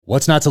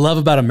What's not to love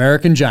about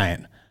American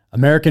Giant?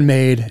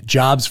 American-made,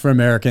 jobs for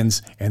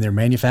Americans, and they're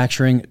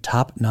manufacturing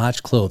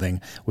top-notch clothing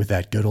with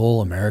that good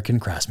old American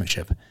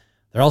craftsmanship.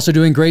 They're also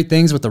doing great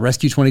things with the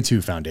Rescue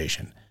 22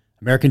 Foundation.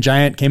 American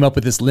Giant came up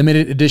with this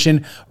limited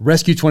edition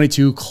Rescue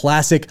 22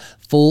 Classic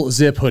Full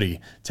Zip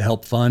Hoodie to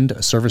help fund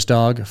a service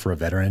dog for a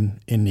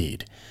veteran in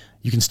need.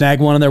 You can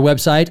snag one on their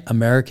website,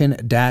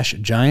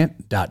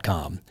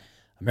 american-giant.com.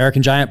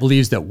 American Giant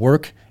believes that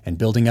work and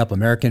building up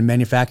American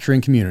manufacturing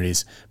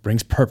communities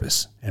brings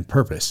purpose, and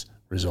purpose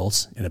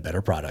results in a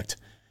better product.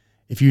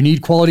 If you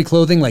need quality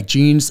clothing like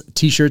jeans,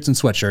 t-shirts, and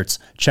sweatshirts,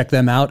 check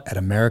them out at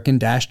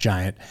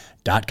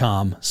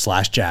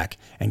american-giant.com/Jack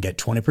and get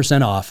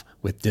 20% off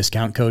with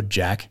discount code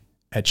Jack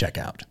at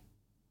checkout.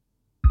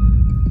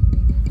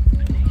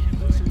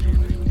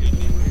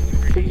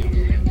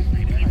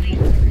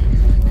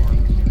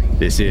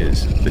 This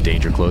is the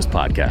Danger Close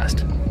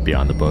podcast,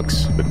 Beyond the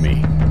Books with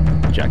me,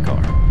 Jack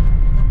Carr.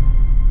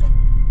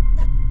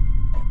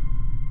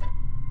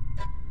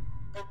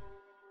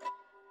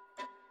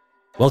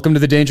 Welcome to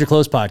the Danger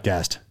Close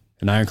podcast,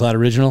 an Ironclad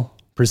original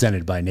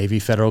presented by Navy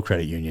Federal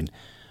Credit Union.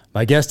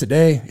 My guest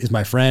today is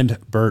my friend,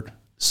 Bert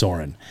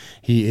Sorin.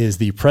 He is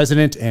the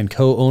president and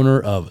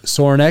co-owner of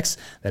Sorinex.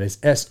 That is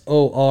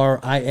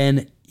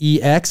Sorinex.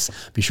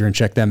 Be sure and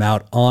check them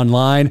out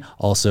online,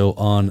 also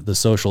on the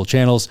social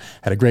channels.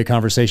 Had a great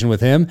conversation with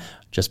him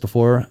just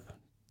before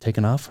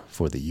taking off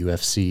for the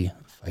UFC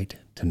fight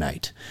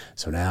tonight.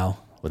 So now,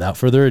 without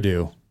further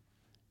ado,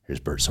 here's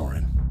Bert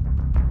Sorin.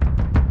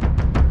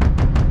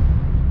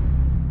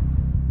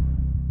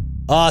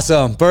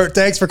 Awesome. Bert,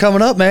 thanks for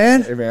coming up,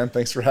 man. Hey, man.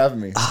 Thanks for having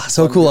me.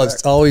 So cool.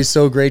 It's always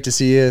so great to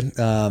see you.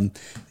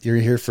 You're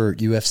here for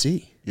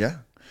UFC. Yeah.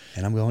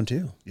 And I'm going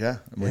too. Yeah.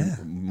 We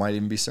might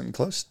even be sitting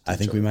close. I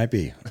think we might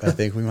be. I'm going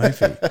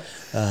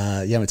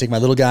to take my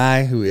little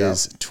guy who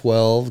is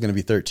 12, going to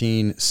be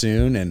 13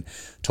 soon, and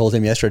told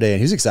him yesterday, and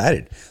he was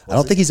excited. I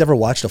don't think he's ever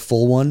watched a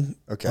full one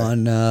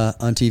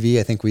on TV.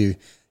 I think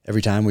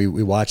every time we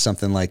watch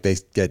something, like they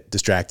get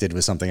distracted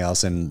with something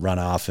else and run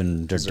off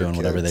and they're doing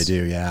whatever they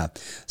do. Yeah.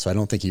 So I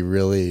don't think he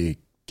really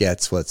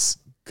gets what's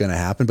going to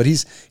happen, but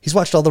he's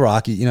watched all the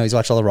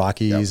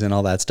Rockies and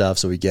all that stuff.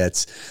 So he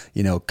gets,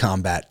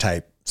 combat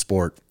type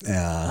sport.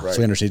 So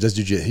he understands.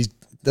 He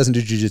doesn't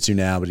do jiu-jitsu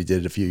now, but he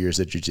did a few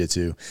years at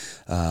jiu-jitsu.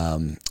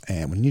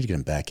 And we need to get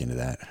him back into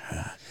that.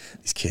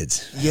 These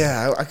kids.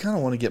 Yeah, I kind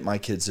of want to get my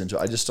kids into it.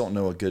 I just don't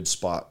know a good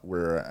spot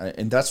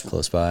and that's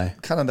close by.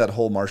 Kind of that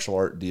whole martial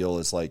art deal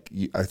is like,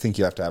 I think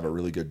you have to have a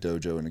really good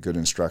dojo and a good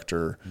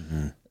instructor.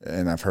 Mm-hmm.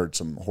 And I've heard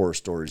some horror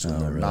stories when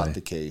they're not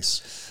the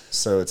case.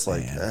 So it's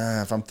like,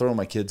 if I'm throwing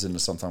my kids into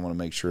something, I want to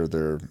make sure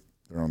they're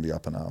on the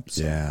up and up.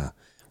 So. Yeah.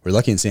 We're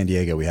lucky in San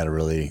Diego. We had a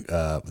really,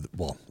 a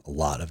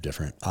lot of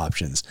different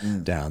options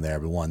down there,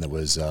 but one that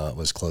was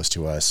close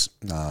to us.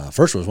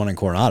 First was one in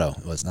Coronado.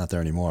 It's not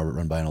there anymore, but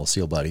run by an old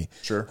SEAL buddy.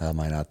 Sure.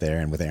 Mine out there,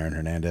 and with Aaron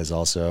Hernandez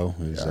also,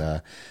 who's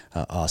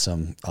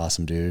awesome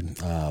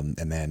dude.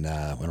 And then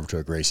went over to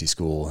a Gracie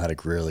school, had a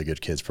really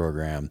good kids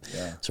program.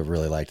 Yeah. So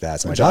really liked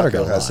that. So my daughter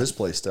has his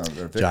place down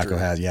there. Jocko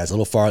has, it's a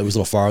little far. It was a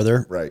little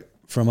farther. Right.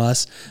 From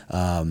us.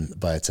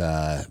 But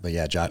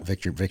yeah,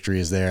 Victory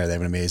is there. They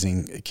have an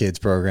amazing kids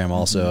program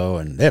also,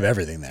 and they have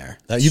everything there.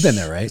 You've been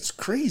there, right? It's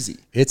crazy.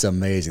 It's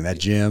amazing. That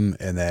gym,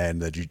 and then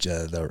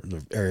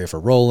the area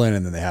for rolling,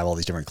 and then they have all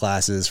these different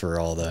classes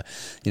for all the,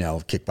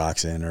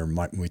 kickboxing or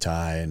Muay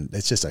Thai, and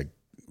it's just a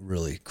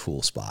really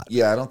cool spot.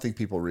 Yeah, I don't think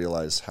people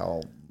realize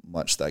how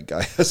much that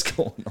guy has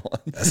going on.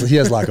 He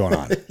has a lot going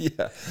on.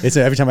 Yeah. It's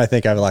every time I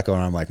think I have a lot going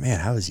on, I'm like,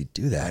 man, how does he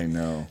do that? I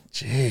know.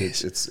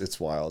 Jeez. It's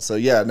wild. So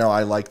yeah, no,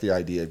 I like the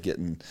idea of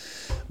getting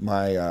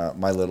my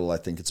little, I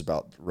think it's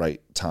about the right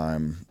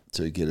time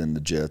to get in the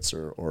jits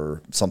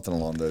or something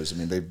along those. I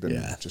mean, they've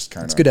been just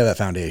kind of. It's good to have that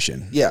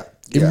foundation. Yeah.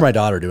 Even my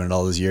daughter doing it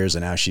all those years,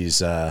 and now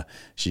she's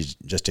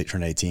just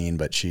turned 18,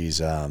 but she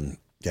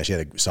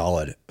had a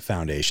solid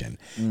foundation.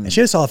 And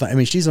she had a solid foundation. I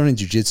mean, she's learning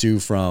jiu-jitsu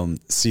from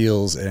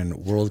SEALs and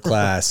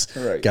world-class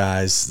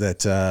guys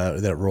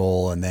that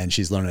roll, and then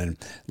she's learning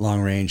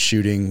long-range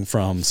shooting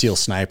from SEAL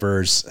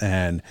snipers.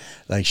 And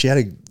like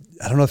I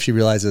don't know if she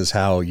realizes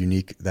how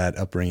unique that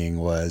upbringing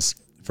was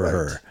for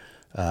her.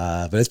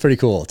 But it's pretty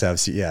cool to have,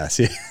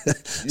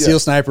 SEAL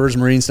snipers,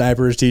 Marine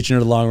snipers, teaching her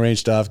the long range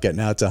stuff, getting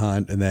out to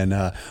hunt, and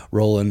then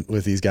rolling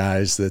with these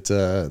guys that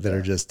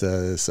are just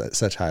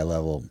such high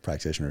level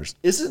practitioners.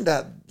 Isn't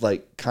that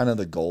like kind of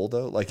the goal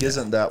though? Like,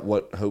 isn't that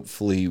what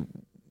hopefully,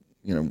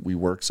 we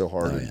work so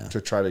hard to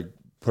try to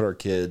put our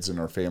kids and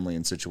our family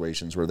in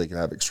situations where they can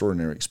have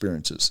extraordinary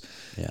experiences.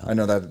 Yeah. I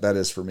know that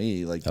is for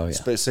me, like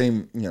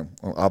same,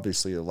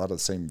 obviously a lot of the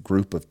same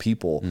group of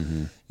people,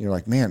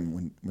 like,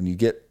 man, when you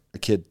get a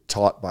kid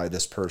taught by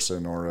this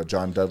person or a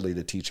John Dudley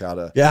to teach how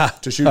to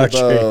shoot a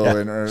bow,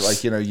 and or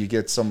like you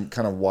get some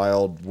kind of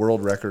wild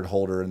world record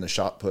holder in the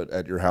shot put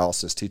at your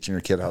house is teaching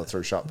your kid how to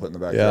throw shot put in the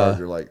backyard.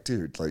 You're like,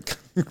 dude, like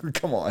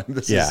come on.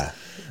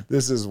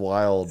 This is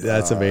wild.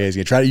 That's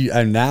amazing.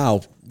 And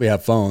now we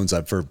have phones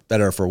for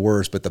better or for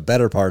worse, but the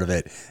better part of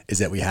it is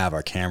that we have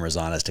our cameras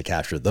on us to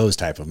capture those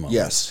type of moments.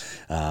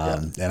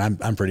 Yes. And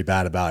I'm pretty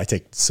bad about, I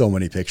take so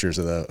many pictures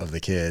of the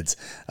kids,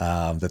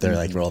 that they're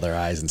like roll their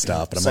eyes and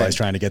stuff, but I'm always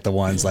trying to get the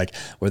ones like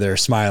where they're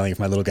smiling. If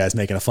my little guy's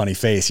making a funny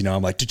face, you know,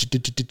 I'm like,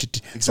 exactly.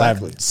 So I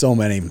have so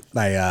many,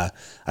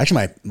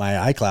 actually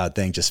my iCloud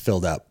thing just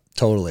filled up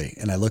totally.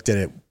 And I looked at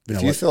it.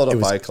 If you filled up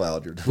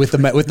iCloud, you're with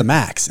the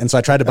max, and so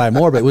I tried to buy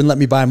more, but it wouldn't let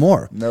me buy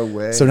more. No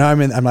way. So now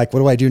I'm like, what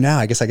do I do now?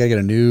 I guess I gotta get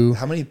a new.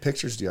 How many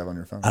pictures do you have on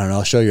your phone? I don't know.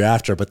 I'll show you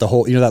after. But the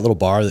whole, you know, that little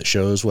bar that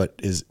shows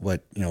what where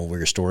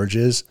your storage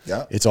is.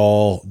 Yeah. It's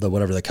all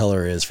whatever the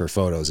color is for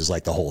photos is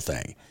like the whole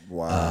thing.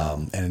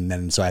 Wow. And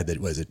then so I had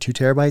was it 2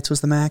 terabytes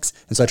was the max,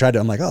 and so I tried to.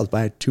 I'm like, let's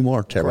buy 2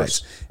 more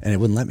terabytes, and it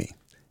wouldn't let me.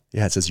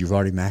 Yeah, it says you've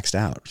already maxed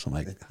out. So I'm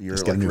like, you're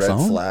just like get a new red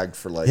phone? flagged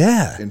for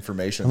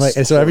information. I'm like,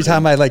 and so every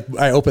time I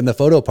open the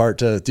photo part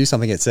to do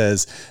something, it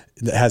says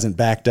it hasn't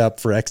backed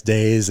up for X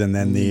days, and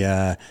then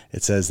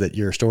it says that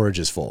your storage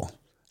is full.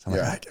 So I'm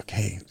like,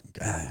 okay.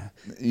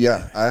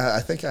 Yeah, I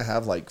think I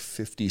have like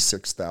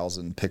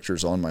 56,000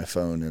 pictures on my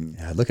phone, and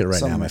look at it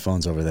right now. My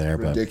phone's over there.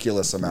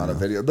 Ridiculous amount of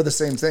video, but the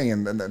same thing.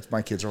 And then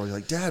my kids are always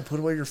like, "Dad, put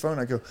away your phone."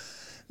 I go,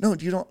 no,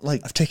 you don't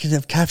like.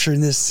 I'm capturing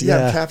this.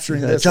 Yeah, I'm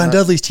capturing this. John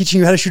Dudley's teaching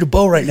you how to shoot a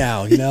bow right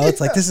now. You know,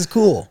 it's like, this is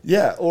cool.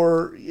 Yeah.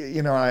 Or,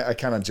 I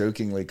kind of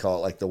jokingly call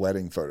it like the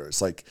wedding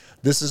photos. Like,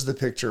 this is the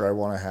picture I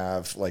want to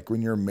have, like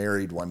when you're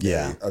married one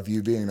day of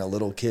you being a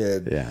little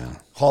kid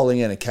hauling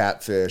in a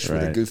catfish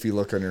with a goofy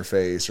look on your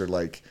face, or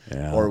like,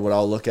 or what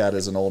I'll look at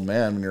as an old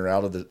man when you're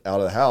out of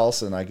the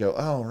house, and I go,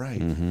 oh,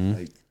 right.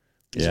 Like,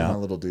 these are my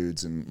little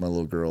dudes and my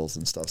little girls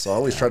and stuff. So I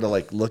always try to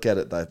like look at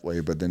it that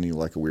way, but then you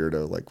like a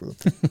weirdo, like with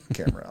the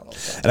camera out all the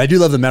time. And I do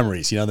love the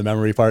memories, the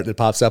memory part that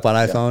pops up on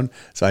iPhone.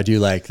 So I do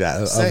like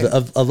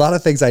that. A lot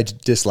of things I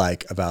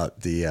dislike about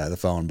the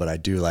phone, but I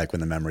do like when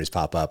the memories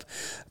pop up.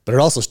 But it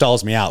also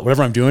stalls me out,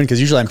 whatever I'm doing, because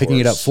usually I'm picking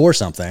it up for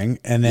something,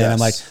 and then I'm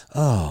like,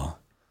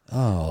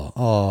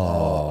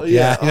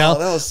 yeah, that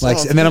was like,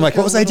 and then I'm like,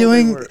 what was I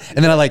doing? And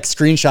then I like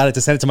screenshot it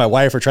to send it to my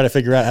wife, or try to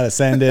figure out how to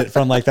send it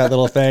from like that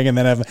little thing. And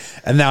then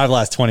now I've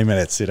lost 20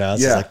 minutes,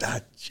 It's just like,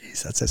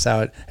 jeez, that's just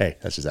how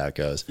that's just how it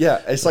goes.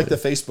 Yeah. It's like the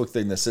Facebook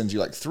thing that sends you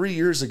like 3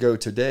 years ago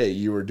today,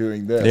 you were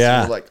doing this.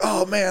 Yeah. And you're like,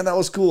 oh man, that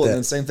was cool. And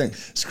then same thing,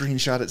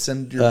 screenshot it,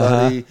 send it to your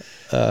buddy.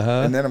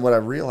 And then what I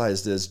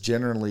realized is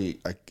generally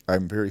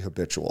I'm very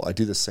habitual. I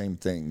do the same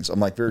things. I'm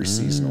like very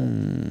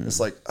seasonal. It's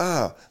like,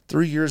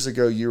 3 years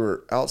ago you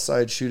were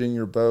outside shooting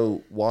your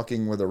bow,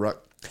 walking with a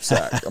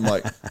rucksack. I'm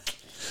like,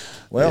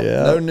 well,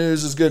 no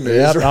news is good news.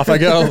 Yep, right? Off I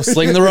go,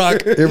 sling the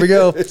ruck. Here we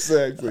go.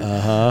 Exactly.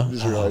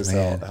 Just realized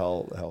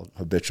how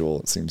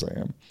habitual it seems I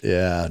am.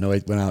 Yeah. No,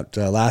 I went out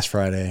last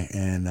Friday,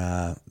 and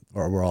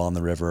we're all on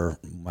the river.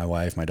 My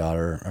wife, my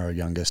daughter, our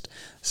youngest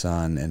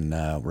son, and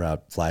we're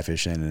out fly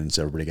fishing, and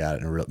so everybody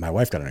got it. My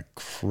wife got a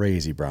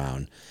crazy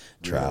brown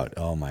trout.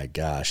 Really? Oh my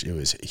gosh, it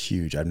was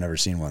huge. I've never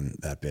seen one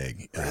that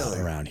big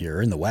around here,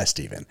 or in the West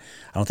even.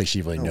 I don't think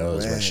she really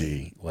knows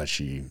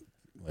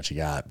what she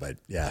got, but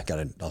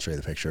I'll show you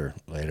the picture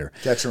later.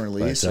 Catch and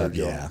release. But,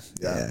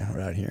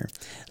 we're out here.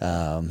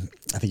 I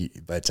think,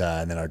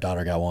 and then our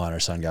daughter got one, our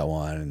son got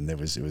one, and it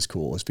was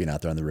cool. It's being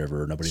out there on the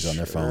river. Nobody's on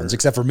their phones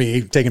except for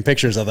me taking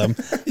pictures of them.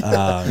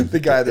 The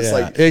guy that's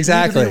like,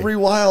 exactly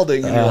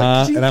rewilding,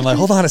 and I'm like,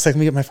 hold on a second,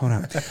 let me get my phone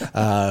out.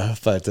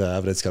 But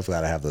it's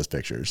glad I have those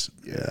pictures.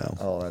 Yeah.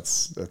 Oh,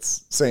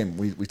 that's same.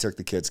 We took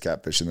the kids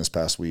catfishing this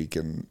past week,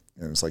 and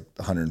it was like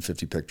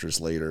 150 pictures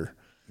later.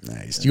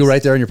 Nice. Do you go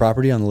right there on your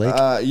property on the lake?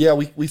 Yeah,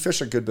 we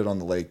fish a good bit on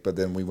the lake, but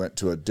then we went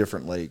to a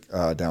different lake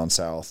down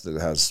south that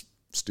has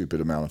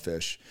stupid amount of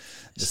fish,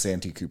 the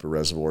Santee Cooper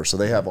Reservoir. So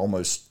they have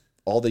almost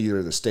all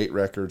either the state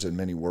records and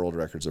many world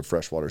records of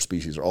freshwater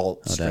species are all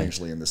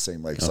strangely in the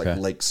same lake. It's like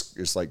lakes.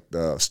 It's like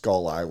the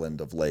Skull Island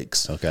of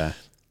lakes. Okay.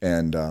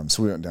 And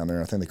so we went down there,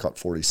 and I think they caught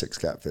 46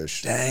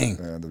 catfish.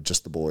 Dang.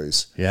 Just the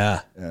boys. Yeah.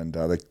 And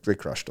they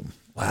crushed them.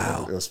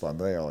 Wow. It was fun.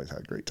 They always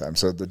had a great time.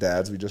 So the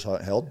dads, we just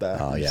held back.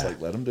 Oh, just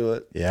like, let them do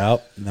it.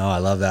 Yep. No, I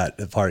love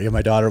that part.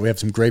 My daughter, we have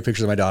some great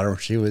pictures of my daughter.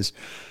 She was,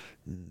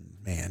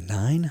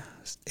 9,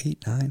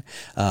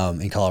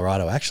 in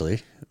Colorado,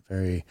 actually.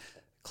 Very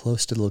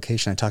close to the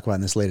location I talk about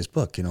in this latest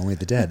book, Only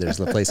the Dead. There's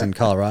a place in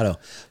Colorado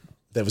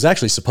that was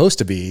actually supposed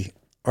to be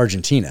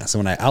Argentina. So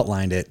when I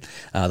outlined it,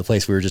 the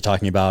place we were just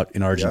talking about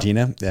in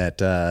Argentina,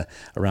 that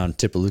around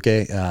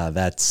Tipuluque,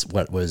 that's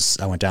what was.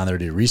 I went down there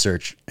to do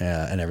research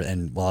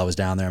and while I was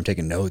down there, I'm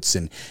taking notes,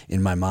 and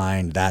in my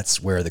mind,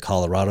 that's where the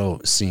Colorado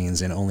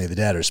scenes in Only the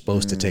Dead are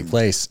supposed to take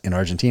place, in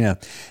Argentina.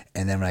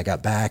 And then when I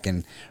got back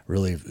and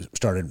really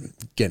started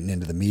getting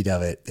into the meat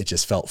of it, it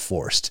just felt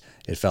forced.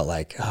 It felt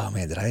like, oh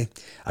man,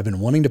 I've been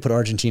wanting to put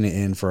Argentina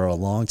in for a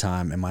long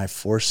time. Am I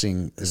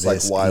forcing this?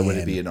 It's like, why would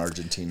it be in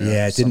Argentina?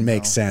 Yeah, it didn't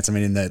make sense. I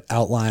mean, in the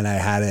outline, I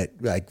had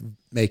it like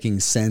making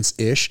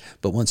sense-ish,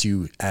 but once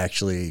you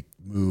actually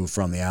move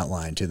from the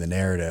outline to the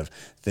narrative,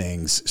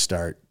 things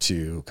start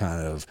to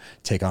kind of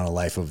take on a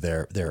life of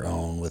their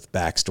own with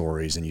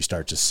backstories, and you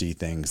start to see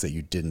things that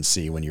you didn't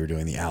see when you were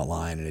doing the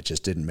outline, and it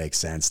just didn't make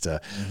sense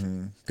to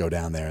go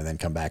down there and then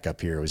come back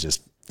up here. It was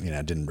just,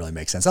 it didn't really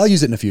make sense. I'll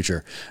use it in a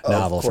future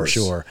novel for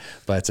sure.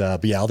 But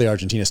yeah, all the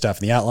Argentina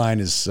stuff in the outline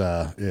is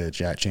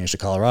Jack changed to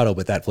Colorado,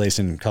 but that place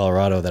in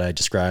Colorado that I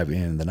describe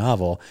in the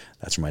novel,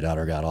 that's where my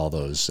daughter got all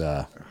those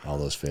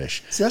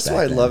fish. See, that's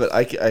why I love it.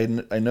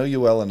 I know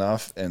you well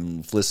enough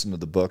and listened to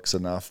the books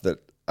enough that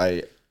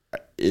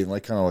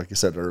like I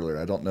said earlier,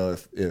 I don't know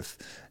if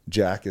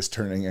Jack is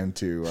turning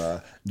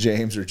into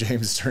James or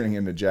James is turning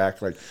into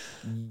Jack. Like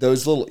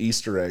those little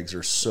Easter eggs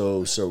are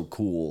so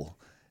cool.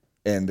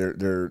 And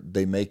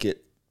they make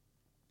it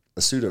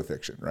a pseudo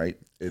fiction, right?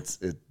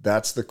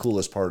 That's the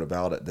coolest part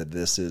about it, that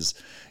this is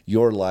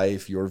your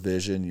life, your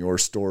vision, your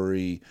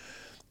story,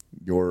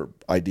 your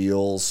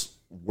ideals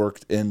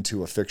worked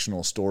into a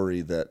fictional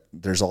story, that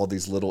there's all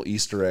these little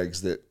Easter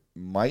eggs that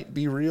might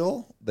be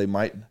real. They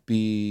might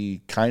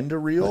be kind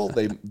of real.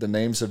 The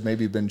names have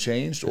maybe been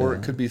changed, or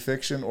it could be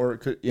fiction, or it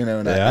could,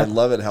 and I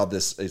love it how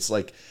it's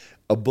like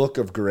a book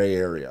of gray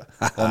area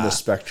on the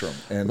spectrum.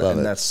 And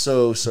that's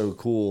so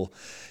cool.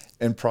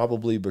 And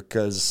probably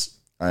because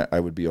I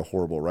would be a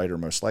horrible writer,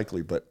 most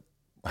likely, but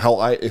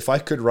if I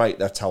could write,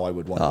 that's how I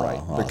would want to write.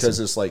 Awesome. Because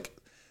it's like,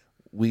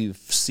 we've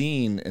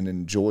seen and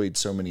enjoyed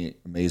so many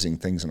amazing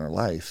things in our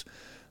life.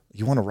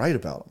 You want to write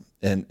about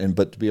them,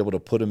 but to be able to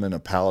put them in a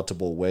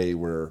palatable way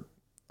where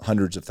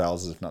hundreds of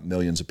thousands, if not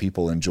millions of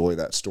people enjoy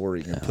that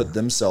story and put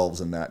themselves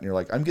in that. And you're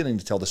like, I'm getting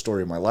to tell the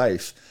story of my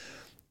life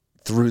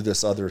through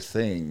this other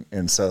thing.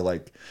 And so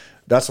like,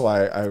 that's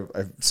why I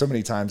so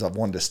many times I've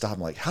wanted to stop. I'm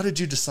like, how did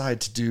you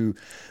decide to do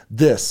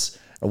this?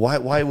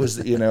 Why was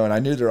and I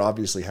knew there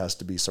obviously has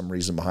to be some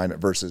reason behind it,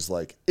 versus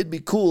like, it'd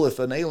be cool if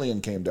an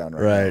alien came down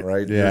right now,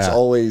 right? Yeah. There's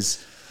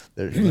always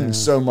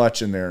so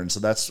much in there. And so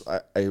that's,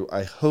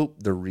 I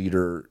hope the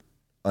reader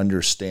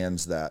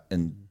understands that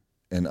and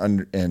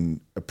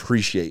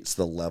appreciates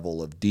the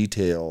level of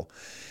detail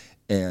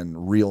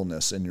and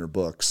realness in your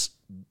books.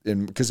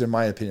 And because in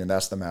my opinion,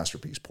 that's the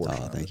masterpiece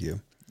portion. Oh, thank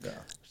you. Yeah.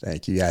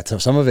 Thank you. Yeah. So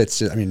some of it's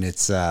just,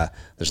 there's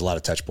a lot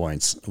of touch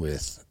points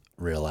with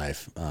real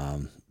life,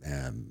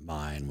 and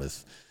mine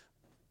with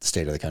the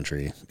state of the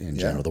country in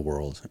general, the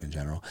world in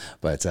general.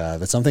 But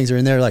some things are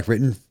in there, like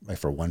written like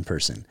for one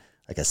person.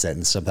 Like I said,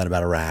 and something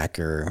about Iraq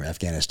or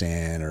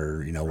Afghanistan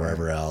or,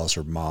 wherever else,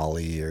 or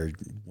Mali or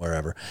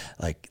wherever,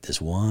 like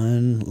this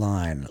one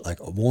line, like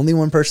only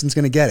one person's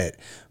going to get it,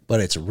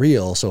 but it's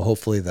real. So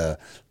hopefully the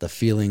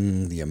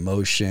feeling, the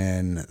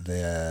emotion,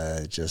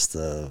 the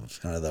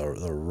kind of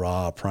the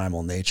raw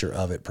primal nature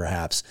of it,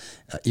 perhaps,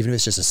 even if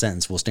it's just a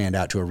sentence, will stand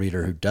out to a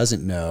reader who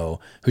doesn't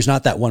know, who's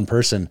not that one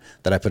person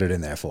that I put it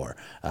in there for.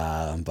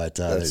 But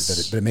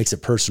it makes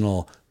it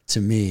personal to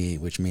me,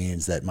 which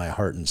means that my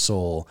heart and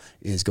soul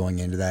is going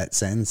into that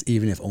sentence,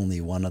 even if only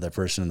one other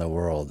person in the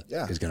world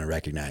is going to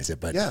recognize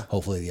it. But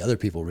hopefully the other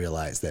people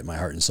realize that my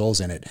heart and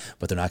soul's in it,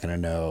 but they're not going to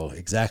know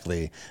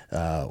exactly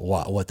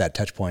what that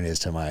touch point is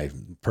to my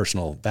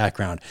personal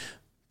background.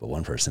 But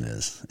one person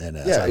is. And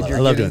so I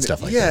love doing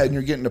stuff like that. Yeah, and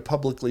you're getting to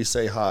publicly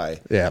say hi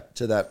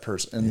to that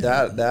person. And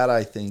that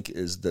I think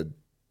is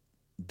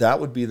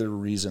that would be the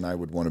reason I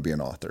would want to be an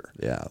author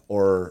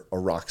or a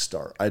rock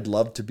star. I'd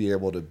love to be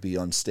able to be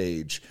on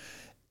stage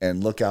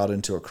and look out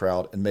into a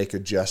crowd and make a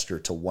gesture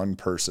to one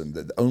person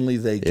that only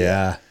they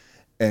get,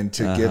 and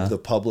to give the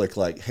public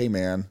like, hey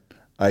man,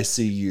 I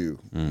see you,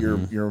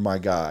 you're my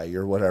guy,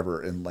 you're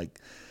whatever. And like,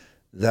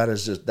 that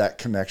is just, that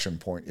connection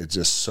point is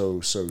just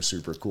so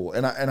super cool.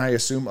 And I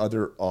assume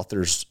other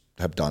authors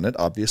have done it,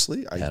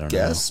 obviously. I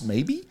guess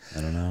maybe.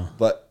 I don't know.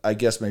 But I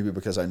guess maybe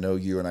because I know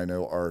you and I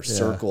know our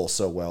circle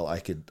so well, I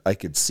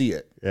could see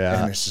it.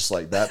 Yeah. And it's just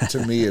like, that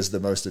to me is the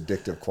most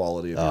addictive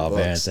quality of your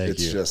books. Man,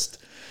 it's just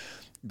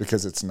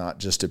because it's not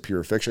just a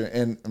pure fiction.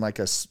 And like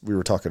we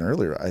were talking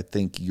earlier, I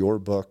think your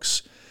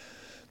books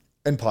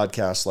and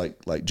podcasts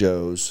like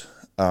Joe's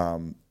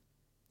are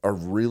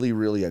really,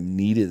 really a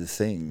needed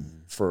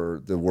thing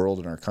for the world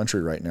and our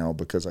country right now,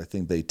 because I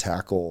think they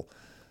tackle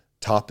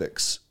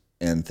topics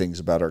and things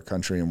about our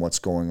country and what's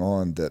going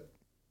on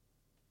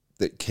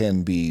that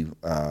can be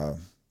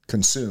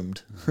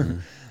consumed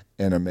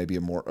in maybe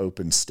a more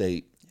open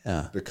state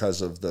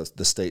because of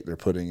the state they're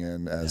putting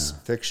in as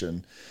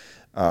fiction.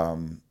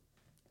 And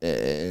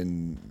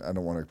I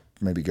don't want to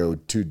maybe go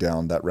too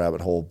down that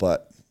rabbit hole,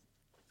 but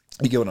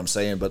you get what I'm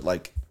saying. But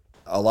like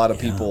a lot of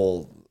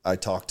people I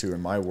talk to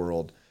in my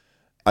world,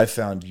 I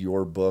found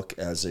your book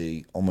as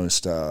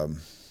almost not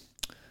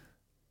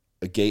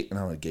a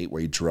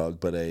gateway drug,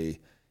 but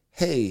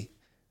hey,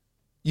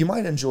 you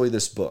might enjoy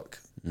this book.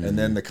 Mm-hmm. And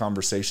then the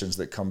conversations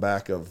that come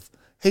back of,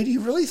 hey, do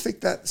you really think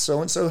that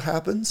so-and-so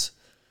happens?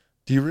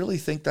 Do you really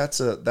think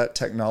that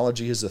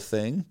technology is a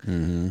thing?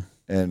 Mm-hmm.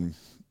 And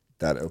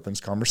that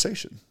opens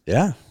conversation.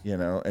 Yeah.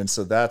 And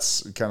so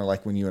that's kind of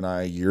like when you and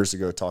I years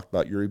ago talked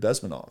about Yuri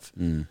Bezmenov.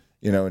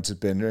 It's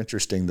been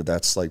interesting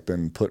that's like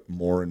been put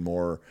more and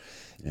more.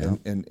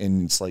 And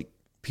it's like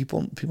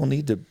people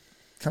need to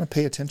kind of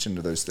pay attention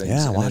to those things.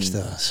 Yeah, watch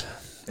those.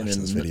 And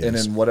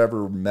in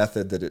whatever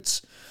method that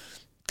it's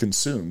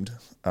consumed,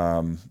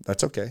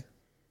 that's okay.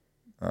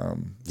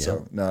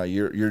 So no,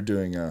 you're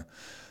doing a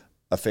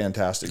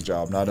fantastic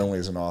job, not only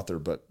as an author,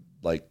 but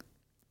like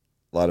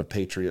a lot of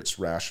patriots,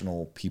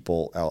 rational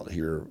people out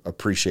here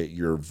appreciate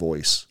your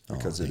voice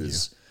because it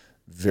is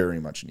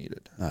very much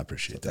needed. I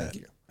appreciate that. Thank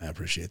you. I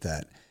appreciate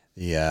that.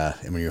 Yeah.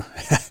 And when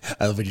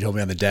I love when you told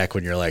me on the deck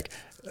when you're like,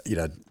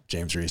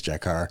 James Reese,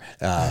 Jack Carr.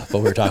 But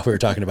we were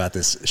talking about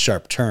this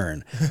sharp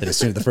turn. And as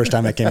soon as the first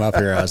time I came up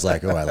here, I was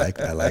like, oh, I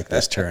like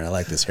this turn. I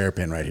like this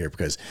hairpin right here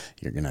because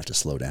you're gonna have to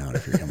slow down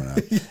if you're coming up,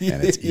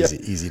 and it's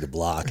easy to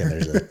block. And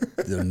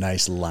there's a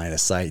nice line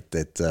of sight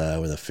that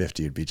with a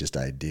 50 would be just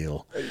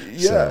ideal.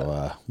 Yeah.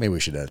 So maybe we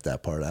should edit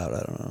that part out.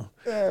 I don't know.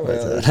 Yeah,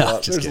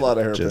 well, there's a lot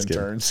of hairpin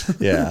turns.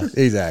 Yeah,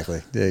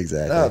 exactly.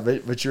 No,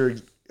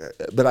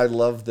 but I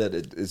love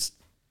that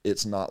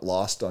it's not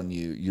lost on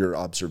you. Your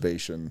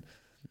observation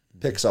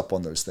picks up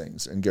on those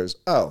things and goes,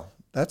 oh,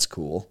 that's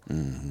cool.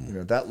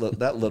 Mm-hmm.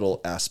 That little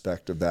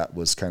aspect of that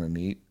was kind of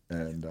neat.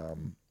 And,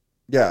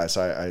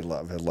 so I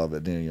love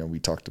it. And, we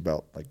talked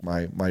about like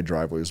my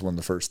driveway was one of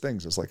the first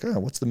things. It's like, oh,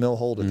 what's the mill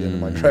hold at the end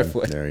of my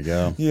driveway? There you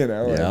go.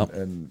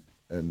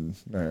 And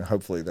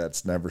hopefully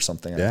that's never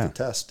something I have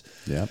to test.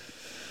 Yeah,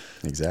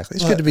 exactly.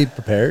 It's good to be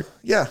prepared.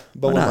 Yeah.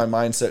 But when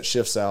my mindset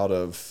shifts out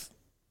of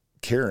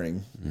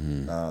caring,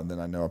 then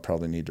I know I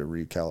probably need to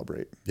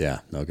recalibrate. Yeah.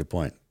 No, good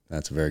point.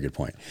 That's a very good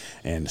point.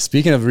 And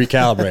speaking of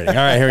recalibrating, all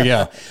right, here we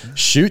go.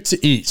 Shoot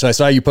to eat. So I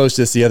saw you post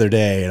this the other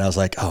day, and I was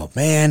like, oh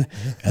man.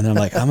 And then I'm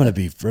like, I'm going to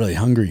be really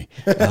hungry.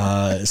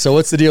 So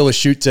what's the deal with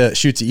shoot to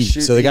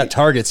eat? So they got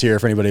targets here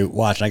for anybody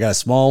watching. I got a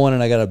small one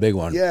and I got a big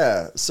one.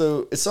 Yeah.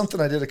 So it's something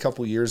I did a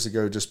couple years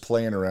ago, just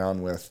playing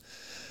around with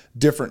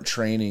different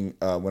training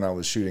when I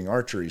was shooting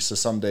archery. So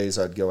some days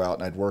I'd go out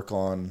and I'd work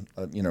on,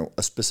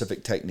 a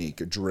specific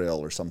technique, a drill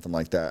or something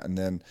like that. And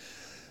then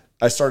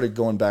I started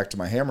going back to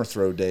my hammer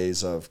throw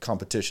days of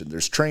competition.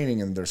 There's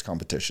training and there's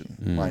competition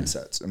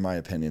mindsets, in my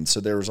opinion. So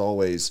there was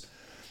always,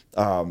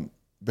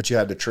 but you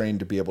had to train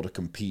to be able to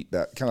compete.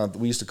 That kind of,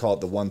 we used to call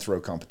it the one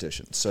throw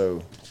competition.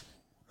 So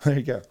there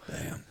you go.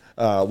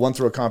 One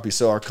throw compy.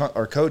 So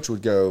our coach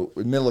would go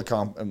middle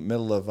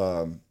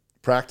of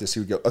practice.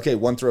 He would go, okay,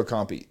 one throw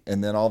compy,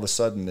 and then all of a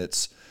sudden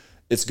it's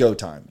go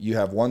time. You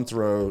have one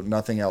throw,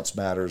 nothing else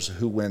matters.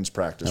 Who wins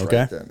practice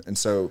right then? And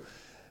so.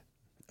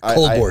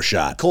 Cold bore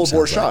shot,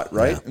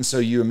 right? Yeah. And so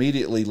you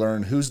immediately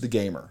learn who's the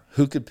gamer,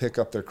 who could pick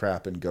up their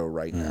crap and go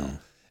right now.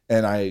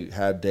 And I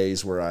had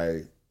days where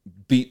I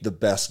beat the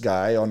best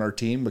guy on our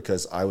team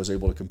because I was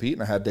able to compete,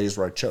 and I had days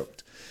where I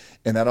choked.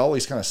 And that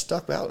always kind of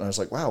stuck out. And I was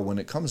like, wow, when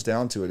it comes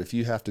down to it, if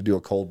you have to do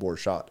a cold bore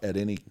shot at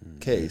any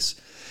case.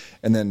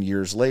 And then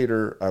years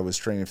later, I was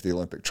training for the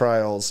Olympic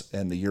trials,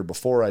 and the year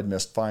before I'd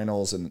missed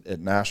finals and at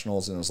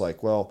nationals, and it was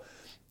like, well,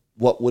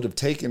 what would have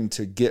taken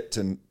to get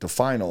to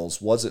finals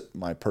wasn't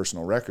my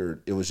personal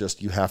record. It was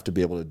just you have to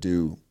be able to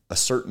do a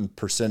certain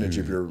percentage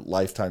of your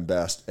lifetime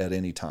best at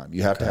any time.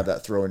 You have to have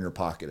that throw in your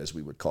pocket, as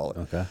we would call it.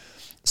 Okay.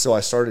 So I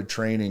started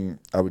training.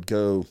 I'd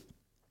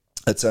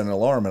set an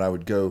alarm, and I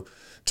would go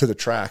to the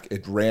track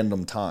at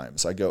random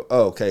times. I go,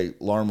 oh, okay,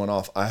 alarm went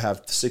off. I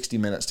have 60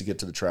 minutes to get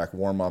to the track,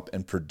 warm up,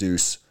 and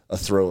produce a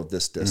throw of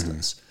this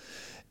distance.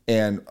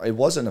 And it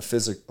wasn't a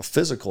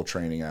physical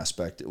training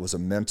aspect. It was a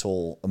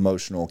mental,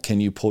 emotional,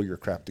 can you pull your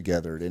crap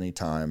together at any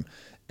time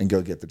and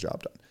go get the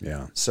job done?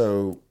 Yeah.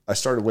 So I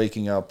started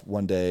waking up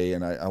one day,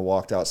 and I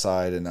walked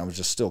outside, and I was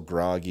just still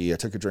groggy. I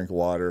took a drink of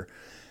water,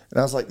 and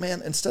I was like,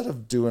 man, instead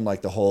of doing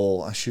like the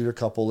whole, I shoot a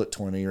couple at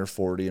 20 or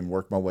 40 and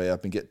work my way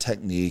up and get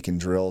technique and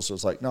drills. So I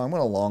was like, no, I'm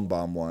going to long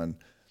bomb one.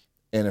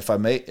 And if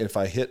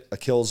I hit a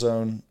kill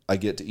zone, I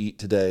get to eat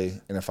today.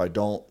 And if I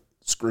don't,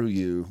 screw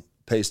you,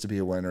 pays to be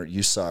a winner.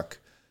 You suck.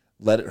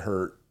 Let it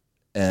hurt.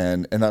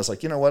 And I was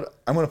like, you know what?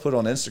 I'm going to put it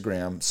on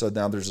Instagram. So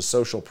now there's a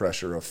social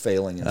pressure of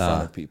failing in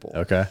front of people.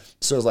 Okay.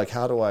 So it's like,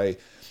 how do I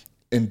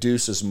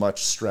induce as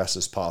much stress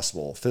as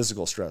possible?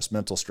 Physical stress,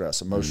 mental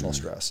stress, emotional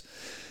stress.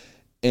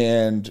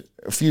 And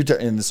I think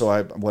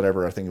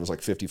it was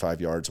like 55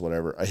 yards,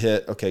 whatever. I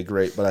hit, okay,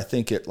 great. But I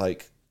think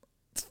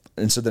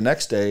and so the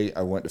next day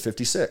I went to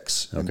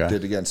 56 and did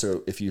it again.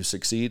 So if you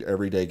succeed,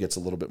 every day gets a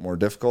little bit more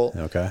difficult.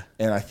 Okay.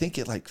 And I think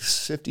at like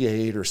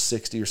 58 or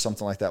 60 or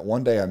something like that,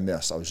 one day I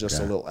missed. I was just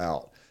a little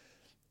out.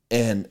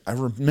 And I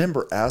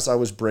remember as I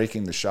was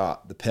breaking the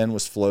shot, the pen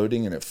was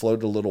floating and it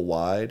floated a little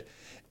wide.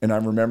 And I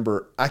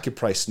remember I could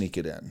probably sneak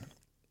it in.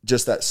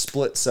 Just that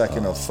split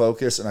second of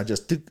focus. And I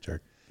just,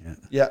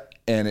 yeah.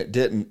 And it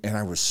didn't. And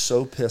I was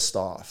so pissed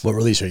off. What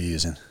release are you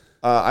using?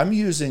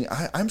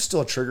 I'm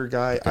still a trigger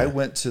guy. Okay. I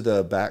went to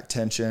the back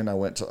tension.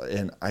 I'm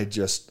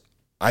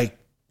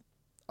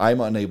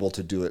unable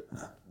to do it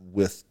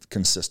with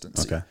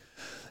consistency. Okay.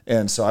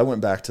 And so I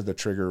went back to the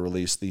trigger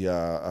release,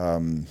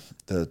 the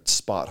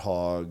Spot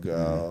Hog.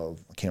 I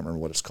can't remember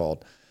what it's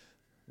called.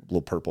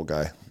 Little purple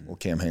guy, little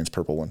Cam Hanes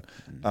purple one.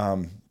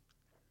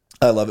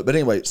 I love it. But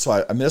anyway,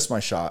 so I missed my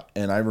shot,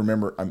 and I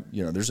remember,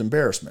 there's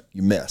embarrassment.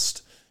 You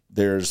missed.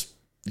 There's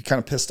you're kind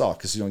of pissed off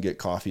because you don't get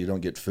coffee, you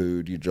don't get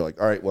food. You're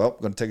like, all right, well,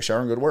 I'm going to take a shower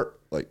and go to work.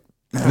 Like,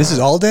 this is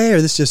all day,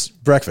 or this is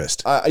just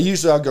breakfast? I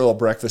usually I'll go to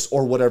breakfast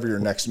or whatever your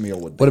next meal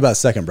would be. What about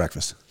second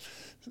breakfast?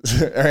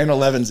 And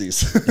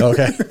 11sies.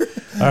 Okay.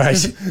 All right.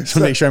 So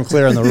make sure I'm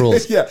clear on the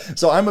rules. Yeah.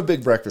 So I'm a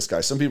big breakfast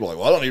guy. Some people are like,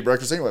 well, I don't eat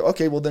breakfast anyway.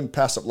 Okay, well then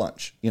pass up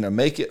lunch.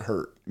 Make it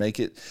hurt. Make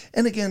it.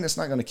 And again, it's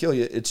not going to kill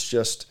you. It's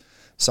just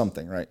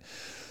something, right?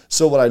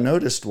 So what I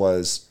noticed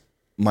was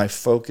my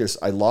focus,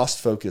 I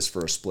lost focus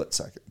for a split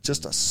second,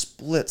 just a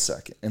split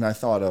second. And I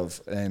thought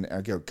and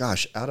I go,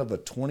 gosh, out of a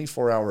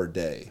 24-hour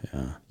day,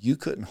 you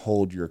couldn't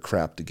hold your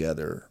crap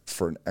together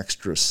for an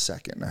extra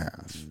second and a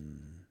half.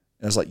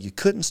 And it's like, you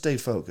couldn't stay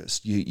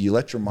focused. You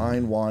let your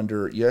mind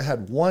wander. You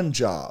had one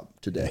job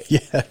today.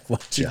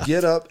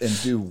 Get up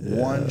and do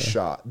one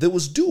shot that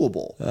was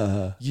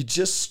doable. You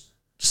just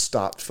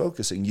stopped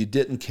focusing. You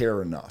didn't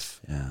care enough.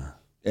 Yeah.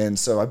 And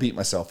so I beat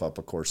myself up,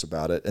 of course,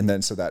 about it. And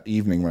then so that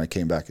evening when I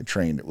came back and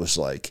trained, it was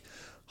like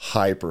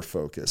hyper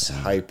focused,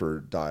 hyper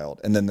dialed.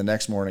 And then the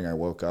next morning I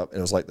woke up,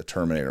 it was like the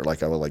Terminator.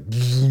 Like I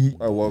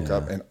woke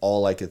up and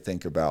all I could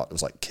think about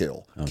was like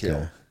kill.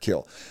 I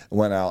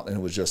went out and it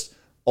was just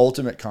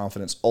ultimate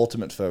confidence,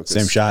 ultimate focus.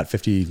 Same shot,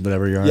 50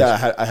 whatever yards.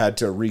 Yeah, I had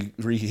to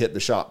re-hit the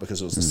shot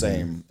because it was the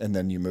same. And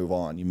then you move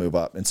on, you move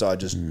up. And so I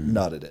just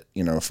nutted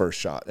it, first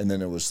shot. And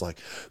then it was like,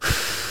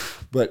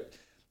 but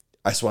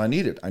that's what I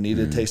needed. I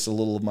needed to taste a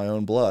little of my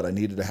own blood. I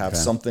needed to have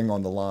something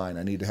on the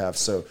line.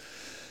 So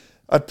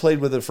I played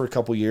with it for a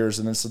couple years.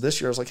 And then so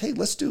this year I was like, hey,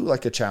 let's do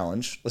like a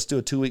challenge. Let's do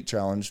a 2-week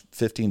challenge,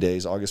 15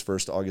 days, August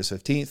 1st to August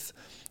 15th.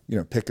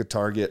 Pick a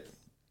target.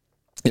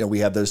 We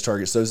have those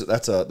targets.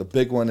 The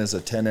big one is a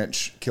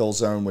 10-inch kill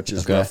zone, which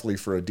is roughly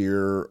for a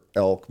deer,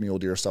 elk, mule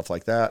deer, stuff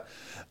like that.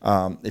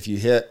 If you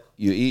hit,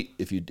 you eat.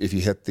 If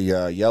you hit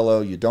the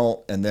yellow, you don't.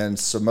 And then,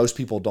 so most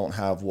people don't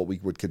have what we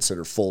would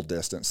consider full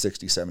distance,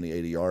 60, 70,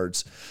 80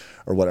 yards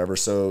or whatever.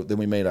 So then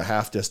we made a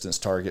half distance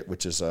target,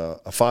 which is a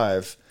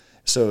 5.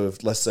 So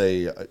if, let's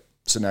say,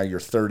 so now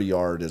your 30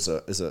 yard is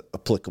a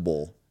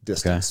applicable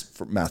distance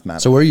for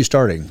mathematics. So where are you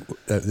starting?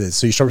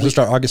 So you start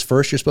August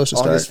 1st, you're supposed to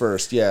start? August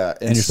 1st, yeah.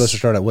 And you're supposed to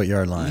start at what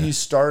yard line? You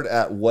start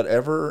at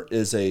whatever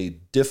is a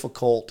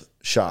difficult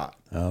shot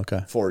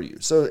for you.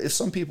 So if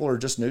some people are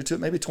just new to it,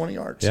 maybe 20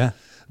 yards. Yeah.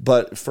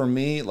 But for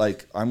me,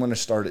 like I'm going to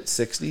start at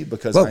 60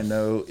 because I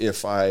know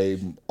if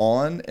I'm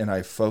on and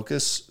I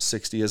focus,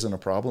 60 isn't a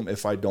problem.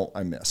 If I don't,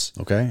 I miss.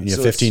 Okay. And you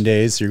have 15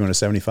 days, so you're going to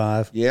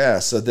 75? Yeah.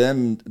 So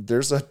then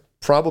there's a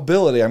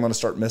probability I'm going to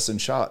start missing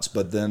shots,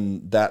 but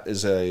then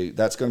that's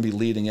going to be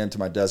leading into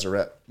my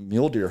Deseret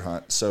mule deer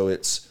hunt. So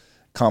it's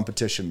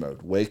competition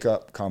mode, wake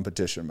up,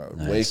 competition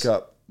mode, wake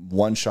up,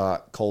 one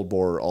shot, cold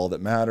bore, all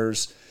that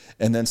matters.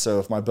 And then, so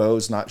if my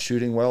bow's not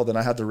shooting well, then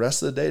I have the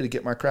rest of the day to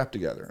get my crap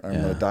together. I'm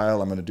going to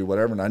dial, I'm going to do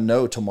whatever. And I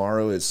know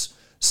tomorrow is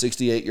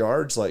 68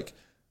 yards. Like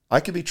I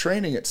could be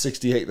training at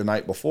 68 the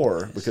night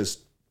before because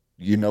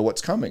you know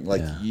what's coming.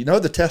 Like,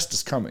 the test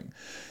is coming.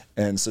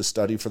 And so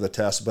study for the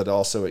test, but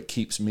also it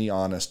keeps me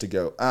honest to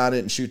go, I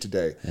didn't shoot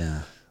today.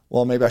 Yeah.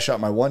 Well, maybe I shot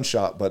my one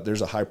shot, but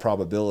there's a high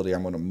probability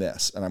I'm going to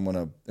miss and I'm going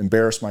to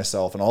embarrass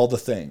myself and all the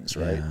things.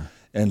 Right. Yeah.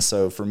 And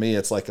so for me,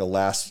 it's like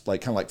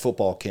kind of like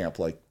football camp.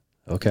 Like,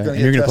 okay. And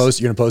you're going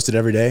to post it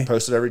every day?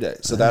 Post it every day.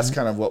 So that's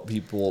kind of what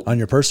people... On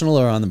your personal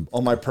or on the...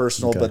 On my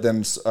personal, but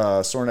then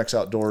Sorin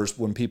Outdoors,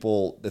 when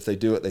people, if they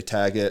do it, they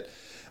tag it,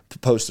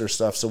 post their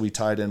stuff. So we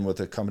tied in with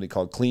a company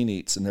called Clean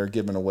Eats, and they're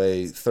giving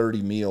away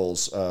 30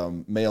 meals,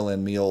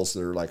 mail-in meals.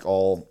 They're like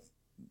all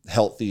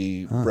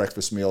healthy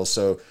breakfast meals.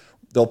 So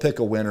they'll pick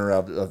a winner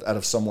out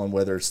of someone,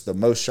 whether it's the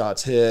most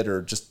shots hit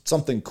or just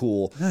something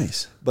cool.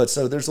 Nice. But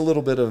so there's a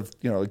little bit of,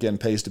 again,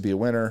 pays to be a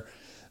winner.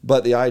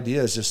 But the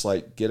idea is just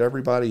like get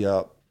everybody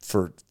up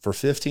for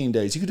 15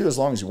 days. You can do as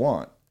long as you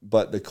want,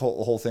 but the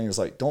whole thing is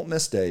like don't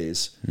miss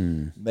days.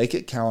 Make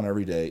it count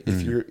every day.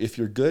 If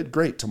you're good,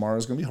 great.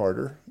 Tomorrow's going to be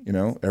harder.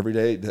 Every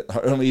day.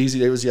 The only easy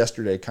day was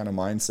yesterday kind of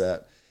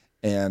mindset.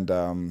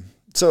 And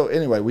so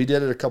anyway, we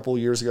did it a couple of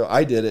years ago.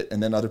 I did it,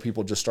 and then other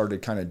people just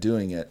started kind of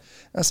doing it.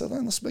 And I said,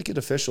 let's make it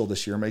official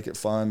this year. Make it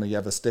fun. You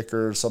have a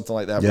sticker or something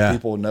like that where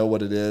people know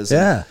what it is.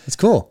 Yeah, it's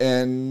cool.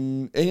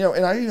 And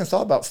and I even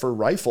thought about if a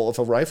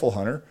rifle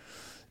hunter,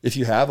 if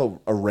you have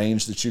a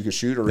range that you could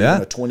shoot, or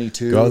even a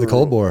 22, go with the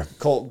cold bore,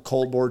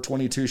 cold bore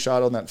 22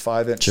 shot on that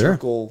 5-inch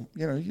circle.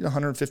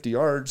 150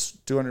 yards,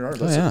 200 yards.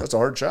 That's a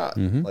hard shot.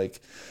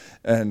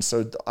 And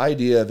so the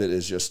idea of it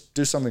is just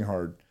do something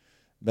hard,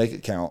 make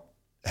it count.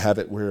 Have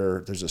it where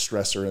there's a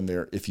stressor in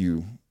there. If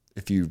you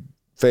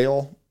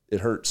fail,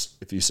 it hurts.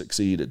 If you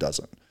succeed, it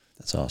doesn't.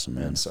 That's awesome,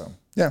 man. And so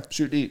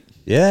shoot, eat.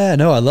 Yeah,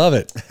 no, I love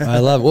it. I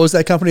love it. What was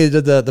that company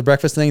that did the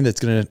breakfast thing that's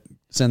going to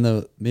send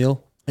the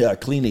meal? Yeah,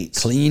 Clean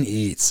Eats. Clean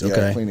Eats.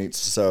 Okay. Yeah, Clean Eats.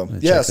 So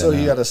so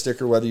you got a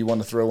sticker whether you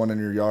want to throw one in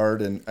your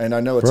yard, and I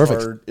know it's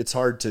hard. It's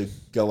hard to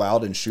go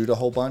out and shoot a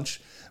whole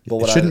bunch.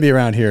 But it shouldn't be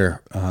around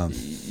here.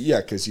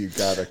 Because you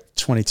got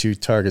 22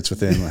 targets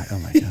within. Oh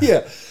my god.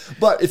 Yeah,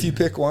 but if you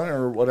pick one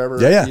or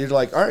whatever, you're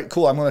like, all right,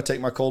 cool. I'm going to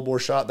take my cold bore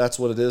shot. That's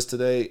what it is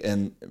today.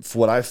 And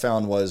what I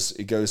found was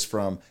it goes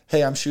from,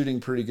 hey, I'm shooting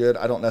pretty good.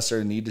 I don't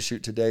necessarily need to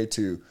shoot today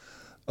to,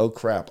 oh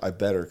crap, I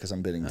better, because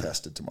I'm getting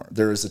tested tomorrow.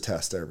 There is a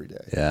test every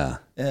day. Yeah.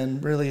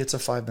 And really, it's a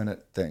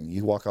 5-minute thing.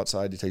 You walk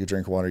outside, you take a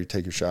drink of water, you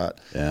take your shot.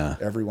 Yeah.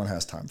 Everyone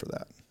has time for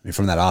that. I mean,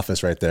 from that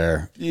office right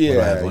there. Yeah. What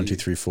do I have? 1, 2,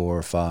 3,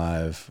 4,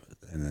 5,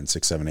 and then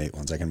 6, 7, 8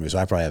 ones I can move. So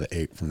I probably have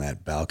 8 from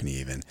that balcony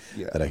even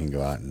that I can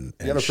go out and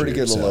you have a pretty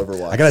good little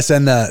Overwatch. I gotta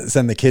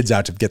send the kids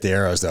out to get the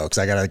arrows though, because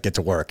I gotta get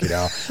to work.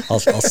 I'll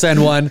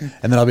send one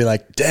and then I'll be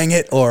like, dang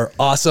it, or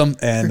awesome,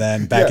 and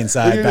then back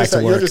inside, back to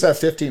work. You'll just have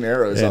 15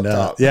 arrows up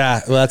top.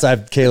 Yeah, well, I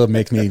have Caleb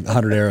make me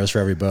 100 arrows for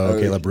every bow.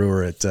 Caleb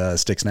Brewer at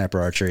Stick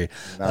Sniper Archery.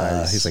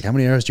 Nice. He's like, how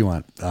many arrows do you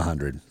want?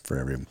 100 for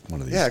every one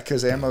of these. Yeah,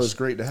 because ammo is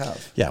great to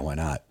have. Yeah, why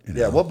not?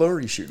 Yeah, what bow are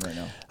you shooting right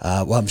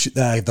now? Well, I'm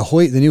shooting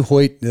the new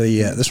Hoyt,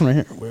 this one right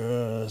here.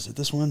 Is it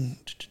this one?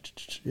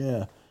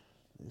 Yeah.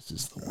 This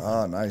is the one.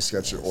 Oh, nice. You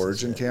got your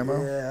Origin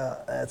camo? Yeah,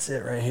 that's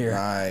it right here.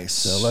 Nice.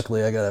 So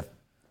luckily I got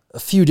a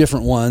few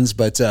different ones,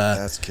 but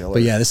that's killer.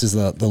 But yeah, this is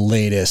the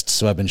latest.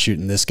 So I've been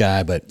shooting this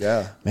guy, but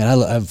yeah, man,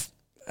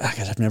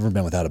 I've never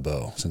been without a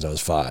bow since I was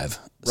 5.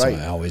 So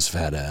I always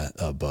have had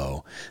a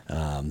bow.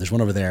 There's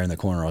one over there in the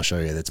corner I'll show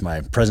you. That's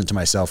my present to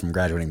myself from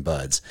graduating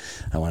buds.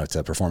 I went up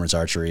to Performance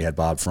Archery, had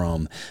Bob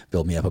Fromm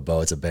build me up a bow.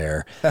 It's a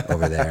bear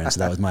over there, and so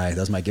that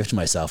was my gift to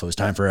myself. It was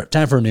time for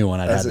a new one.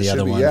 I'd had the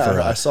other one. Yeah,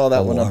 for I saw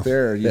that one up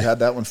there. You had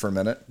that one for a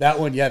minute. That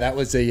one, yeah, that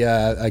was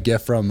a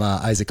gift from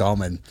Isaac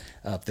Allman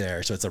up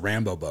there. So it's a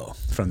Rambo bow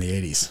from the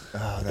 80s.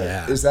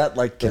 Oh, is that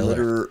like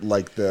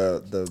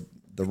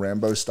the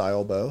Rambo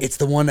style bow? It's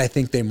the one I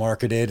think they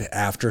marketed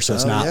after, so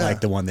it's not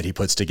like the one that he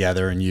puts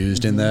together and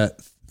used in the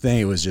thing.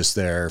 It was just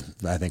I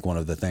think one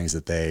of the things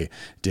that they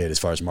did as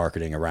far as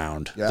marketing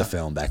around the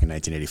film back in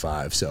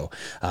 1985. So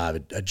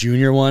a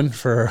junior one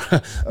for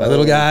my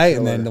little guy,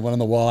 and then the one on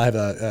the wall, I have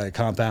a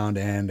compound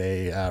and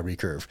a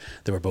recurve.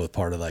 They were both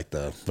part of like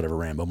the whatever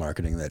Rambo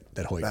marketing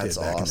that Hoyt did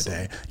back in the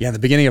day. Yeah, in the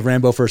beginning of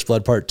Rambo First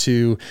Blood Part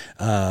 2,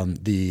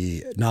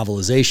 the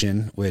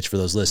novelization, which for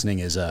those listening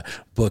is a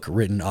book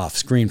written off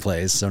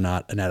screenplays, so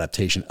not an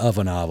adaptation of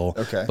a novel,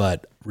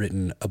 but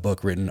a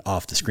book written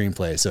off the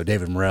screenplay. So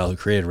David Morrell, who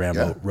created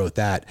Rambo, wrote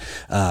that,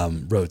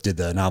 did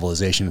the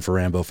novelization for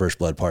Rambo First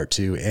Blood Part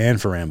 2 and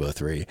for Rambo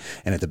 3.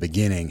 And at the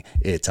beginning,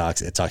 it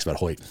talks about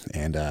Hoyt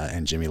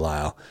and Jimmy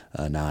Lyle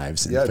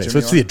knives. And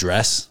it's the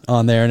address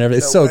on there and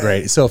everything. It's so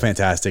great. It's so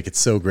fantastic. It's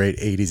so great.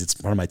 80s. It's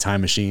part of my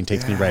time machine.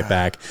 Takes me right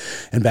back.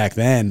 And back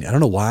then, I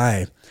don't know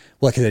why.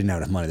 Well, because I didn't have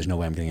enough money. There's no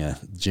way I'm getting a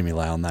Jimmy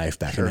Lyle knife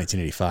back in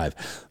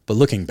 1985. But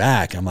looking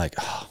back, I'm like,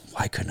 oh,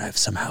 why couldn't I have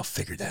somehow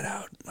figured that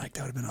out? Like,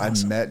 that would have been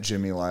awesome. I met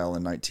Jimmy Lyle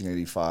in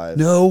 1985.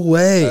 No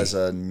way. As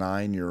a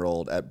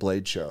 9-year-old at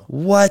Blade Show.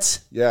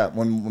 What? Yeah.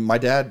 When my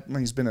dad,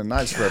 he's been in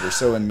knives forever.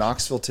 So in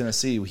Knoxville,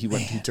 Tennessee,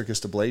 he took us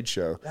to Blade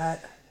Show.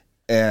 That's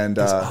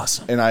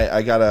awesome. And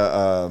I got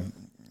I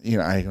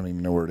don't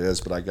even know where it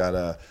is, but I got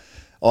a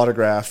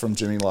autograph from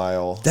Jimmy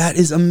Lyle. That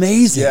is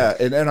amazing. Yeah.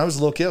 And I was a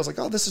little kid. I was like,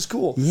 oh, this is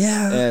cool.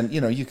 Yeah. And,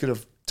 you could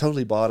have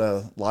totally bought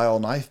a Lyle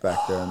knife back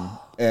then.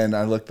 And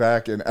I look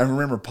back and I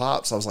remember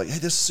Pops. I was like, hey,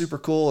 this is super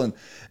cool. And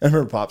I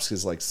remember Pops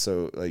was like,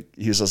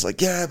 he was just like,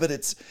 yeah, but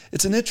it's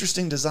an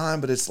interesting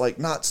design, but it's like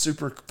not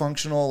super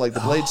functional. Like the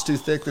blade's too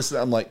thick.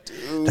 I'm like,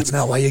 dude. That's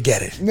not why you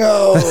get it.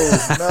 No,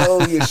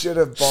 you should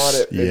have bought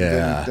it and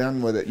been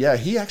done with it. Yeah,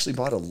 he actually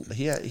bought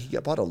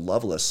a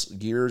Loveless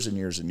years and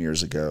years and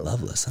years ago.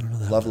 Loveless, I don't know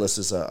that. Loveless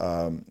is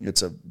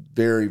it's a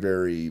very,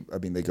 very,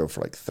 they go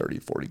for like 30,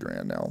 40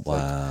 grand now.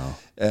 Wow.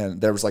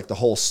 And there was like the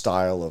whole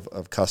style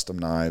of custom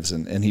knives,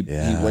 and he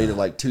waited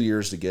like 2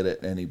 years to get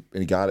it, and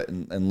he got it.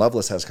 And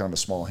Loveless has kind of a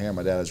small hand.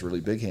 My dad has a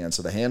really big hand,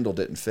 so the handle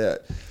didn't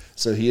fit.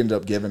 So he ended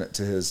up giving it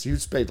to he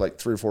was paid like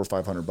 $300 or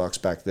 $400 or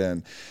 $500 back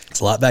then. It's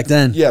a lot back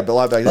then. Yeah, but a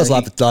lot back then. It's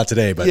a lot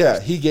today, but yeah,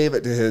 he gave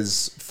it to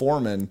his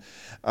foreman,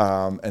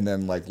 and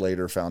then like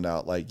later found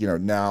out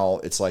now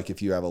it's like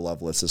if you have a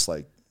Loveless, it's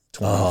like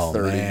 20,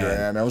 30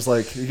 grand. I was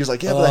like, he was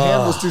like, yeah, but the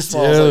hand was too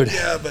small. Dude. I was like,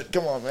 yeah, but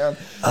come on, man.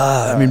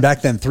 I mean,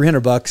 back then,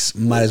 $300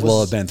 might as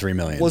well have been $3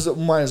 million.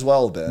 Might as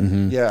well have been.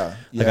 Mm-hmm. Yeah.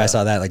 Like I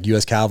saw that, like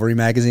U.S. Cavalry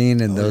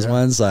magazine and those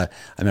ones. I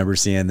remember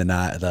seeing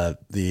the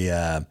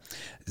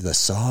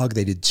SOG.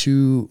 They did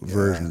 2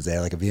 versions. They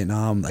had like a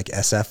Vietnam like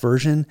SF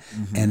version,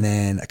 and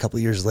then a couple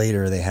of years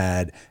later they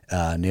had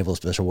Naval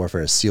Special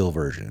Warfare SEAL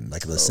version,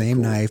 like the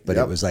same knife, but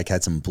it was like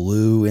had some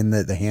blue in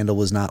the handle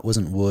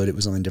wasn't wood. It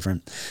was something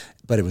different,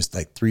 but it was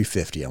like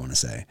 $350, I want to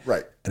say.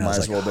 Right. And might I was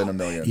as well have been $1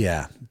 million.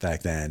 Yeah,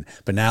 back then.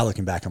 But now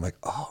looking back, I'm like,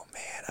 oh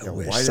man, I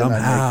wish why didn't somehow.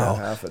 I make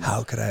that happen?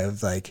 How could I have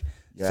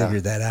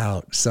figured that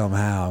out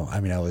somehow? I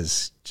mean, I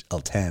was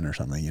 10 or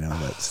something,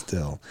 but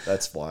still.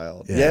 That's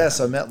wild. Yeah. Yes,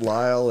 I met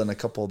Lyle and a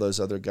couple of those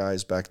other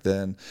guys back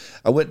then.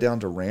 I went down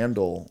to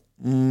Randall,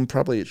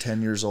 probably at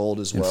 10 years old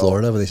as well. In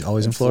Florida? Were they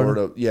always in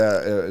Florida?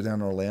 Yeah, down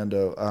in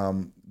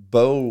Orlando.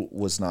 Bo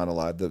was not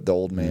alive, the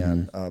old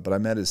man, but I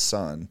met his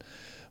son,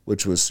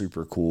 which was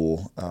super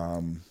cool.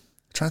 I'm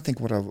trying to think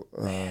what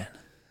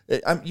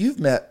you've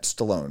met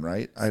Stallone,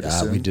 right?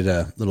 We did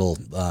a little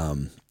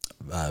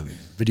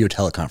video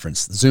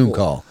teleconference, Zoom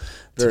call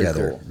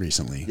together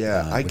recently.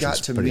 Yeah, I got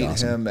to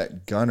meet him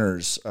at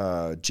Gunner's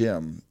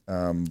gym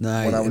when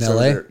I was in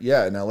LA. over there.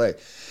 Yeah, in LA.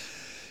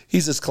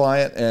 he's his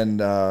client,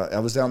 and I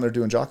was down there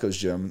doing Jocko's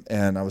gym,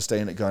 and I was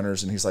staying at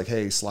Gunner's, and he's like,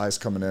 "Hey, Sly's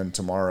coming in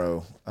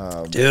tomorrow."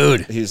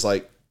 Dude. He's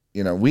like,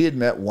 we had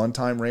met one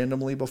time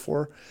randomly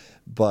before,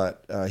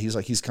 but he's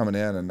like, he's coming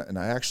in,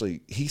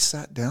 and he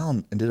sat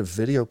down and did a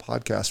video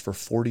podcast for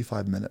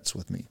 45 minutes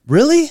with me.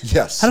 Really?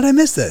 Yes. How did I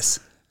miss this?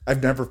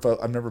 I've never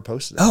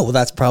posted it. Oh, well,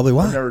 that's probably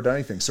why. I've never done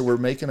anything. So we're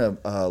making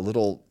a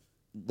little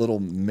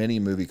mini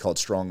movie called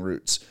Strong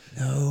Roots,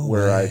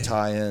 where I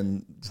tie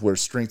in where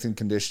strength and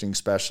conditioning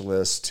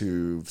specialists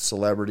to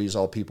celebrities,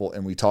 all people,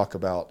 and we talk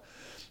about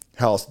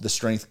how the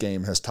strength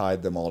game has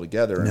tied them all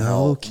together, and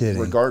how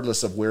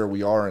regardless of where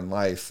we are in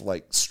life,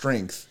 like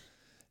strength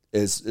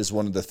is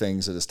one of the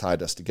things that has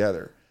tied us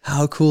together.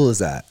 How cool is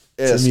that?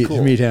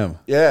 To meet him.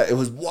 Yeah, it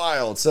was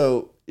wild.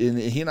 So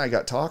he and I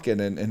got talking,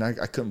 and I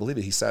couldn't believe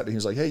it. He sat and he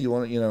was like, "Hey, you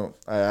want to?"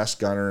 I asked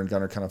Gunner, and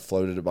Gunner kind of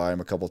floated it by him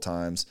a couple of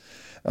times.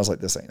 I was like,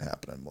 "This ain't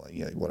happening." I'm like,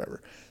 yeah,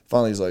 whatever.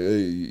 Finally, he's like,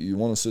 "Hey, you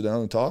want to sit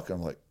down and talk?"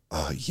 I'm like,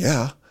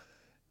 "Yeah."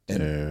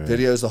 And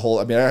videos the whole.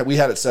 I mean, we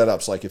had it set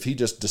up so like if he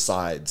just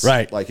decides,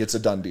 right, like it's a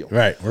done deal.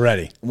 Right, we're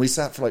ready. And we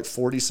sat for like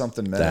 40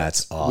 something minutes.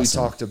 That's awesome. We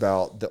talked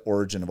about the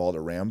origin of all the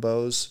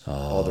Rambos,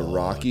 all the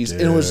Rockies.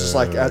 Dude. And it was just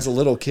like as a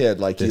little kid,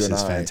 like you and I.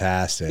 This is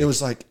fantastic. It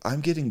was like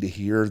I'm getting to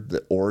hear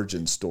the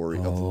origin story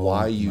of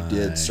why you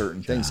did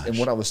certain things. And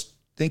what I was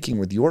thinking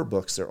with your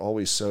books, they're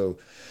always so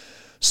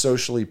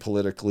socially,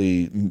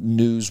 politically,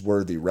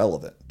 newsworthy,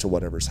 relevant to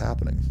whatever's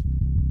happening.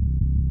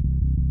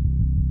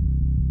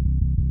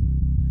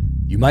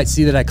 You might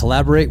see that I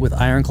collaborate with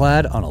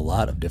Ironclad on a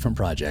lot of different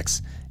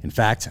projects. In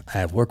fact, I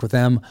have worked with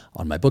them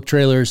on my book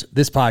trailers,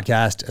 this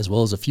podcast, as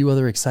well as a few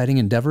other exciting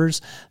endeavors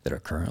that are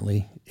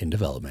currently in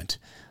development.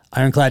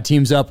 Ironclad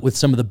teams up with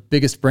some of the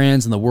biggest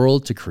brands in the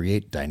world to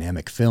create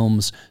dynamic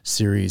films,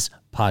 series,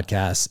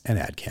 podcasts, and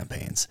ad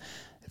campaigns.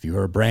 If you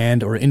are a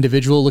brand or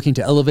individual looking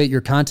to elevate your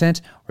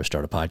content or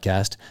start a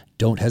podcast,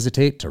 don't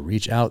hesitate to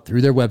reach out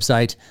through their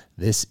website.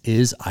 This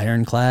is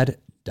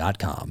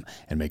ironclad.com,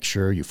 and make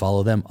sure you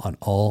follow them on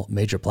all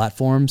major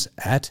platforms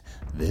at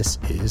This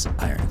Is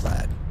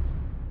Ironclad.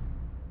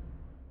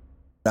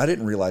 I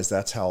didn't realize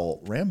that's how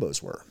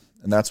Rambos were.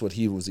 And that's what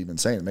he was even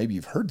saying. Maybe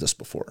you've heard this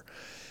before.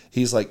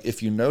 He's like,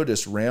 if you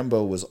notice,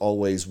 Rambo was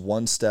always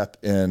one step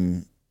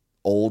in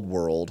old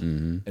world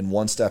and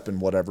one step in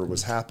whatever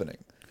was happening.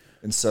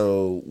 And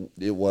so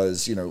it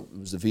was, it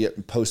was the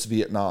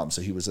post-Vietnam.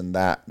 So he was in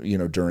that,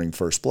 during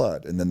First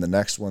Blood. And then the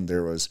next one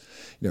there was,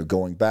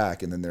 going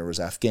back. And then there was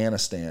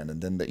Afghanistan.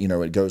 And then,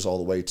 it goes all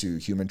the way to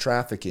human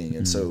trafficking.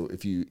 And so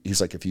he's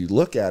like, if you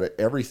look at it,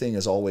 everything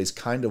is always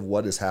kind of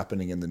what is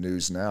happening in the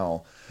news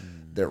now,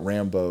 that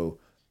Rambo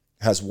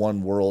has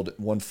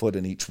one foot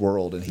in each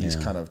world, and he's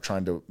kind of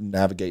trying to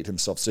navigate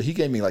himself. So he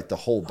gave me like the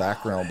whole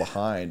background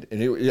behind,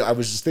 and I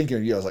was just thinking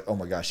of you. I was like, oh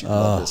my gosh, you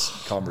love this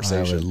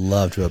conversation. I would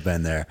love to have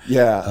been there.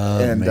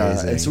 Yeah,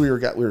 and so we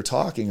were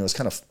talking. It was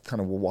kind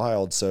of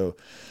wild. So,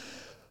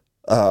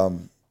 I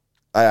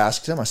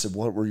asked him. I said,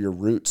 "What were your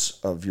roots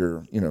of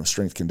your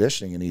strength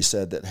conditioning?" And he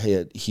said that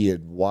he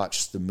had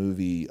watched the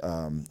movie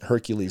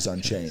Hercules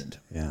Unchained.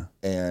 Yeah,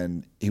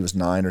 and he was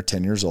 9 or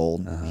 10 years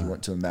old. He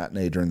went to a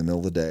matinee during the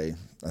middle of the day.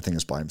 I think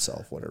it's by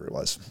himself, whatever it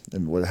was,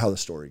 and how the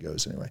story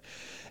goes anyway.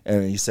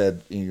 And he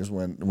said,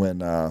 when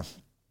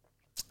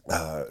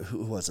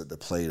who was it that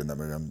played in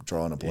them? I'm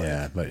drawing a blank.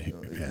 Yeah, but he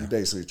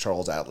basically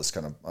Charles Atlas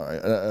kind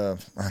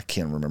of. I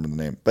can't remember the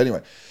name, but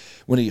anyway,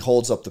 when he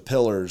holds up the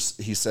pillars,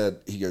 he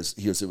goes,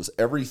 it was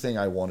everything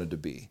I wanted to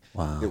be.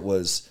 Wow. It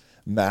was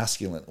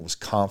masculine. It was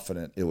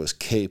confident. It was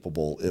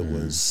capable. It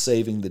was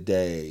saving the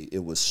day.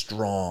 It was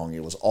strong.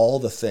 It was all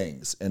the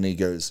things. And he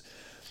goes,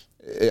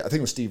 I think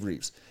it was Steve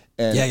Reeves.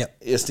 And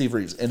it's Steve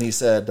Reeves. And he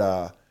said,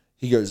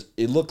 he goes,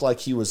 it looked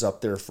like he was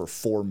up there for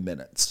 4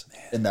 minutes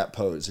in that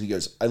pose. He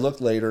goes, I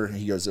looked later, and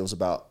he goes, it was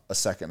about a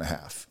second and a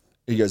half.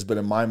 He goes, but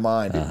in my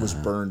mind, it was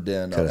burned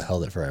in. Could have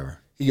held it forever.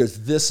 He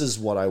goes, this is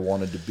what I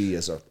wanted to be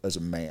as a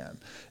man.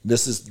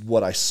 This is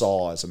what I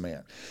saw as a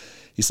man.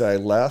 He said, I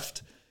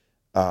left,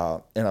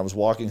 and I was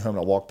walking home,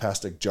 and I walked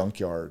past a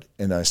junkyard,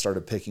 and I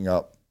started picking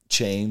up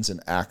chains and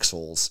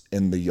axles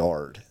in the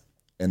yard.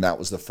 And that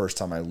was the first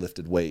time I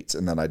lifted weights.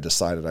 And then I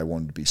decided I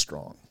wanted to be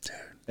strong. Dude.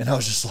 And I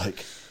was just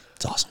like,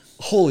 it's awesome.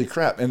 Holy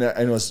crap.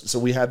 And so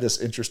we had this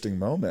interesting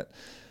moment.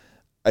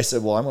 I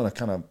said, well, I'm going to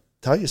kind of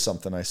tell you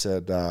something. I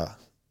said,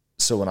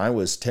 so when I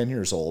was 10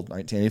 years old,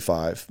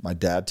 1985, my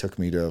dad took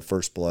me to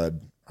First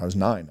Blood. I was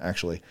 9,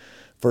 actually.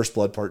 First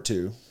Blood Part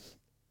 2.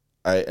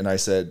 I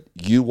said,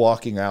 you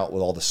walking out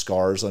with all the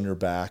scars on your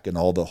back and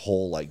all the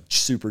whole like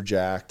super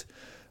jacked.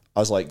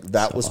 I was like,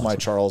 that was awesome. My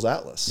Charles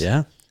Atlas.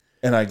 Yeah.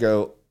 And I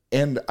go,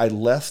 and I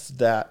left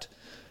that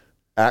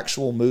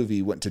actual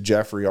movie, went to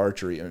Jeffrey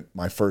Archery and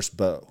my first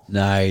bow.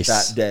 Nice.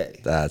 That day.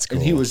 That's cool.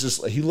 And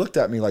he looked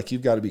at me like,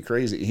 you've got to be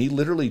crazy. He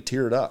literally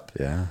teared up.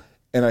 Yeah.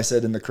 And I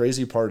said, and the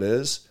crazy part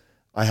is,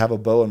 I have a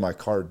bow in my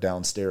car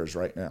downstairs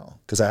right now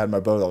because I had my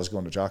bow that I was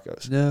going to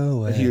Jocko's. No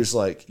way. And he was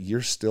like,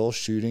 you're still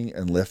shooting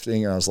and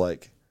lifting? And I was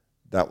like,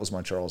 that was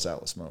my Charles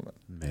Atlas moment.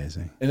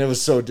 Amazing. And it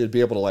was so to be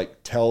able to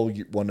like tell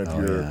one of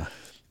your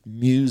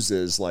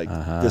muses, like,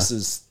 this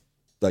is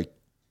like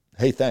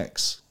hey,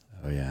 thanks.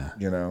 Oh yeah.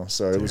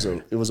 So it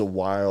was a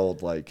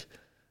wild, like,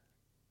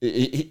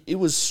 it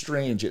was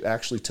strange. It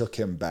actually took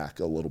him back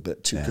a little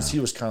bit too, because he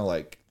was kind of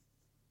like,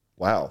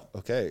 wow,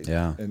 okay.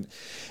 Yeah. And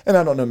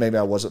I don't know, maybe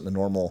I wasn't the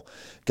normal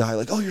guy,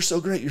 like, oh, you're so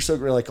great,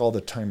 like all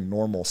the time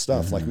normal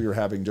stuff. Like we were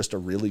having just a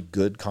really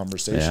good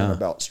conversation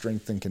about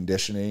strength and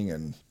conditioning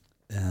and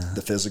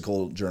the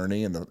physical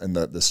journey and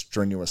the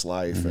strenuous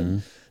life,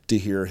 and to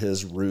hear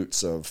his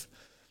roots of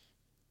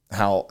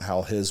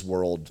how his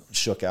world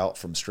shook out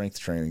from strength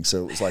training.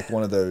 So it was like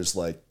one of those,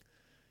 like,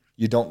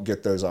 you don't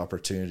get those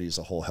opportunities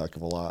a whole heck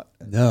of a lot.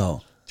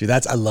 No. Dude,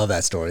 I love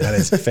that story. That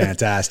is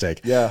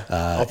fantastic.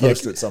 I'll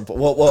post it some point.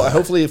 Well,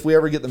 hopefully if we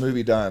ever get the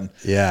movie done,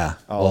 maybe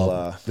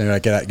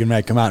I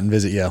might come out and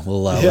visit you.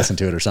 We'll listen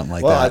to it or something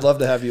like that. Well, I'd love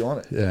to have you on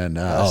it. And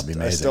it'll be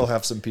amazing. I still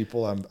have some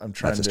people I'm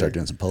trying to start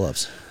doing some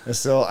pull-ups. And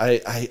so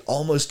I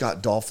almost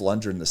got Dolph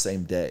Lundgren the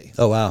same day.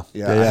 Oh wow.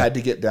 Yeah. I had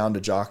to get down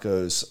to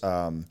Jocko's,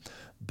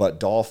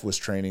 but Dolph was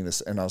training this,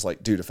 and I was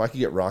like, dude, if I could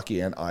get Rocky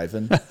and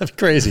Ivan, that'd be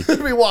crazy.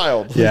 It'd be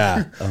wild.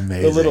 Yeah,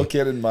 amazing. The little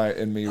kid in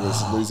me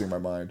was losing my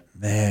mind.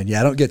 Man,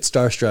 yeah, I don't get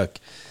starstruck,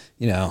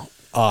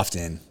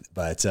 often,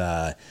 but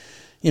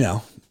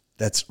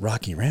that's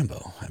Rocky and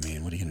Rambo. I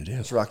mean, what are you gonna do?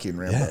 It's Rocky and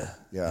Rambo.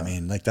 Yeah. I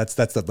mean, like that's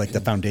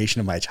the foundation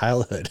of my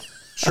childhood.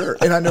 Sure.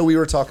 And I know we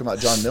were talking about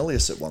John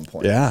Milius at one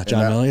point. Yeah,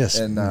 John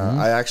Milius. And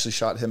I actually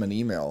shot him an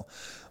email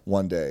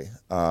one day,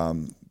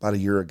 about a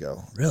year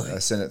ago. Really? I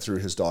sent it through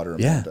his daughter,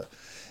 Amanda.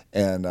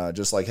 And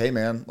just like, hey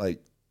man,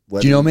 like,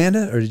 do you know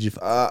Amanda, or did you?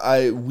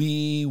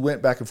 We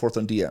went back and forth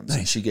on DMs. Nice.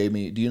 And she gave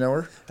me. Do you know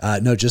her?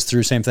 No, just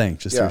through same thing,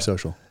 through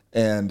social.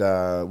 And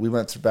we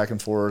went back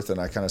and forth, and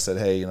I kind of said,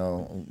 hey,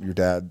 your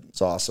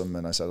dad's awesome,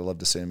 and I said I'd love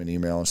to send him an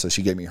email, and so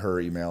she gave me her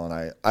email, and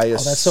I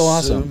assume that's so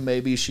awesome.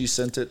 Maybe she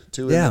sent it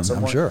to him. Yeah, at some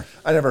I'm point. sure.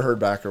 I never heard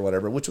back or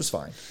whatever, which was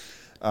fine.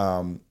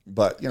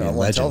 But I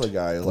want to tell the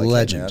guy, like,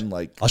 legend. Hey, man,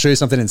 like, I'll show you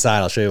something inside.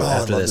 I'll show you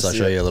after this. I'll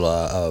show it. you a little.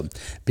 A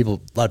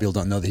lot of people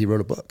don't know that he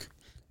wrote a book,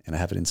 and I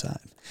have it inside.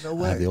 No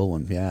way. I have the old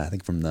one. Yeah, I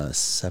think from the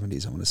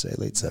 70s. I want to say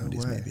late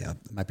 70s, maybe. I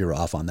might be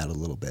off on that a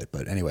little bit,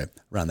 but anyway,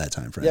 around that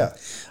time frame. Yeah,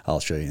 I'll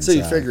show you inside. So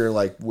you figure,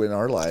 like, when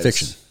our lives,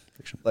 fiction.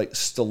 Like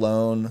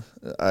Stallone,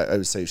 I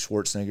would say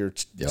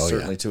Schwarzenegger,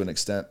 certainly to an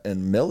extent,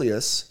 and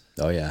Milius.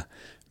 Oh yeah,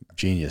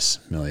 genius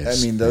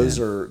Milius. I mean, those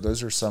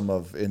are some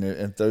of,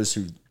 and those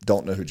who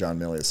don't know who John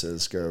Milius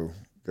is, go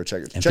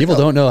check it. And people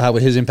don't know how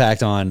his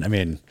impact on,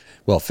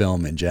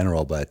 film in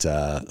general, but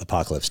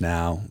Apocalypse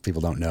Now,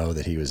 people don't know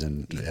that he was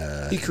in.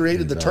 He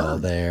created the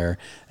term there,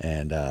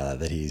 and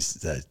that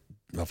he's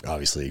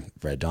obviously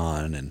Red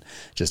Dawn, and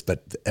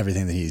but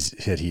everything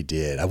that he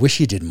did. I wish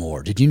he did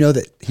more. Did you know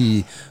that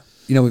he?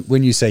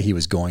 When you say he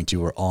was going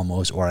to, or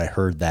almost, or I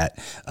heard that,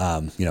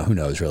 who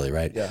knows really,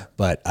 right? Yeah.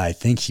 But I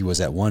think he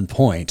was at one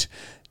point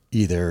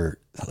either,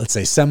 let's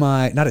say,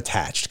 not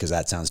attached, because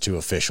that sounds too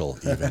official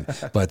even,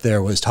 but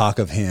there was talk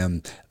of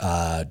him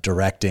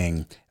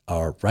directing,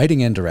 or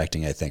writing and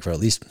directing, I think, or at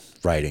least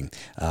writing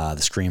the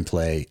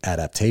screenplay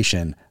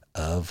adaptation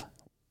of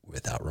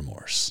Without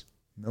Remorse.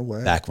 No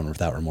way. Back when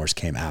Without Remorse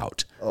came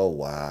out. Oh,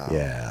 wow.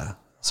 Yeah.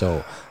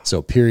 So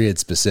period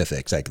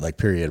specific, like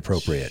period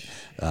appropriate,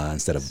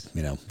 instead of,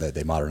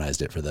 they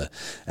modernized it for the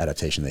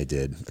adaptation they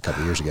did a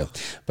couple of years ago.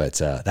 But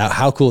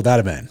how cool would that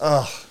have been?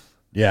 Oh,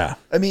 yeah.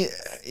 I mean,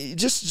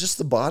 just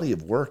the body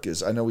of work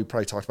is, I know we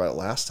probably talked about it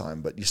last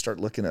time, but you start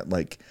looking at,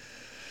 like,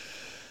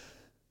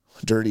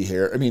 Dirty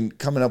Hair. I mean,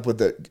 coming up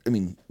with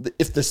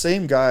if the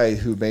same guy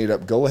who made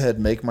up Go Ahead,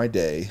 Make My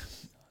Day.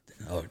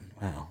 Oh,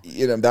 wow.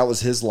 That was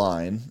his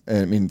line. And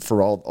I mean,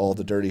 for all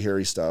the Dirty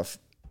Harry stuff.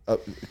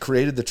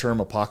 Created the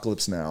term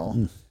Apocalypse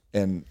Now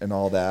and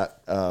all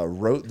that,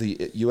 wrote the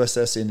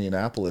USS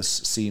Indianapolis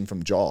scene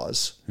from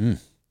Jaws,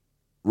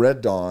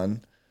 Red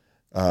Dawn,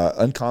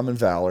 Uncommon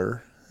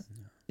Valor,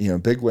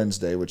 Big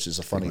Wednesday, which is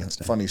a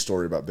funny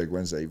story about Big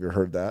Wednesday. Have you ever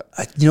heard that?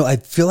 I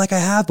feel like I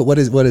have, but what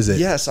is it?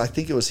 Yes, I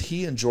think it was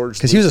he and George Lucas.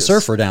 Because he was a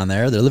surfer down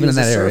there. They're living in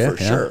that area.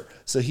 Yeah. Sure.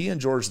 So he and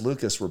George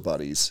Lucas were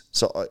buddies.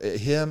 So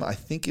I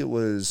think it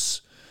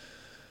was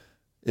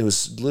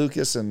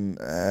Lucas and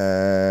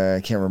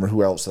I can't remember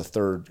who else the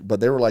third, but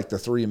they were like the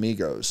three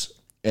amigos.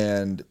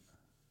 And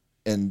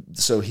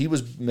so he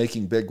was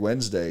making Big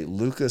Wednesday.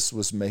 Lucas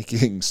was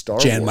making Star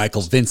Wars. Jan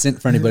Michael Vincent,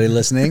 for anybody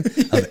listening,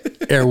 of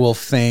Airwolf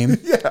fame.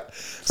 Yeah.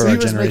 So he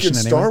was making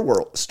Star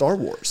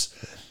Wars.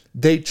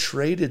 They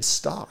traded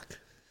stock.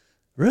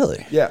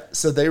 Really? Yeah.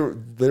 So they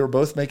were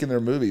both making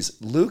their movies.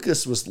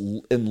 Lucas was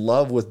in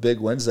love with Big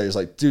Wednesday. He's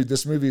like, dude,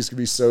 this movie is going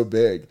to be so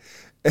big.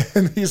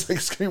 And he's like,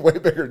 it's going to be way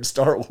bigger than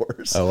Star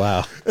Wars. Oh,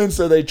 wow. And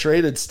so they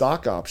traded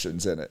stock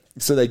options in it.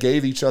 So they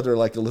gave each other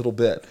like a little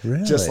bit.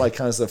 Really? Just like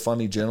kind of the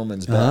funny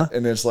gentleman's bet.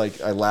 And it's like,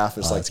 I laugh.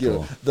 It's like,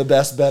 cool. The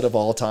best bet of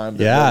all time.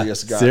 Yeah,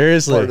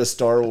 seriously. Part of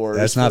Star Wars.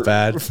 That's not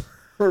bad.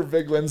 For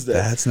Big Wednesday.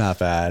 That's not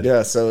bad.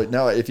 Yeah. So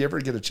now if you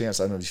ever get a chance,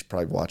 I know you should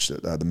probably watch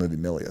it, the movie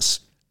Milius.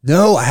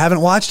 No, I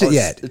haven't watched it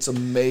yet. It's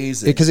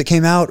amazing. Because it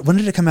came out. When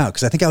did it come out?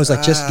 Because I think I was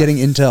like just getting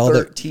into all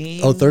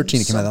 13, the. Oh, 13.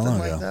 It came out that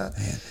long ago. Like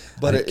that.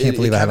 But I can't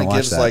believe I haven't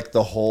watched that. Like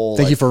the whole.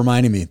 Thank you for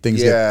reminding me.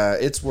 Things. Yeah,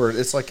 it's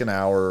like an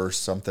hour or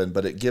something,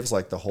 but it gives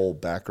like the whole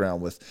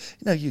background with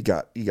you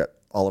got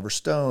Oliver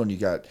Stone, you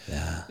got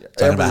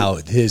talking about how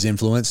his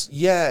influence.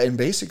 Yeah, and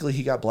basically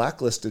he got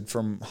blacklisted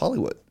from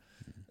Hollywood.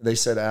 They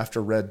said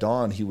after Red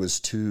Dawn he was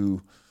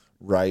too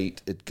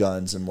right at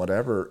guns and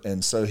whatever,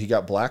 and so he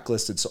got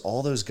blacklisted. So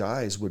all those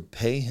guys would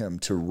pay him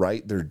to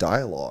write their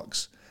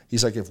dialogues.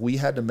 He's like, if we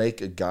had to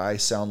make a guy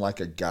sound like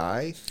a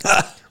guy,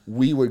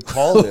 we would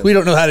call him. We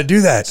don't know how to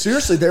do that.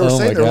 Seriously, they were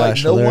saying they're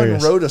like, no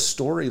hilarious. one wrote a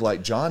story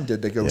like John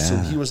did. They go, so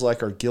he was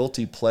like our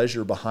guilty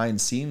pleasure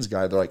behind scenes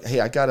guy. They're like,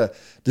 hey,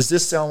 does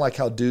this sound like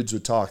how dudes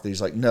would talk? He's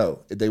like, no.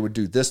 They would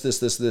do this.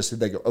 And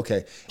they go,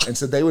 okay. And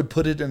so they would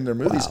put it in their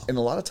movies. Wow. And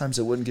a lot of times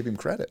they wouldn't give him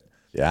credit.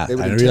 Yeah, I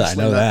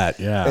know that.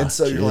 Yeah. And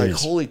so you're like,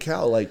 holy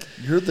cow, like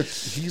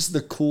he's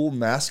the cool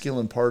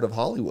masculine part of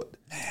Hollywood.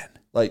 Man.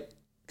 Like,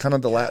 kind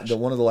of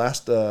one of the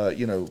last,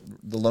 the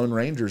Lone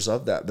Rangers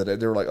of that. But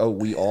they were like, oh,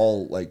 we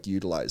all like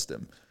utilized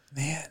him.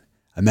 Man,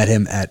 I met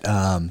him at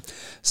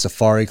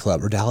Safari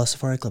Club or Dallas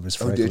Safari Club or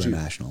Safari Club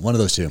International. One of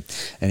those two.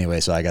 Anyway,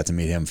 so I got to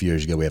meet him a few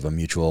years ago. We have a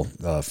mutual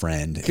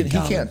friend. He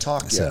can't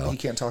talk yet. So he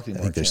can't talk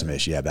anymore. I think there's some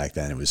issue. Yeah, back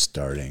then it was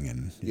starting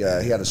and he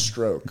had a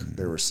stroke.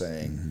 They were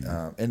saying,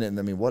 and then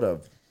I mean, what a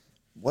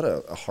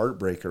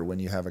heartbreaker when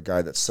you have a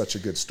guy that's such a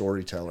good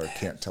storyteller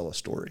can't tell a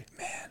story.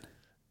 Man,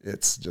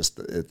 it's just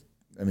it.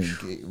 I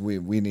mean,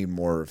 we need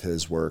more of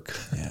his work.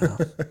 Yeah.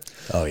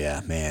 Oh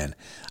yeah, man.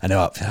 I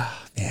know.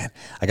 Man,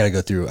 I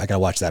gotta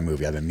watch that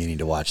movie. I've been meaning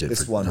to watch it.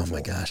 It's wonderful. Oh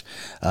my gosh.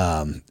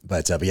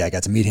 But yeah, I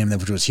got to meet him,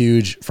 which was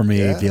huge for me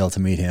to be able to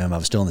meet him. I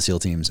was still in the SEAL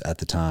teams at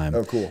the time.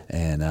 Oh, cool.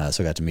 And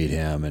so I got to meet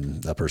him,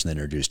 and the person that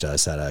introduced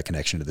us had a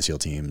connection to the SEAL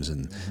teams,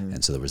 and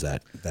so there was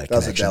that connection. That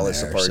was a Dallas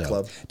Safari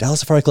Club. Dallas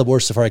Safari Club or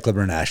Safari Club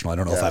International. I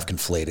don't know if I've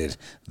conflated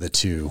the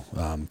two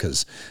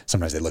because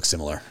sometimes they look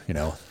similar,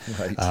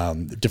 right.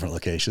 Different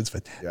locations,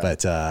 but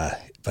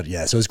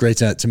yeah, so it was great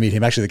to meet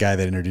him. Actually, the guy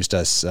that introduced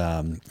us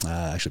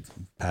actually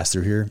passed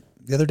through here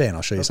the other day, and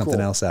I'll show you something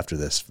else after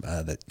this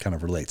that kind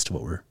of relates to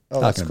what we're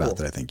talking about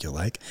that I think you'll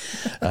like.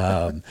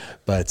 Oh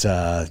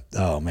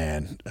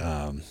man,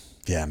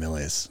 yeah,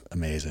 Millie is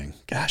amazing.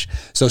 Gosh,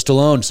 so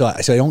Stallone. So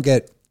I don't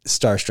get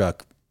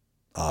starstruck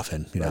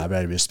often. I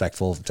try to be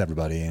respectful to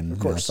everybody and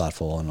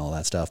thoughtful and all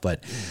that stuff.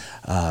 But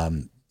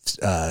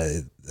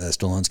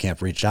Stallone's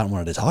camp reached out and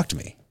wanted to talk to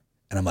me,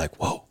 and I'm like,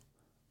 whoa.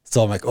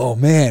 So I'm like, oh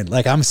man,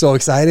 like I'm so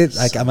excited.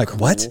 Like I'm like, cool.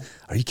 What?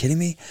 Are you kidding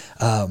me?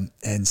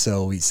 And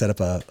so we set up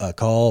a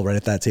call right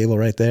at that table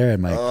right there,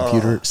 and my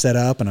computer set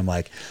up, and I'm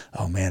like,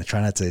 oh man, try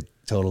not to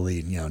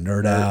totally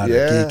nerd out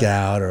or geek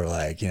out or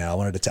like I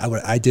wanted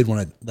to. I did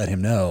want to let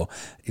him know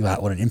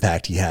what an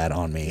impact he had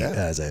on me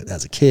as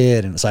a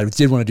kid, and so I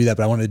did want to do that,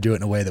 but I wanted to do it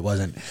in a way that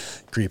wasn't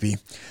creepy.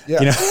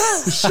 Yeah,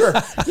 sure.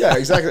 Yeah,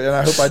 exactly. And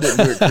I hope I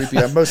didn't do it creepy.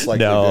 I'm most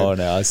likely no,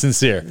 it's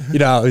sincere.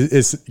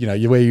 It's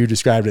the way you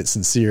described it,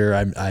 sincere.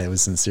 I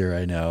was sincere.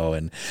 I know,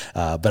 and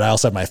but I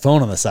also have my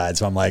phone on the side,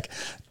 so I'm like.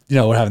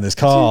 We're having this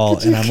call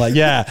and I'm like,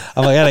 I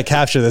gotta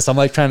capture this. I'm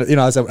like trying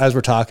to, as we're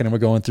talking and we're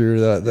going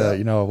through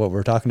the what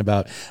we're talking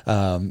about.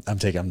 I'm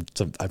taking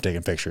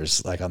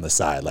pictures like on the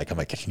side. Like I'm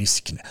like, hope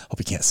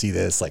you can't see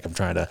this. Like I'm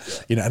trying to,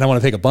 and I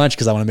want to take a bunch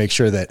because I want to make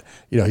sure that,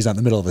 he's not in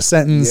the middle of a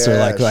sentence or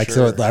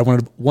so I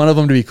wanted one of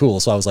them to be cool.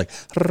 So I was like,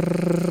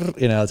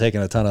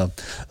 taking a ton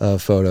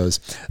of photos.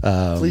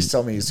 Please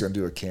tell me he's going to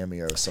do a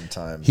cameo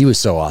sometime. He was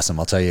so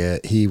awesome. I'll tell you,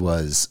 he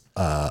was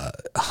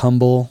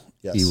humble.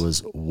 Yes. He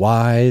was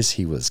wise.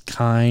 He was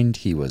kind.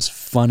 He was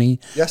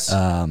funny. Yes.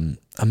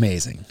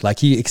 Amazing. Like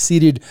he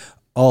exceeded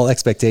all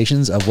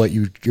expectations of what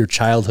you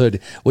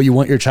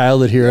want your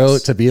childhood hero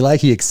to be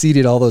like. He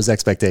exceeded all those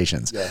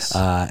expectations. Yes.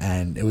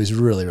 And it was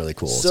really, really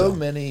cool. So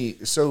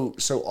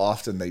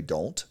often they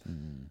don't,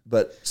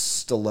 but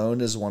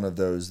Stallone is one of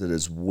those that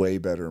is way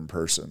better in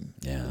person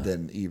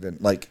than even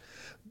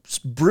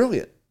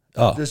brilliant.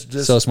 Oh,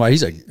 just so smart.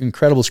 He's an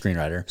incredible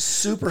screenwriter.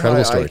 Super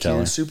high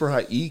IQ, super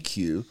high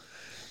EQ.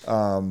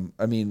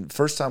 I mean,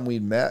 first time we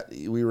met,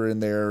 we were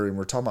in there and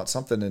we're talking about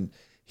something, and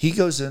he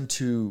goes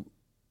into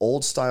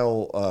old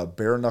style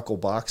bare knuckle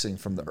boxing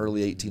from the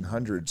early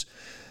 1800s,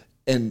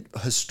 and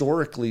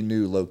historically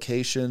knew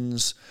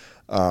locations,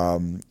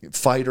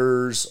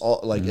 fighters,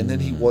 and then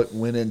he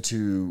went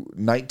into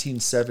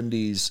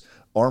 1970s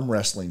arm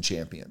wrestling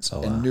champions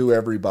and knew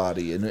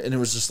everybody, and it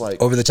was just like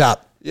over the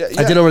top. Yeah,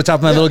 I did over the top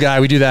of my little guy.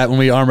 We do that when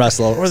we arm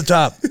wrestle over the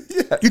top.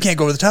 You can't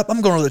go over the top.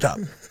 I'm going over the top.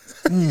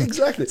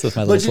 Exactly. So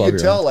but you can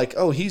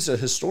tell, he's a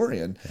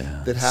historian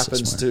that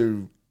happens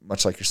to,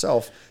 much like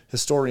yourself,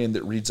 historian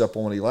that reads up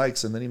on what he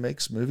likes, and then he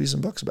makes movies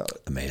and books about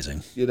it.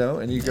 Amazing.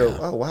 And you go,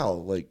 oh,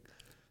 wow,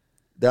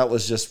 that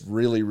was just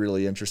really,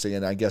 really interesting.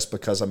 And I guess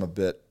because I'm a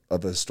bit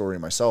of a historian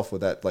myself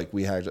with that,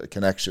 we had a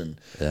connection.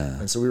 Yeah.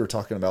 And so we were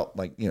talking about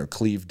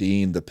Cleve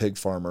Dean, the pig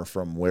farmer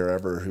from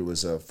wherever, who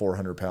was a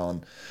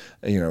 400-pound,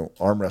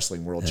 arm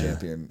wrestling world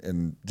champion,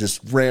 and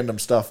just random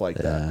stuff like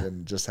that,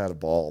 and just had a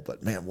ball.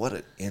 But man, what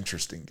an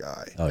interesting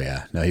guy. Oh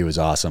yeah. No, he was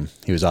awesome.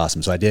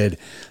 So I think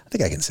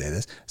I can say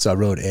this. So I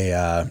wrote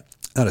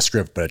not a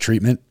script, but a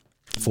treatment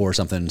for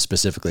something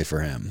specifically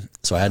for him.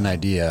 So I had an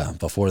idea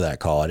before that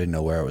call. I didn't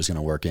know where it was going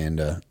to work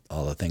into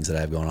all the things that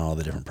I have going on, all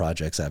the different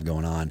projects I have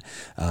going on.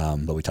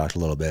 But we talked a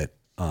little bit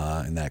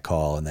in that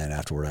call, and then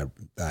afterward,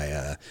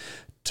 I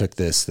took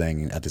this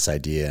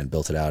idea and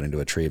built it out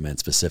into a treatment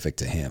specific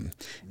to him.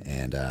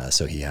 And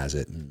so he has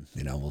it, and,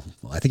 well,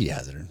 I think he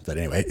has it. But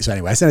anyway,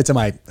 I sent it to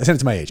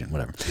my agent,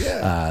 whatever.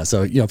 Yeah.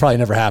 So, probably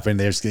never happened.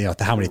 There's,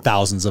 how many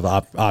thousands of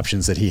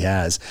options that he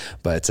has,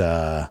 but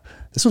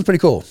this one's pretty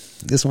cool.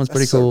 This one's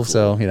pretty cool.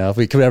 So, if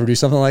we could ever do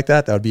something like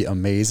that, that would be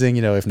amazing.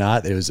 If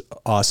not, it was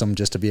awesome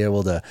just to be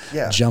able to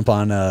jump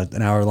on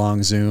an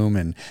hour-long Zoom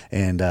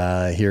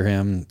and hear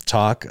him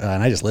talk.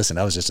 And I just listened.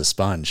 I was just a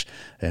sponge,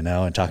 and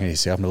talking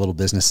to you on the little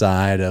business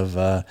side of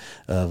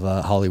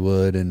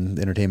Hollywood and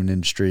the entertainment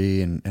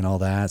industry and all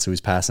that. So he's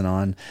passing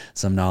on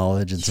some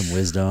knowledge and some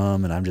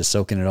wisdom, and I'm just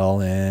soaking it all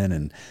in.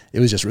 And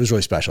it was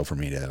really special for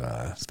me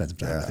to spend some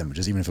time with him,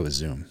 just even if it was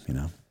Zoom,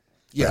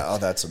 Yeah,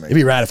 that's amazing. It'd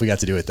be rad if we got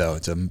to do it though.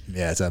 It's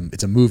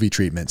a movie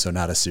treatment, so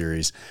not a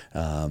series.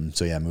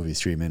 So yeah, movies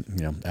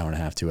treatment, hour and a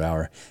half, 2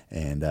 hour,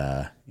 and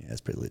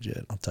it's pretty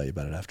legit. I'll tell you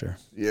about it after.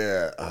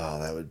 Yeah,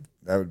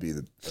 that would be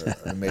an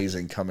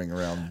amazing coming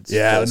around.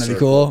 Yeah, wouldn't that be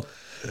cool?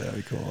 That'd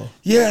be cool.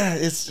 Yeah,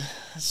 it's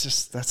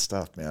just that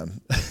stuff, man.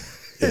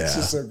 It's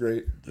just so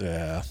great.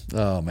 Yeah.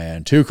 Oh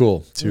man, too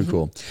cool. Too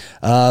cool.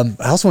 I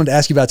also wanted to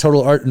ask you about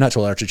not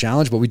Total Archery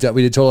Challenge, but we did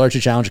Total Archery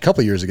Challenge a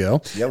couple of years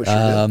ago. Yeah, we sure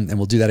did. And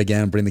we'll do that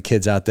again. Bring the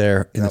kids out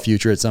there in the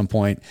future at some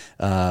point.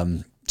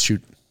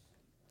 Shoot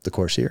the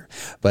course here,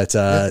 but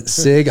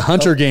SIG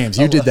Hunter Games.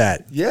 You did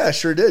that. Yeah, I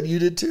sure did. You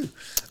did too.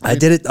 I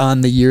did it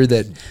on the year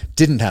that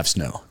didn't have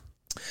snow.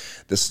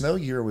 The snow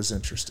year was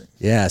interesting.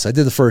 Yeah, so I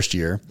did the first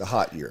year, the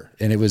hot year,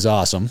 and it was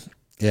awesome.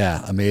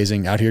 Yeah,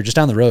 amazing. Out here, just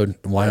down the road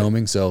in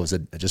Wyoming, so it was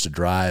just a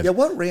drive. Yeah,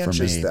 what ranch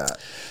is that?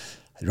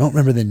 I don't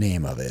remember the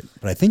name of it,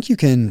 but I think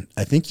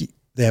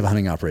they have a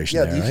hunting operation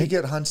there, you right? can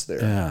get hunts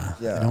there. Yeah.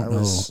 I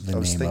was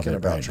thinking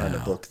about trying to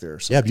book there.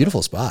 Sometime. Yeah,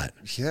 beautiful spot.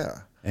 Yeah.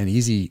 And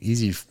easy,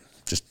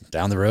 just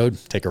down the road,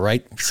 take a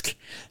right,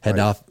 head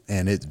off,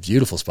 and it's a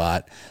beautiful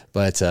spot.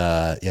 But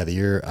the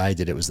year I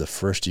did it was the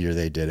first year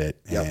they did it,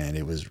 and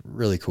it was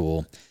really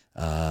cool.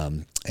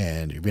 And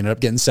we ended up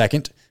getting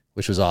second,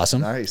 which was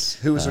awesome. Nice.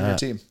 Who was on your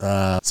team?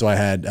 So I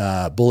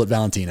had Bullet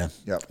Valentina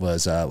Yep.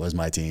 was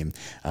my team.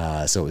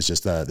 So it was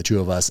just the two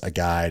of us, a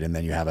guide, and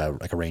then you have a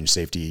range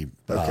safety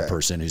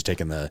person who's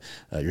taking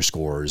your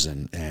scores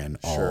and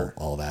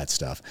all that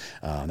stuff.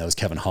 That was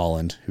Kevin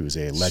Holland, who's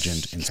a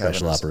legend in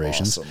special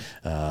operations.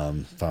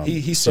 Awesome.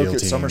 He spoke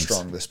at Summer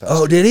Strong this past.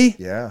 Oh, did he?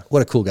 Yeah.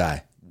 What a cool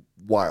guy.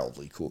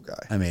 Wildly cool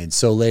guy. I mean,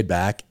 so laid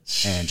back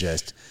and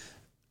just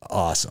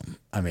awesome.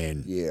 I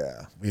mean,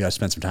 we got to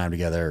spend some time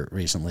together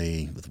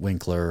recently with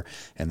Winkler,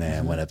 and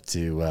then went up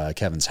to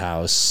Kevin's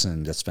house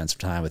and just spent some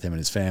time with him and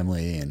his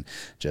family, and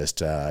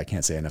just I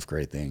can't say enough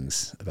great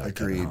things about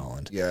Kevin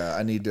Holland. Yeah,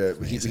 I need to.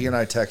 He and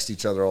I text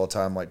each other all the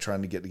time, like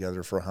trying to get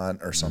together for a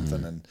hunt or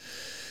something, and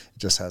it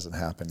just hasn't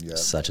happened yet.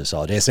 Such a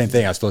solid day. Same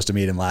thing. I was supposed to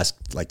meet him last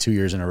 2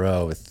 years in a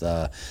row with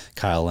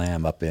Kyle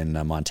Lamb up in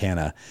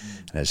Montana,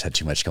 and I just had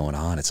too much going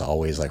on. It's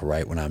always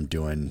right when I'm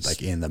doing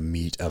in the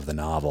meat of the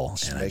novel,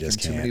 and I just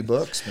can't. Too many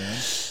books, man.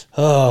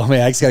 Oh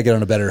man, I just got to get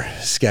on a better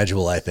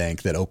schedule. I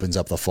think that opens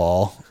up the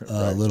fall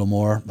a little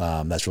more.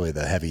 That's really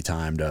the heavy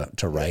time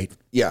to write.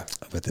 Yeah.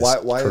 With this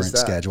current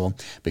schedule,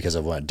 because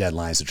of what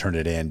deadlines to turn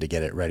it in to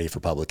get it ready for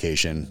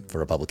publication,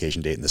 for a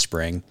publication date in the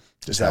spring.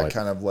 Is that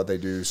kind of what they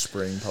do,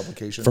 spring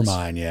publications? For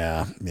mine,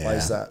 yeah. Why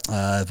is that?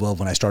 Well,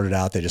 when I started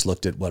out, they just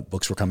looked at what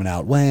books were coming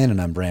out when, and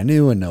I'm brand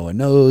new and no one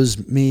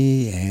knows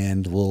me.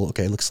 And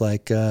looks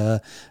like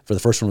for the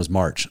first one was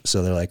March.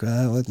 So they're like,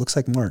 it looks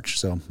like March.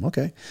 So,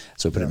 okay.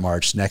 So we put it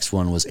March. Next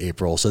one was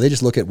April. So they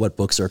just look at what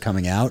books are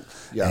coming out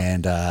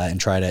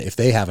and try to, if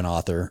they have an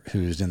author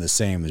who's in the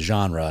same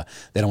genre,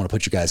 they don't want to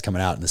put you guys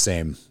coming out in the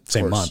same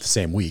month,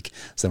 same week.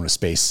 So they want to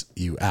space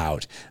you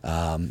out.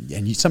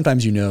 And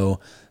sometimes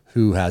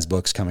who has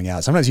books coming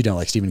out. Sometimes you don't.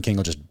 Like Stephen King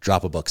will just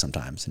drop a book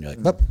sometimes, and you're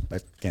like, I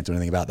can't do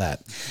anything about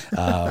that.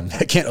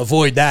 I can't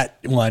avoid that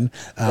one.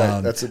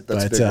 That's a big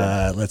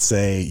one. Let's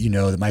say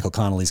that Michael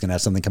Connelly's going to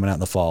have something coming out in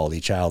the fall. Lee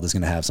Child is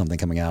going to have something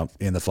coming out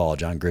in the fall.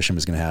 John Grisham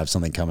is going to have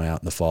something coming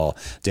out in the fall.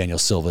 Daniel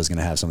Silva is going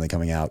to have something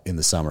coming out in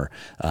the summer.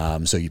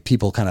 So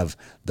people kind of,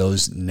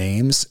 those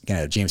names,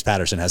 James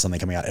Patterson has something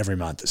coming out every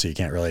month, so you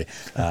can't really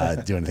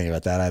do anything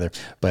about that either.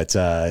 But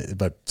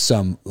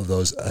some of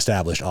those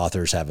established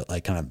authors have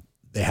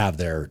they have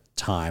their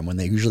time when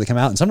they usually come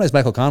out. And sometimes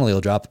Michael Connelly will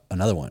drop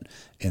another one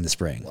in the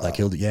spring. Wow.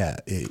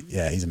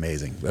 He's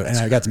amazing. And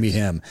I got to meet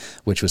him,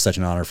 which was such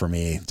an honor for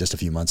me just a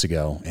few months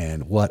ago.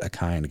 And what a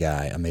kind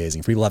guy.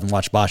 Amazing. For people who haven't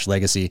watched Bosch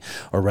Legacy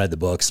or read the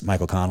books,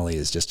 Michael Connelly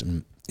is just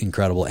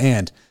incredible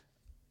and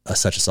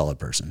such a solid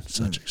person.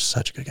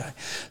 Such a good guy.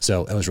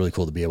 So it was really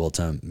cool to be able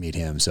to meet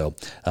him. So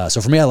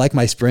for me, I like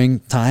my spring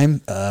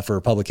time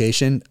for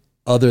publication,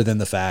 other than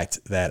the fact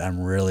that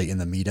I'm really in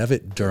the meat of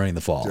it during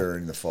the fall.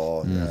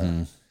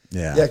 Yeah.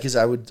 Yeah. Yeah, because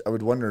I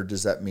would wonder,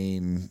 does that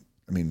mean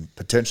I mean,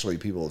 potentially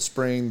people of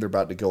spring, they're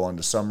about to go on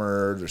to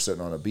summer, they're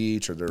sitting on a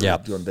beach or they're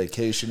doing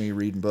vacationing,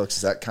 reading books.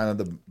 Is that kind of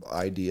the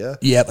idea?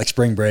 Yeah, like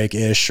spring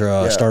break-ish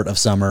or start of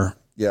summer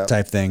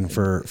type thing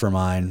for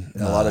mine.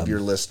 And a lot of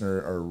your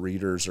listener or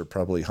readers are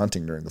probably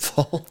hunting during the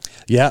fall.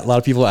 Yeah, a lot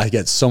of people, I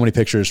get so many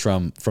pictures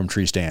from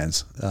tree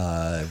stands,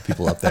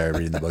 people up there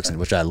reading the books,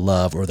 which I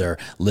love, or they're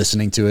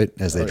listening to it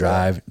as they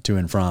drive to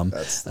and from,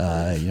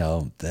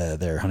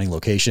 their hunting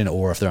location,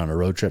 or if they're on a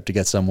road trip to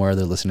get somewhere,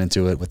 they're listening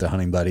to it with their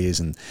hunting buddies.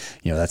 And,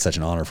 that's such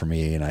an honor for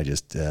me. And I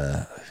just,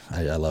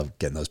 I love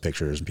getting those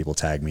pictures and people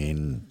tag me,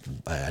 and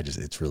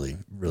it's really,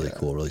 really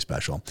cool, really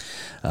special.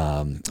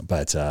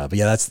 But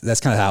yeah, that's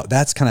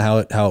kind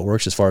of how it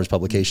works as far as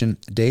publication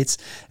dates.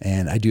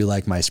 And I do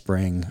like my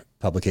spring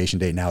publication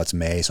date. Now it's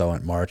May. So I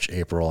went March,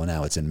 April, and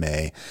now it's in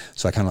May.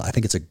 So I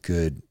think it's a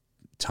good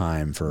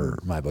time for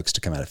my books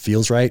to come out. It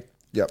feels right.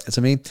 Yep.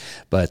 To me,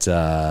 but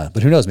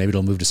who knows? Maybe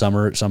it'll move to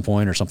summer at some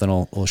point, or something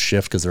will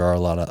shift, because there are a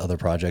lot of other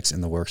projects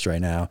in the works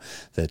right now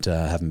that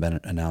haven't been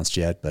announced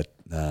yet. But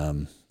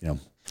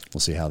we'll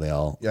see how they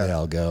all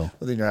go.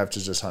 Well, then you have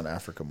to just hunt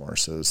Africa more.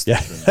 So it's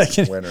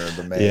winter,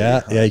 the May.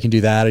 Yeah, you can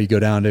do that, or you go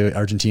down to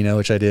Argentina,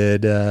 which I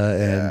did,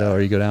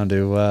 or you go down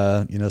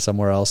to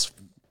somewhere else.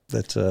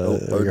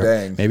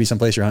 That maybe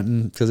someplace you're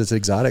hunting because it's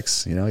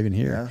exotics. Even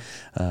here,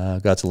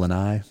 go out to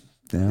Lanai.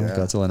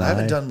 Go to Lanai. I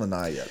haven't done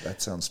Lanai yet.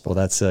 That sounds fun.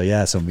 Well, that's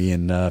So me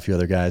and a few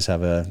other guys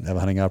have a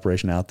hunting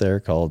operation out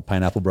there called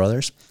Pineapple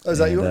Brothers. Oh, is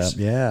that yours?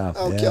 Yeah.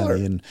 Oh, killer.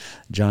 Me and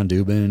John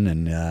Dubin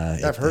and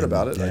I've heard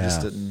about it. I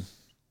just didn't.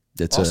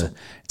 It's awesome.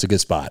 It's a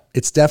good spot.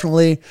 It's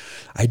definitely.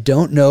 I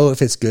don't know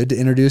if it's good to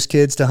introduce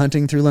kids to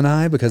hunting through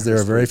Lanai, because there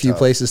are very few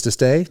places to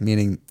stay.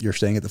 Meaning you're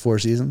staying at the Four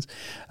Seasons.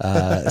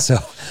 So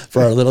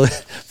for our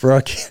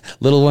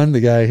little one,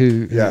 the guy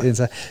who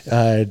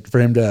inside, for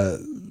him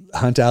to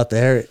hunt out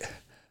there,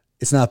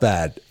 it's not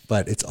bad,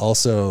 but it's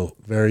also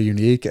very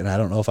unique. And I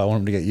don't know if I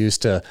want him to get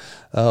used to,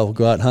 we'll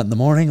go out and hunt in the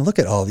morning. Look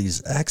at all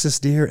these axis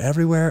deer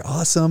everywhere.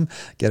 Awesome.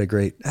 Get a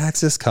great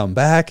axis, come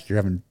back. You're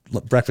having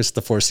breakfast at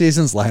the Four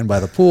Seasons, lying by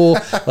the pool.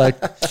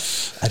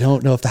 I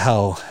don't know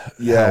how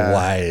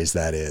wise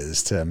that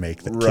is to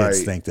make the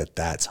kids think that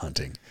that's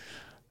hunting.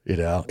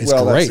 It's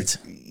great.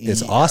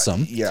 It's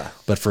awesome. Yeah.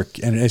 But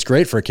and it's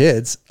great for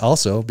kids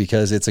also,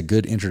 because it's a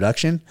good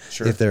introduction.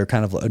 Sure. If they're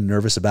kind of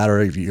nervous about it,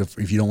 or if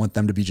you don't want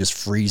them to be just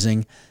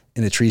freezing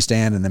in a tree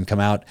stand and then come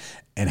out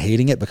and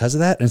hating it because of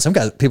that. And some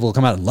people will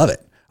come out and love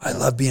it. I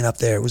love being up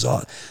there. It was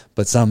all,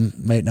 but some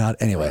might not.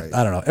 Anyway,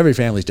 I don't know. Every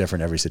family's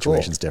different. Every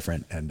situation's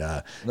different. And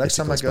next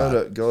time I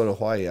go to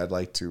Hawaii, I'd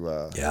like to.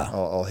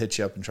 I'll hit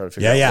you up and try to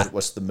figure out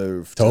what's the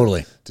move.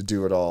 To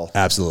do it all.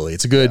 Absolutely,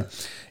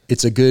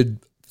 it's a good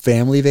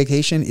family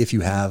vacation if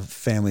you have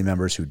family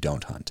members who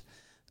don't hunt,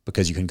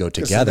 because you can go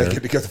together. They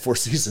get together 4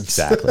 seasons.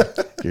 Exactly.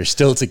 You're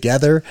still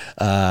together,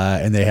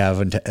 and they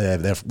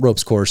have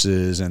ropes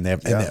courses, and they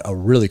have a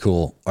really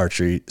cool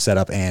archery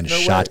setup and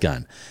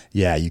shotgun. Way.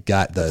 Yeah, you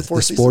got the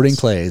sporting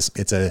clays.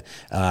 It's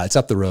it's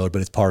up the road, but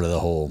it's part of the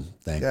whole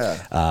thing.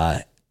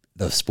 Yeah.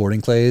 The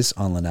sporting clays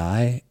on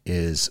Lanai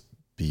is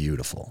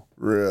beautiful.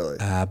 Really?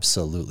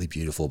 Absolutely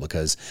beautiful,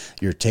 because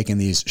you're taking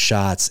these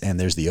shots and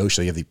there's the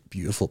ocean. You have the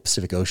beautiful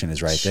Pacific Ocean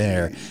is right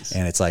there.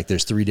 And it's like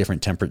there's 3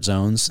 different temperate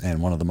zones, and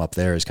one of them up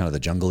there is kind of the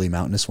jungly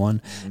mountainous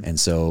one. Mm-hmm. And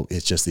so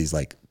it's just these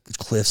like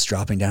cliffs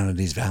dropping down into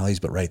these valleys,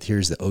 but right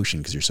here's the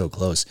ocean because you're so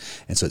close.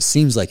 And so it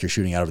seems like you're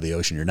shooting out over the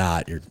ocean. You're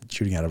not. You're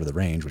shooting out over the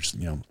range, which,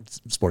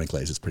 sporting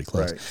clays is pretty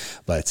close.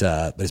 Right. But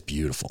it's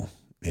beautiful.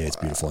 It's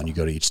beautiful. And you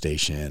go to each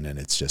station, and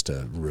it's just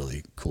a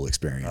really cool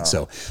experience.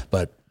 Wow. So,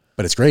 but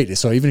it's great.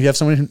 So even if you have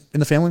someone in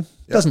the family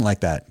who doesn't like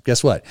that,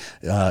 guess what?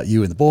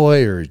 You and the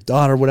boy or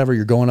daughter, whatever,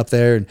 you're going up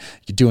there and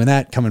you're doing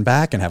that, coming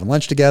back and having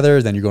lunch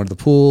together. Then you're going to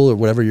the pool or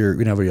whatever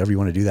whatever you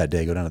want to do that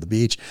day, go down to the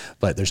beach.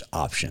 But there's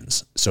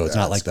options. So it's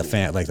not like the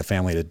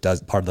family that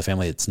does, part of the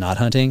family that's not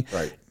hunting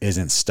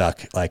isn't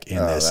stuck like in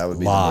this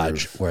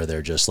lodge where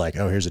they're just like,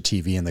 oh, here's a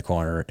TV in the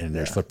corner and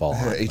there's football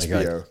on.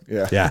 HBO.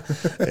 Yeah,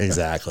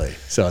 exactly.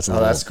 So it's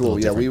that's cool.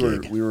 Yeah, we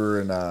were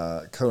in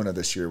Kona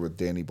this year with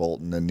Danny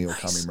Bolton and Neil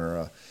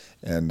Kamimura.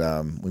 And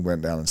we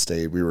went down and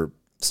stayed. We were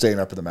staying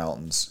up in the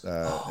mountains,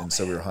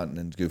 so we were hunting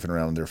and goofing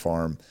around on their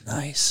farm.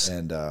 Nice.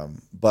 And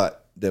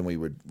but then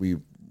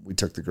we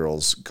took the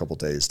girls a couple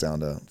days down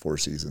to Four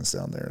Seasons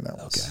down there, and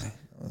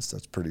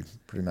that's pretty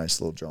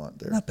nice little jaunt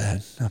there. Not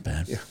bad.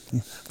 Yeah,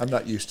 I'm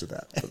not used to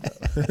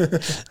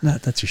that.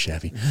 Not too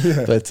shabby.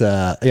 But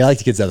I like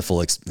the kids to have the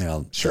full,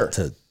 sure.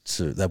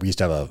 So that we used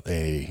to have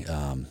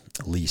a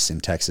lease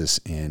in Texas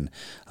in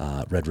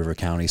Red River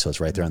County, so it's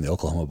right there on the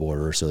Oklahoma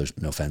border. So there's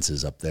no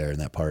fences up there in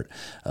that part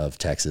of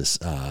Texas,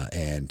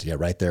 and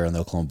right there on the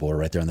Oklahoma border,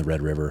 right there on the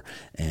Red River,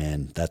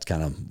 and that's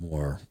kind of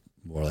more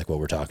like what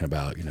we're talking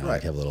about.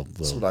 Like have a little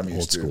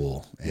old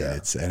school,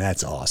 and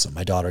that's awesome.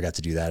 My daughter got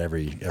to do that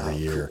every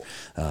year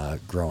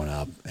growing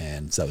up,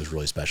 and so that was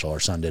really special. Our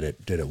son did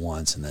it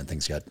once, and then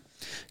things got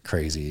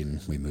crazy,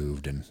 and we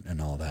moved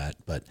and all that.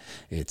 But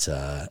it's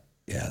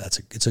Yeah,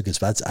 it's a good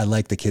spot. I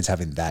like the kids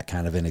having that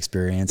kind of an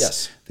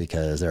experience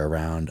because they're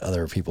around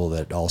other people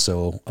that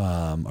also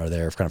are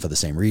there kind of for the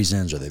same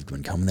reasons, or they've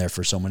been coming there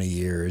for so many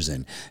years,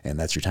 and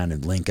that's your time to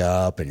link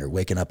up, and you're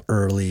waking up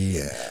early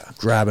and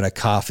grabbing a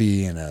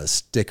coffee and a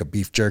stick of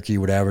beef jerky,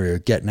 whatever. You're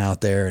getting out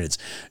there and it's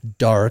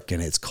dark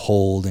and it's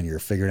cold and you're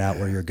figuring out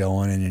where you're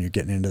going, and you're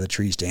getting into the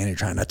tree stand. You're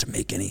trying not to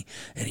make any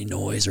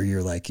noise, or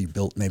you're like, you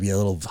built maybe a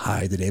little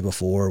high the day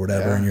before or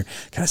whatever, and you're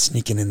kind of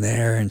sneaking in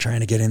there and trying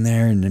to get in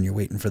there, and then you're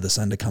waiting for the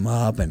sun to come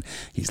up, and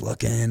he's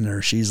looking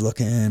or she's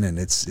looking, and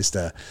it's just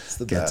it's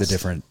a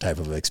different type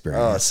of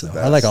experience. So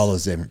I like all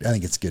those different. I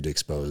think it's good to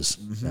expose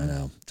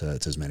to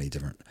as many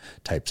different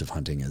types of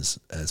hunting as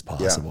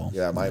possible.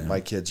 Yeah, my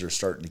kids are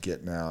starting to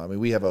get now. I mean,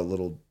 we have a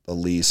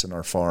lease in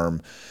our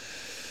farm,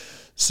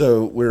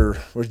 so we're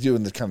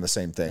doing kind of the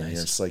same thing.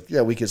 Nice. It's like,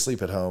 we could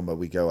sleep at home, but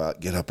we go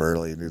out, get up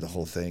early, and do the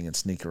whole thing, and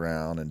sneak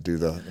around and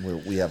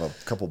we have a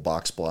couple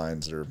box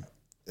blinds that are.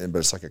 But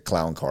it's like a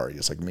clown car.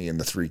 It's like me and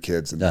the 3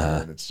 kids in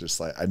there, and it's just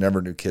like, I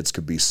never knew kids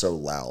could be so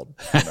loud,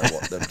 and I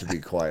want them to be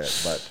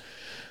quiet. But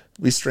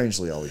we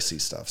strangely always see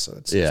stuff, so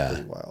it's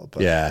pretty wild.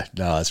 But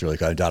that's really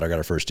cool. My daughter got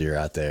her first deer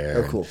out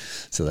there. Oh, cool.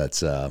 So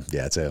that's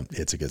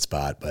it's a good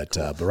spot. But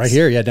cool. But right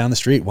here, down the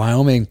street,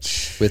 Wyoming,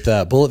 with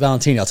Bullet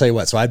Valentini. I'll tell you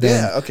what. So I've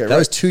been that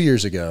was 2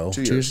 years ago.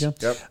 2 years ago.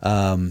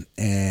 Yep.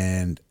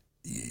 And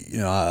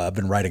I've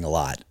been writing a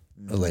lot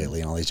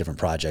lately on all these different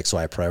projects. So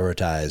I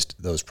prioritized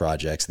those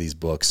projects, these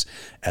books,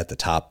 at the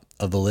top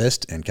of the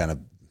list, and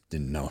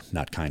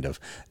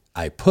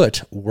I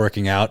put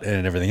working out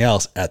and everything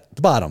else at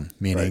the bottom,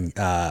 meaning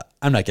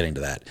I'm not getting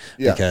to that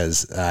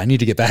because I need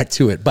to get back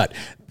to it. But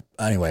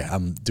anyway,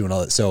 I'm doing all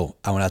that. So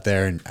I went out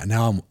there, and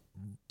now I'm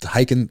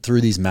hiking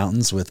through these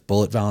mountains with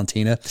Bullet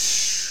Valentina,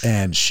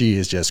 and she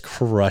is just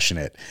crushing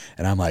it.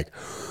 And I'm like,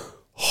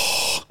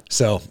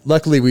 so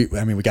luckily we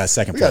got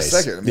second place.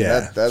 Got second. I mean,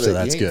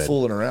 that's good.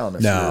 Fooling around.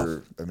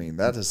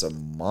 That is a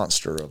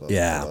monster of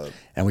a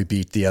and we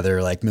beat the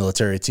other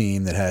military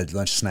team that had a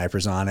bunch of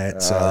snipers on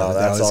it. So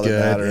that was all good.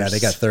 That matters. Yeah, they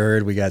got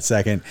third. We got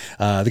second.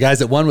 The guys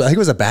that won, I think it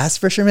was a bass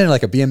fisherman,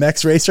 like a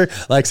BMX racer,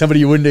 like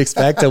somebody you wouldn't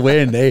expect to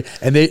win.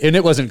 And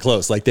it wasn't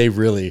close. Like they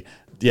really.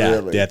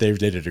 Yeah, they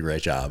did a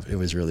great job. It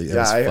was really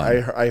was fun.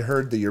 I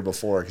heard the year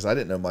before, because I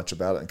didn't know much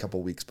about it. And a couple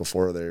of weeks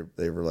before,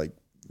 they were like,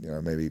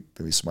 maybe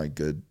somebody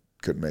good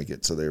couldn't make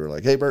it, so they were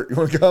like, "Hey, Bert, you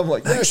want to come?" I'm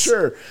like, "Yeah,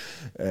 sure."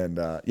 And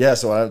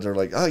so they're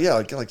like, "Oh yeah,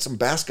 like some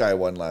bass guy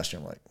won last year."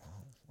 I'm like,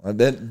 and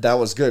then that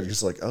was good because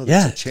there's a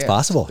chance. It's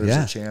possible. There's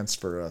a chance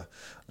for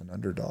an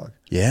underdog.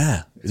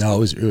 Yeah, it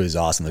was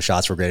awesome. The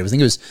shots were great. I think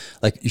it was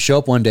like you show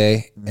up one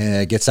day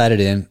and get sighted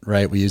in.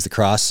 Right, we use the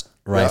cross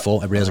rifle.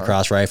 Everybody has a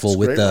cross rifle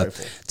with the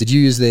rifle. Did you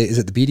use is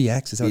it the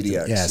BDX? Is that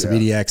BDX, it's a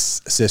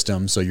BDX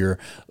system. So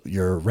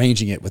you're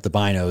ranging it with the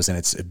binos, and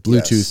it's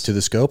Bluetooth to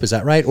the scope. Is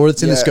that right? Or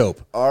it's in the scope?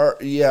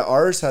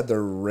 Ours had the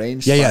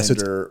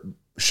rangefinder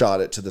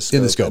shot it to the scope.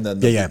 In the scope. And then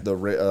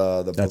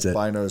the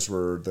binos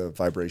were the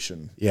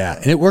vibration. Yeah.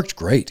 And it worked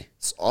great.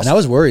 It's awesome. And I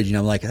was worried,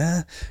 I'm like,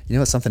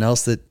 it's something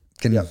else that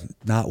can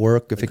not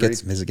work if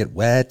does it get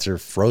wet or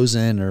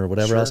frozen or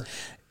whatever else.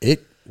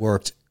 It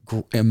worked.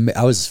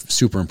 I was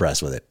super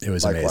impressed with it. It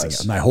was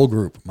amazing. My whole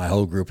group,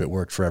 it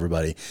worked for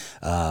everybody.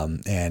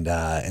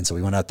 And so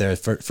we went out there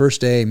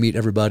first day, meet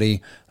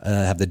everybody,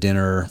 have the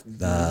dinner,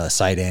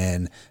 sight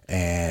in,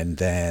 and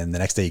then the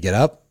next day you get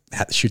up,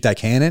 shoot that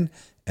cannon,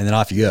 and then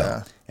off you go.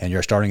 Yeah. And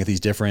you're starting at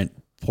these different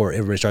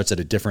everybody starts at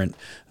a different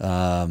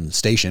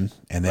station,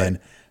 and then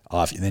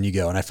off, and then you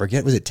go. And I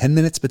forget, was it 10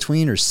 minutes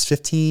between or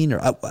 15 or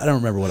I don't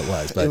remember what it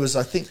was, but it was,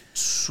 I think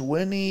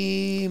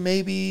 20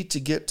 maybe to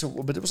get to,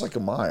 but it was like a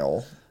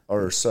mile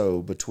or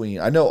so between.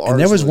 I know ours. And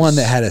there was one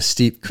that had a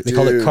steep, they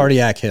called it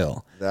Cardiac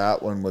Hill.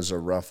 That one was a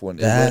rough one.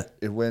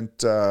 It went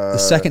the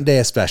second day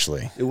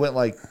especially. It went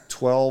like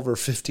 12 or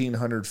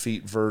 1,500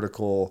 feet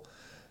vertical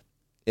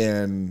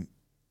in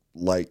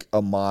like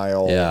a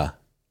mile. Yeah.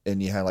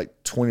 And you had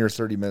like 20 or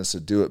 30 minutes to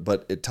do it,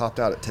 but it topped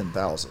out at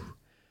 10,000.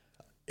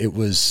 It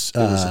was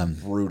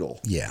brutal.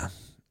 Yeah.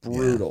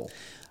 Brutal.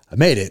 Yeah. I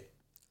made it,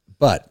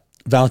 but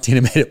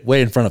Valentina made it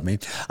way in front of me.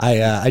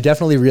 I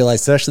definitely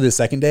realized, especially the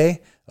second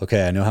day,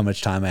 okay, I know how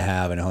much time I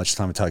have. I know how much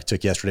time it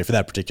took yesterday for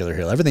that particular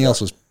hill. Everything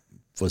else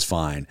was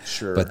fine.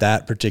 Sure. But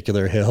that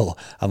particular hill,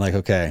 I'm like,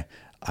 okay,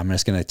 I'm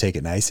just going to take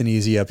it nice and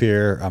easy up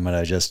here. I'm going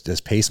to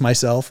just pace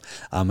myself.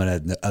 I'm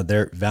going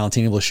to,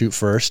 Valentina will shoot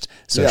first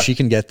so she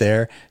can get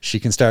there. She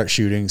can start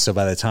shooting. So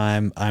by the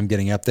time I'm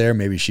getting up there,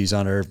 maybe she's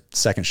on her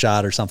second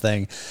shot or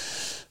something.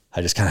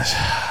 I just kind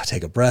of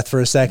take a breath for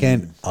a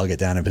second. I'll get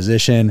down in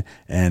position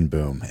and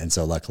boom. And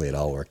so luckily it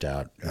all worked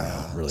out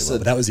really well.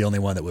 But that was the only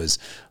one that was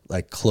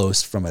like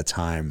close from a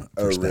time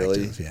perspective. Oh,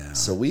 really? Yeah.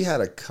 So we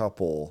had a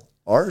couple.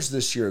 Ours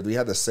this year, we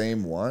had the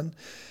same one,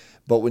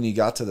 but when you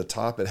got to the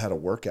top, it had a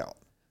workout.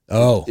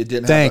 Oh, it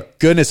didn't. Thank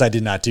goodness I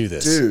did not do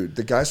this. Dude,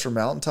 the guys from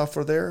Mountain Tough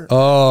were there.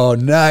 Oh,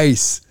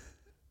 nice.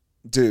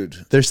 Dude.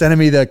 They're sending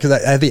me because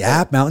I have the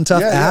app, Mountain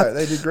Tough app. Yeah,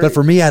 they did great. But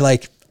for me, I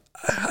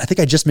I think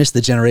I just missed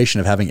the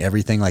generation of having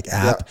everything like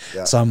app.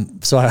 Yeah. So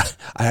I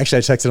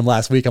texted him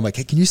last week. I'm like,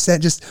 hey, can you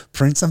just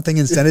print something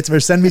and send it to me,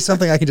 or send me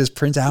something I can just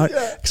print out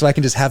so I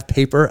can just have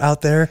paper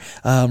out there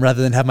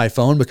rather than have my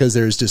phone, because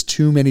there's just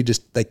too many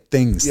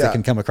things that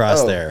can come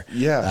across there.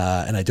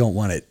 Yeah. And I don't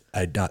want it.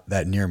 Not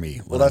that near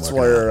me. Well, that's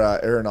where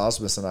Aaron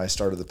Osmus and I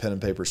started the pen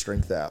and paper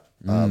strength app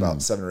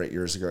about 7 or 8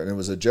 years ago. And it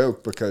was a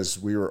joke because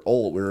we were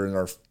old. We were in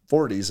our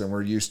 40s and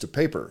we're used to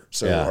paper.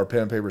 So our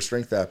pen and paper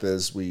strength app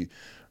is he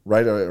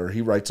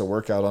writes a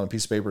workout on a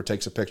piece of paper,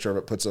 takes a picture of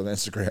it, puts it on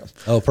Instagram.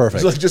 Oh,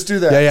 perfect. Like, just do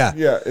that.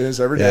 Yeah. It is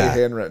every day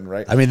handwritten,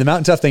 right? I mean, the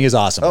Mountain Tough thing is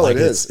awesome. Oh, it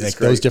is. It's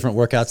those different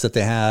workouts that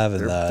they have,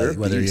 and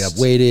whether you have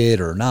weighted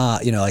or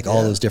not,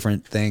 all those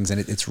different things. And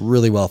it's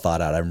really well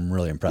thought out. I'm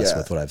really impressed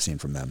with what I've seen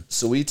from them.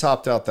 So we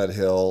topped out that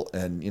hill,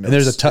 and and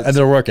there's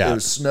a workout. It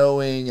was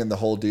snowing and the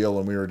whole deal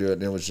when we were doing it,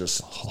 and it was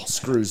just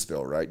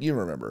Screwsville, right? You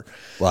remember.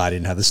 Well, I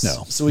didn't have the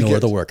snow. So we get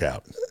the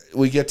workout.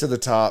 We get to the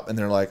top, and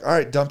they're like, all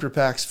right, dump your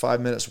packs, 5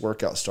 minutes,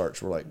 workout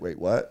starts. We're like, wait,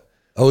 what?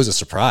 Oh, it was a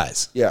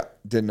surprise. Yeah,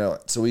 didn't know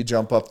it. So we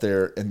jump up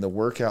there, and the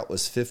workout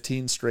was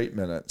 15 straight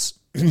minutes.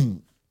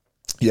 You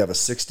have a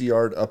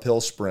 60-yard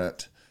uphill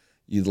sprint.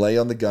 You lay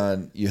on the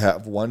gun. You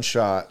have one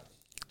shot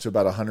to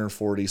about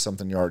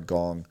 140-something yard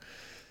gong.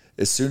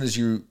 As soon as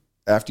you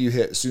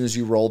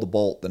roll the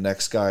bolt, the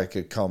next guy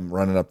could come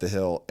running up the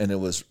hill, and it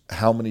was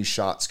how many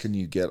shots can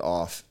you get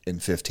off in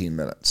 15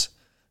 minutes?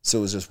 So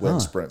it was just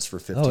wind sprints for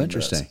 15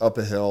 minutes up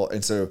a hill.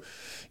 And so,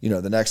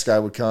 the next guy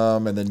would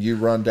come and then you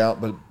run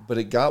down, but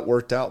it got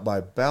worked out by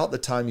about the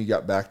time you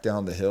got back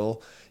down the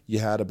hill, you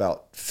had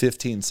about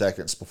 15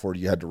 seconds before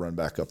you had to run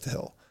back up the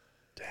hill.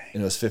 Dang.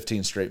 And it was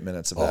 15 straight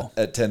minutes of that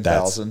at 10,000.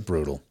 That's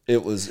brutal. It's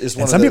one and of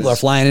some those, people are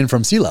flying in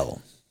from sea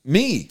level.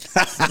 Me,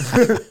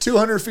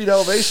 200 feet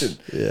elevation.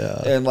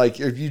 Yeah. And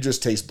if you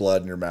just taste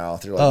blood in your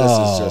mouth, you're like, this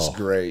is just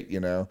great,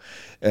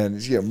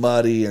 and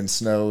muddy and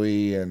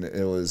snowy. And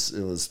it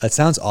was, that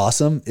sounds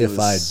awesome. If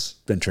I'd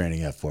been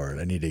training up for it,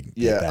 I need to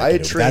get back I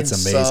into it. trained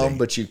That's amazing. some,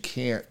 but you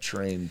can't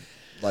train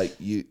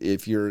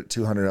if you're at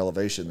 200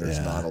 elevation, there's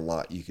not a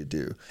lot you could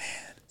do.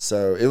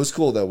 So it was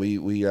cool though. We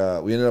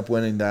ended up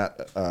winning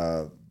that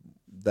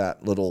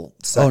little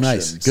section. Oh,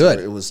 nice. Good.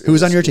 So Who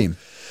was on your team?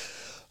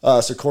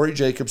 So Corey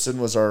Jacobson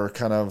was our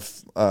kind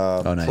of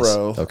nice.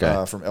 pro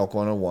Okay. From Elk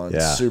 101. Yeah.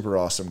 Super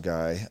awesome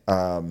guy.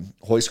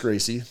 Hoist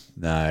Gracie.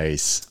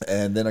 Nice.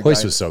 And then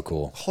Hoist was so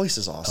cool. Hoist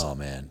is awesome. Oh,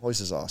 man.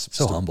 Hoist is awesome.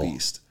 So Just a humble.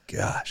 beast.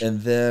 Gosh.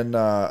 And then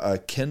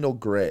Kendall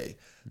Gray.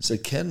 So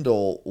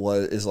Kendall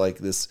is like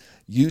this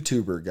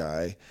YouTuber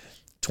guy,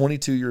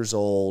 22 years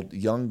old,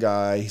 young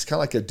guy. He's kind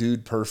of like a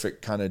dude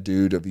perfect kind of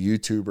dude of a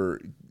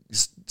YouTuber.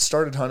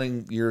 Started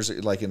hunting years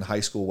in high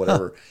school,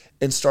 whatever,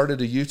 and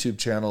started a YouTube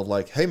channel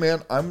like, hey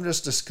man, I'm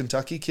just this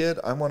Kentucky kid.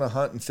 I want to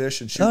hunt and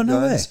fish and shoot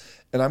guns,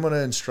 and I'm going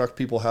to instruct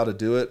people how to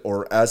do it.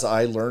 Or as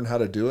I learn how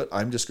to do it,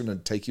 I'm just going to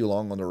take you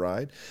along on the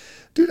ride.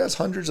 Dude has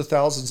hundreds of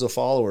thousands of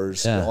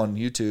followers on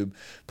YouTube,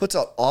 puts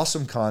out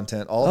awesome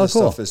content. All this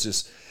stuff is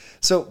just,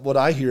 so what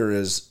I hear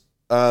is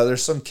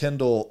there's some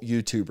Kindle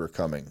YouTuber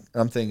coming.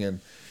 I'm thinking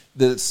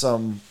that it's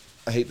some,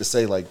 I hate to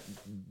say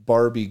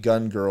Barbie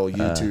gun girl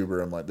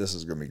YouTuber. I'm like, this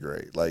is going to be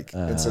great.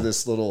 And so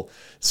this little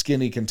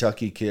skinny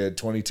Kentucky kid,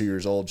 22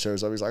 years old,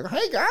 shows up. He's like,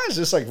 hey guys,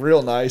 just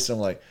real nice. I'm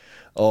like,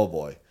 oh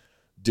boy,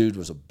 dude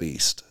was a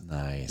beast.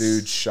 Nice.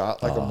 Dude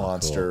shot like a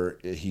monster.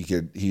 Cool. He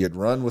could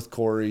run with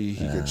Corey.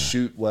 He could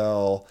shoot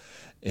well.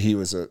 He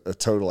was a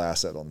total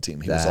asset on the team.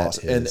 He was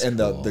awesome. And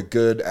cool. the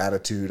good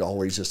attitude,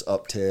 always just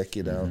uptick,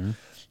 Mm-hmm.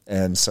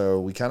 And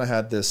so we kind of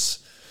had this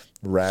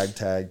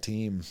ragtag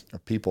team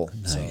of people.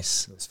 Nice.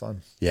 So it was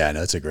fun. Yeah,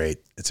 no, it's a great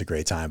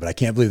time, but I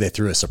can't believe they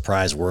threw a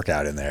surprise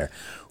workout in there.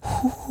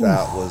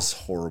 That was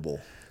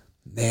horrible.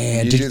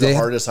 Man, you do the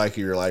hardest hike of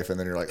your life, and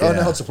then you're like, oh,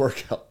 now it's a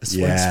workout. It's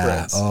wind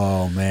sprints.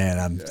 Oh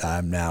man,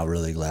 I'm now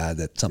really glad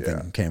that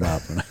something came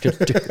up and I could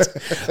do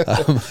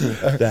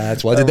it.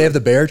 That's why. Did they have the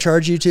bear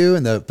charge you too,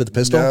 and with the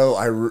pistol?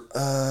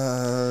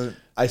 No,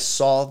 I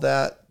saw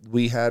that.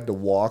 We had to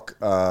walk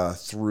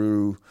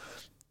through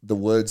the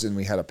woods, and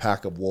we had a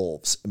pack of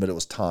wolves, but it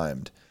was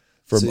timed.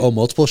 For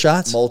multiple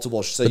shots?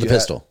 Multiple. So with the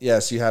pistol?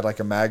 Yes, you had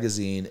a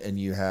magazine, and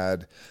you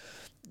had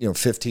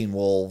 15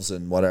 wolves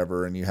and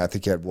whatever, and I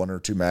think you had 1 or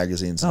 2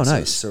 magazines. Oh,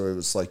 nice. So it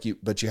was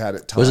but you had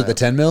it timed. Was it the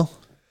 10 mil?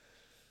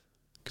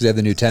 Because they have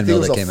the new 10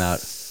 mil that came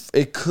out.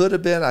 It could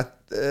have been. I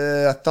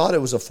thought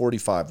it was a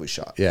 45 we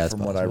shot. Yeah, from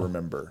what I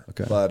remember.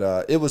 Okay,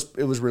 but it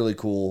was really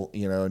cool.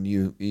 And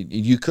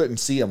you couldn't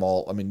see them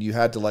all. I mean, you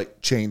had to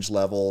change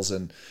levels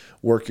and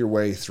work your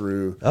way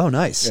through. Oh,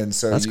 nice. And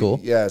so that's cool.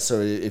 Yeah.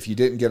 So if you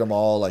didn't get them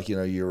all,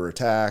 you were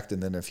attacked,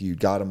 and then if you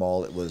got them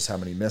all, it was how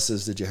many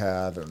misses did you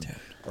have,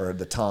 or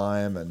the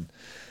time, and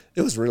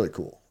it was really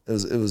cool. It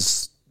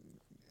was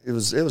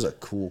a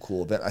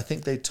cool event. I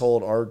think they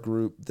told our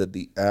group that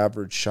the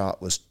average shot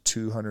was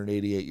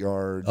 288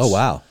 yards. Oh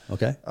wow.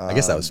 Okay. I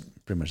guess that was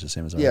pretty much the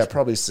same as ours. Yeah,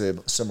 probably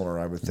similar,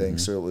 I would think. Mm-hmm.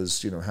 So it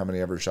was, how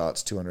many average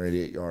shots,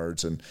 288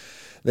 yards, and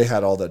they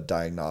had all the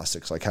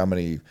diagnostics, like how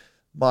many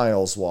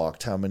miles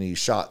walked, how many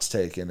shots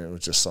taken. It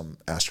was just some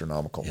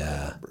astronomical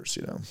numbers,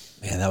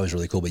 Man, that was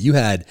really cool. But you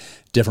had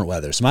different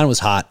weather. So mine was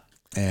hot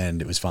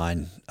and it was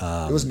fine.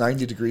 It was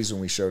 90 degrees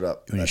when we showed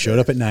up. When you showed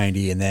up at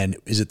 90, and then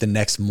is it the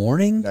next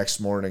morning?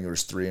 Next morning, there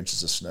was 3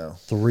 inches of snow.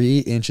 3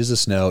 inches of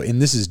snow.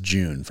 And this is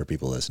June for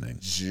people listening.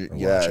 It's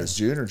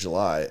June or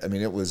July. I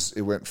mean, it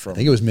went from... I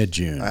think it was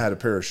mid-June. I had a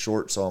pair of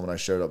shorts on when I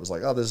showed up. I was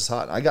like, oh, this is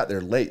hot. And I got there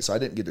late, so I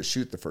didn't get to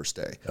shoot the first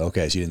day.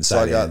 Okay, so you didn't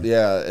sight in.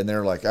 And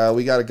they're like, oh,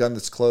 we got a gun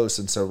that's close.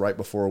 And so right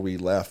before we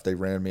left, they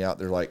ran me out.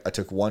 They're like, I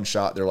took one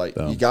shot. They're like,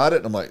 you got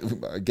it? And I'm like,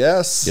 I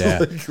guess. Yeah.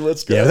 Like,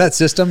 let's go. Yeah, with that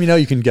system,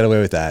 you can get away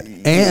with that.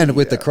 And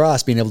with the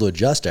cross, being able to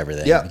adjust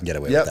everything, you can get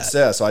away with that.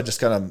 Yeah, so I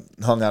just kind of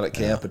hung out at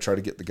camp and tried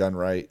to get the gun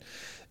right.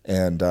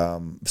 And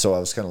so I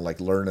was kind of like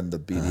learning the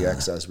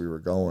BDX as we were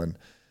going.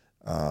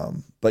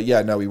 But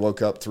yeah, no, we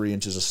woke up 3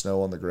 inches of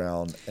snow on the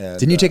ground. And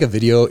didn't you take a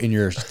video in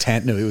your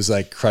tent? No, it was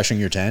like crushing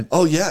your tent.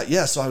 Oh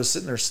yeah. So I was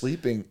sitting there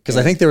sleeping because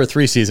I think there were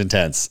 3-season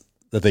tents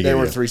that they gave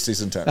were you.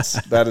 3-season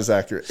tents. That is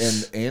accurate.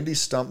 And Andy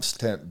Stump's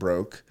tent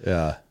broke.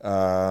 Yeah.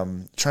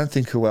 Trying to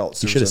think who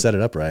else. You should have set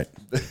it up right.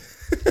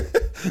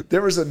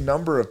 There was a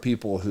number of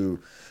people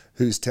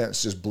whose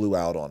tents just blew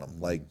out on them.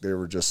 Like they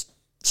were just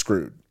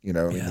screwed,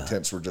 the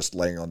tents were just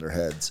laying on their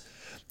heads.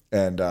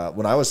 And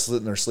when I was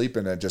sitting there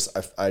sleeping, I just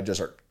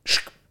heard,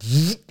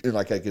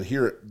 like I could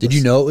hear it. Did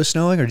you know it was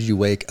snowing, or did you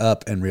wake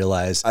up and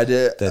realize I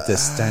did that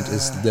this tent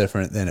is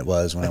different than it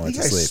was when I went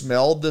to sleep? I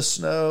smelled the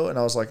snow and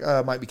I was like,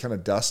 it might be kind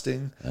of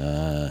dusting.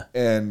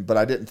 But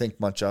I didn't think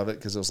much of it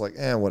because it was like,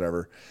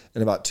 whatever.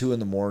 And about 2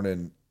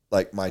 a.m,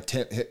 like my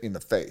tent hit me in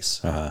the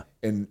face,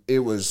 and it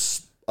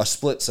was a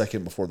split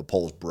second before the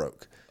poles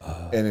broke.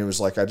 And it was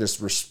like I just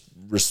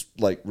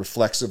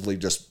reflexively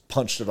just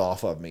punched it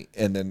off of me,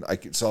 and then I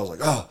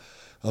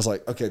was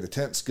like, okay, the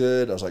tent's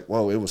good. I was like,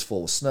 whoa, it was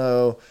full of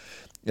snow,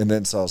 and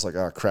then so I was like,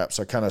 oh crap.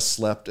 So I kind of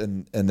slept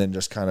and then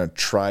just kind of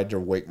tried to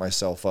wake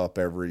myself up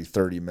every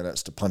 30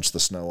 minutes to punch the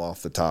snow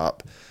off the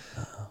top.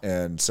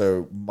 And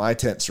so my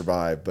tent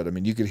survived, but I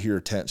mean, you could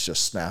hear tents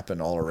just snapping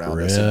all around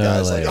us, and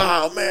guys like,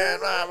 oh man,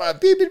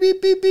 beep beep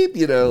beep beep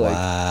beep,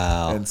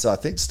 Wow. And so I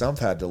think Stump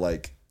had to I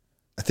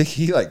think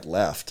he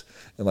left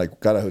and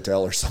got a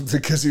hotel or something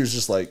because he was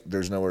just like,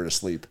 there's nowhere to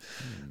sleep.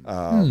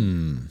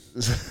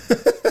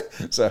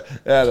 So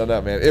I don't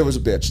know, man. It was a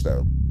bitch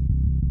though.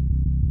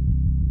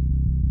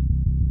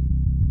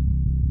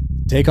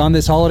 Take on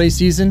this holiday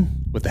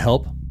season with the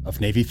help of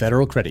Navy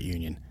Federal Credit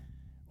Union.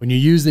 When you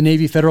use the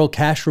Navy Federal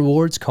Cash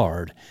Rewards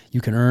card,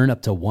 you can earn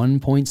up to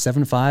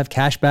 1.75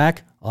 cash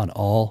back on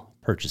all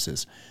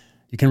purchases.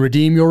 You can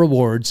redeem your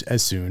rewards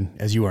as soon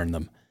as you earn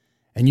them.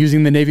 And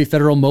using the Navy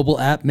Federal mobile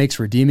app makes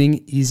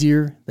redeeming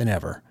easier than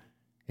ever.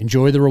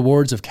 Enjoy the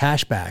rewards of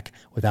cash back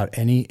without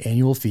any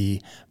annual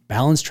fee,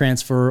 balance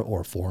transfer,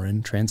 or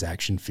foreign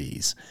transaction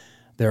fees.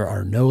 There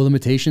are no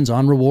limitations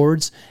on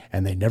rewards,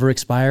 and they never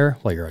expire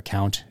while your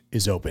account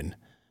is open.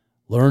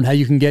 Learn how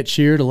you can get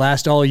cheer to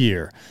last all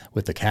year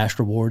with the Cash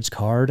Rewards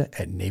card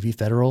at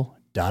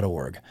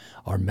NavyFederal.org.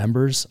 Our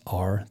members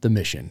are the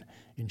mission.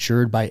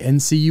 Insured by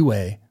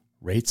NCUA,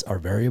 rates are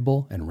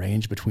variable and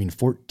range between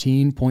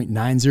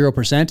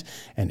 14.90%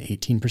 and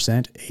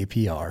 18%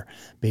 APR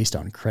based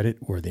on credit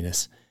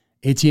worthiness.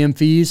 ATM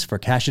fees for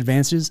cash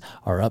advances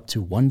are up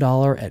to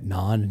 $1 at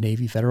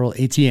non-Navy Federal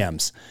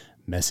ATMs.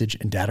 Message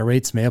and data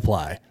rates may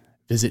apply.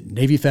 Visit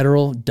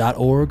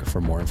NavyFederal.org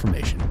for more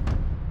information.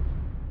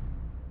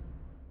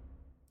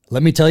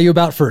 Let me tell you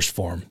about First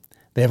Form.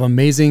 They have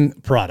amazing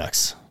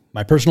products.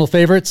 My personal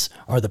favorites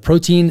are the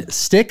protein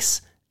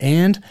sticks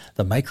and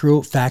the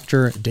Micro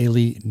Factor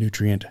Daily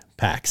Nutrient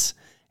Packs.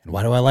 And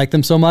why do I like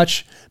them so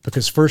much?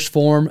 Because First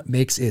Form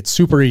makes it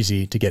super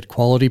easy to get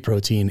quality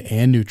protein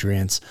and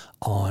nutrients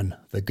on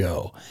the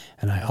go.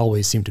 And I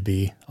always seem to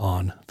be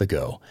on the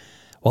go.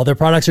 While their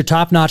products are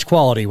top-notch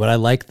quality, what I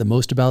like the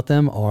most about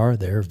them are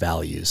their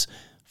values.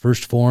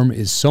 First Form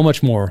is so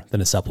much more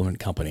than a supplement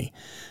company.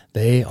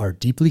 They are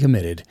deeply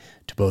committed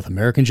to both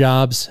American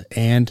jobs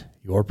and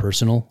your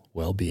personal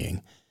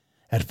well-being.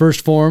 At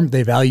First Form,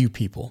 they value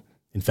people.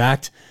 In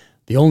fact,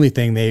 the only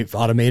thing they've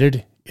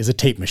automated is a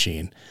tape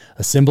machine,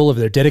 a symbol of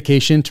their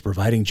dedication to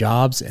providing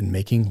jobs and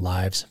making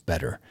lives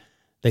better.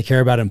 They care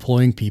about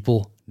employing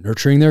people,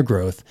 nurturing their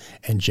growth,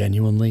 and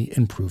genuinely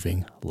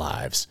improving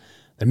lives.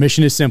 Their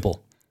mission is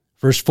simple.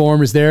 First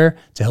Form is there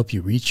to help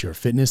you reach your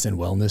fitness and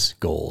wellness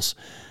goals.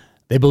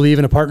 They believe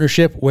in a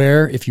partnership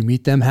where if you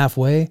meet them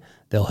halfway,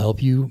 they'll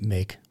help you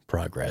make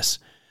progress.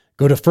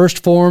 Go to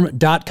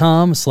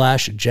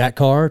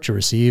firstform.com/jackcar to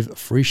receive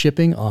free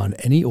shipping on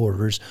any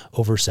orders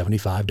over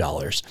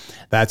 $75.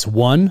 That's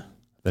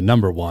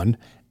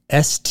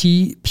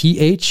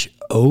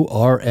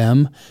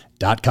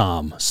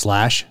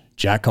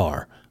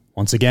stphorm.com/jackcar.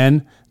 Once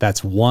again,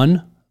 that's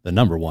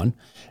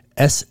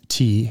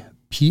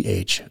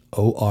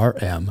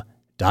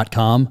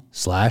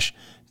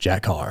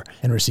stphorm.com/jackcar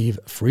and receive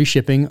free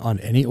shipping on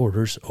any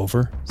orders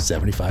over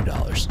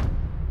 $75.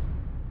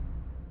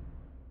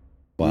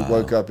 Wow. We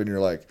woke up and you're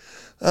like,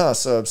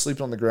 so I'm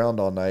sleeping on the ground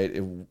all night.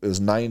 It was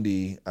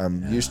 90.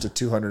 I'm used to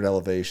 200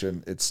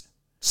 elevation. It's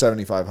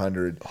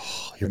 $7,500.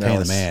 Oh, you're paying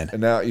the man.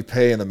 And now you're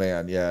paying the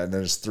man. Yeah. And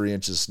then it's 3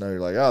 inches of snow. You're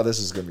like, oh, this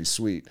is going to be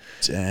sweet.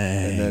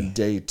 Dang. And then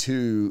day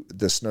 2,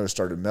 the snow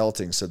started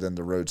melting. So then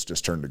the roads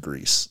just turned to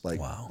grease, like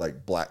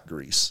black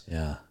grease.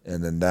 Yeah.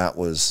 And then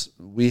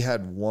we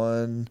had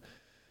one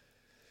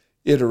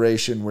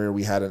iteration where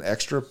we had an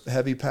extra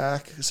heavy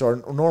pack. So our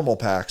normal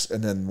packs,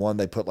 and then one,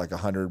 they put like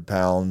 100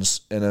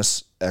 pounds in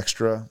us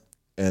extra.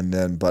 And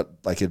then, but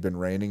like it had been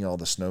raining, all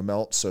the snow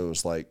melt. So it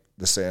was like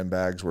the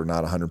sandbags were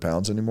not 100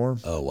 pounds anymore.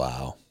 Oh,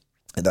 wow.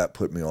 And that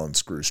put me on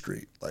Screw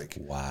Street. Like,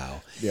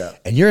 wow. Yeah.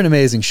 And you're in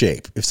amazing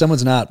shape. If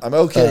someone's not, I'm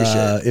okay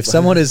shape. If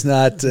someone is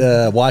not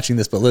watching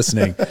this but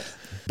listening,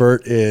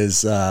 Bert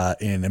is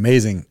in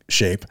amazing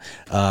shape.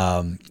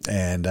 So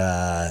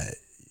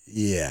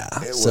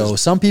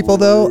some people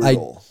though, I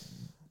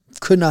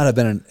could not have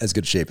been in as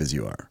good shape as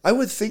you are. I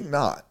would think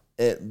not.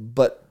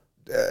 But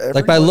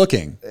like by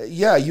looking,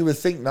 yeah, you would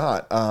think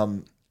not.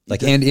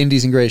 Like, and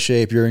Indy's in great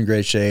shape. You're in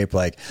great shape.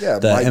 Like, the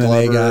Mike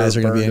MMA Glover, guys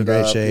are going to be in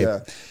great shape.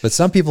 Yeah. But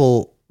some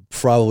people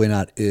probably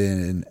not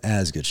in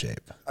as good shape.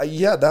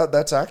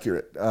 That's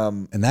accurate.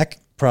 And that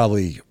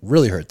probably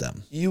really hurt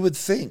them. You would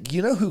think.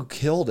 You know who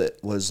killed it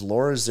was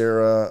Laura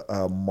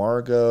Zara,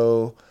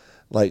 Margot.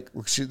 Like,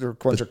 they're a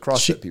bunch of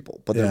CrossFit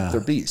people, but they're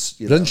beasts.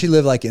 Doesn't she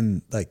live like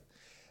in like?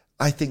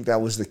 I think that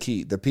was the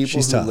key. The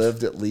people who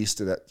lived at least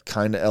at that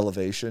kind of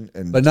elevation,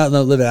 but not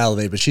live at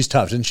elevate. But she's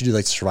tough. Didn't she do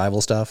like survival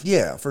stuff?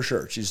 Yeah, for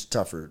sure. She's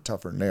tougher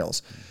than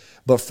nails.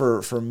 But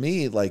for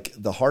me, like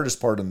the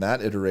hardest part in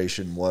that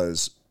iteration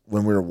was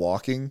when we were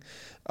walking.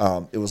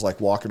 It was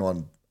like walking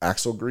on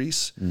axle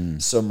grease.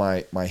 So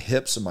my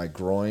hips and my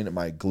groin and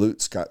my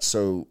glutes got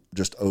so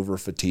just over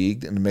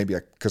fatigued, and maybe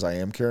because I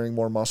am carrying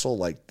more muscle,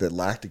 like the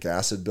lactic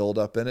acid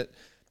buildup in it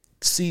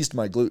seized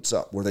my glutes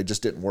up where they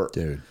just didn't work,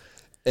 dude.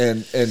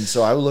 And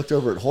so I looked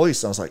over at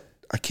Hoist and I was like,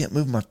 I can't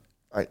move my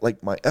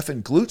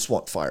effing glutes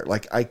won't fire.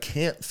 Like I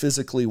can't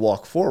physically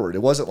walk forward.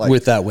 It wasn't like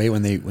with that weight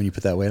when you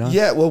put that weight on.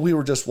 Yeah, well, we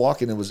were just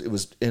walking. It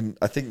was, and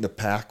I think the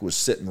pack was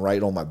sitting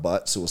right on my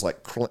butt, so it was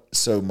like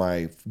so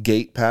my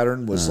gait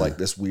pattern was like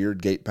this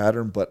weird gait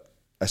pattern. But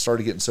I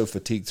started getting so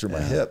fatigued through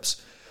my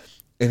hips,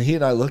 and he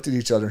and I looked at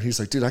each other, and he's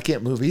like, "Dude, I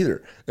can't move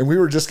either." And we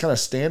were just kind of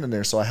standing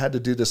there, so I had to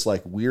do this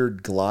like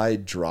weird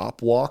glide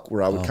drop walk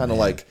where I would kind of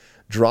like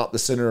drop the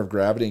center of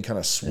gravity and kind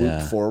of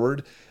swoop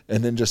forward.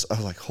 And then I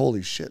was like,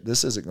 holy shit,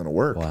 this isn't going to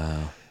work.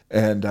 Wow.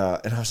 And I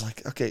was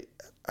like, okay,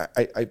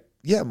 I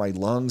my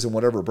lungs and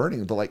whatever are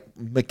burning, but like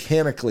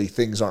mechanically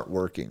things aren't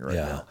working right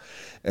now.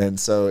 And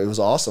so it was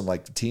awesome.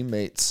 Like the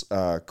teammates,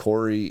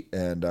 Corey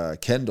and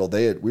Kendall,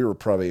 we were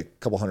probably a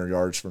couple hundred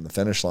yards from the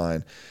finish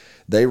line.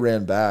 They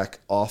ran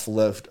back,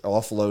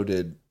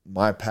 offloaded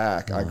my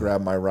pack. I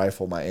grabbed my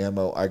rifle, my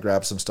ammo. I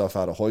grabbed some stuff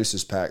out of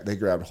Hoist's pack. They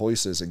grabbed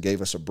Hoist's and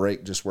gave us a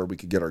break just where we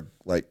could get our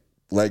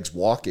legs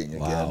walking again.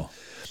 Wow.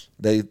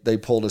 They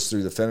pulled us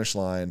through the finish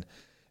line,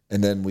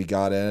 and then we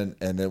got in,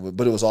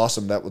 but it was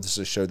awesome. That was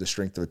just showed the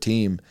strength of a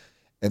team.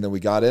 And then we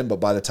got in,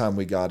 but by the time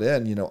we got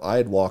in, I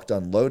had walked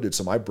unloaded,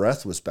 so my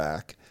breath was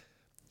back.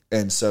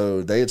 And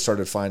so they had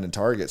started finding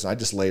targets, and I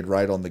just laid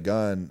right on the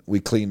gun.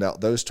 We cleaned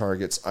out those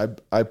targets.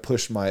 I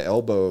pushed my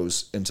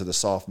elbows into the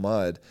soft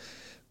mud,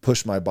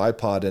 pushed my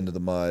bipod into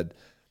the mud,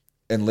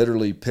 and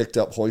literally picked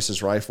up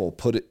Hoist's rifle,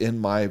 put it in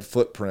my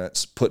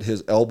footprints, put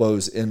his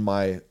elbows in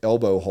my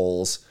elbow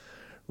holes,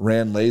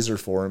 ran laser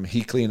for him.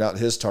 He cleaned out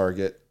his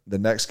target. The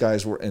next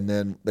guys were, and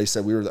then they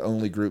said we were the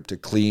only group to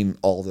clean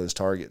all those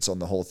targets on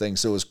the whole thing.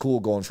 So it was cool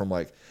going from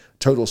like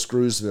total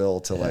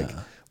Screwsville to like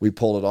we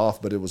pulled it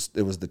off, but it was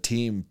the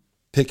team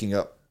picking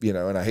up,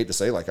 and I hate to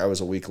say, like I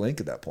was a weak link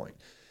at that point.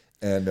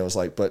 And it was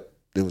like, but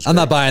it was. I'm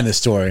not buying this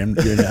story. I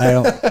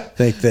don't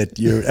think that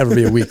you'll ever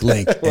be a weak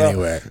link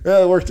anywhere.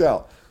 Yeah, it worked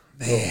out.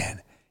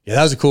 Man, yeah,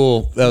 that was a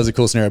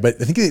cool scenario.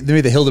 But I think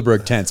maybe the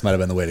Hildeberg tents might have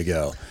been the way to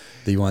go.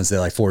 The ones that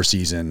like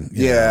 4-season,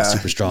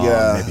 super strong.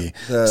 Yeah, maybe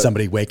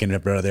somebody waking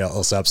everybody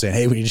else up saying,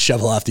 "Hey, we need to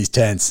shovel off these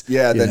tents."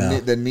 Yeah,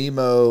 the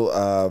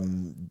Nemo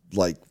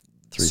like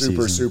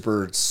 3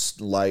 super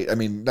light. I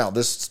mean, now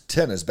this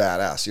tent is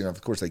badass.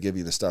 Of course they give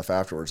you the stuff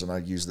afterwards, and I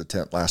used the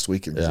tent last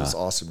weekend because it's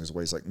awesome. It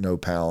weighs like no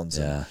pounds.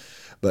 Yeah,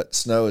 but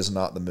snow is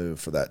not the move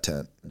for that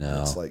tent.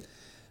 No, it's like.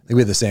 I think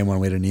we had the same one.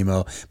 We had a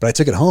Nemo, but I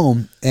took it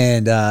home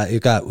and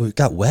it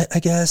got wet, I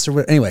guess.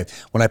 Or anyway,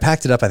 when I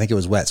packed it up, I think it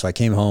was wet. So I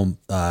came home,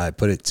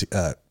 put it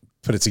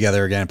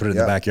together again, put it in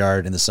the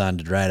backyard in the sun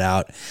to dry it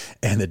out,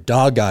 and the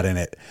dog got in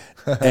it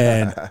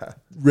and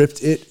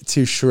ripped it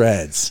to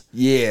shreds.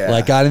 Yeah,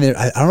 like got in there.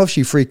 I don't know if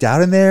she freaked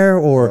out in there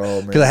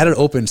or because I had it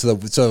open, so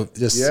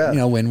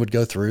wind would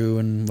go through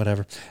and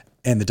whatever.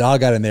 And the dog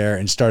got in there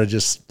and started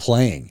just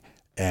playing.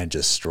 And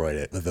just destroyed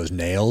it with those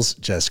nails,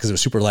 just because it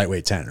was super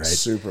lightweight tent, right?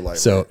 Super lightweight.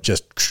 So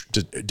just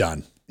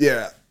done.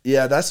 Yeah,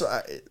 that's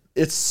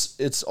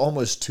it's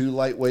almost too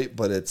lightweight,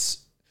 but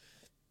it's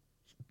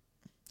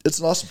it's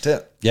an awesome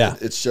tent. Yeah.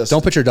 It's just,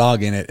 don't put your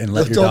dog in it and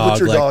let your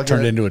dog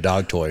turn it into a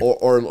dog toy.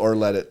 Or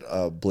let it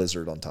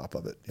blizzard on top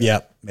of it.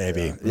 Yep,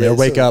 maybe.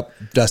 Wake up,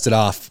 dust it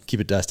off, keep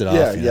it dusted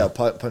off. Yeah,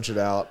 punch it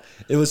out.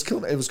 It was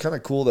cool. It was kind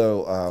of cool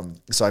though.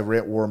 So I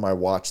wore my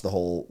watch the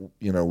whole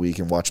week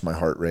and watched my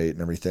heart rate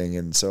and everything.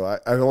 And so I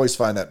always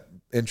find that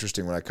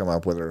interesting when I come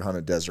up, whether hunt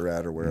a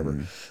desert or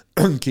wherever,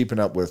 keeping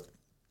up with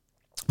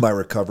my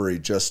recovery,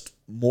 just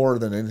more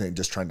than anything,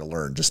 just trying to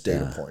learn, just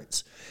data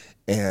points.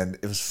 And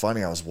it was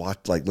funny. I was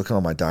looking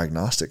on my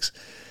diagnostics.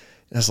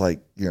 And I was like,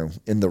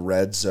 in the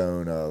red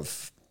zone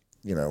of,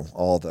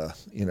 all the,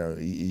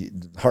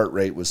 heart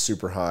rate was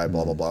super high,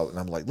 blah, blah, blah. And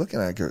I'm like, looking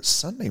at it, I go, it's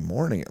Sunday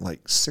morning at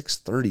like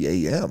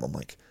 6:30 a.m. I'm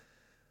like,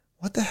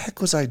 what the heck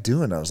was I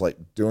doing? I was like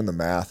doing the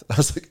math. I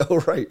was like, oh,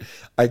 right.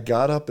 I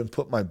got up and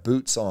put my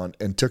boots on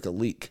and took a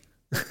leak.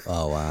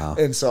 Oh, wow.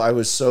 And so I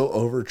was so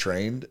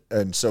overtrained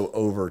and so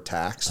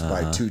overtaxed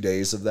by 2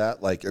 days of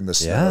that, like in the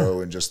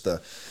snow and just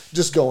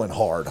going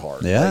hard.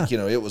 Yeah. Like,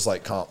 it was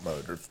like comp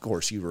mode. Of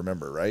course, you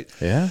remember, right?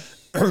 Yeah.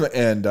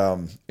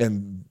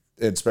 And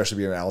especially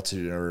being in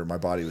altitude, my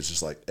body was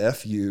just like,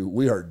 F you,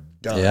 we are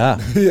done. Yeah.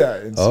 Yeah.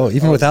 And so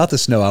even without the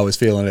snow, I was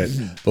feeling it.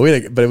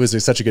 But it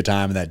was such a good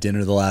time. And that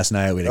dinner the last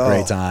night, we had a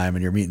great time.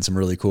 And you're meeting some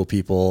really cool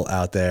people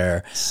out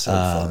there. So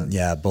fun.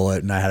 Yeah,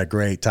 Bullet and I had a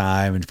great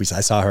time. And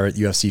I saw her at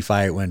the UFC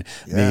fight when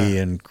me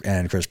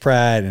and Chris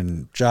Pratt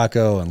and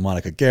Jocko and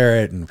Monica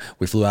Garrett, and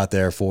we flew out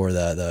there for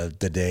the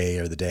day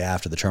or the day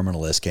after the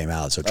Terminal List came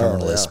out. So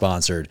Terminal List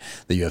sponsored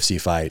the UFC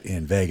fight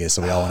in Vegas.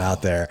 So we all went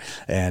out there,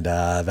 and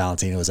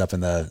Valentina was up in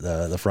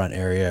the front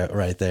area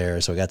right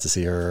there. So we got to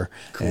see her,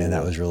 and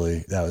that was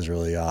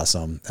really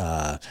awesome.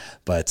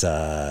 But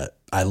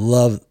I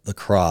love the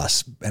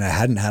Cross, and I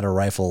hadn't had a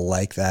rifle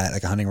like that,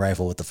 like a hunting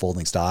rifle with the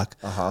folding stock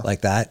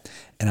like that.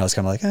 And I was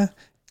kind of like,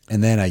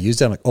 And then I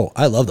used it. I'm like, oh,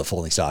 I love the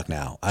folding stock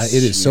now.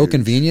 It is so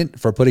convenient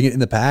for putting it in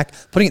the pack,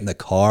 putting it in the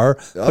car,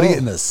 putting it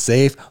in the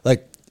safe.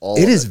 Like,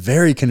 it is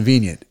very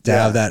convenient to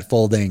have that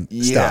folding stock.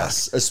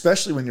 Yes,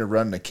 especially when you're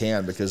running a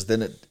can, because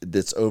then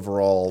its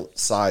overall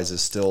size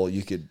is still,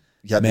 you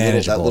have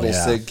that little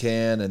SIG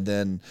can, and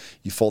then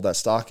you fold that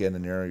stock in,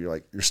 and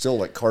you're still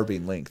like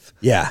carbine length.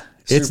 Yeah.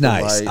 It's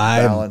super nice.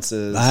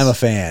 I'm a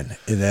fan.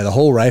 The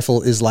whole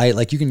rifle is light.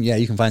 Like you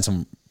can find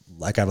some,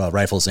 like I have a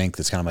Rifle Zinc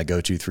that's kind of my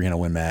go-to 300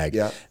 Win Mag.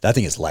 Yeah. That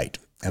thing is light.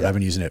 And I've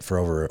been using it for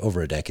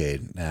over a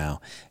decade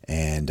now,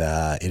 and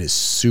it is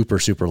super,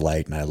 super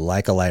light, and I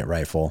like a light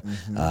rifle.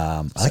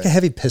 I like a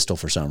heavy pistol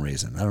for some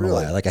reason. I don't know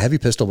why. I like a heavy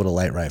pistol but a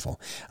light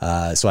rifle.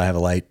 So I have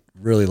a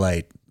really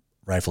light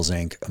Rifle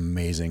Zinc,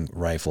 amazing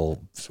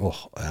rifle.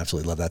 Oh, I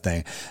absolutely love that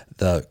thing.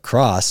 The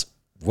Cross,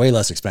 way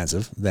less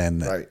expensive than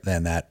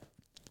that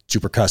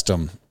super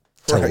custom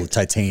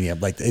titanium.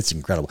 Like, it's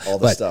incredible. All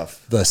the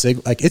stuff. The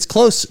SIG, like, it's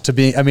close to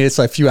being, I mean, it's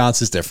like a few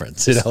ounces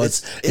difference.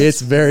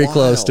 It's very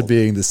close to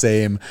being the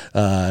same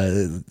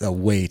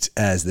weight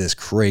as this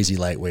crazy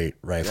lightweight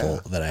rifle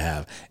that I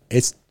have.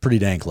 It's pretty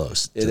dang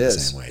close to the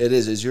same weight. It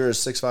is. Is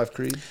yours a 6.5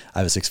 Creed? I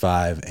have a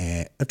 6.5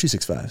 and I have two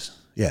 6.5s.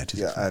 Yeah,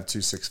 I have two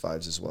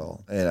 6.5s as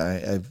well,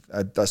 and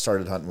I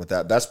started hunting with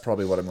that. That's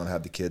probably what I'm going to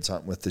have the kids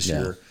hunt with this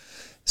year.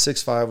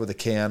 6.5 with a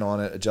can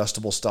on it,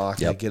 adjustable stock.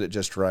 Yep. Get it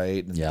just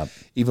right. And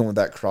even with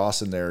that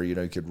Cross in there, you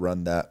could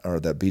run that, or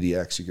that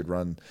BDX, you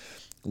could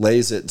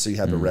lays it, and so you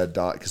have the red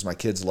dot, because my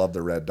kids love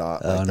the red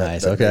dot. Oh,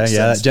 nice. Okay,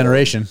 that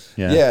generation.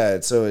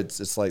 Yeah. So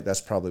it's like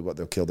that's probably what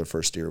they'll kill their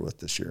first deer with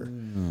this year.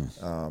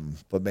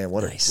 But man,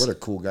 what a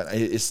cool gun!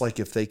 It's like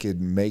if they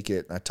could make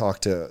it. I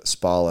talked to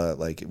Spala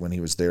like when he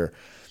was there.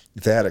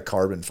 If they had a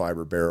carbon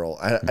fiber barrel,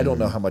 I don't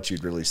know how much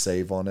you'd really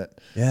save on it.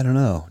 Yeah, I don't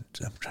know.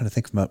 I'm trying to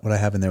think about what I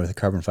have in there with a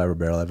carbon fiber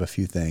barrel. I have a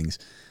few things,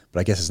 but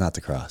I guess it's not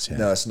the Cross. Yeah.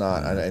 No, it's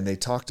not. And they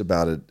talked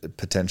about it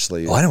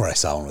potentially. Oh, I know where I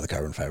saw one with a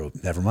carbon fiber.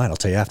 Never mind. I'll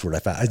tell you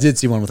afterward. I did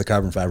see one with a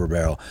carbon fiber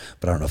barrel,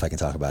 but I don't know if I can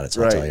talk about it,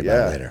 so I'll tell you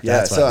about it later. Yeah,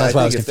 that's why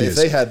I was confused. If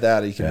they had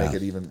that, you can make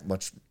it even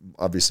much,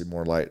 obviously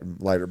more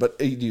lighter. But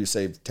you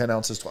save 10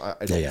 ounces.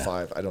 I don't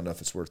 5. I don't know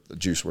if it's worth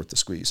the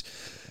squeeze.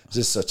 It's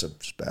just such a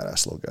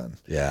badass little gun.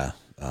 Yeah.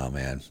 Oh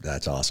man,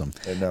 that's awesome.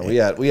 And no, we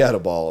had a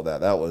ball of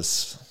that. That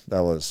was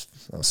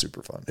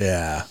super fun.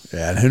 Yeah.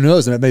 And who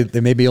knows?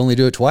 They maybe only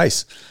do it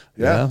twice.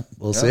 Yeah,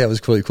 we'll see. It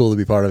was really cool to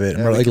be part of it.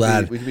 I'm really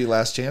glad we could be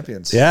last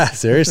champions. Yeah,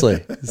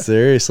 seriously.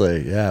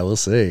 Yeah, we'll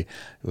see.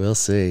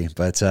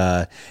 But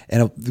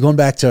and going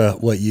back to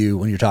when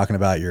you're talking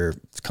about your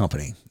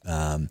company,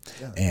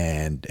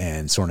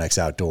 and Sorin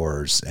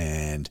Outdoors,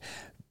 and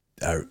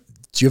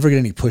do you ever get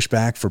any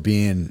pushback for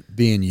being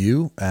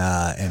you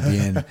and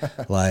being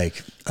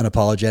like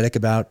unapologetic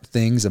about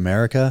things,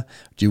 America?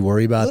 Do you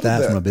worry about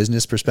that from a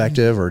business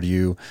perspective, or do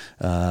you?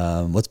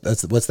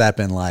 What's that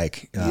been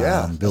like?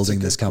 Building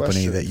this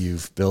company that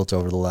you've built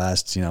over the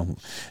last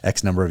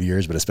X number of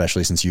years, but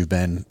especially since you've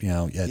been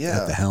at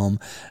the helm.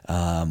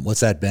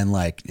 What's that been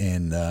like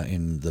in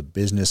the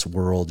business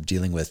world,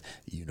 dealing with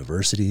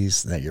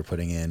universities that you're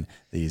putting in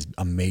these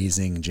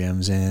amazing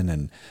gyms in,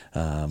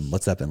 and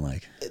what's that been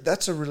like?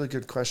 That's a really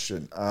good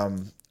question.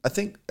 I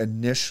think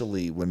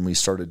initially when we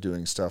started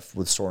doing stuff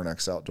with Sorin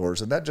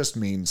Outdoors, and that just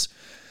means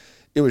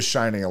it was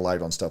shining a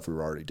light on stuff we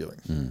were already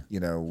doing. You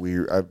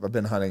know, I've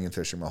been hunting and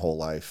fishing my whole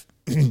life.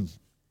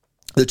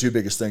 The two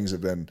biggest things have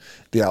been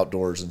the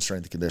outdoors and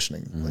strength and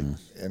conditioning.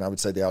 And I would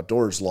say the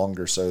outdoors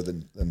longer so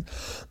than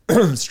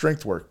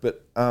strength work.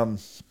 But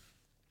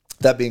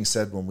that being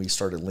said, when we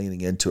started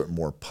leaning into it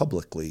more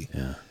publicly,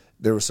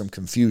 there was some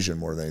confusion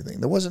more than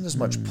anything. There wasn't as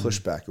much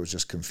pushback. It was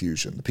just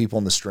confusion. The people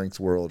in the strength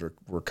world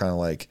were kind of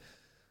like,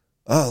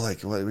 oh,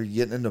 like, what, are you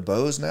getting into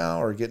bows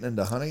now or getting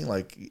into hunting?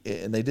 Like,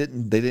 and they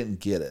didn't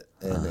get it.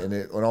 And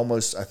it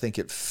almost, I think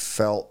it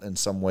felt in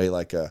some way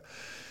like a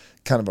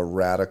kind of a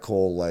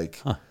radical, like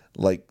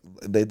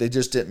they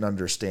just didn't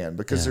understand,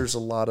 because there's a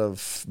lot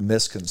of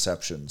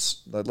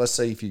misconceptions. Let's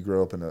say if you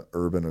grow up in an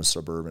urban or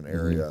suburban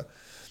area,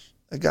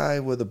 a guy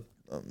with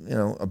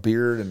a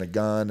beard and a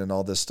gun and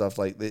all this stuff,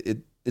 like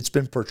it's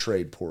been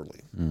portrayed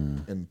poorly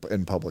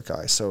in public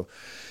eye. So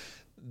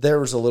there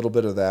was a little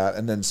bit of that.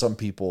 And then some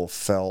people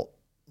felt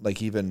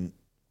like, even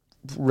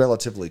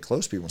relatively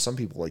close people, some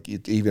people, like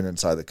even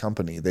inside the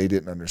company, they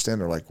didn't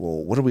understand. They're like,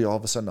 well, what are we all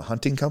of a sudden, a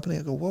hunting company?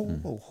 I go,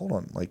 whoa, hold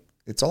on. Like,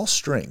 it's all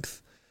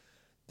strength.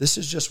 This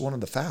is just one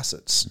of the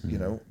facets, you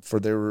know, for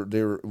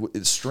their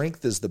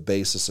strength is the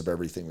basis of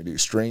everything we do.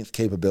 Strength,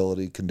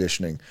 capability,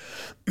 conditioning.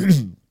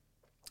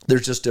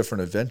 There's just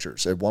different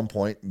adventures. At one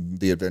point,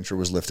 the adventure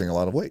was lifting a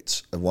lot of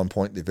weights. At one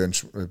point,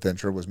 the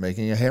adventure was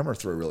making a hammer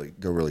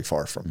go really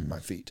far from my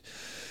feet.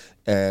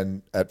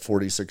 And at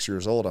 46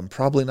 years old, I'm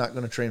probably not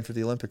going to train for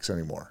the Olympics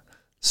anymore.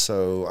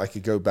 So I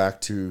could go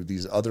back to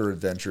these other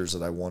adventures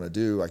that I want to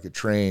do. I could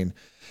train.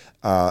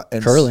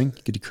 And curling.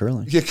 You could do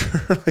curling. Yeah,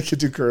 I could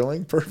do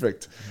curling.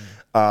 Perfect.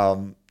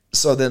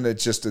 So then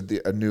it's just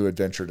a new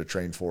adventure to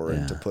train for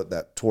and to put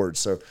that towards.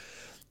 So,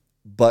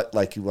 but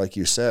like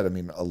you said, I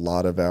mean, a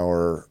lot of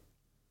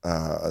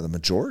the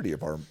majority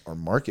of our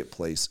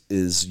marketplace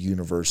is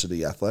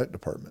university athletic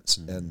departments,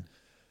 and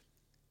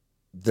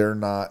they're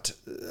not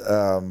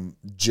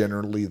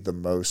generally the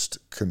most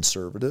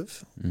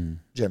conservative,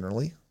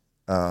 generally.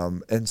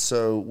 And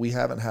so we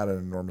haven't had an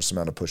enormous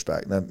amount of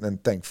pushback,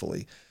 and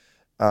thankfully.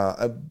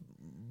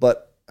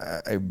 But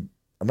I'm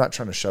not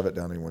trying to shove it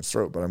down anyone's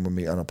throat, but I'm going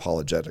to be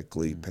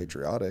unapologetically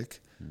patriotic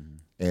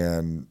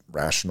and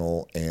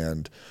rational.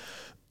 And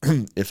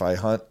if I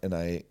hunt and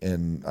I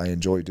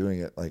enjoy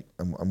doing it, like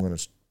I'm going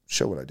to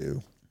show what I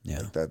do.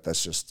 Yeah, like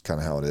that's just kind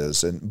of how it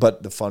is.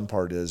 But the fun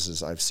part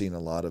is I've seen a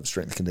lot of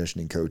strength and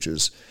conditioning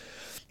coaches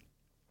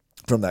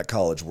from that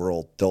college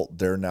world.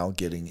 They're now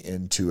getting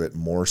into it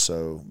more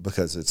so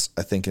because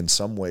I think in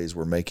some ways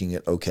we're making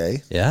it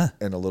okay. Yeah.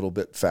 And a little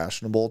bit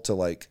fashionable to,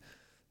 like,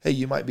 hey,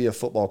 you might be a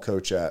football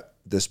coach at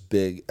this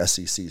big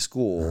SEC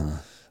school,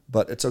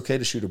 but it's okay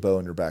to shoot a bow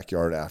in your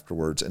backyard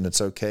afterwards. And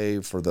it's okay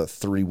for the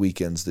 3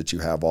 weekends that you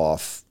have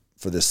off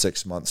for this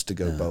 6 months to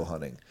go bow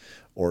hunting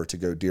or to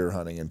go deer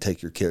hunting and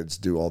take your kids,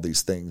 do all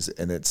these things.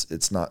 And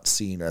it's not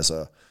seen as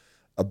a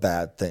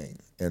bad thing.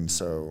 And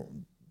so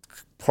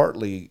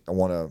partly I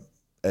want to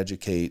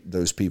educate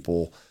those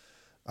people,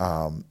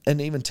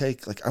 and even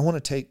I want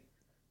to take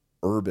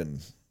urban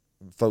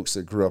folks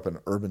that grew up in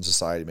an urban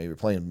society, maybe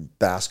playing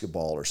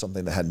basketball or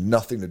something that had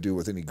nothing to do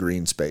with any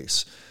green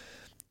space,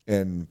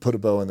 and put a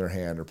bow in their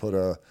hand or put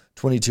a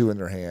 22 in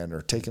their hand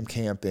or take them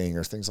camping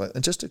or things like that,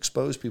 and just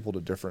expose people to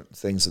different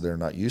things that they're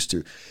not used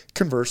to.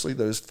 Conversely,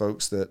 those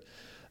folks that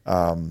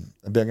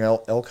have been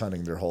elk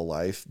hunting their whole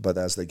life, but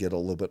as they get a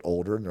little bit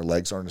older and their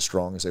legs aren't as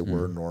strong as they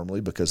were normally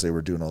because they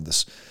were doing all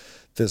this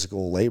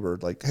physical labor,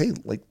 like, hey,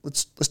 like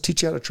let's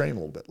teach you how to train a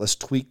little bit. Let's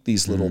tweak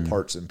these little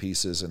parts and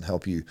pieces and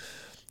help you,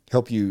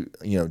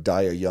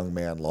 die a young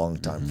man long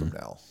time from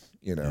now.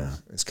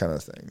 It's kind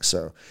of thing.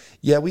 So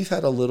yeah, we've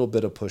had a little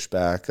bit of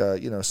pushback,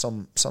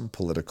 some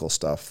political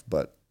stuff,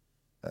 but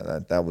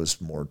that was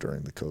more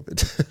during the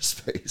COVID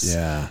space.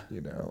 Yeah.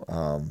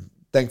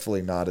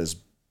 Thankfully not as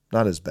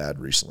bad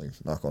recently,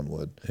 knock on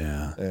wood.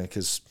 Yeah.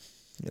 Because,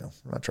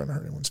 we're not trying to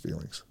hurt anyone's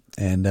feelings.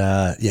 And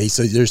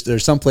so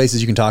there's some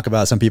places you can talk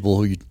about, some people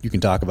who you can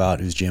talk about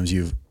whose gyms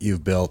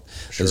you've built,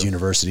 those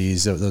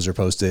universities, those are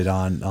posted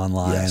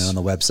online and on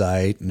the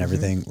website and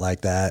everything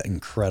like that.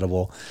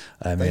 Incredible.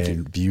 I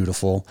mean,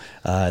 beautiful.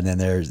 And then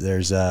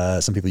there's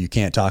some people you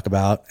can't talk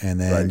about, and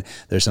then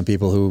there's some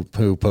people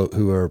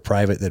who are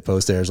private that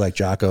post theirs, like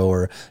Jocko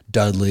or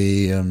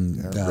Dudley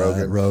and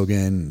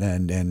Rogan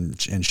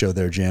and show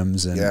their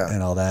gyms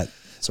and all that.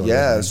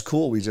 It's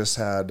cool. We just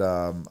had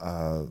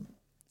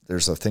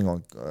there's a thing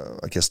on,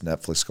 I guess,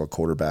 Netflix called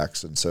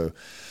Quarterbacks. And so,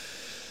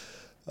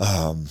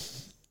 Bobby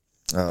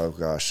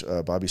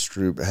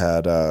Stroop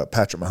had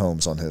Patrick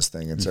Mahomes on his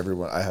thing. And so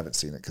everyone, I haven't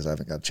seen it because I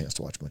haven't got a chance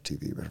to watch my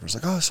TV, but everyone's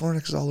like, oh, Sorin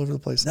is all over the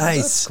place. Nice.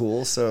 That's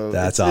cool. So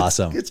that's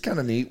awesome. It's kind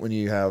of neat when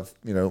you have,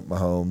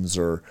 Mahomes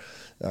or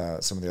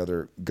some of the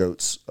other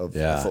goats of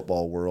the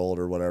football world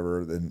or whatever.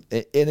 And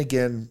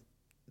again,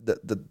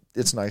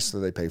 it's nice that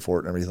they pay for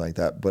it and everything like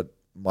that. But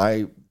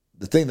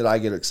the thing that I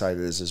get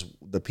excited is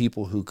the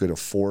people who could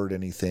afford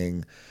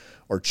anything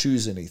or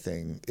choose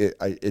anything.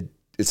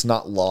 It's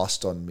not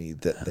lost on me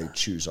that they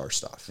choose our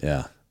stuff.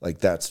 Yeah, like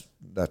that's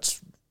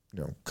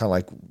kind of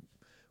like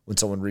when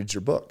someone reads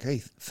your book.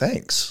 Hey,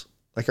 thanks.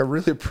 Like, I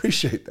really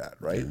appreciate that,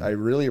 right? I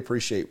really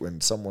appreciate when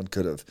someone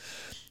could have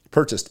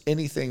purchased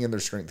anything in their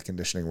strength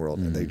conditioning world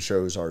and they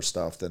chose our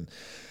stuff. Then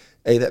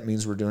A, that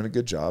means we're doing a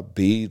good job.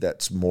 B,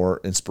 that's more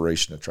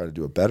inspiration to try to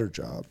do a better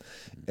job.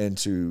 And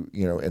to,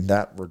 in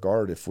that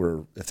regard, if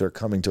they're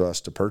coming to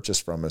us to purchase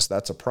from us,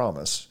 that's a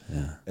promise.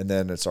 Yeah. And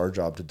then it's our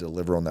job to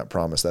deliver on that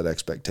promise, that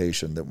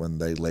expectation, that when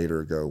they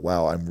later go,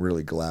 wow, I'm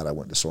really glad I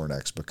went to Sorin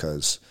X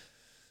because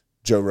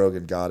Joe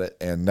Rogan got it,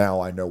 and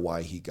now I know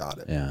why he got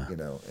it. Yeah.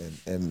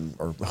 And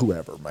or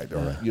whoever might be,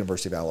 or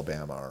University of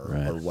Alabama,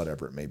 or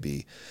whatever it may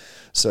be.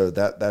 So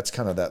that's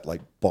kind of that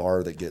like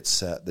bar that gets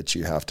set that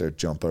you have to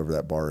jump over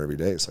that bar every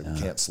day. It's like you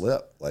can't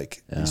slip.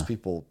 Like these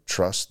people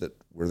trust that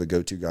we're the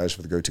go-to guys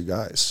for the go-to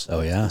guys.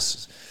 Oh yeah,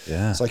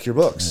 it's like your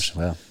books.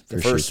 Well,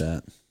 the first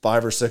that.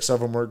 5 or 6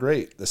 of them were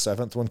great. The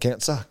 7th one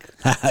can't suck.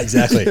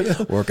 Exactly.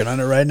 Working on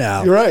it right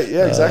now. You're right.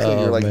 Yeah, exactly.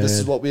 You're like, this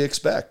is what we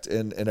expect.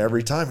 And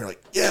every time you're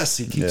like, yes,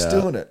 he keeps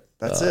doing it.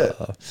 That's it.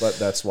 But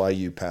that's why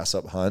you pass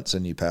up hunts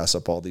and you pass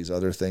up all these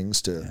other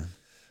things to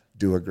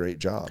do a great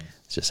job.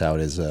 It's just how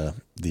it is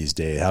these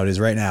days, how it is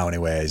right now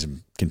anyways,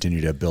 and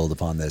continue to build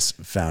upon this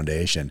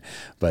foundation.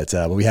 But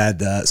we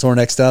had Sorin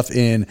X stuff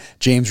in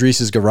James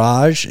Reese's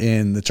garage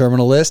in the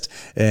terminal list.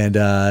 And,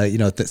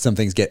 some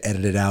things get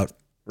edited out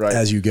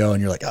as you go,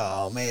 and you're like,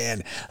 oh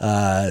man.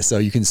 So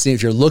you can see,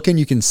 if you're looking,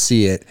 you can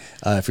see it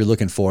if you're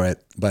looking for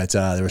it. But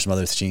there were some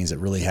other scenes that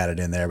really had it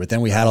in there. But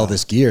then we had all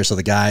this gear, so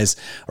the guys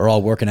are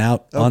all working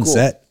out on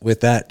set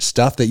with that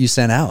stuff that you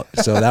sent out.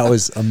 So that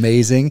was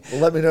amazing.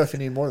 Well, let me know if you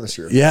need more this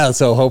year. Yeah,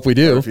 so hope we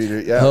do.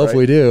 Hope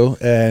we do.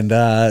 And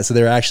so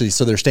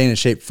they're staying in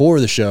shape for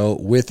the show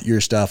with your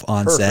stuff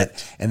on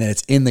set, and then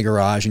it's in the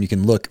garage, and you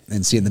can look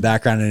and see it in the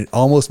background. And it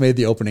almost made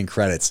the opening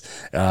credits.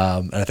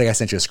 And I think I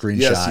sent you a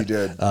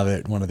screenshot of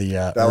it. One of the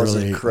that was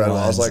incredible.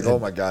 I was like, oh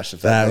my gosh,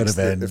 if that would have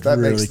been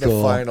really makes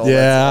cool. The final,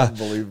 that's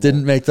unbelievable.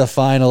 Didn't make the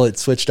final. It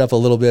switched up a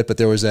little bit, but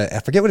there was I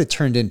forget what it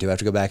turned into. I have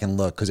to go back and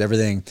look because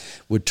everything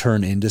would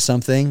turn into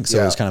something.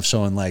 So it was kind of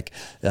showing like,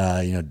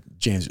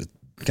 James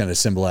kind of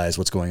symbolized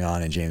what's going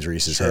on in James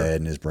Reese's head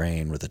and his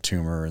brain with the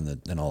tumor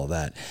and all of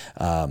that.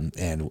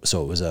 And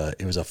so it was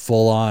a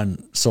full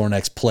on Sorin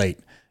X plate.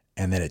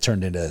 And then it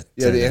turned into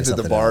the end of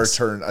the bar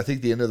turned. I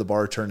think the end of the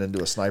bar turned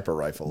into a sniper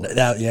rifle. You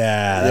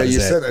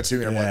said that to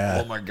me. I'm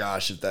like, oh my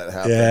gosh, if that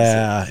happens.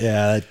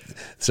 Yeah.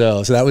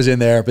 So that was in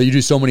there. But you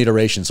do so many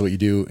iterations. So what you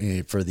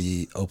do for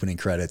the opening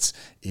credits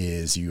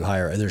is you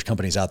hire. There's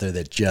companies out there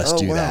that just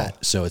do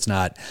that. So it's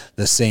not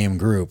the same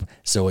group.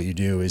 So what you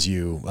do is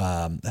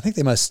I think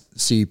they must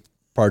see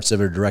parts of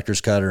a director's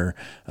cut or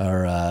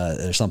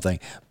something,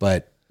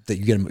 but that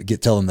you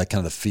tell them that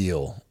kind of the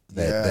feel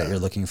that you're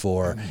looking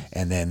for,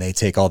 and then they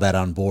take all that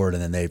on board,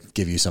 and then they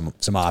give you some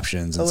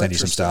options and send you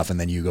some stuff, and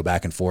then you go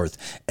back and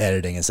forth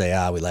editing and say,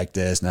 we like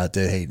this, not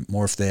this, hey,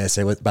 morph this,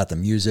 hey, what about the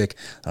music?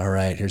 All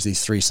right, here's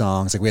these 3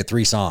 songs. Like we had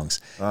 3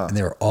 songs, and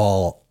they were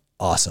all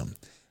awesome.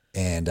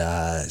 And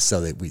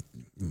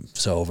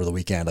so over the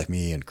weekend, like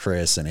me and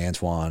Chris and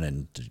Antoine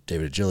and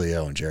David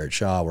Agilio and Jared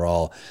Shaw, we're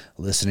all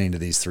listening to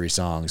these 3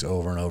 songs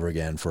over and over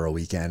again for a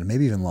weekend,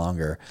 maybe even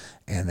longer.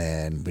 And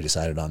then we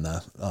decided on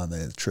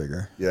the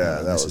trigger.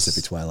 Yeah, that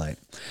Mississippi Twilight.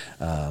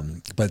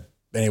 But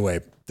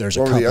anyway, there's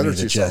a company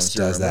that just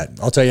does that.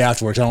 I'll tell you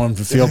afterwards. I don't want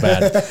them to feel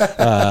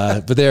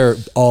bad. But they're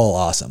all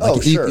awesome.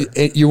 Like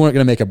you weren't going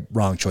to make a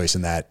wrong choice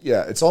in that.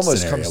 Yeah, it's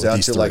almost comes down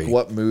to like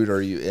what mood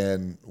are you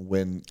in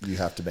when you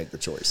have to make the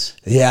choice.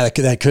 Yeah,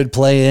 that could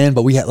play in,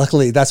 but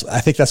luckily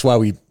I think that's why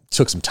we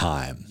took some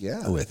time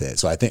with it.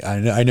 So I think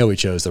I know we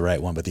chose the right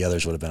one, but the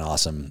others would have been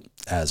awesome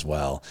as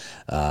well.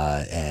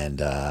 And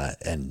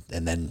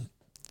then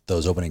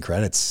those opening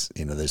credits,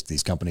 there's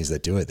these companies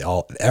that do it.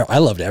 I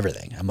loved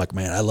everything. I'm like,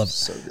 man,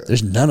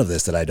 there's none of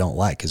this that I don't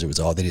like, because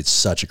they did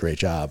such a great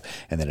job.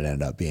 And then it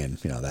ended up being,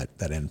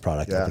 that end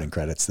product opening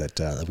credits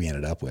that we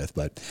ended up with.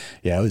 But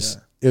it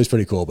was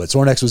pretty cool. But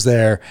Sorin X was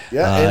there.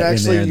 Yeah. And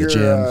actually in the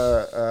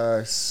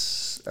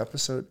gym.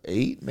 Episode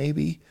 8,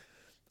 maybe.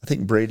 I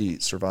think Brady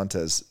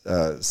Cervantes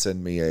sent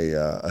me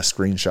a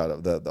screenshot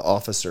of the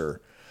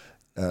officer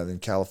in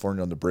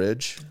California on the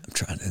bridge. I'm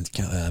trying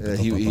to.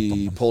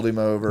 He pulled him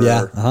over.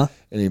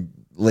 And he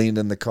leaned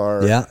in the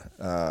car. Yeah.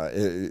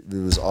 It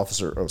was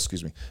Officer. Oh,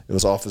 excuse me. It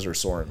was Officer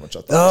Sorin, which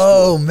I thought.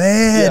 Oh was cool.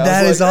 Man,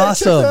 that is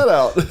awesome. Check that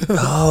out.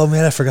 Oh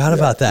man, I forgot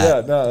about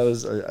that. Yeah, no, it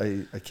was.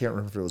 I can't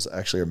remember if it was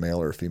actually a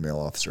male or a female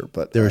officer,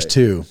 but there was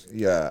 2.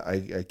 Yeah,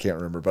 I can't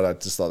remember, but I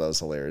just thought that was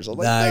hilarious. I'm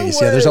like, nice.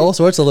 There's all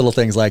sorts of little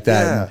things like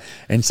that,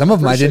 and some of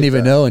them I didn't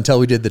even know until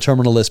we did the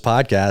Terminal List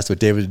podcast with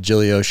David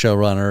Agilio,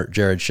 showrunner,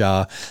 Jared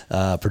Shaw,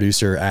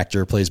 producer,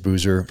 actor, plays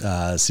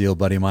Boozer, SEAL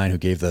buddy of mine who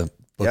gave the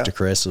book to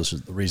Chris, which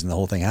was the reason the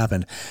whole thing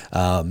happened.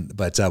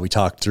 But we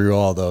talked through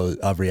all those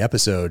every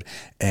episode,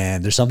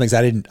 and there's some things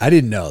I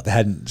didn't know that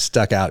hadn't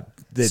stuck out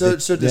So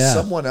does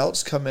someone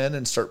else come in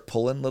and start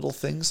pulling little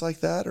things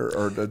like that,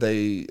 or do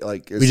they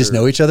like? We just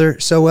know each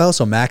other so well.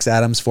 So Max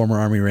Adams, former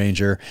Army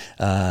Ranger,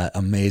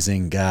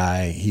 amazing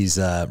guy. He's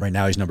right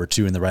now he's number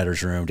 2 in the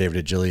writers' room.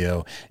 David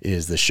Agiglio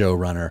is the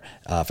showrunner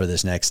for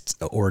this next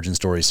origin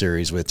story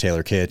series with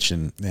Taylor Kitsch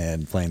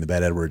and playing the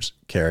Bette Edwards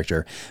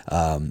character.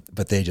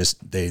 But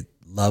they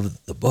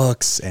love the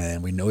books,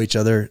 and we know each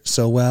other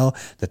so well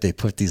that they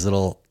put these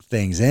little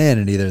things in,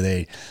 and either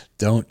they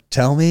don't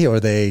tell me or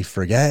they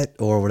forget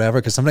or whatever,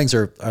 because some things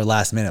are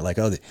last minute, like,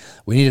 oh,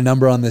 we need a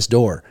number on this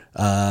door,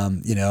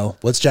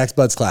 what's Jack's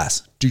Bud's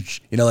class,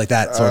 like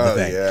that sort of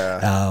thing.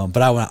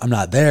 But I'm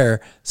not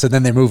there, so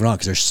then they're moving on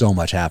because there's so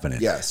much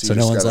happening. So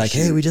no one's like,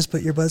 hey, we just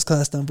put your Bud's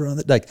class number on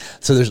the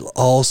so there's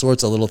all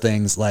sorts of little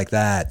things like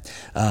that.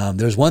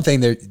 There's one thing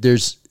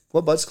there's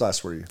what Bud's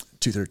class were you?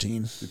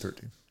 213.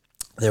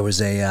 There was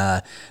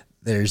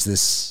there's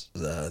this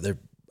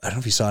I don't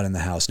know if you saw it in the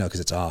house. No, because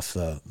it's off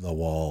the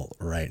wall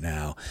right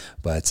now.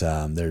 But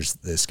there's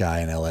this guy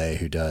in LA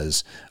who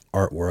does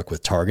artwork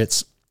with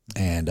targets,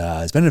 and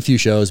he's been in a few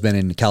shows. Been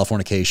in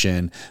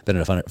Californication. Been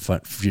in a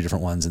few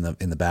different ones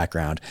in the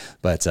background.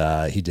 But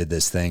he did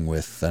this thing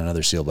with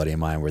another SEAL buddy of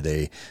mine where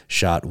they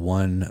shot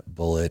one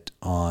bullet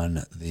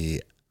on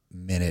the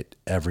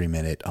every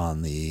minute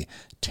on the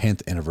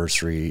 10th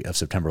anniversary of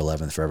September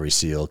 11th for every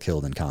SEAL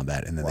killed in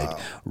combat. And then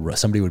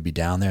somebody would be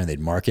down there and they'd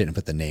mark it and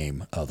put the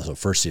name of the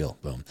first SEAL,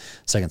 boom,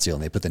 second SEAL,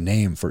 and they put the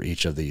name for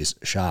each of these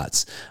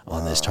shots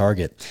on this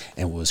target.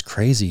 And what was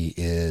crazy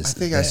is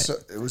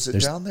was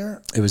it down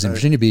there? It was in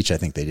Virginia Beach. I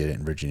think they did it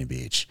in Virginia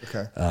Beach.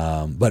 Okay.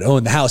 But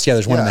in the house,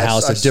 there's one in the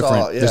house. There's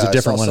a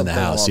different one in the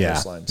house.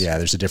 Yeah.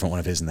 There's a different one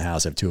of his in the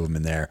house. I have 2 of them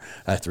in there.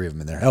 I have 3 of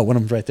them in there. Oh, one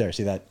of them's right there.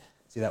 See that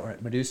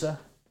Medusa?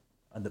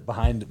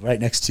 Behind, right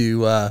next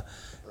to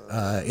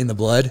In the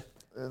Blood.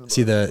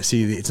 See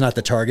it's not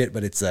the target,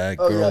 but it's a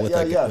girl with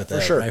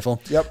a rifle.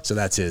 Yep. So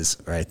that's his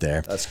right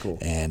there. That's cool.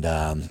 And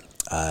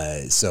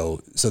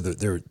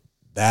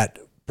that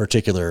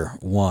particular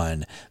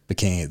one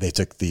they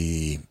took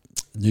the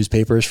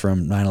newspapers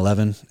from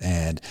 9/11,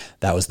 and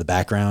that was the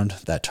background.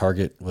 That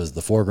target was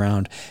the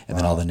foreground, and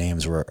then all the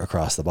names were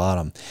across the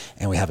bottom.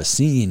 And we have a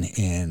scene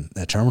in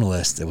the terminal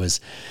list that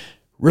was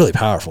really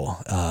powerful.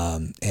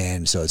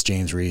 And so it's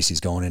James Reese. He's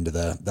going into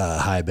the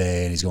high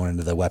bay, and he's going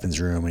into the weapons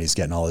room, and he's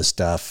getting all his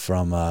stuff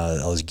from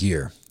all his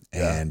gear.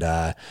 Yeah.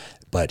 And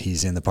but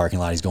he's in the parking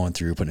lot. He's going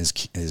through, putting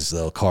his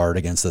little card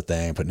against the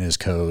thing, putting his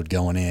code,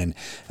 going in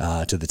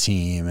to the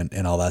team,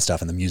 and all that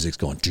stuff. And the music's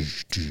going,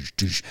 doosh, doosh,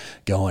 doosh,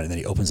 going. And then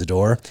he opens the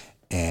door,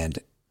 and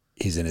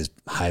he's in his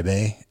high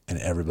bay, and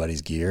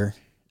everybody's gear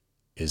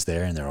is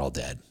there, and they're all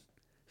dead.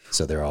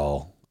 So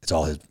it's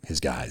all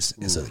his guys.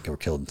 And so they were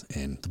killed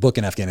in the book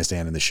in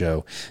Afghanistan, in the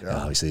show.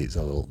 Obviously, it's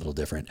a little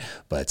different.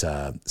 But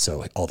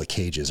so all the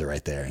cages are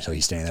right there. And so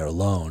he's standing there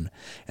alone,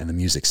 and the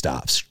music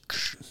stops.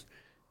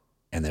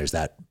 And there's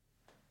that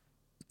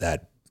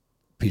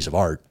piece of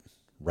art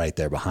right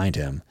there behind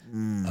him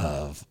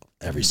of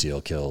every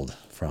SEAL killed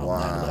from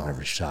 9/11,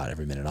 every shot,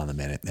 every minute on the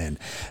minute. And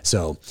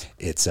so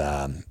it's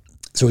so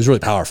it was really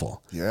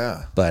powerful.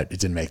 Yeah. But it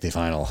didn't make the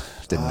final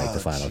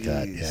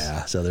cut.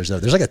 Yeah. So there's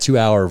like a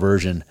 2-hour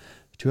version.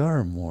 2 hour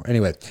or more.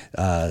 Anyway,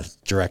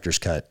 director's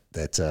cut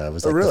that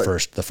was like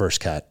the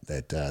first cut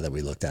that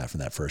we looked at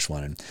from that first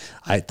one, and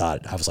I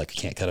was like, I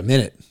can't cut a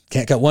minute,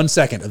 can't cut 1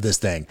 second of this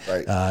thing.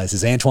 Right. This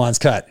is Antoine's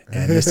cut,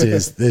 and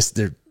this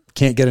there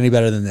can't get any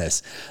better than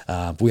this.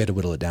 But we had to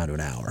whittle it down to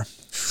an hour.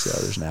 So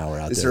there's an hour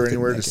out there. Is there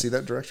anywhere to see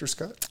that director's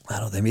cut? I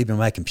don't know. They may be on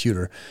my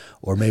computer,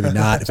 or maybe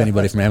not. If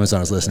anybody from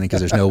Amazon is listening, because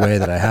there's no way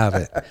that I have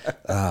it.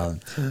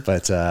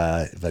 But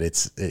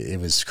it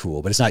was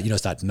cool. But it's not,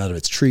 it's not, none of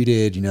it's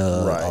treated,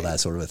 all that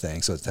sort of a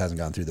thing. So it hasn't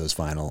gone through those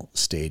final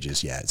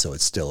stages yet. So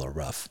it's still a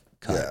rough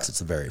cut. Yeah. It's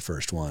the very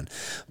first one.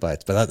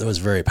 But that was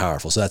very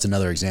powerful. So that's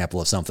another example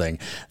of something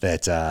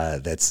that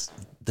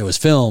was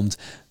filmed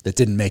that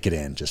didn't make it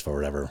in, just for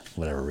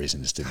whatever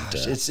reason, just didn't.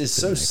 It's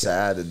so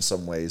sad in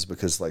some ways,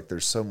 because like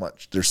there's so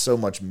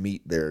much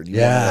meat there, and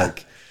you want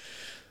to like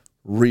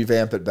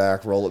revamp it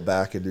back, roll it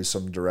back, and do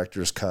some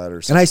director's cut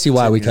or something. And I see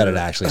why we cut it,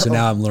 actually. So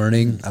now I'm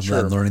learning. I'm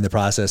learning the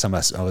process. I'm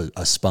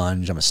a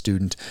sponge. I'm a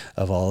student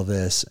of all of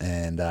this,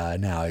 and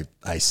now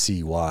I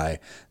see why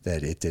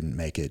that it didn't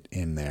make it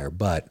in there.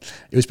 But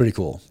it was pretty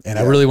cool, and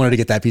I really wanted to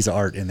get that piece of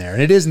art in there,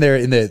 and it is in there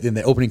in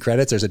the opening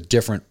credits. There's a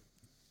different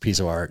piece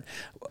of art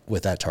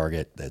with that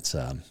target that's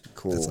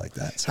cool. That's like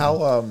that.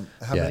 So,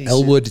 how many?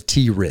 Elwood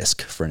T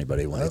Risk, for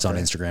anybody wanting. It's on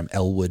Instagram,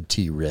 Elwood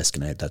T Risk,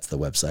 and that's the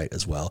website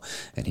as well.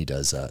 And he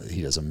does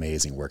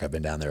amazing work. I've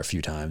been down there a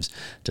few times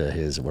to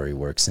where he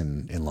works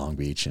in Long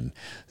Beach, and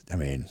I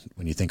mean,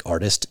 when you think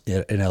artist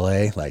in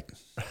LA, like,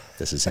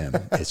 this is him.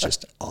 It's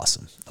just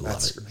awesome. I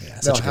love it. Yeah,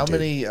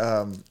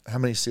 now, how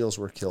many SEALs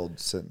were killed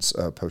since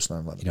post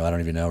 9/11? I don't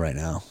even know right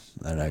now.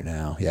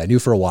 Yeah, I knew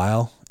for a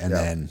while, and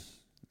then.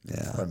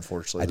 Yeah,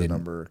 unfortunately, the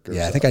number goes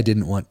I think I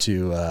didn't want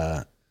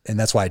to and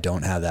that's why I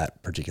don't have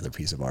that particular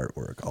piece of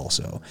artwork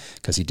also,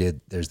 because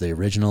there's the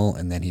original,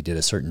 and then he did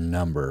a certain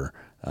number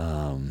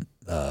of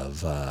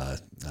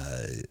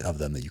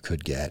them that you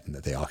could get and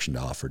that they auctioned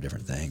off for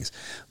different things.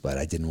 But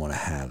I didn't want to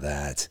have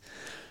that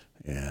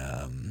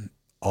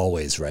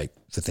always right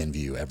within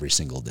view every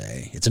single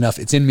day. It's enough.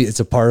 It's in me. It's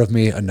a part of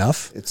me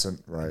enough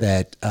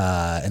that,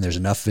 and there's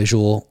enough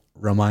visual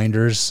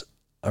reminders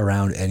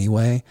around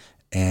anyway.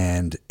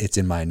 And it's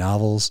in my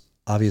novels,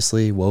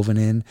 obviously woven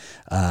in,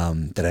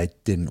 that I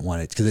didn't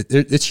want it, because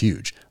it's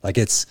huge. Like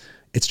it's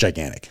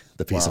gigantic,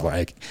 the piece of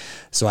art.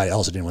 So I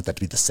also didn't want that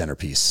to be the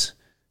centerpiece,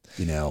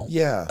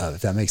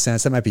 if that makes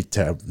sense. That might be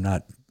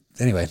not,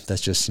 anyway,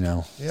 that's just,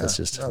 that's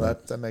just,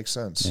 that makes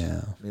sense.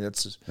 Yeah. I mean,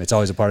 it's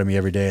always a part of me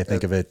every day. I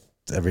think of it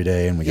every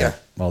day, and we got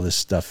all this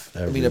stuff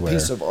everywhere. I mean, a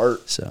piece of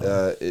art,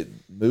 it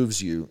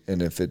moves you.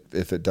 And if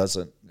it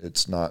doesn't,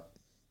 it's not.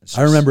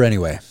 I remember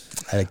anyway.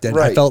 I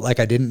felt like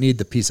I didn't need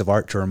the piece of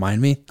art to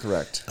remind me.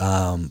 Correct.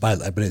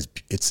 But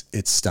it's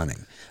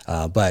stunning.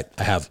 But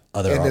I have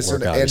other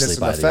artwork, obviously,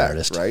 by the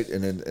artist, right?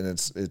 And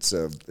it's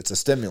a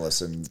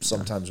stimulus, and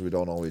sometimes we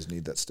don't always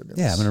need that stimulus.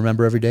 Yeah, I'm gonna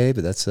remember every day,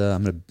 but that's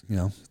I'm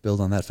gonna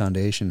build on that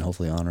foundation.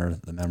 Hopefully, honor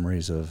the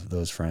memories of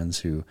those friends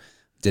who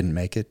didn't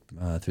make it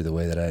through the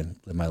way that I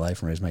live my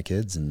life and raise my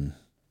kids, and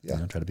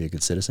try to be a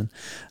good citizen.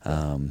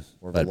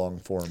 Or the long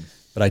form.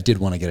 But I did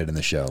want to get it in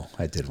the show.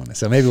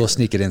 So maybe we'll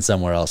sneak it in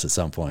somewhere else at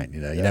some point.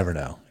 You never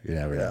know. You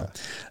never know.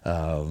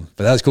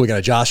 But that was cool. We got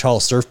a Josh Hall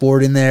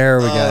surfboard in there.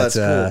 We got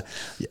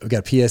we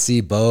got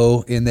PSE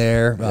bow in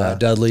there.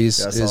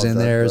 Dudley's is in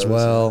there as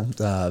well.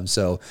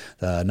 So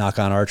Knock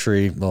On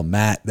Archery, little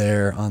mat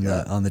there on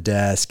the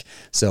desk.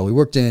 So we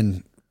worked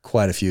in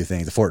quite a few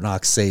things. The Fort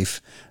Knox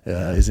safe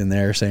is in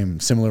there,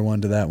 similar one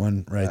to that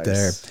one right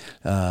there.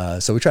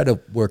 So we tried to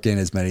work in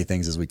as many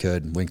things as we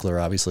could. Winkler,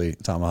 obviously,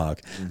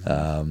 tomahawk.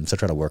 So I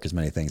tried to work as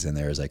many things in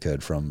there as I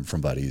could from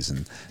buddies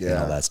and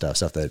all that stuff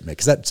that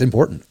because that's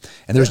important.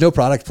 And there was no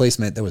product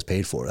placement that was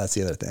paid for. That's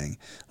the other thing.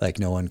 Like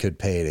no one could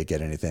pay to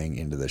get anything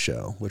into the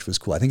show, which was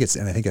cool. I think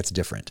that's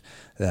different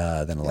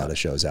than a lot of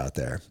shows out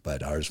there.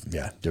 But ours,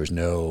 there's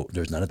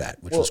none of that,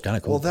 which was kind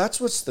of cool. Well,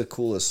 that's what's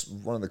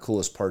one of the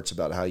coolest parts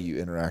about how you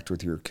interact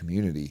with your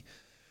community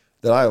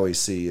that I always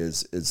see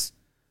is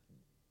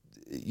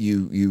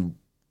you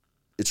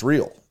it's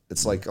real.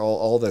 It's like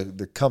all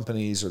the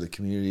companies or the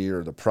community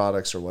or the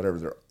products or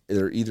whatever,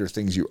 they're either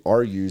things you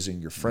are using,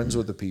 you're friends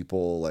with the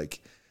people, like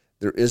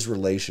there is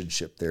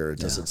relationship there. It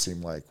doesn't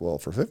seem like, well,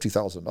 for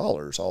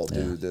 $50,000 I'll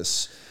do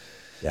this.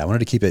 Yeah, I wanted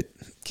to keep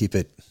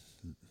it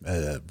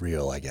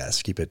real, I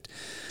guess. Keep it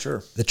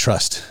the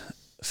trust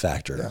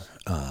factor.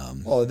 Yeah.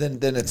 Well,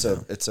 then it's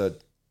a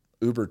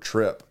Uber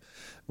trip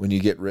when you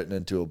get written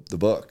into the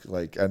book.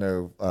 Like I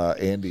know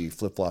Andy,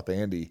 Flip Flop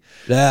Andy.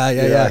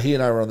 Yeah. He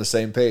and I were on the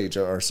same page,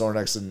 our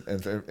Sornex,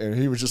 and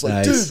he was just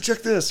like, dude, check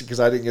this, because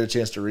I didn't get a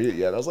chance to read it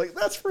yet. I was like,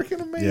 that's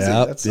freaking amazing.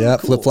 That's so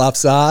cool. Flip Flop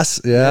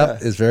sauce. Yeah,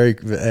 it's very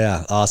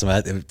awesome.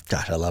 I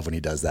love when he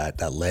does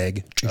that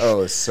leg.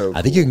 Oh, it's so cool.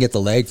 I think you can get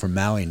the leg from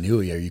Maui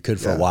Nui, or you could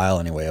for a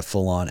while anyway, a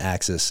full on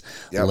axis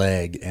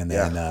leg, and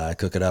then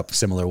cook it up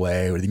similar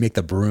way. Or do you make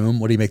the broom?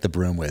 What do you make the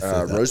broom with?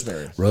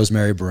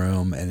 Rosemary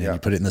broom, and then you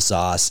put it in the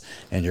sauce,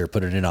 and you're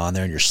putting it on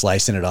there, and you're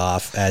slicing it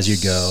off as you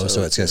go.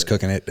 So it's just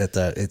cooking it at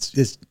the.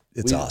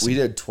 It's awesome. We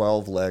did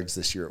 12 legs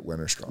this year at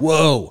Winter Strong.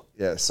 Whoa!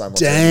 Yeah,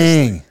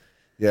 simultaneously. Dang.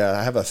 Yeah,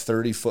 I have a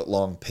 30-foot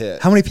long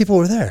pit. How many people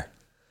were there?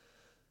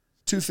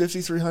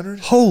 250, 300.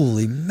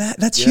 Holy man,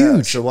 that's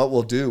huge. So what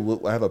we'll do,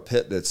 I have a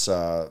pit that's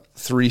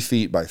 3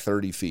 feet by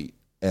 30 feet,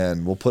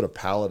 and we'll put a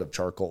pallet of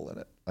charcoal in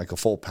it, like a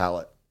full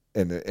pallet,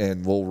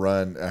 and we'll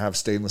run. I have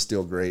stainless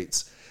steel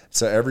grates.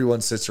 So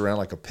everyone sits around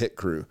like a pit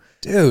crew,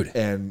 dude,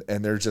 and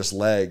they're just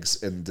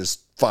legs and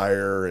just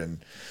fire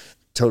and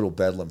total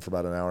bedlam for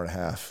about an hour and a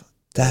half.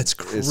 That's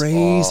crazy.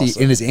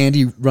 Awesome. And is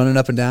Andy running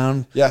up and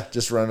down? Yeah,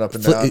 just running up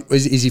and down.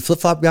 Is he Flip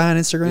Flop guy on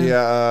Instagram?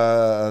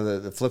 Yeah,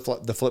 the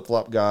flip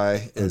flop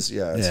guy is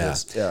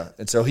his.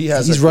 And so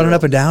he's running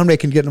up and down,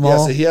 getting them all.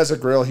 Yeah, so he has a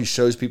grill. He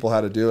shows people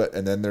how to do it,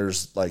 and then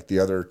there's like the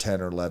other 10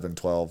 or 11,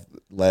 12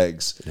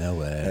 legs. No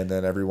way. And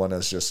then everyone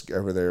is just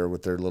over there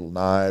with their little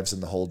knives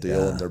and the whole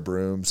deal and their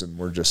brooms, and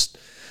we're just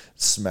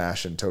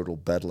smashing total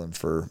bedlam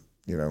for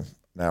an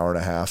hour and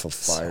a half of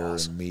fire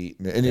and meat.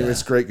 And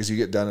it's great because you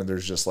get done and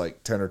there's just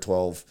like 10 or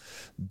 12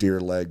 deer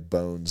leg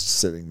bones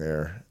sitting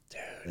there.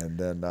 Dude. And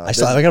then I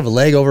got a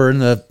leg over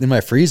in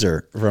my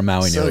freezer from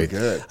Maui Nui.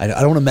 Good. I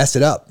don't want to mess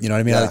it up. You know what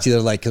I mean? I like to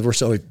either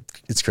because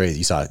it's crazy.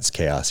 You saw it's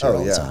chaos here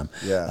all the time.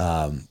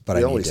 Yeah. But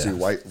we always do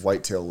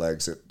whitetail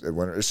legs at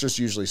winter. It's just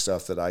usually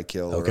stuff that I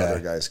kill or other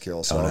guys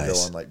kill. So I'll go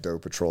on like doe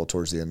patrol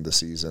towards the end of the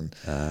season.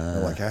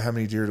 I'm like, how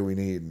many deer do we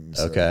need? And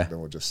so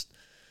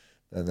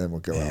then we'll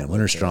go out.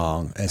 Winter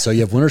Strong. And so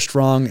you have Winter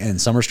Strong and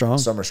Summer Strong?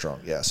 Summer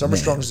Strong, yeah. Summer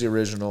Strong is the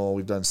original.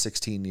 We've done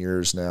 16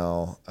 years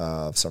now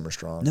of Summer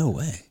Strong. No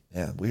way.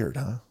 Yeah, weird,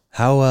 huh?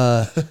 How,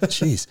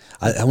 jeez.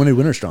 When did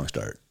Winter Strong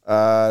start?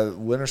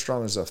 Winter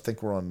Strong is, I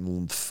think we're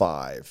on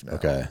 5 now.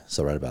 Okay,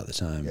 so right about the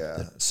time.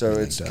 Yeah, so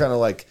it's kind of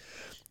like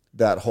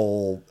that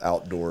whole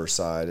outdoor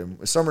side.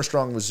 And Summer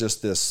Strong was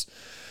just this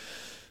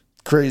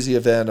crazy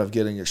event of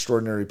getting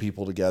extraordinary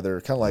people together,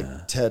 kind of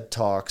like TED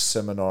Talks,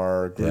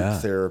 seminar, group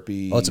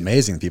therapy. Oh, it's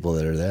amazing the people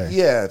that are there.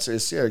 Yeah,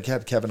 it's we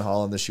had Kevin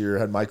Holland this year,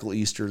 had Michael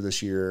Easter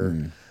this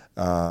year.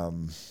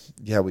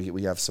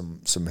 We have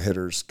some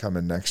hitters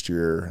coming next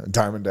year.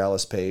 Diamond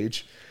Dallas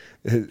Page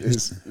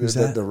is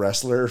the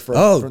wrestler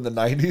from the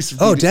 90s.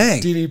 Oh,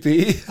 dang.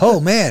 DDP. Oh,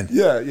 man.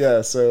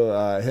 Yeah.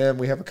 So him,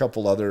 we have a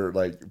couple other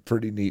like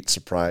pretty neat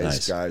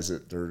surprise guys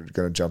that are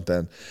going to jump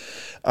in.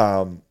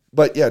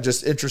 But yeah,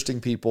 just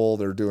interesting people.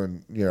 They're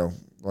doing,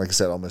 like I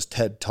said, almost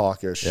TED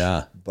Talkish.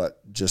 Yeah.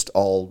 But just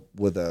all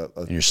with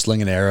and you're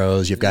slinging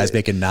arrows. You have guys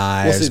making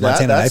knives.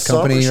 Montana Knife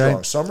Company,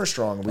 right? Summer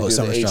Strong. We did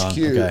the HQ.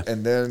 Okay.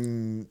 And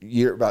then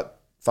about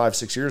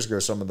 5-6 years ago,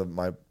 some of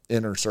my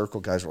inner circle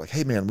guys were like,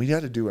 hey, man, we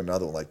got to do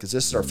another one. Because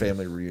this is our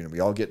family reunion.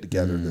 We all get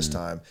together this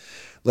time.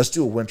 Let's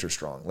do a Winter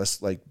Strong.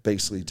 Let's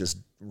basically just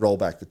roll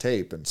back the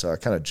tape. And so I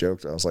kind of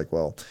joked. I was like,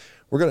 well,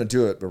 we're going to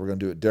do it, but we're going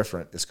to do it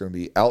different. It's going to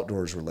be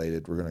outdoors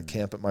related. We're going to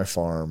camp at my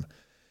farm.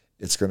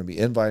 It's going to be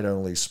invite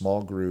only,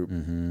 small group.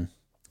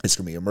 It's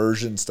going to be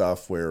immersion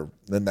stuff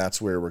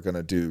that's where we're going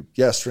to do,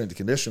 strength and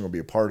conditioning will be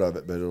a part of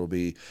it, but it'll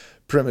be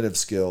primitive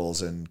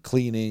skills and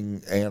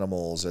cleaning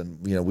animals. And,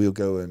 we'll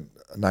go and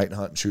night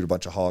hunt and shoot a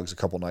bunch of hogs a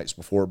couple nights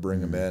before,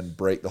 bring them in,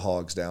 break the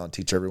hogs down,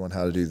 teach everyone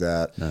how to do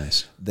that.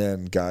 Nice.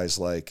 Then guys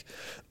like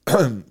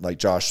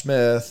Josh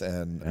Smith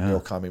and Neil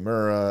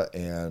Kamimura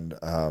and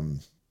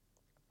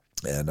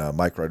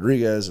Mike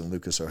Rodriguez and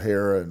Lucas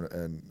O'Hara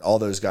and all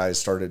those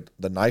guys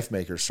the knife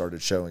makers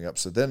started showing up.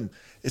 So then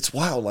it's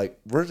wild. Like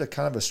we're at a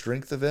kind of a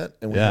strength event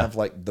and we have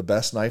like the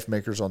best knife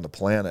makers on the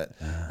planet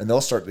and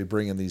they'll start to be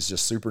bringing these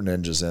just super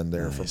ninjas in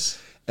there.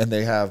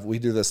 We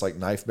do this like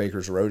knife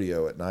makers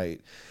rodeo at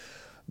night.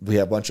 We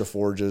have a bunch of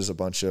forges, a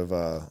bunch of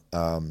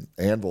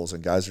anvils,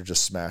 and guys are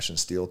just smashing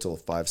steel till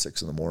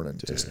 5-6 in the morning,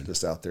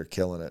 just out there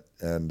killing it.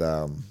 And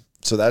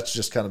so that's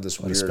just kind of this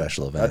weird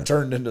special event. I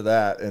turned into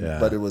that,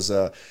 but it was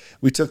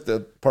we took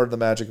the part of the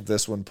magic of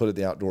this one, put it in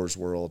the outdoors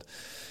world.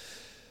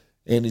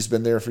 Andy's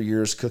been there for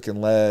years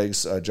cooking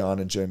legs. John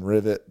and Jen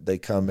Rivet, they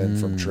come in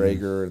from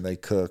Traeger and they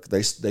cook.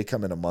 They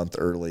come in a month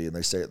early and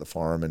they stay at the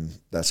farm, and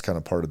that's kind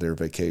of part of their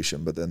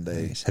vacation. But then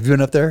have you been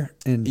up there?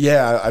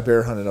 I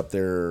bear hunted up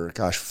there.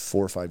 Gosh,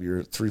 4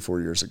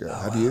 years ago.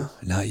 Have you?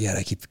 Not yet.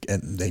 They keep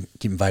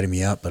inviting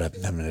me up, but I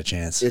haven't had a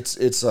chance.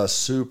 It's a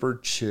super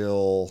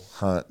chill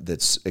hunt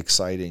that's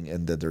exciting,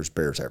 and that there's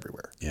bears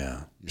everywhere.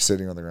 Yeah, you're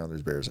sitting on the ground.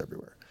 There's bears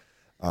everywhere.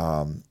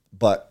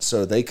 But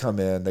so they come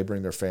in, they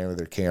bring their family,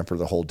 their camper,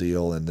 the whole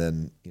deal, and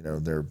then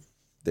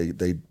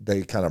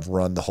they kind of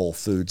run the whole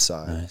food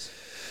side. Nice.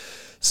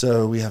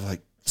 So we have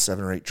like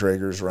 7 or 8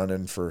 Traegers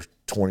running for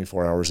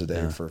 24 hours a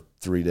day for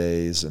 3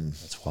 days, and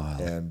that's wild.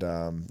 And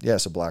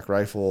so Black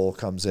Rifle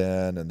comes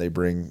in and they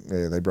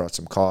brought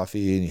some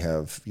coffee, and you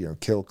have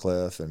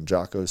Killcliff and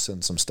Jocko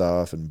send some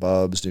stuff, and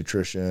Bubs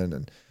Nutrition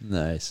and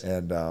nice,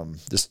 and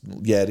just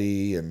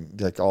Yeti and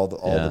like all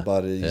the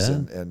buddies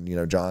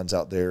and John's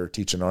out there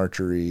teaching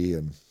archery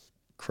and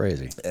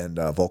crazy, and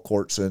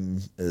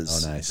Volkortsen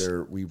is nice.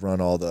 there. We run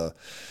all the.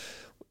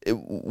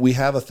 We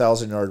have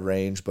 1,000-yard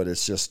range, but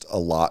it's just a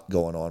lot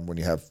going on when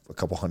you have a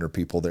couple hundred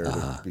people there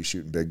to be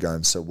shooting big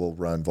guns. So we'll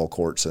run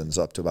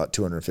Volkortsens up to about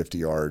 250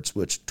 yards,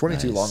 which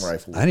 22 long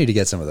rifle. I need to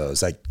get some of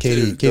those. Like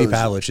Katie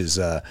Pavlich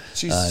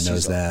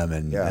knows them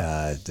and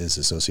is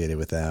associated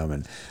with them.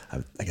 And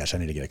I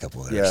need to get a couple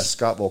of those. Yeah,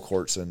 Scott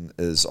Volkortsen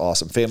is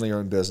awesome.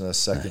 Family-owned business,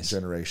 second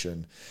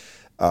generation.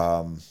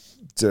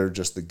 They're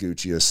just the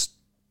Gucciest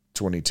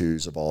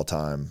 22s of all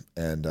time,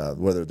 and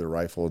whether they're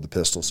rifle or the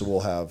pistol. So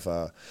we'll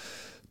have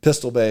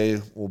Pistol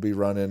Bay will be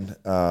running,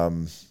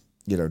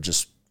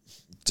 just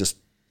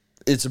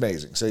it's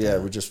amazing. So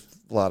we just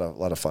a lot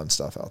of fun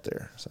stuff out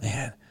there. So.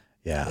 Man,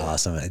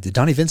 awesome. Did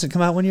Donnie Vincent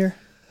come out one year?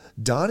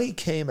 Donnie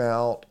came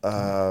out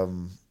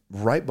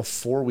right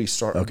before we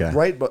started. Okay.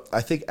 Right, but I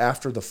think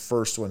after the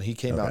first one, he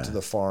came out to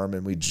the farm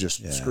and we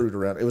just screwed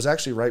around. It was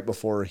actually right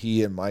before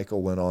he and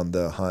Michael went on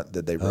the hunt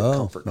that they wrote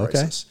Comfort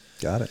Crisis.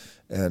 Got it.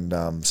 And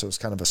so it's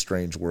kind of a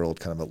strange world,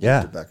 kind of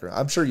a background.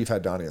 I'm sure you've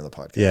had Donnie on the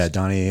podcast. Yeah,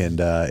 Donnie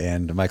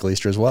and Michael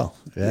Easter as well.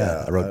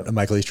 Yeah, I wrote a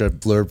Michael Easter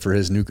blurb for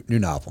his new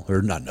novel,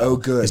 or not novel. Oh,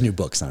 good. His new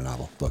book. It's not a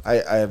novel. Book.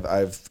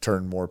 I've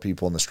turned more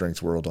people in the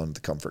strength world onto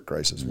the Comfort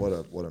Crisis. What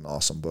an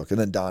awesome book. And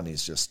then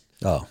Donnie's just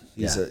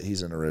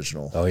he's an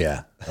original. Oh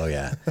yeah.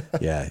 Yeah.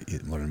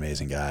 What an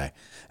amazing guy.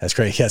 That's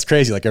crazy. That's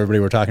crazy. Like everybody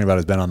we're talking about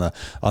has been on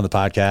the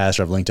podcast,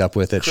 or I've linked up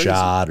with it,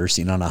 shot or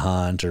seen on a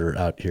hunt, or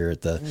out here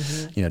at the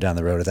down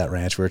the road at that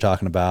ranch we were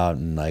talking about,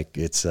 and like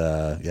it's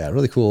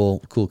really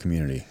cool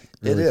community.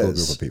 Really cool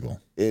group of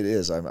people. It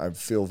is. I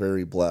feel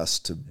very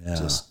blessed to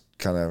just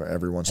kind of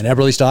every once. And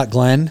Everly Stock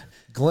Glenn,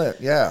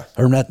 yeah.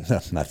 Or not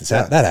this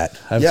hat, that hat.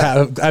 I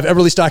have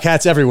Everly Stock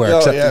hats everywhere,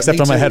 except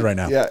on my head right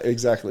now. Yeah,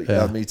 exactly.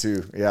 Yeah, me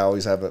too. Yeah, I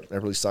always have an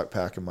Everly Stock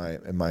pack in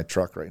my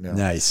truck right now.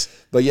 Nice.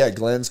 But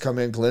Glenn's come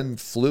in. Glenn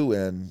flew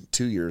in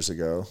 2 years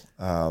ago.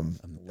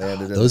 Landed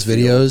in those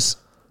videos.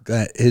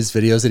 his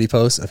videos that he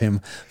posts of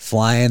him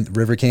flying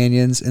river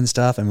canyons and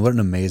stuff. I mean, what an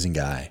amazing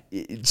guy.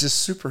 It's just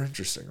super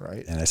interesting,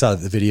 right? And I saw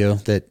the video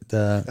that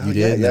you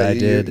did, and that I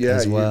did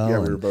as well. Yeah,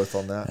 we were both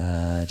on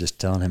that. Just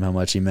telling him how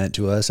much he meant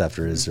to us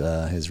after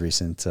his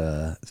recent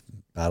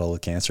battle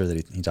with cancer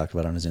that he talked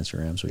about on his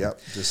Instagram. So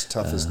just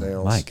tough as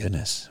nails. My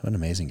goodness, what an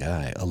amazing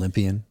guy.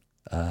 Olympian,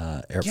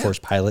 Air Force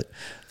pilot,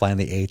 flying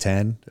the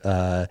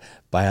A-10,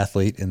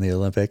 biathlete in the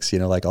Olympics. You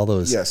know, like all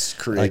those. Yes,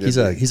 creative.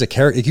 Like he's a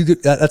character.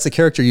 That's a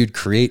character you'd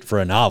create for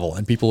a novel,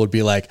 and people would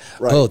be like,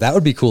 "Oh, that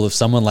would be cool if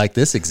someone like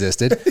this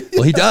existed."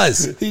 Well, he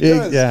does. He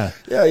does.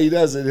 Yeah, he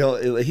does.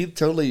 And he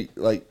totally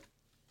like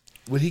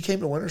when he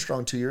came to Winter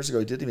Strong 2 years ago.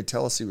 He didn't even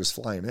tell us he was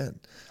flying in.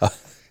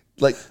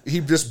 Like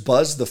he just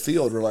buzzed the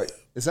field. We're like,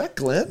 "Is that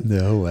Glenn?"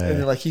 No way.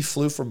 And like he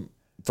flew from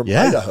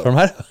Idaho. From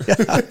Idaho.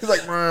 Yeah. He's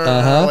like,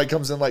 like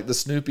comes in like the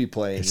Snoopy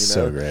plane. It's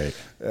so great.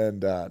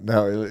 And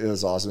no, it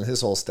was awesome.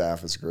 His whole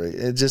staff is great.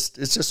 It's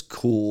just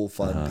cool,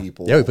 fun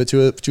people. Yeah, we put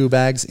two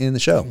bags in the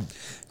show.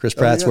 Chris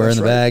Pratt's wearing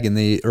the bag in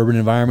the urban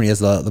environment. He has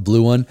the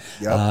blue one.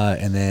 Yep.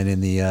 And then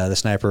in the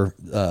sniper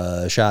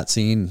shot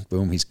scene,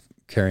 boom, he's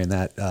carrying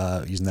that,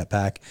 using that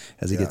pack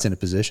as he gets into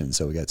position.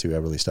 So we got 2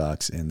 Everly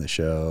stocks in the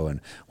show.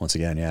 And once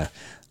again,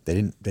 they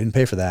didn't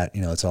pay for that.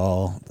 You know, it's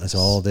all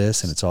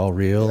this, and it's all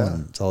real,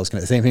 and it's all this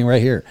kind of same thing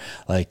right here.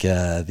 Like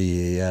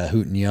the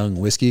Hoot and Young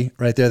whiskey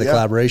right there, the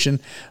collaboration.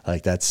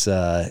 Like that's,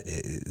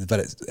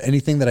 but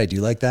anything that I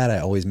do like that, I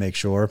always make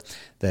sure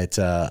that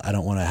I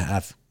don't want to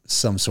have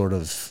some sort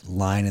of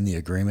line in the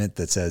agreement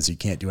that says you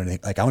can't do anything.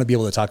 Like I want to be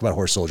able to talk about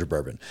Horse Soldier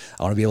Bourbon.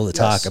 I want to be able to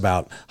talk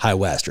about High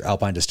West or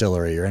Alpine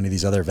Distillery or any of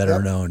these other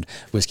veteran-owned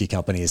whiskey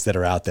companies that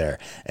are out there.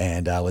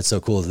 And what's so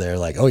cool is they're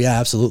like, oh yeah,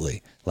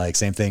 absolutely. Like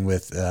same thing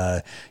with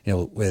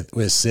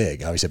with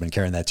Sig. Obviously, I've been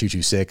carrying that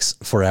 226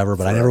 forever,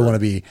 but I never want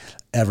to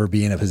ever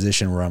be in a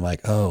position where I'm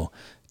like, oh,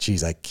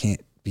 geez, I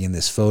can't be in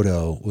this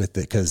photo with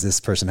it because this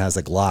person has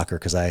the Glock, or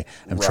because I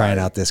am trying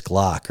out this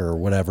Glock, or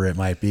whatever it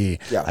might be.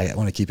 Yeah. I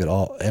want to keep it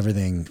all,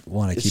 everything,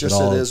 want to keep it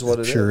all as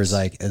pure as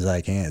I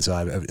can.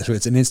 So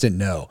it's an instant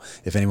no.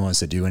 If anyone wants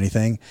to do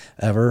anything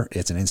ever,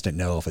 it's an instant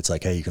no. If it's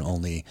like, hey, you can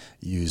only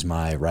use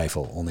my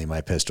rifle, only my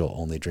pistol,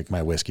 only drink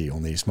my whiskey,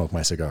 only smoke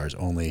my cigars,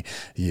 only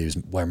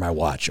wear my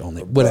watch,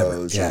 only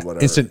whatever. Yeah.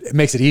 Instant, it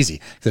makes it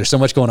easy. There's so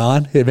much going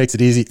on. It makes it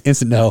ezy.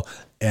 Instant no.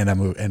 And I'm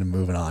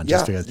moving on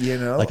just because,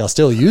 like, I'll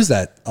still use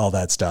all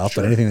that stuff,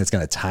 but anything that's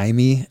going to tie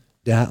me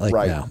down, like,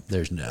 no,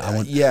 there's no.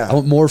 I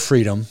want more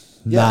freedom,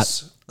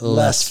 not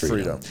less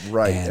freedom.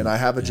 Right. And I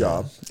have a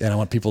job, and I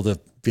want people to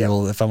be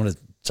able. If I want to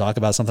talk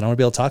about something, I want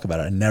to be able to talk about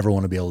it. I never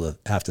want to be able to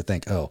have to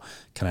think, oh,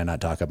 can I not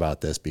talk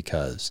about this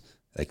because,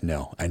 like,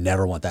 no, I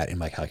never want that in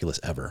my calculus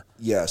ever.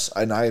 Yes,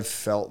 and I've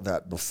felt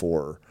that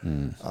before.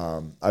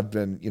 I've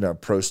been,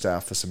 pro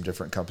staff with some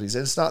different companies,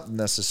 and it's not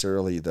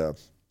necessarily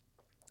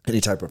any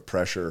type of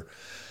pressure,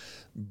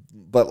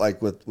 but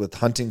like with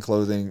hunting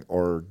clothing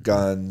or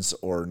guns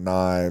or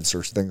knives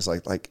or things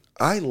like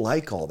I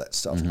like all that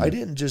stuff. I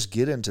didn't just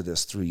get into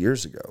this 3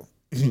 years ago.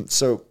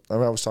 So I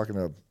was talking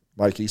to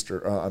Mike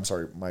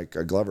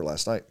Glover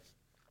last night.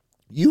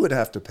 You would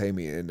have to pay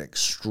me an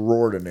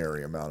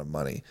extraordinary amount of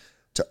money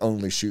to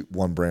only shoot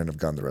one brand of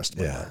gun the rest of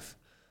my life.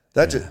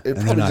 It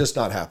probably just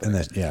not happening.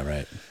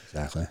 Right.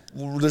 Exactly.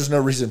 Well, there's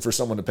no reason for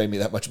someone to pay me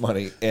that much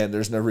money, and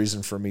there's no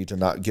reason for me to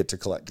not get to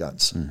collect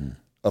guns.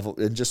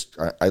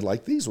 I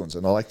like these ones,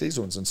 and I like these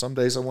ones, and some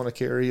days I want to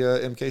carry a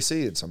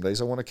MKC, and some days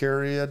I want to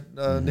carry a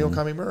Neil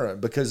Kamimura,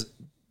 because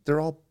they're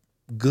all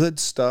good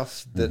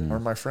stuff that are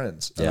my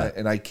friends.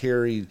 And I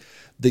carry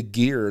the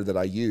gear that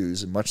I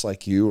use, and much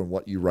like you and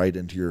what you write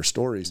into your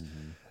stories,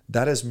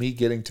 that is me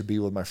getting to be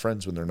with my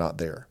friends when they're not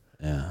there.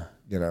 Yeah.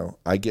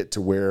 I get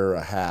to wear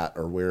a hat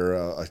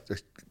or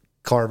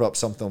carve up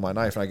something on my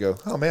knife, and I go,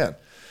 oh man,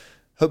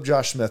 hope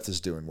Josh Smith is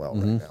doing well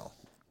right now.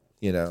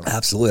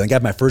 Absolutely. I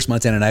got my first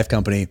Montana knife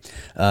company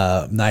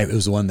knife. It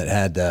was the one that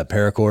had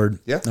paracord,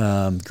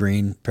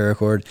 green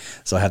paracord.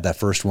 So I have that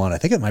first one. I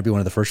think it might be one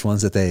of the first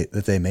ones that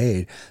they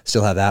made.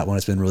 Still have that one.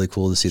 It's been really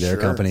cool to see their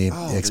company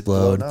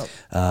explode.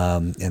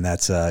 And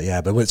that's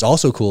But what's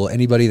also cool,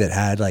 anybody that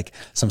had like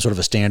some sort of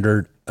a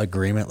standard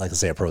agreement, like let's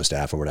say a pro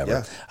staff or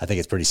whatever. I think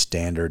it's pretty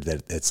standard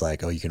that it's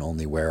like, oh, you can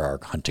only wear our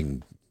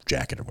hunting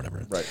jacket or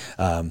whatever.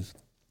 Right.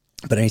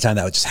 But anytime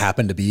that would just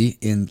happen to be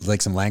in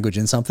like some language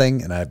in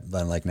something, and I've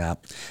been like, nah,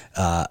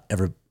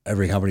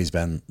 every company's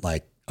been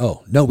like,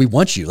 oh no, we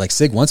want you. Like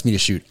Sig wants me to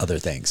shoot other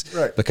things,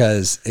 right?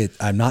 Because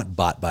I'm not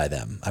bought by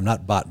them. I'm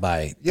not bought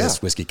by this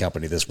whiskey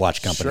company, this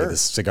watch company, this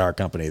cigar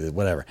company,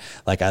 whatever.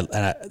 Like I'm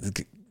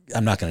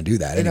not going to do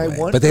that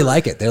anyway. But they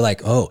like it. They're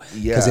like, oh,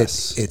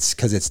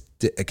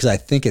 because I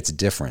think it's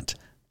different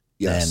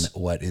than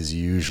what is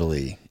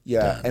usually.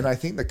 Yeah, and I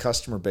think the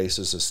customer base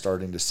is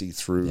starting to see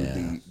through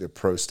the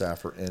pro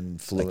staffer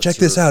influencer. Like, check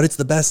this out. It's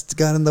the best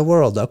gun in the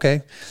world.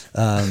 Okay.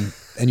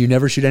 And you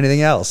never shoot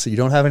anything else. You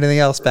don't have anything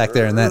else back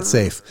there in that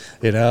safe,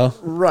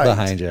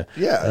 behind you.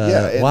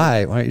 Yeah.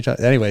 Why aren't you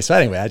trying? Anyway,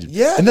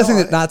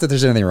 and not that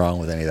there's anything wrong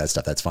with any of that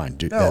stuff. That's fine.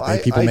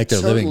 People make their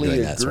living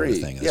doing that sort of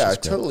thing. I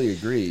totally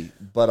agree.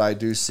 But I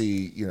do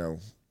see,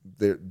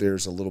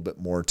 there's a little bit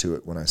more to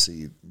it when I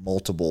see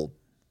multiple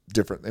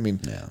different. I mean,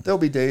 there'll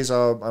be days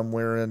I'm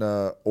wearing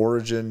a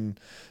Origin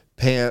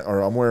pant,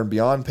 or I'm wearing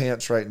Beyond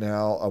pants right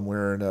now. I'm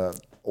wearing a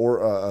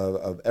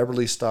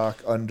Everly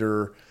stock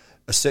under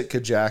a Sitka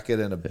jacket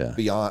and a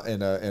Beyond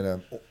and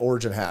a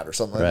Origin hat or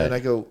something. Right. And I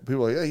go,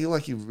 people are like, yeah,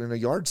 you in a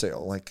yard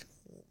sale. Like,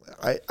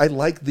 I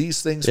like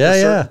these things for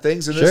certain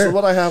things, and this is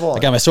what I have on. I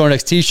got my Sorin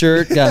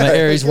t-shirt, got my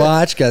Aries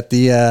watch, got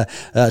the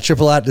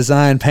Triple Out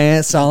design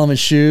pants, Solomon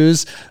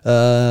shoes,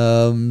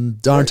 darn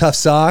tough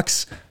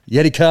socks,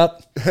 Yeti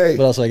cup. Hey,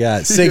 what else I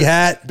got? Sig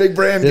hat, big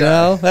brand guy. You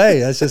know,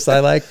 hey, that's just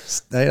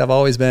I've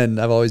always been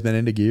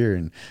into gear,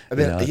 and I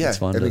mean, it's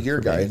fun. I'm a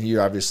gear guy, and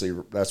you obviously,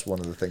 that's one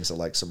of the things I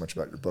like so much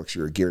about your books.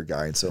 You're a gear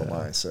guy, and so am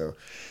I. So,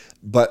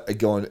 but it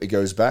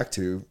goes back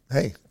to,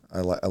 hey,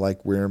 I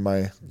like wearing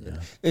my,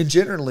 and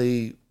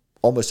generally,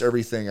 almost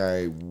everything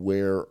I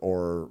wear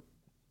or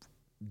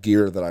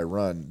gear that I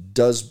run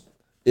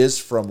is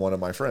from one of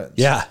my friends.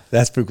 Yeah,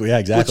 that's pretty cool. Yeah,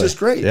 exactly. Which is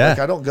great. Yeah. Like,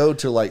 I don't go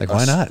to like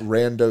why not?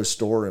 Rando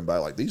store and buy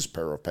like, these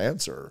pair of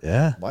pants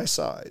are my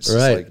size.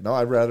 Right. It's like, no,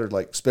 I'd rather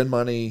like spend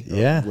money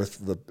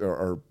with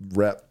or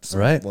rep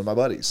one of my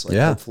buddies. Like,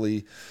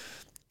 hopefully,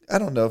 I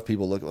don't know if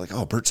people look like,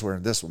 oh, Bert's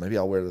wearing this one, maybe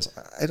I'll wear this.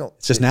 I don't.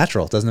 It's just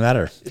natural. It doesn't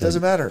matter. It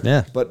doesn't matter.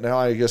 Yeah. But now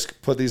I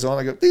just put these on.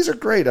 I go, these are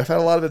great. I've had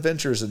a lot of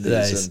adventures in these.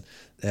 Nice. And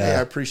hey,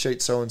 I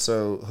appreciate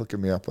so-and-so hooking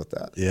me up with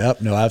that.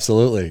 Yep. No,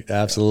 absolutely.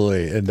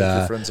 Absolutely. And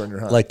your friends on your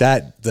hunt. Like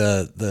that,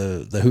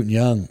 the Hoot and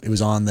Young, it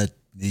was on the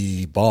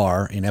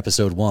bar in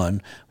episode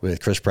 1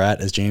 with Chris Pratt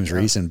as James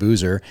Reese and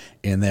Boozer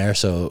in there.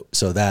 So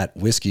that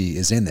whiskey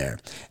is in there.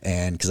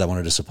 And because I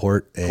wanted to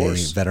support a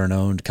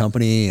veteran-owned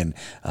company. And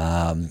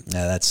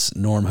that's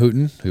Norm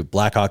Hooten, who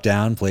Black Hawk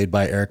Down, played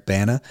by Eric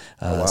Bana.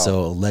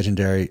 So a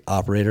legendary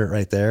operator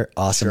right there.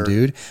 Awesome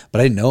dude.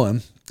 But I didn't know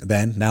him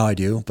then. Now I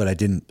do, but I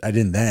didn't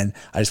then.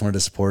 I just wanted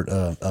to support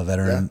a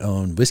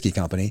veteran-owned whiskey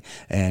company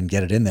and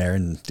get it in there.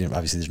 And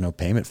obviously there's no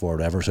payment for it or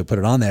whatever, so put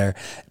it on there.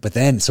 But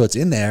then, so it's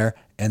in there,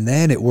 and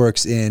then it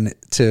works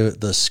into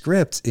the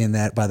script in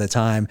that by the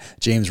time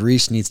James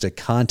Reese needs to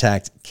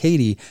contact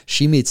Katie,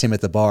 she meets him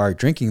at the bar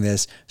drinking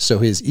this. So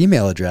his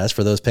email address,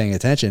 for those paying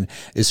attention,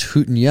 is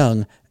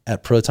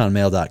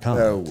hootenyoung@protonmail.com.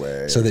 No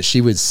way. So that she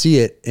would see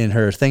it in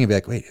her thing and be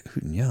like, wait,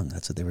 Hooten Young,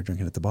 that's what they were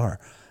drinking at the bar.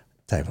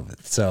 Type of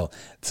it. So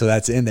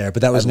that's in there,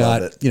 but that was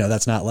not,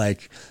 that's not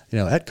like,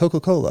 at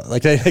Coca-Cola,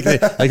 like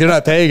they're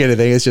not paying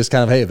anything. It's just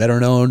kind of, hey,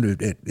 veteran owned.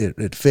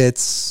 It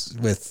fits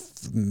with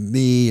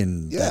me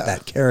and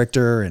that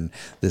character and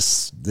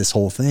this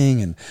whole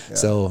thing. And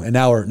so, and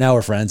now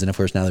we're friends. And of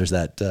course now there's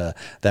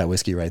that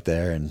whiskey right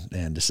there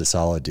and just a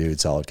solid dude,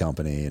 solid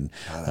company. And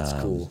that's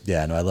cool.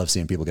 Yeah, no, I love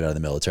seeing people get out of the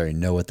military,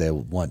 know what they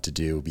want to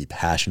do, be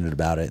passionate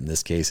about it. In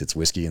this case, it's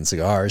whiskey and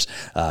cigars.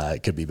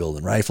 It could be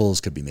building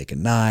rifles, could be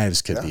making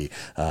knives, could be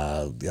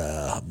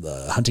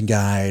the hunting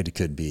guide,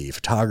 could be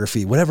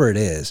photography, whatever it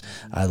is.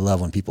 I love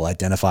when people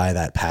identify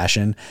that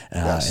passion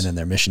and then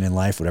their mission in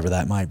life, whatever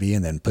that might be,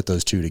 and then put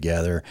those two together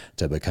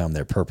to become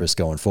their purpose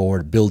going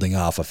forward, building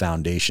off a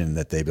foundation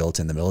that they built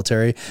in the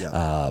military,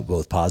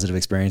 both positive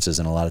experiences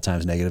and a lot of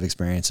times negative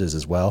experiences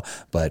as well,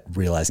 but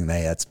realizing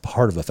that that's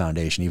part of a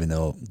foundation, even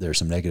though there's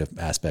some negative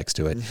aspects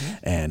to it.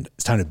 And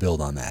it's time to build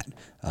on that.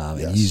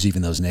 And use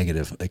even those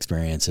negative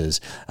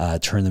experiences,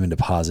 turn them into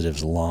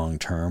positives long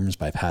terms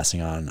by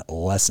passing on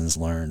lessons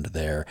learned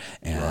there,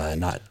 and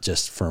not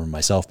just for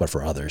myself, but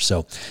for others.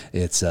 So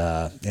it's,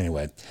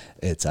 anyway,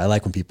 I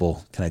like when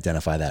people can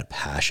identify that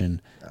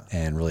passion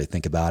and really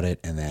think about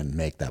it and then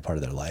make that part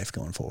of their life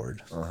going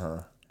forward.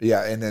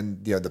 Yeah. And then,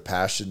 the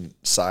passion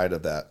side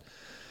of that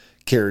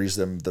carries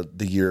them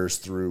the years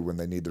through when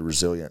they need the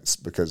resilience,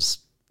 because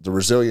the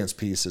resilience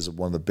piece is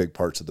one of the big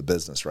parts of the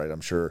business, right?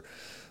 I'm sure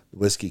the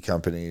whiskey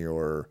company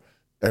or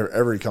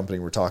every company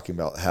we're talking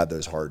about had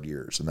those hard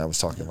years. And I was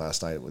talking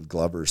last night with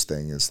Glover's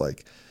thing is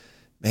like,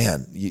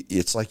 man,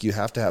 it's like you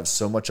have to have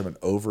so much of an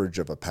overage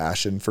of a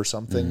passion for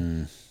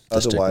something.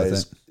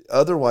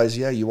 Otherwise,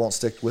 you won't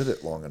stick with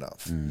it long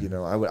enough.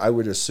 I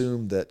would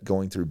assume that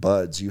going through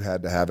BUD/S, you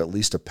had to have at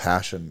least a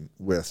passion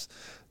with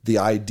the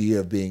idea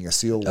of being a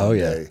SEAL one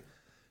day.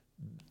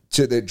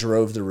 That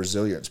drove the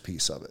resilience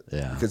piece of it.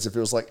 Yeah. Because if it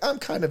was like, I'm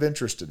kind of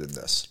interested in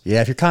this.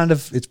 Yeah, if you're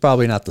it's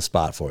probably not the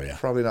spot for you.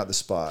 Probably not the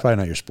spot. Probably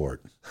not your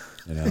sport.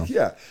 And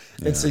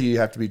so you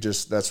have to be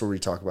that's where we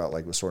talk about,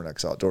 like with Sorin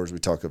X Outdoors, we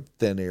talk of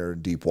thin air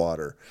and deep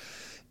water.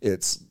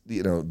 It's,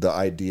 the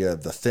idea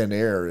of the thin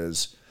air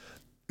is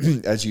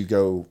as you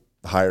go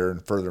higher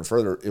and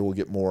further, it will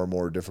get more and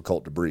more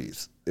difficult to breathe.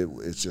 It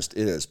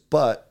is.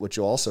 But what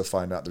you'll also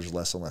find out, there's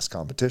less and less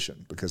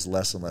competition because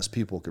less and less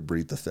people could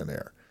breathe the thin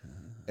air.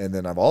 And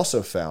then I've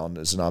also found,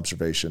 as an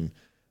observation,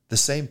 the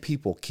same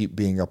people keep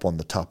being up on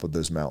the top of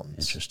those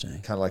mountains. Interesting.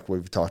 Kind of like what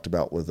we've talked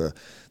about with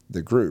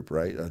the group,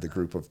 right? The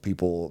group of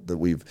people that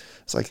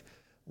it's like,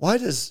 why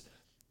does,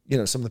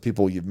 some of the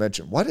people you've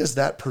mentioned, why does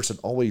that person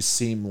always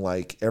seem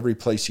like every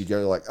place you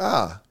go, like,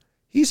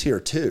 he's here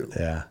too.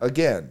 Yeah.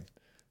 Again.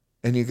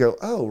 And you go,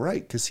 oh,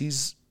 right, because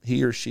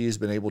he or she has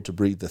been able to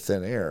breathe the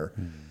thin air.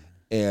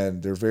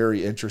 and they're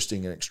very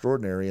interesting and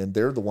extraordinary, and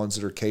they're the ones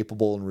that are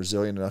capable and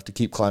resilient enough to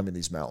keep climbing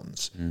these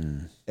mountains.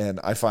 And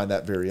I find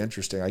that very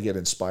interesting. I get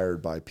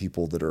inspired by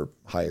people that are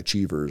high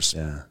achievers,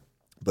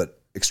 but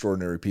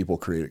extraordinary people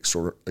create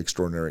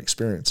extraordinary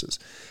experiences.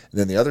 And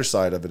then the other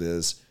side of it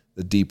is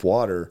the deep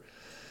water,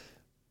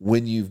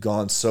 when you've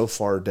gone so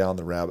far down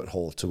the rabbit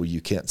hole to where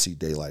you can't see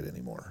daylight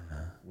anymore.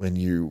 When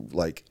you,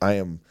 like,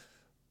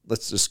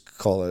 let's just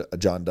call it a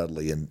John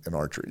Dudley in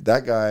archery.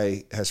 That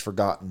guy has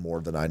forgotten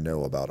more than I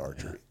know about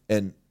archery.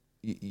 And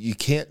you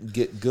can't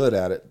get good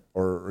at it,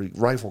 or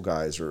rifle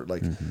guys, or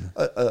like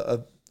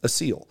a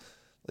SEAL.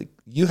 Like,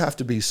 you have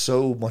to be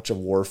so much a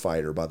war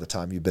fighter by the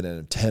time you've been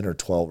in 10 or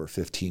 12 or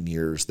 15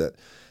 years that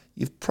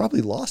you've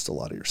probably lost a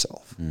lot of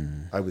yourself,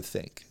 I would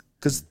think.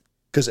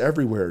 Because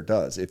everywhere it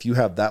does. If you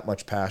have that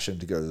much passion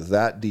to go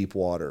that deep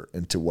water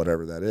into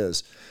whatever that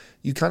is,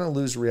 you kind of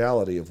lose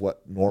reality of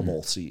what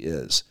normalcy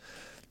is.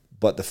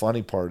 But the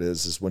funny part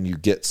is when you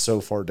get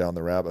so far down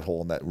the rabbit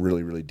hole in that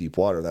really, really deep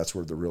water, that's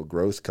where the real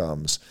growth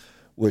comes,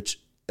 which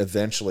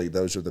eventually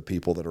those are the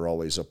people that are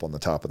always up on the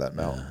top of that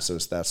mountain. So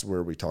that's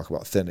where we talk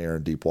about thin air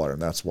and deep water.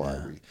 And that's why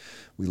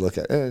we look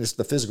at, and it's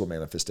the physical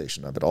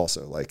manifestation of it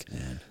also. Like,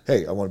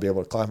 hey, I want to be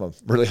able to climb a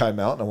really high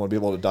mountain. I want to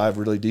be able to dive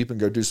really deep and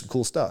go do some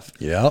cool stuff.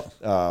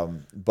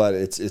 But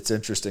it's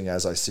interesting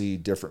as I see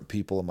different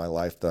people in my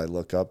life that I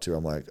look up to,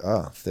 I'm like,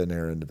 thin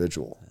air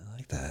individual.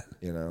 That,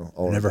 you know,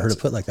 I've never heard it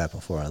put like that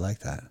before. I like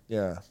that.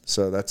 Yeah.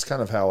 So that's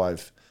kind of how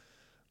I've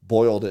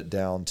boiled it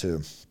down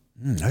to.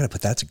 I gotta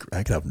put that.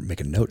 I gotta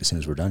make a note as soon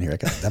as we're done here.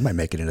 That might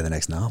make it into the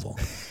next novel.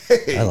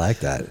 I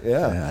like that.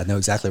 Yeah. I know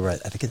exactly where I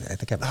think I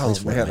have a place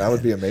for it. That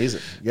would be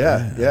amazing.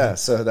 Yeah.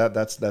 So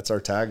that's our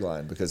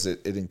tagline, because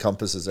it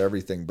encompasses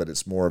everything, but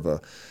it's more of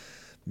a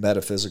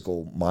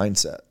metaphysical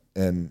mindset.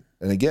 And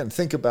again,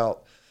 think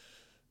about,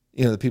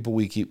 the people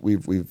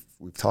we've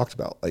talked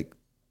about, like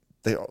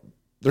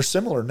their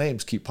similar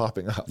names keep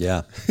popping up.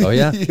 Yeah. Oh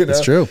yeah.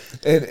 It's true.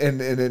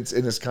 And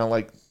it's kind of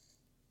like,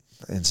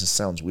 it just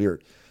sounds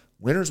weird.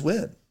 Winners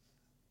win.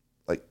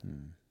 Like,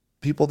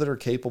 people that are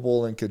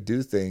capable and could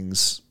do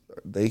things,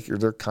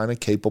 they're kind of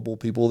capable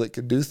people that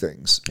could do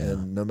things. Yeah.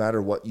 And no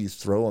matter what you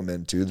throw them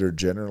into, they're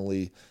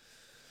generally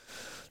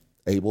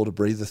able to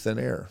breathe the thin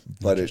air.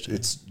 But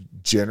it's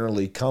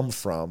generally come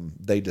from,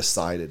 they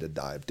decided to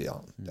dive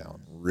down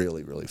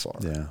really, really far.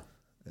 Yeah.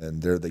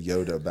 And they're the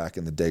Yoda back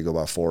in the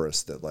Dagobah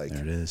forest that, like,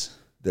 there it is.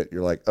 That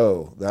you're like,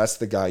 oh, that's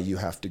the guy you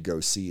have to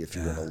go see if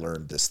you're going to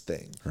learn this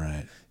thing.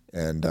 Right.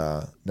 And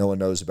no one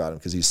knows about him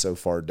because he's so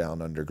far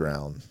down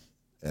underground.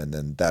 And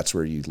then that's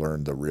where you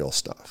learn the real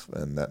stuff.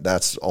 And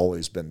that's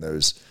always been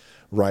those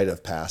rite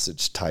of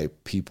passage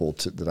type people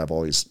that I've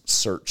always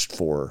searched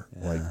for.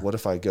 Yeah. Like, what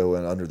if I go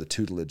in under the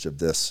tutelage of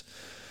this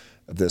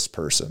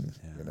person,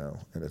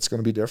 and it's going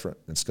to be different.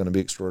 It's going to be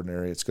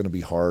extraordinary. It's going to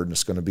be hard, and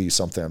it's going to be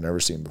something I've never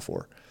seen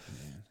before.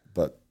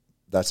 But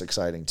that's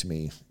exciting to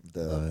me.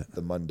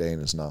 The mundane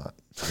is not.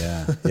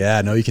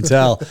 Yeah. No, you can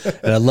tell.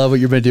 And I love what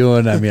you've been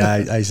doing. I mean,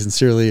 I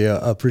sincerely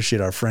appreciate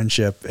our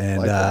friendship.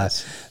 And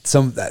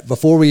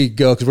before we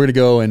go, because we're going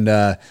to go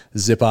and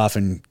zip off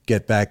and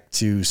get back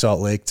to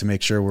Salt Lake to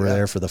make sure we're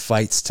there for the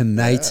fights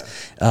tonight.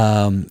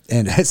 Yeah.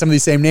 And some of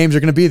these same names are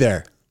going to be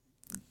there.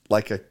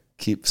 Like I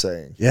keep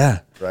saying.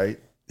 Yeah. Right?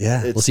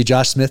 Yeah. We'll see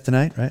Josh Smith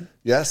tonight, right?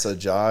 Yeah. So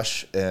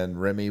Josh and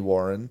Remy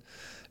Warren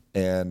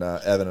and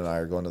Evan and I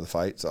are going to the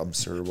fight, so I'm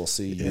sure we'll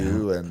see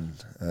you and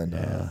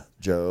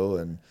Joe.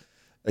 And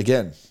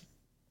again,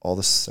 all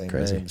the same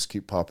names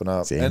keep popping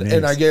up. And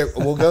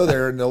we'll go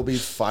there, and there'll be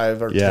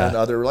 5 or 10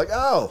 other. We're like,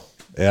 oh,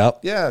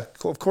 yeah,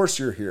 cool, of course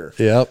you're here.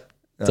 Yep,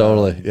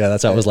 totally. Yeah,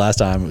 that's how it was last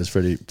time. It was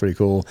pretty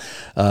cool.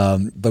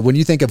 But when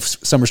you think of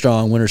Summer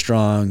Strong, Winter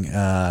Strong,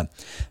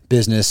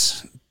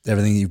 business,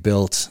 everything you've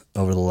built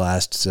over the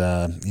last,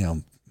 a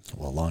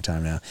long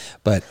time now,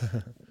 but.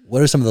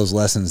 What are some of those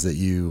lessons that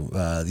you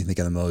think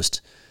are the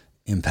most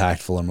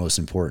impactful or most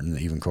important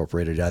that you've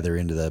incorporated either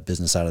into the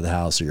business side of the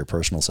house or your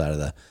personal side of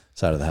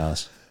the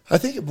house? I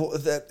think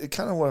that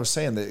kind of what I was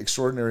saying, that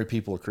extraordinary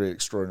people create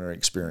extraordinary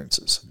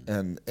experiences,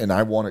 and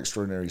I want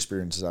extraordinary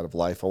experiences out of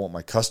life. I want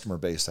my customer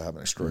base to have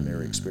an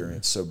extraordinary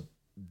experience. So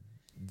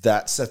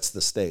that sets the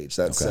stage.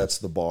 That sets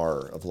the bar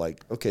of,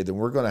 like, okay, then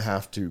we're going to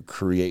have to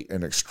create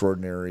an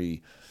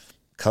extraordinary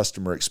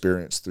customer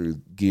experience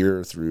through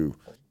gear, through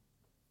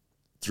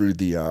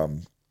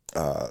the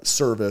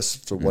service,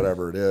 to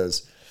whatever it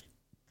is,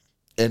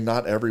 and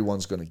not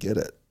everyone's going to get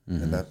it,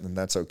 and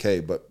that's okay.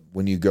 But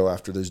when you go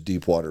after those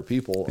deep water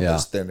people,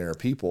 those thin air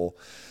people,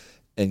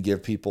 and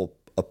give people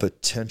a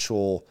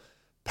potential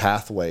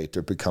pathway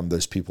to become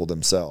those people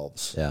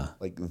themselves,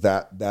 like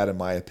that in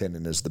my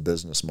opinion is the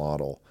business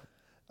model,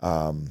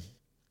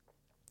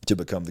 to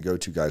become the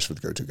go-to guys for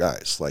the go-to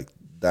guys. Like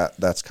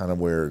that's kind of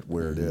where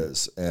it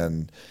is.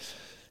 And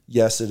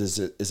yes, is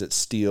it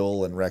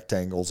steel and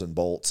rectangles and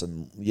bolts,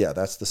 and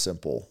that's the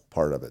simple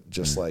part of it.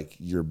 Just like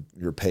your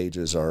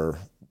pages are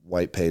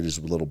white pages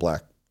with little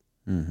black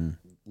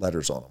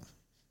letters on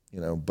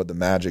them, but the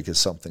magic is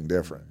something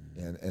different.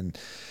 And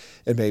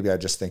maybe I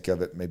just think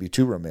of it maybe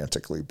too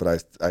romantically,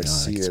 but I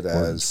see it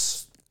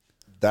as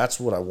that's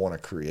what I want to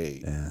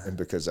create. And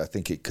because I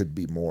think it could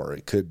be more,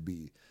 it could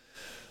be,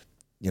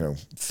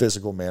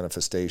 physical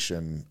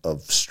manifestation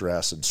of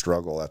stress and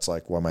struggle. That's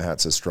like why my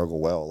hat says struggle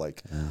well.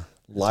 Like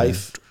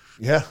life.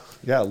 Yeah.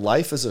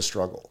 Life is a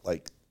struggle.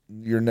 Like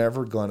you're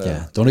never going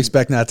to, don't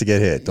expect not to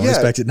get hit. Don't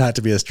expect it not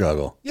to be a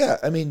struggle. Yeah.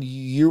 I mean,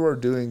 you are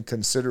doing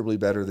considerably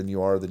better than you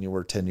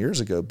were 10 years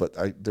ago,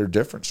 but they're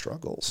different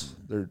struggles.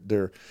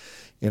 They're,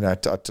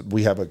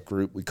 we have a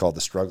group we call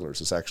the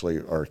strugglers. It's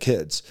actually our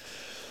kids.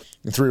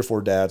 And 3 or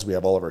 4 dads, we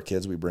have all of our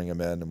kids. We bring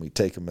them in and we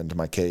take them into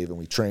my cave and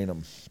we train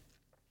them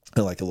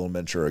like a little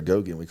miniature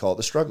agoge, and we call it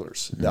the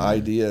strugglers. The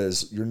idea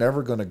is you're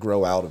never going to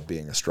grow out of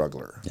being a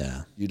struggler.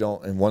 Yeah. You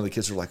don't. And one of the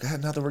kids are like,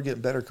 now that we're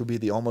getting better, could be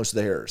the almost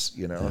theirs.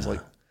 I was like,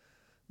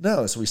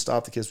 no. So we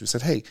stopped the kids. We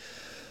said, hey,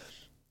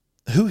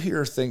 who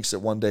here thinks that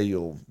one day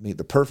you'll meet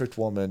the perfect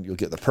woman, you'll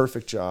get the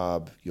perfect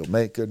job, you'll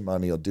make good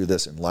money, you'll do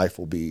this, and life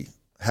will be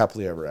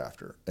happily ever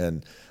after?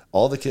 And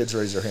all the kids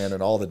raised their hand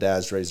and all the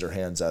dads raised their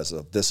hands as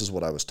of, this is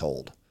what I was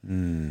told.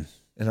 And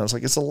I was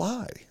like, it's a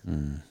lie.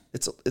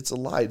 It's a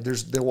lie.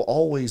 There will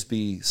always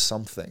be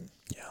something.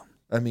 Yeah.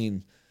 I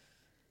mean,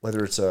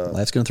 whether it's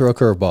life's going to throw a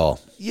curveball.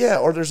 Yeah.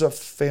 Or there's a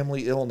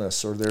family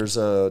illness, or there's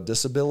a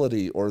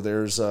disability, or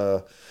there's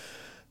all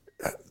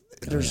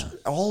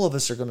of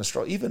us are going to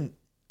struggle. Even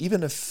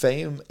if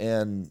fame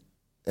and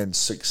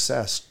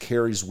success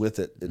carries with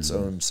it its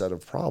own set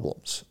of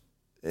problems.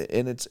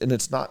 And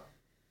it's not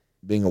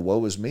being a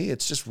woe is me.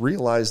 It's just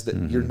realize that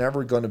you're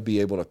never going to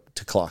be able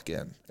to clock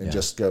in and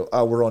just go,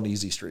 oh, we're on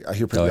Easy Street. I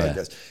hear pretty bad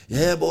guys.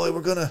 Yeah, boy,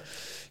 we're going to,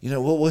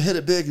 we'll hit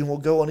it big and we'll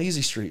go on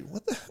Easy Street.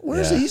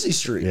 Where's Easy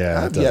Street?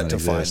 I've yet to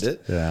find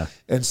it. Yeah.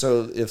 And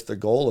so if the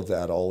goal of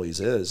that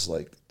always is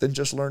like, then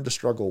just learn to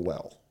struggle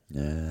well.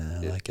 Yeah.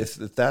 I like it.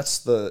 If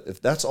that's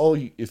all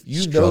if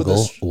you struggle know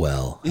this,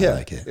 well. Yeah. I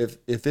like it.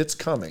 If it's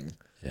coming,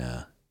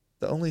 the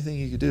only thing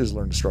you can do is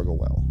learn to struggle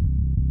well.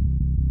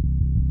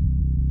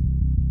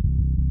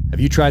 Have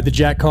you tried the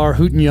Jack Carr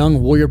Hooten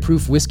Young Warrior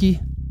Proof Whiskey?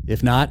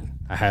 If not,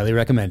 I highly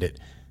recommend it.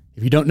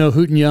 If you don't know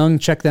Hooten Young,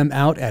 check them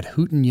out at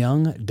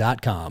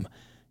hootenyoung.com.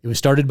 It was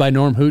started by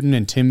Norm Hooten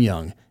and Tim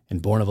Young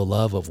and born of a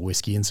love of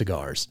whiskey and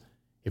cigars.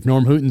 If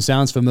Norm Hooten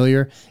sounds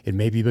familiar, it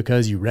may be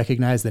because you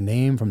recognize the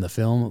name from the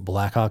film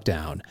Black Hawk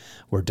Down,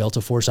 where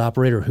Delta Force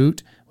operator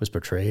Hoot was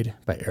portrayed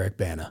by Eric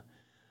Bana.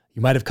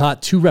 You might have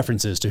caught 2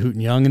 references to Hooten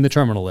Young in the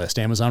Terminal List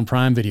Amazon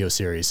Prime video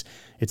series.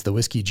 It's the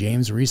whiskey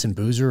James Reese and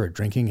Boozer are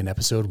drinking in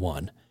episode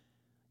 1.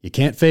 You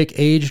can't fake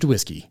aged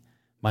whiskey.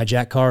 My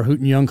Jack Carr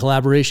Hooten Young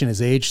collaboration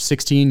is aged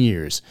 16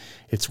 years.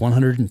 It's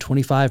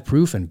 125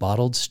 proof and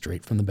bottled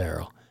straight from the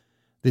barrel.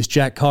 This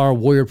Jack Carr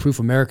Warrior Proof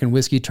American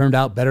whiskey turned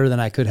out better than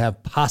I could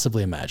have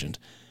possibly imagined.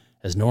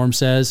 As Norm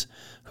says,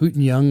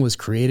 Hooten Young was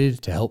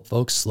created to help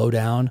folks slow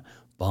down,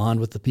 bond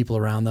with the people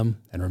around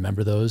them, and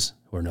remember those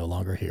who are no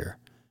longer here.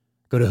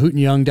 Go to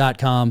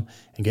hootenyoung.com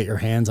and get your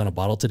hands on a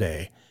bottle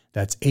today.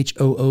 That's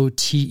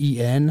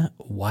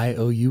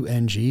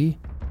HOOTENYOUNG.com.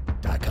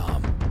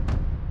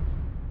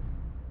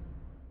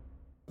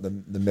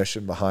 The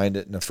mission behind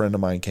it, and a friend of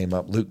mine came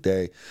up, Luke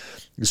Day,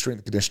 the strength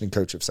and conditioning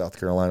coach of South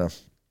Carolina.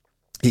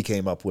 He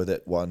came up with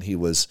it when he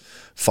was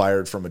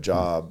fired from a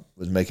job,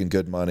 was making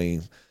good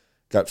money,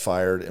 got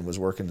fired, and was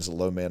working as a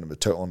low man on the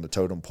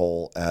totem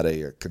pole at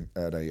a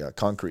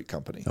concrete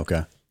company.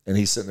 Okay. And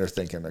he's sitting there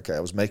thinking, okay, I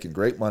was making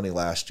great money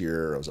last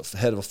year. I was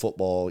head of a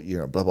football,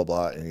 blah, blah,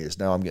 blah. And he is,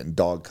 now I'm getting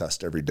dog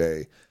cussed every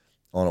day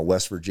on a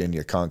West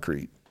Virginia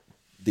concrete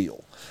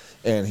deal.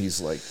 And he's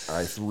like,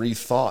 I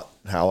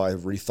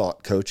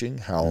rethought coaching,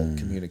 how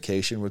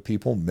communication with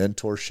people,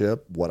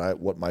 mentorship,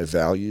 what my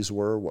values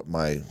were, what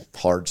my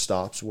hard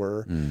stops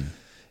were.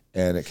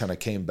 And it kind of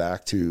came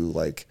back to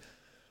like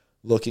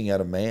looking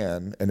at a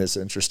man, and it's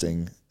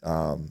interesting.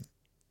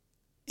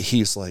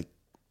 He's like,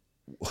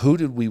 who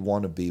did we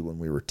want to be when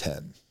we were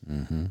 10?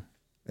 And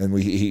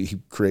he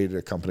created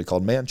a company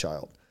called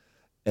Manchild.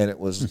 And it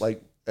was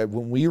like,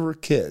 when we were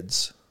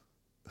kids,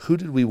 who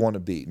did we want to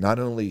be? Not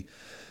only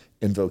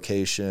in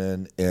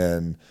vocation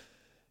and,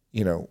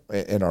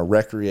 in our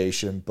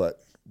recreation,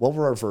 but what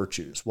were our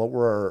virtues? What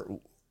were our,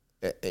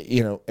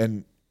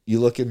 and you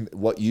look in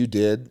what you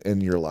did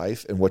in your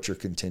life and what you're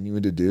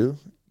continuing to do,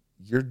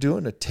 you're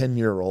doing a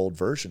 10-year-old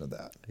version of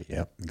that.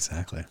 Yep,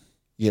 exactly.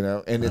 And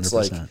 100%. It's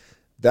like,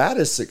 that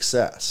is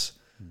success.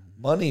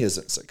 Money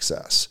isn't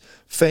success.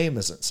 Fame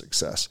isn't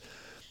success.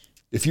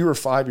 If you were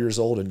 5 years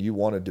old and you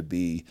wanted to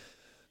be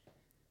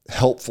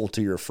helpful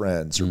to your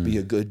friends or be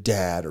a good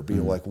dad or be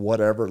like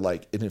whatever,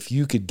 like, and if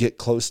you could get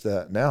close to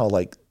that now,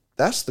 like,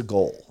 that's the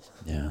goal.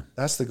 Yeah.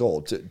 That's the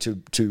goal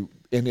to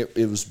and it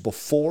was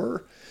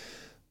before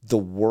the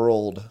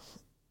world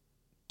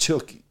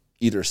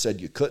either said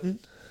you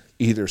couldn't,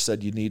 either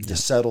said you need to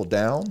settle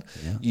down,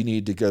 you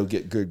need to go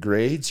get good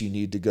grades, you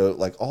need to go,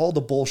 like, all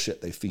the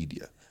bullshit they feed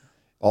you,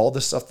 all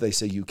the stuff they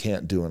say you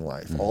can't do in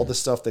life, all the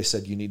stuff they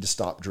said you need to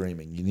stop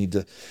dreaming, you need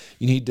to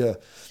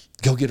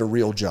go get a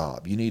real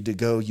job,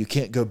 you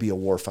can't go be a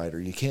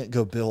warfighter, you can't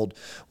go build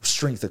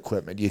strength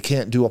equipment, you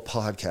can't do a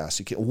podcast,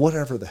 you can't,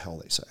 whatever the hell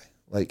they say.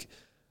 Like,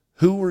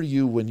 who were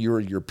you when you were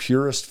your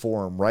purest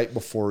form right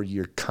before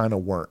you kind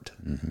of weren't,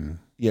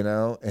 you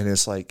know? And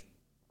it's like,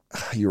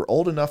 you're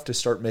old enough to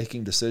start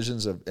making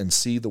decisions and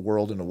see the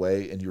world in a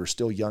way, and you're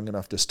still young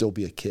enough to still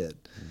be a kid.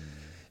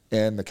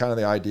 And the kind of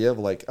the idea of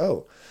like,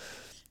 oh,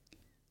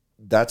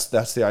 that's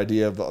the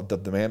idea of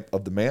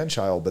the man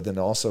child. But then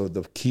also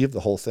the key of the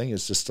whole thing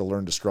is just to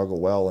learn to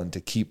struggle well and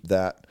to keep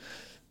that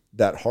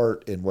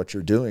heart in what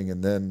you're doing.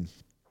 And then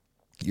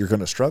you're going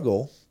to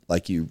struggle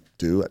like you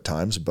do at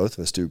times, both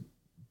of us do,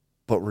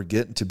 but we're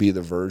getting to be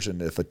the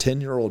version. If a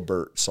 10-year-old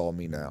Bert saw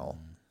me now,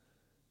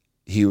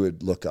 he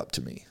would look up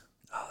to me.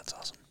 Oh, that's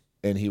awesome.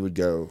 And he would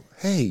go,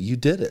 hey, you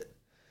did it.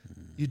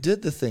 You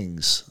did the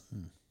things,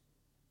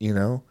 you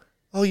know?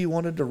 Oh, you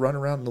wanted to run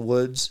around in the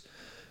woods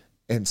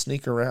and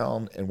sneak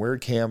around and wear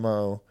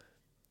camo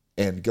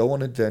and go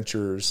on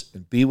adventures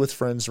and be with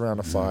friends around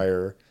a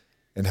fire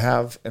and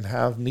have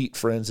neat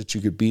friends that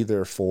you could be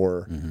there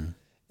for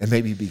and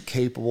maybe be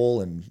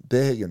capable and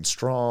big and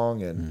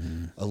strong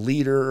and a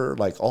leader,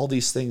 like all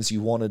these things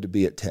you wanted to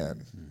be at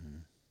 10.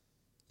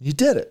 You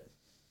did it.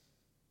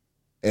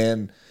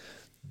 And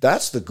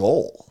that's the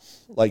goal.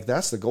 Like,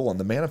 that's the goal. And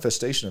the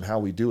manifestation of how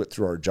we do it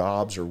through our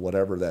jobs or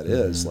whatever that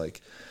is,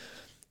 like,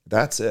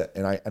 that's it.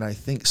 And I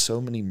think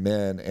so many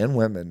men and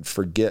women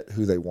forget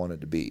who they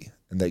wanted to be.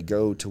 And they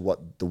go to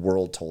what the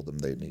world told them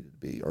they needed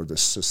to be, or the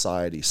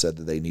society said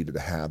that they needed to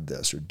have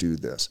this or do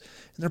this.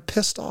 And they're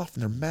pissed off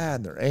and they're mad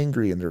and they're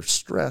angry and they're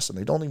stressed and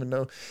they don't even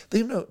know. They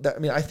even know that. I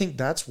mean, I think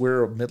that's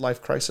where a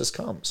midlife crisis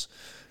comes,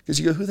 because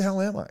you go, who the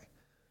hell am I?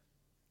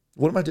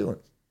 What am I doing?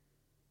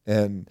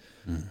 And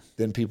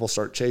then people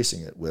start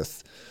chasing it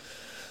with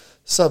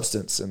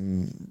substance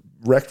and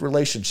wrecked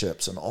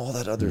relationships and all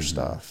that other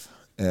stuff.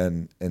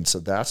 And so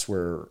that's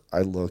where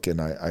I look, and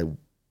I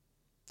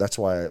that's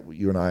why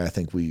you and I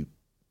think we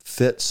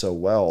fit so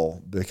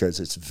well, because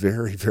it's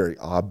very, very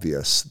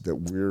obvious that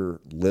we're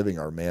living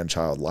our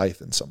man-child life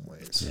in some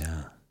ways.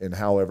 Yeah. And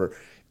however,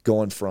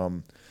 going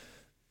from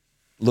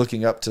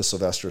looking up to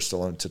Sylvester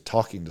Stallone to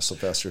talking to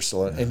Sylvester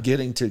Stallone and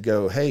getting to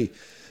go, hey,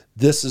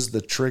 this is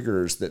the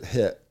triggers that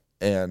hit.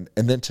 And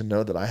then to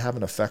know that I have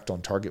an effect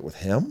on target with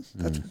him,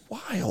 that's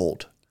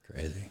wild.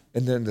 Crazy.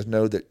 And then to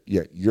know that,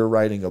 yeah, you're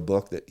writing a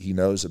book that he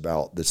knows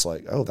about that's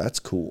like, oh, that's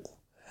cool.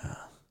 Yeah.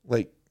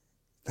 Like,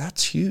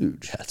 that's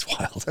huge. That's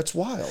wild. That's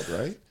wild,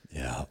 right?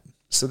 Yeah.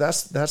 So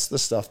that's the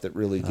stuff that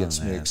really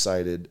gets me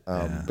excited.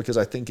 Because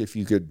I think if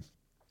you could,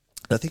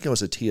 I think it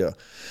was Atia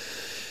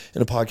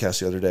in a podcast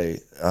the other day,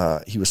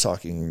 he was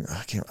talking,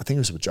 I think it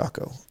was with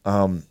Jocko.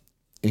 And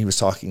he was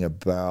talking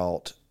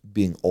about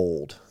being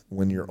old,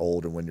 when you're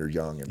old and when you're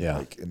young. And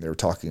and they were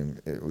talking,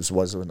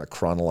 wasn't a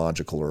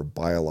chronological or a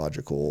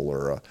biological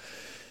or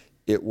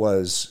it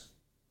was,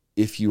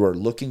 if you are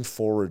looking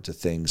forward to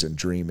things and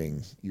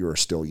dreaming, you are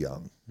still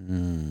young.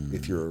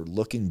 If you're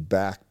looking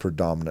back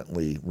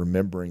predominantly,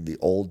 remembering the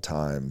old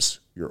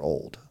times, you're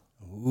old.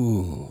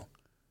 Ooh.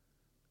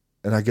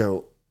 And I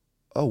go,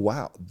 oh,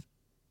 wow,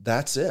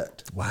 that's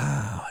it.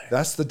 Wow.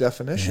 That's the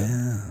definition.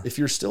 Yeah. If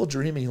you're still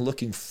dreaming and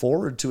looking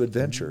forward to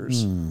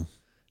adventures,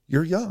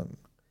 you're young.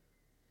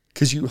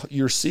 Because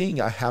you're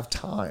seeing, I have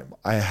time.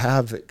 I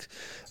have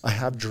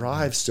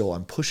drive still.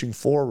 I'm pushing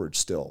forward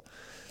still.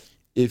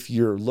 If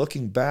you're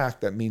looking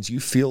back, that means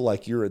you feel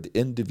like you're at the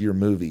end of your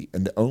movie,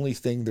 and the only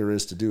thing there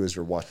is to do is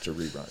to watch the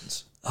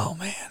reruns. Oh,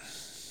 man.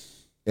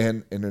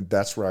 And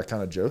that's where I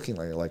kind of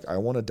jokingly, like, I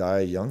want to die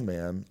a young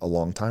man a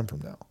long time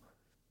from now.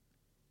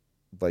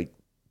 Like,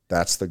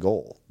 that's the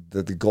goal.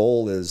 The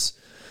goal is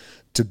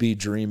to be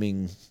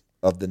dreaming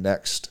of the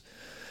next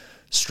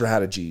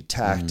strategy,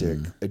 tactic,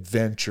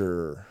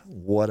 adventure,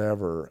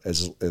 whatever,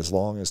 as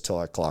long as till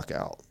I clock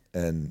out.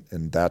 And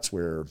that's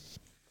where,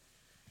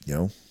 you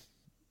know,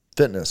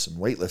 fitness and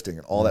weightlifting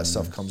and all that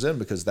stuff comes in,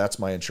 because that's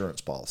my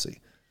insurance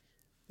policy,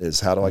 is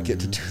how do I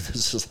get to do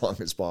this as long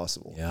as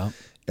possible? Yeah.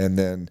 And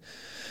then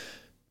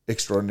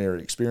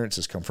extraordinary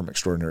experiences come from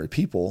extraordinary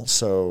people.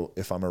 So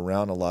if I'm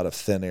around a lot of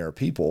thin air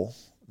people,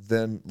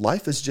 then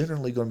life is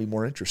generally going to be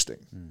more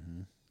interesting.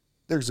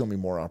 There's going to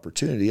be more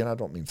opportunity, and I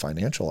don't mean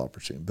financial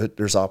opportunity, but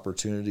there's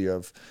opportunity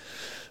of,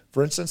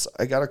 for instance,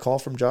 I got a call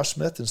from Josh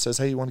Smith and says,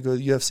 hey, you want to go to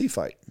the UFC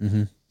fight?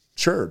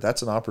 Sure.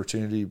 That's an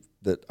opportunity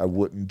that I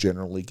wouldn't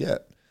generally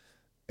get.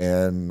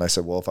 And I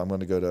said, well, if I'm going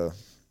to go to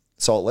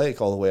Salt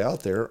Lake all the way out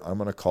there, I'm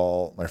going to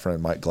call my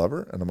friend Mike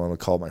Glover, and I'm going to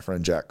call my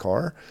friend Jack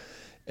Carr,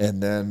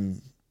 and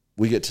then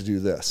we get to do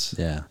this.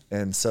 Yeah.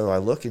 And so I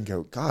look and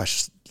go,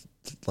 gosh,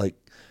 like,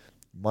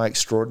 my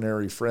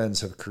extraordinary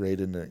friends have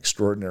created an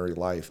extraordinary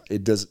life.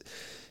 It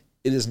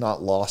is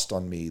not lost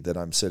on me that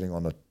I'm sitting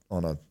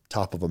on a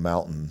top of a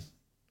mountain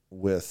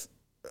with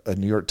a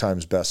New York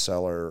Times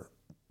bestseller,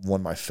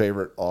 one of my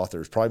favorite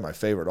authors, probably my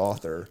favorite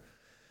author,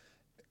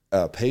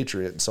 a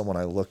patriot, and someone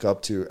I look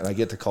up to, and I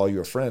get to call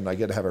you a friend, and I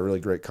get to have a really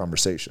great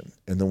conversation.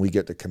 And then we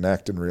get to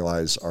connect and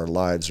realize our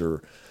lives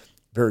are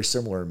very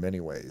similar in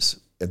many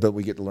ways, but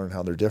we get to learn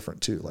how they're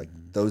different too. Like,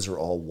 those are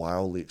all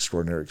wildly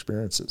extraordinary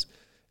experiences.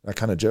 I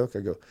kind of joke.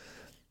 I go,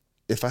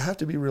 if I have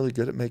to be really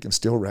good at making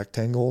steel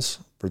rectangles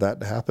for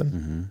that to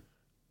happen,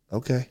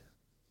 okay.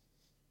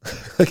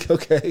 like,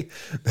 okay,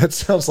 that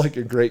sounds like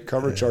a great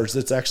cover charge.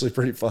 That's actually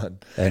pretty fun.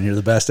 And you're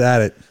the best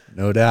at it.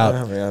 No doubt.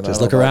 Oh, man,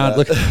 just look around,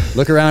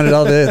 look around at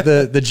all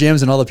the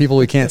gyms and all the people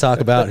we can't talk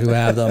about who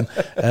have them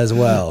as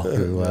well.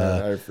 Who,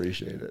 I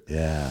appreciate it.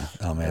 Yeah.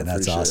 Oh man,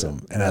 that's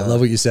awesome. And I love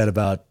what you said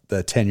about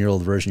the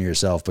 10-year-old version of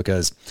yourself,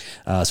 because,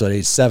 so at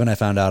age 7, I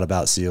found out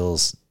about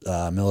SEALs.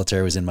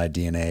 Military was in my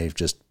DNA,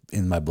 just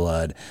in my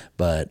blood,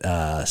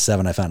 but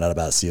 7, I found out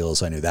about SEALs,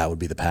 so I knew that would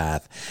be the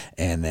path.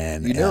 And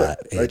then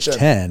age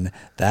 10,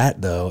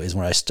 that though is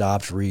when I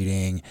stopped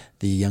reading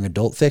the young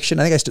adult fiction.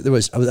 I think that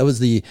was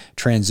the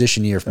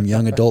transition year from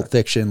young adult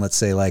fiction, let's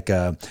say like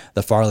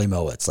the Farley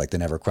Mowats, like the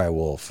Never Cry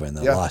Wolf and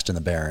the Lost in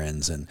the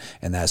Barrens and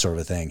that sort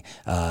of a thing,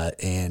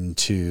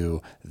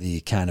 into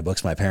the kind of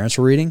books my parents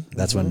were reading.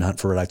 That's when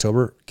Hunt for Red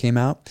October came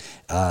out.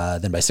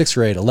 Then by 6th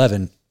grade,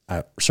 11.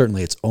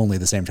 Certainly, it's only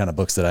the same kind of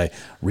books that I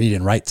read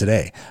and write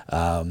today.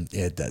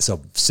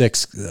 So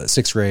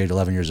sixth grade,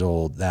 11 years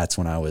old. That's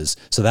when I was.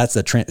 So that's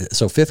the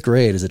so 5th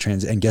grade is a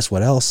trans. And guess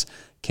what else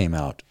came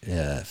out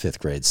 5th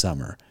grade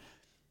summer?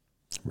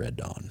 Red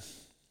Dawn.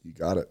 You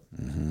got it.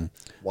 Mm-hmm.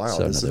 Wow,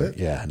 so isn't it?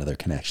 Another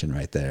connection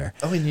right there.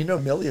 Oh, and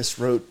Milius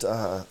wrote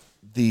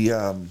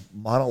the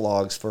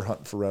monologues for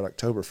Hunt for Red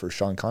October for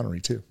Sean Connery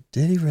too.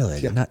 Did he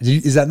really? Yeah.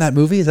 Is that in that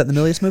movie? Is that the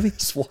Milius movie?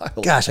 It's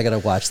wild. Gosh, I got to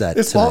watch that.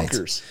 It's tonight.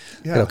 bonkers.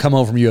 Yeah. I'll come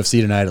home from UFC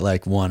tonight at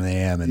like 1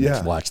 a.m.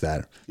 and watch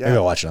that. Yeah. Maybe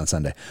I'll watch it on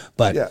Sunday.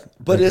 But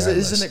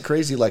isn't it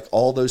crazy? Like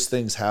all those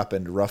things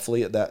happened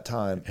roughly at that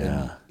time,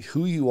 and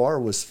who you are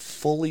was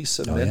fully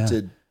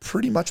cemented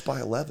pretty much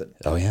by 11.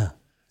 Oh yeah.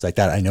 It's like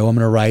that. I know I'm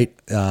going to write,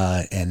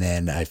 and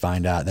then I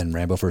find out. Then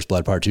Rambo: First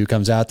Blood Part 2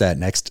 comes out that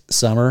next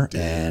summer,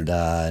 and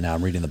now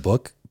I'm reading the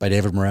book by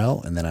David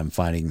Morrell, and then I'm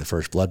finding the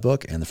First Blood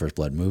book and the First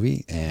Blood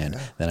movie, and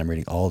then I'm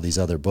reading all these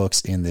other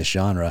books in this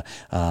genre,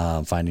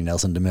 finding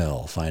Nelson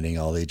DeMille, finding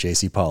all the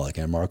J.C. Pollock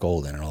and Mark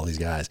Olden and all these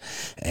guys,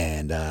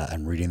 and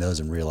I'm reading those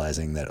and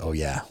realizing that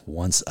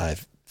once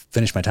I've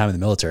finished my time in the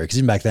military, because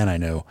even back then I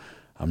know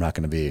I'm not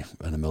going to be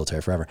in the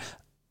military forever,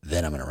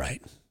 then I'm going to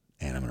write,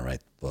 and I'm going to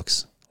write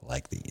books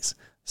like these.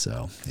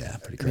 So yeah,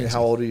 pretty crazy. I mean,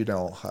 how old are you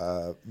now?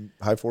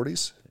 High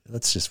 40s?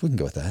 We can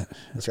go with that.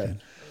 That's okay.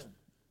 Good.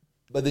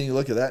 But then you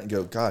look at that and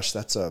go, gosh,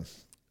 that's an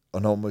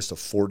almost a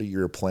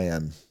 40-year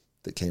plan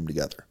that came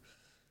together.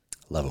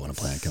 Love it when a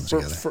plan comes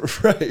together.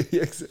 Right.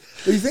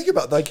 But you think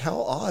about like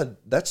how odd,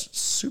 that's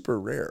super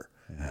rare.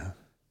 Yeah.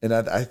 And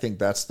I think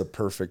that's the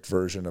perfect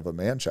version of a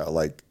man child.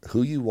 Like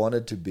who you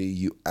wanted to be,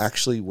 you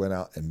actually went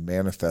out and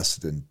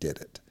manifested and did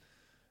it.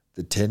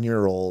 The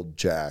 10-year-old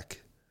Jack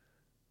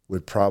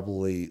would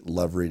probably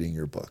love reading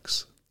your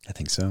books. I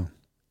think so.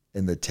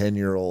 And the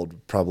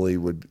 10-year-old probably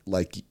would,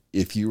 like,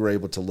 if you were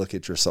able to look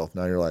at yourself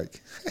now, you're like,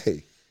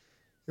 hey,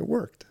 it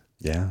worked.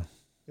 Yeah.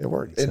 It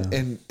worked.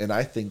 And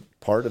I think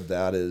part of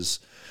that is,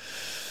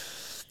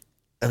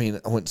 I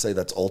mean, I wouldn't say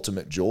that's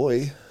ultimate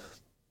joy,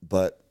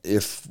 but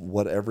if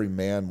what every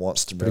man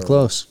wants to know. Pretty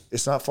close.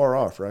 It's not far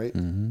off, right?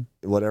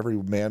 Mm-hmm. What every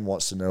man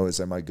wants to know is,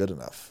 am I good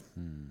enough?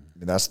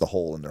 And that's the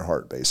hole in their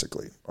heart,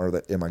 basically. Or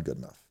that, am I good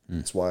enough?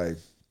 That's why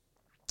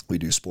we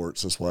do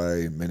sports. That's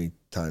why many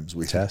times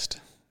we test.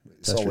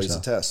 It's always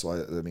yourself. A test. Why?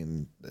 I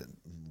mean,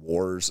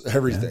 wars,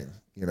 everything.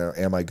 You know,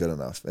 am I good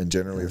enough? And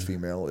generally, a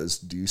female is,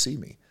 do you see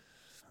me?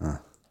 Huh.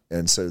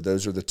 And so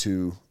those are the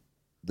two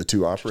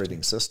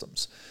operating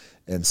systems.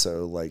 And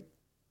so, like,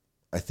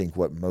 I think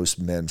what most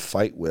men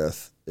fight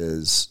with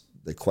is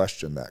they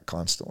question that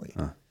constantly.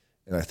 Huh.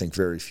 And I think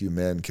very few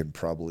men can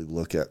probably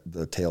look at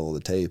the tail of the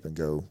tape and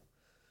go,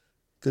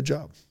 "Good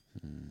job,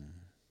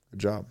 good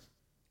job."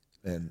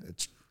 And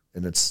it's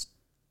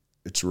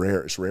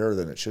rare. It's rarer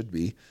than it should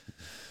be.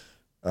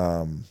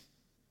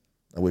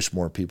 I wish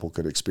more people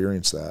could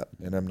experience that.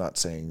 And I'm not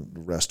saying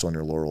rest on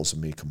your laurels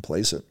and be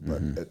complacent,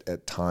 but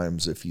at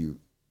times, if you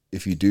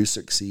do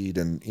succeed,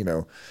 and you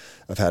know,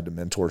 I've had to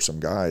mentor some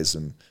guys,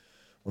 and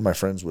one of my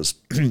friends was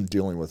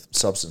dealing with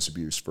substance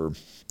abuse for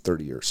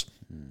 30 years.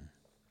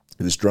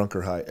 He was drunk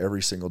or high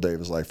every single day of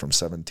his life from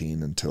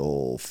 17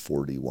 until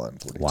 41,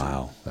 42.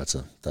 Wow, that's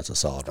a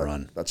solid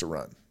run. That's a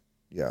run.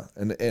 Yeah.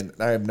 And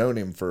I have known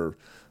him for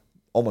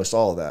almost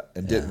all of that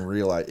and didn't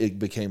realize it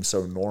became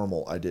so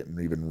normal. I didn't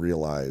even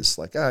realize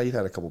like, he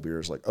had a couple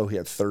beers, like, he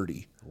had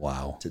 30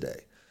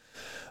 today.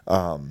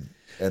 And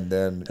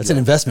then that's an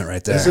investment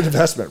right there. It's an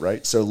investment,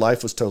 right? So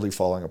life was totally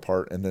falling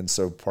apart. And then,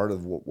 so part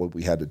of what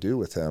we had to do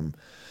with him,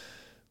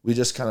 we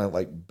just kind of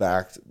like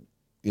backed,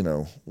 you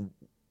know,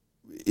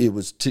 it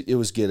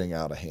was getting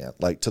out of hand,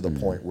 like to the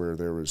point where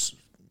there was,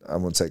 I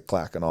wouldn't say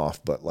clacking off,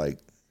 but like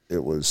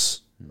it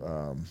was,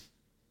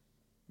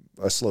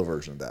 a slow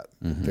version of that,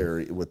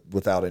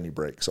 without any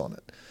brakes on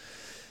it.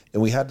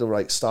 And we had to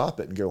like stop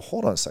it and go,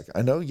 hold on a second.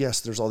 I know, yes,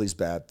 there's all these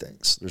bad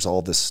things. There's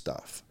all this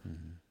stuff.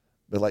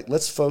 But like,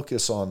 let's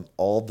focus on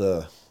all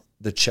the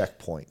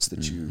checkpoints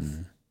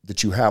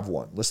that you have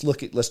won.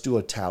 Let's do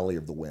a tally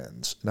of the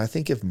wins. And I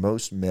think if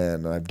most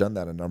men, and I've done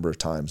that a number of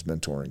times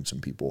mentoring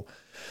some people,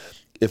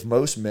 if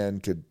most men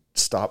could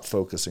stop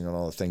focusing on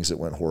all the things that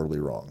went horribly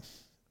wrong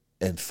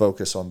and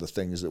focus on the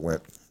things that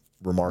went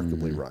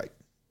remarkably right,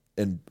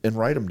 and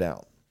write them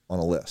down on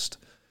a list.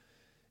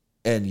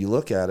 And you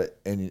look at it,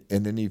 and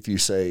then if you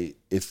say,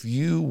 if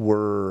you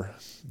were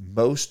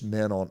most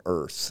men on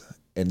earth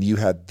and you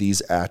had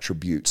these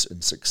attributes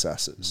and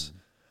successes,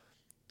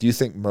 do you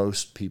think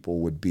most people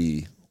would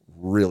be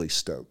really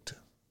stoked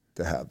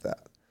to have that?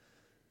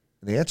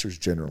 And the answer is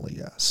generally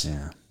yes.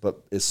 Yeah.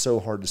 But it's so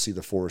hard to see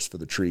the forest for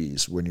the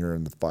trees when you're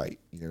in the fight,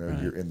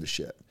 you're in the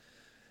shit.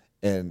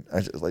 And I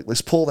just, like,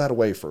 let's pull that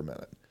away for a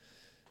minute.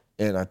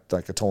 And I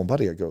told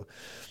buddy, I go,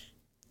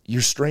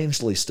 you're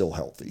strangely still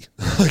healthy.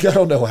 Like, I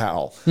don't know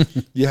how.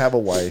 You have a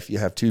wife, you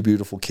have 2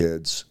 beautiful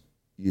kids,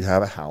 you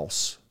have a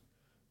house,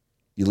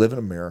 you live in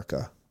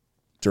America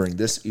during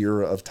this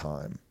era of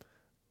time.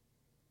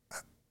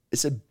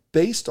 It's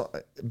based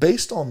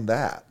on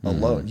that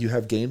alone, you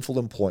have gainful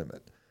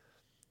employment.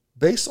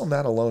 Based on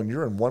that alone,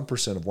 you're in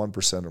 1% of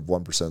 1% of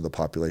 1% of the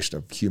population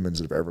of humans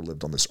that have ever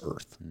lived on this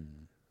earth.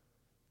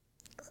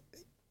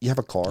 You have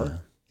a car,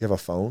 you have a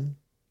phone,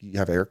 you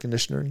have air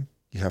conditioning,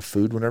 you have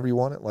food whenever you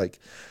want it. Like,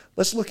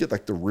 let's look at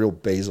like the real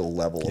basal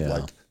level of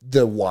like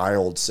the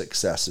wild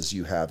successes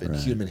you have in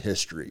human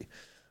history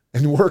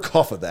and work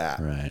off of that.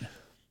 Right.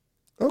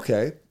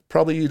 Okay.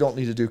 Probably you don't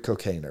need to do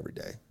cocaine every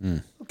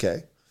day.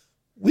 Okay.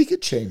 We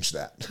could change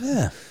that.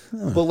 Yeah.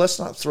 But let's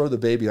not throw the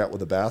baby out with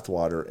the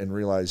bathwater and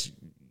realize,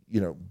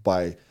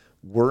 by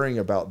worrying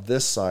about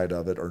this side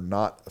of it or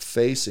not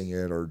facing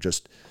it or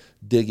just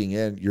digging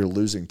in, you're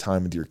losing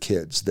time with your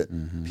kids that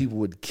people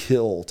would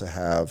kill to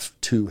have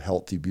 2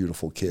 healthy,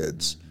 beautiful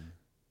kids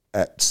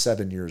at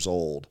 7 years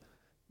old,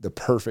 the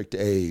perfect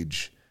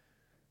age,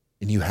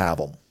 and you have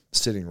them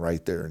sitting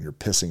right there and you're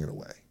pissing it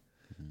away.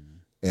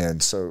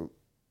 And so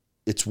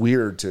it's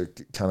weird to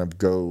kind of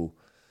go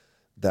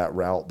that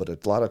route, but a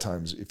lot of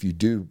times if you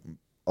do,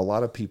 a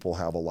lot of people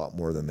have a lot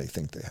more than they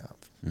think they have.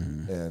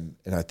 And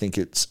I think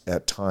it's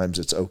at times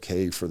it's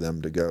okay for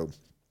them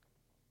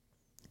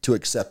to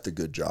accept the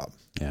good job,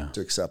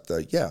 to accept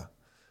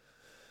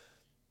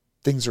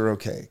things are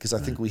okay. Because I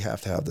think we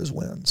have to have those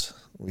wins.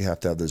 We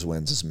have to have those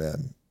wins as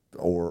men,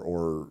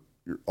 or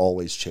you're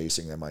always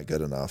chasing, am I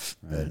good enough?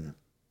 And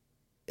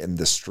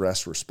the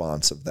stress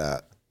response of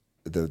that,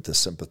 the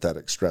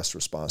sympathetic stress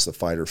response, the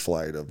fight or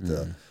flight of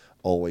the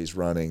always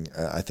running.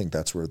 I think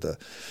that's where the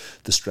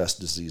stress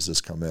diseases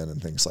come in and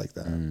things like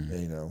that,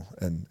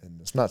 and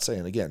it's not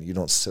saying, again, you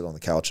don't sit on the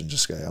couch and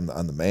just say,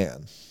 I'm the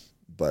man,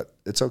 but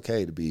it's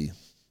okay to be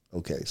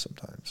okay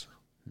sometimes.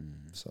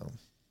 So,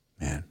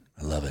 man,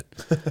 I love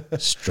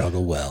it.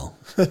 Struggle well.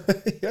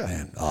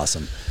 Man,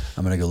 awesome.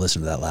 I'm going to go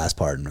listen to that last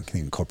part and can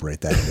incorporate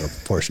that into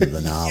a portion of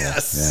the novel.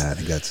 Yes. Yeah, I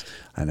think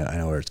I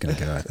know where it's going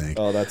to go, I think.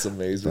 Oh, that's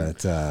amazing.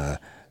 But,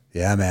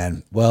 yeah,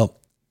 man. Well,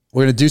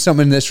 we're going to do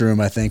something in this room,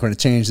 I think. We're going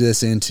to change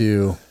this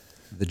into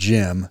the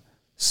gym.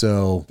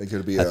 So I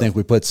think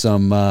we put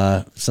some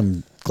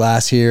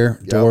glass here,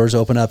 doors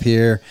open up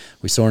here.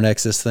 We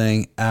Sorin-X this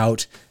thing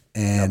out,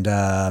 and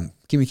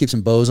can we keep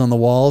some bows on the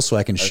walls so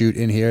I can shoot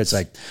in here? It's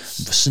like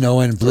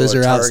snowing,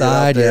 blizzard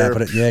outside.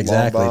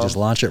 Exactly. Just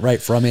launch it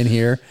right from in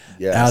here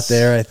out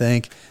there, I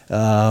think.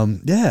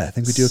 I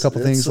think we do a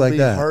couple things like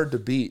that. It's hard to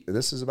beat.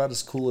 This is about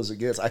as cool as it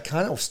gets. I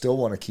kind of still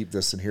want to keep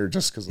this in here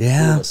just because of the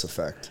coolness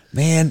effect.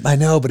 Man, I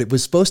know, but it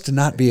was supposed to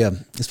not be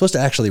it's supposed to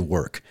actually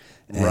work.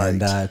 And,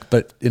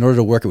 but in order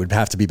to work, it would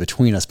have to be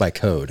between us by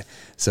code.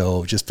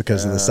 So just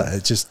because of the size,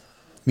 it just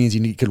means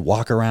you could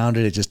walk around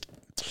it. It just,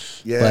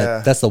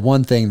 but that's the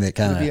one thing that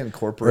kind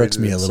of irks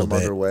me a little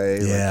bit. Other way.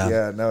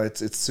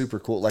 It's super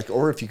cool. Like,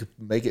 or if you could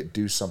make it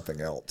do something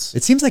else.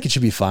 It seems like it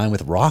should be fine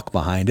with rock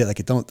behind it. Like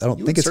I don't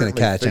think it's going to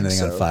catch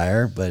anything on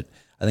fire, but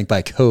I think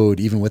by code,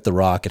 even with the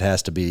rock, it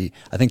has to be,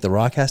 I think the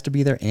rock has to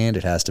be there and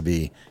it has to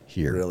be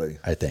here. Really?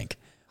 I think.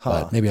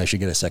 But maybe I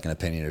should get a second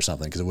opinion or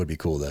something, because it would be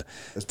cool to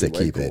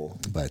keep it.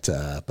 But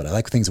I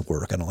like things that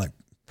work. I don't like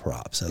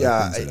props.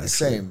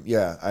 Same.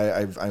 Yeah,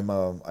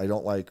 I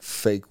don't like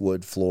fake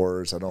wood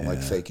floors. I don't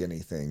like fake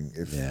anything.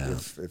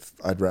 If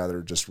I'd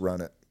rather just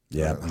run it.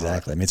 Yeah,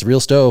 exactly. I mean, it's a real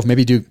stove.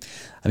 Maybe you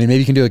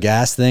can do a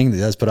gas thing that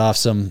does put off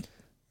some,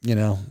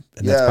 and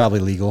that's probably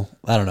legal.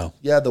 I don't know.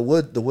 Yeah, the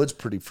wood's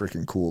pretty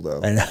freaking cool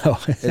though. I know.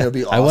 And it'll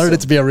be awesome. I wanted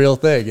it to be a real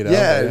thing,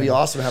 Yeah, it'd be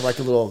awesome to have like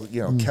a little,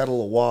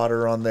 kettle of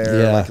water on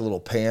there, like a little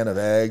pan of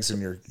eggs,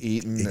 and you're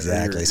eating.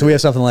 Exactly. So we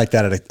have something like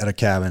that at a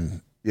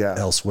cabin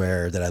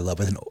elsewhere that I love,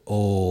 with an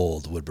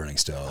old wood burning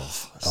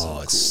stove.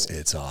 Cool.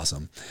 It's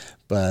awesome.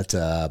 But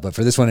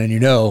for this one,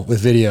 and with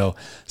video,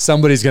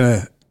 somebody's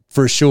gonna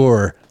for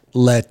sure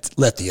let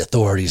the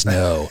authorities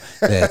know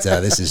that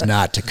this is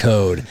not to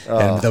code,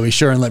 and they'll be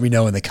sure and let me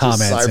know in the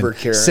comments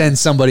and send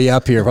somebody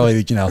up here.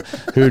 Probably,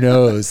 who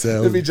knows?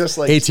 It'd be just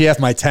like ATF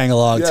might tang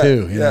along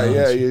too. You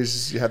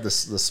have the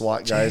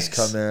SWAT guys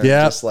come in,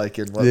 just like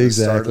in what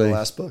started the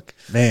last book.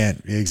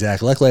 Man,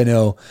 exactly. Luckily, I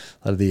know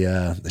a lot of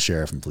the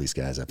sheriff and police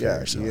guys up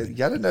here. So you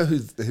got to know who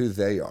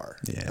they are.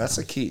 Yeah, that's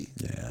the key.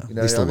 Yeah,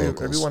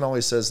 everyone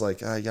always says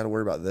like, you got to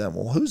worry about them.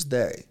 Well, who's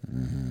they?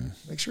 Mm-hmm.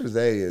 Make sure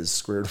they is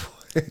squared away.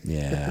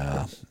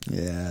 Yeah,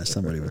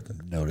 somebody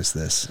would notice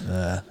this.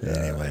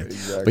 Anyway,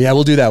 exactly. But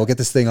we'll do that. We'll get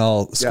this thing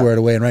all squared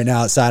away. And right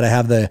now outside, I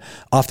have the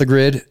off the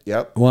grid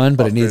one,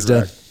 but it needs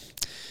to.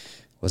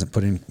 wasn't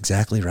put in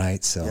exactly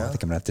right. So I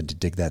think I'm gonna have to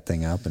dig that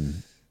thing up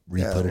and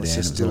re-put it in. It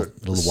was a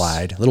little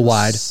wide.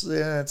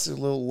 Yeah, it's a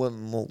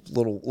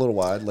little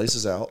wide.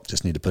 Laces out.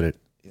 Just need to put it.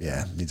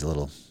 Yeah, needs a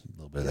little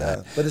bit of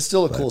that. But it's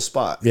still a cool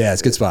spot. Yeah,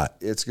 it's a good spot.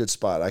 It's a good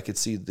spot. I could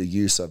see the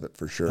use of it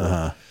for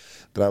sure.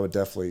 But I would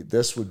definitely,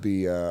 this would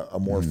be a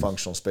more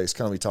functional space.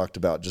 Kind of we talked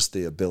about just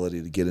the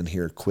ability to get in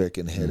here quick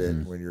and hit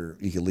it when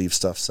you can leave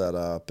stuff set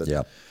up.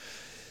 And,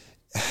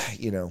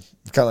 you know,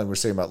 kind of like we were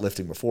saying about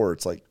lifting before,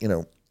 it's like, you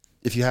know,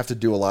 if you have to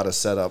do a lot of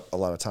setup, a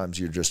lot of times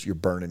you're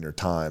burning your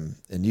time,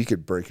 and you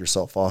could break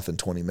yourself off in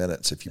 20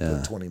 minutes if you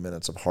put 20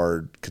 minutes of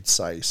hard,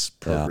 concise,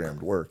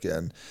 programmed work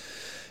in.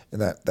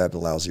 And that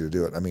allows you to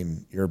do it. I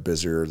mean, you're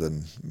busier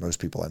than most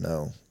people I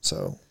know.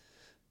 So,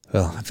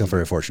 well, I feel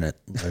very fortunate.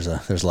 There's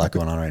a lot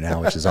going on right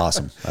now, which is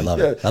awesome. I love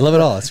it. I love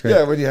it all. It's great.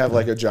 Yeah, when you have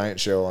like a giant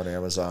show on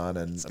Amazon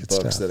and books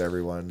stuff that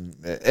everyone.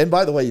 And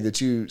by the way, that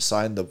you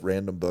signed the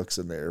random books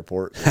in the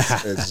airport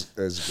is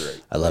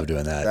great. I love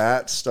doing that.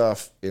 That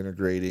stuff,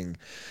 integrating,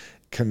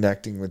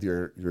 connecting with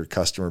your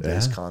customer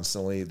base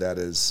constantly. That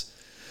is.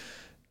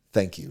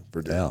 Thank you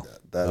for doing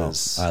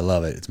that. I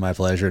love it. It's my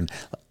pleasure. And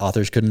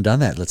authors couldn't have done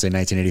that. Let's say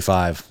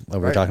 1985. We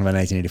were talking about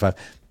 1985.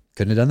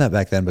 Couldn't have done that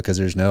back then because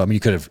you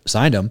could have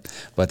signed them,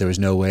 but there was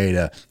no way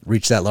to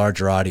reach that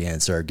larger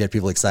audience or get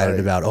people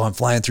excited about, I'm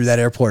flying through that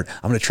airport.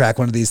 I'm going to track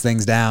one of these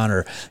things down,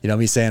 or, you know,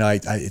 me saying,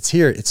 it's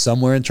here, it's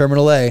somewhere in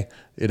Terminal A,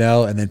 you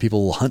know, and then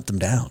people will hunt them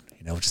down,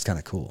 you know, which is kind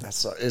of cool.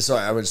 So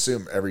I would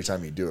assume every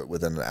time you do it,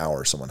 within an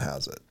hour, someone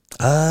has it.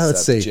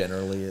 Let's see.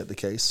 Generally the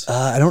case.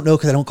 I don't know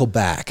because I don't go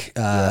back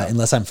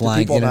unless I'm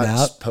flying in and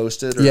out.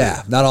 Posted? Or?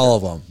 Yeah, not all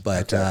of them,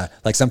 but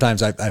like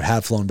sometimes I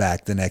have flown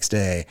back the next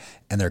day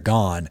and they're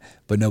gone,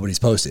 but nobody's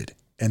posted.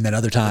 And then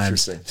other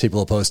times people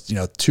will post, you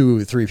know,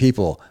 2 or 3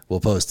 people will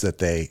post that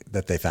they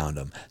found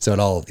them. So it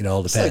all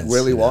depends. It's like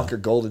Willy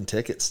Wonka golden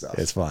ticket stuff.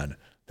 It's fun.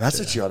 That's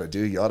what you ought to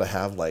do. You ought to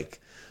have like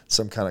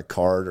some kind of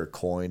card or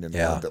coin and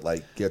one that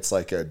like gets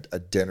like a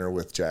dinner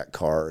with Jack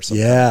Carr or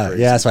something.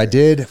 Yeah. So I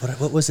did,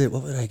 what was it?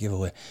 What would I give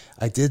away?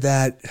 I did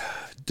that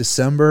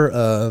December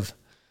of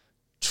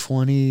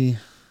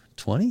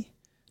 2020.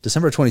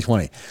 December of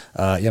 2020.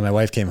 My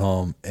wife came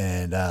home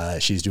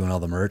and she's doing all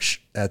the merch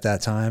at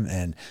that time.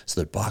 And so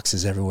there are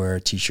boxes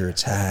everywhere,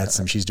 t-shirts, hats,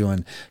 and she's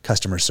doing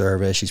customer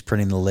service. She's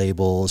printing the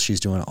labels.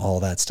 She's doing all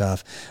that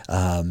stuff.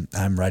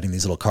 I'm writing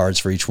these little cards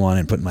for each one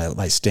and putting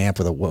my stamp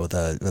with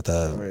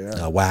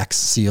a wax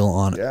seal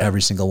on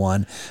every single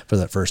one for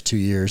the first 2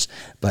 years.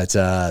 But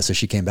so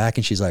she came back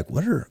and she's like,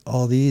 what are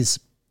all these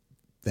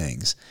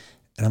things?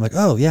 And I'm like,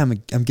 oh yeah,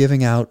 I'm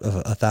giving out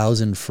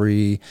 1,000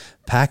 free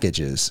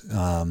packages it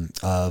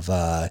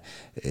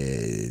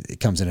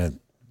comes in a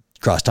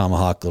cross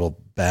tomahawk little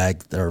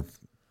bag or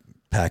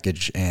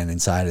package, and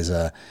inside is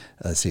a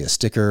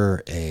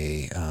sticker,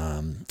 a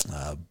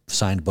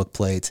signed book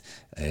plate,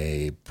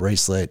 a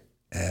bracelet,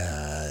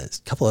 a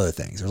couple other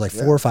things. There's like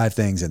 4 or 5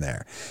 things in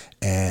there,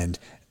 and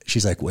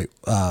she's like, wait,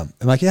 I'm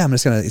like, yeah,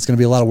 it's going to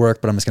be a lot of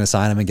work, but I'm just going to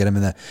sign them and get them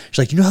in the, she's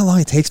like, you know how long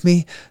it takes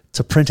me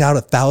to print out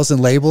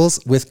 1,000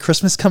 labels with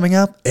Christmas coming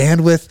up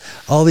and with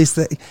all these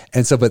things?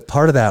 And so, but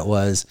part of that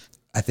was,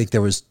 I think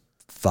there was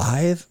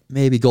 5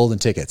 maybe golden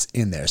tickets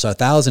in there. So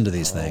 1,000 of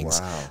these things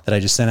that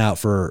I just sent out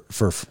for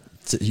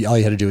all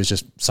you had to do is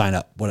just sign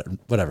up,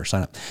 whatever,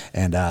 sign up.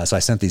 And so I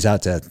sent these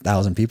out to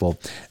 1,000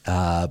 people.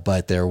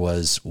 But there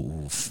was,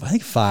 I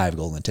think 5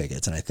 golden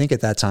tickets. And I think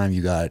at that time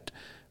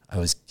I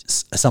was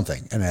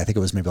something, and I think it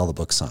was maybe all the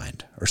books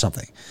signed or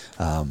something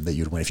that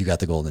you'd win if you got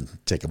the golden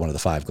ticket, one of the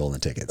 5 golden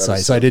tickets.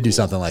 So I did do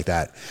something like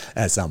that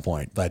at some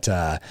point, but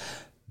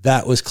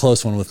that was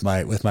close one with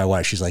my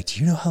wife. She's like, do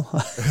you know how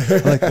long?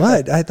 I'm like,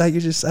 what? I thought you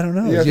just, I don't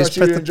know. You just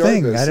print the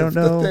thing. I don't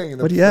know.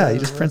 You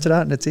just print it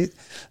out and it's it.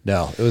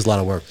 No, it was a lot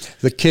of work.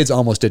 The kids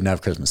almost didn't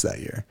have Christmas that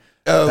year.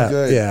 Oh,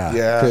 good.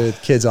 Yeah.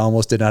 Kids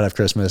almost did not have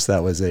Christmas.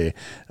 That was we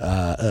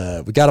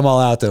got them all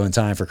out though in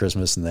time for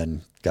Christmas, and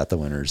then got the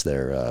winners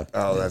their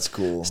that's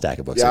cool. Stack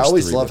of books. Yeah, I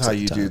always love how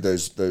you do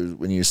those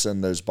when you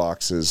send those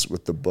boxes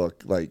with the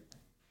book. Like,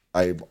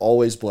 I'm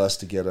always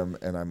blessed to get them,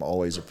 and I'm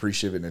always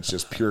appreciative, and it's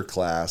just pure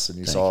class.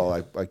 And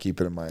I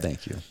keep it in my gun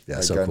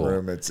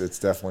room. It's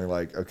definitely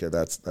like, okay,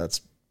 that's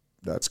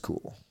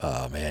cool.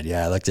 Oh man,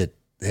 yeah, I liked it.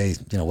 Hey,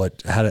 you know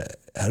what? How do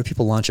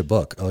people launch a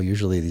book? Oh,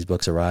 usually these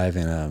books arrive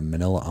in a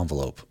manila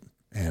envelope.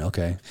 And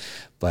okay,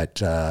 but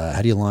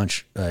how do you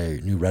launch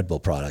a new Red Bull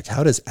product?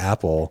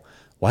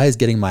 Why is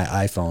getting my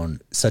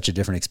iPhone such a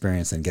different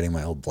experience than getting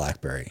my old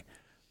BlackBerry?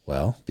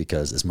 Well,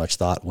 because as much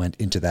thought went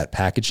into that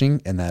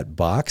packaging and that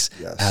box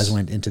as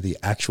went into the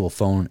actual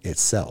phone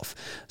itself.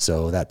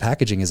 So that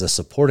packaging is a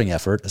supporting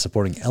effort, a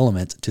supporting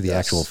element to the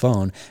actual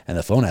phone, and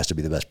the phone has to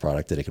be the best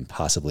product that it can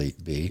possibly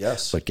be.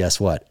 Yes. But guess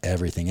what?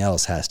 Everything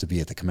else has to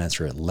be at the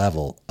commensurate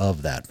level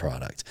of that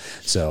product.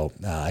 So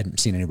I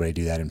hadn't seen anybody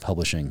do that in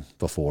publishing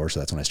before,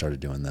 so that's when I started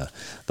doing the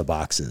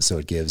boxes. So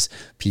it gives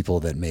people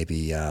that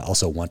maybe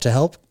also want to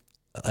help,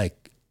 like,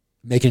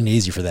 making it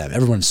easy for them.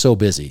 Everyone's so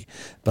busy,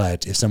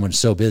 but if someone's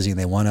so busy and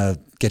they want to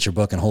get your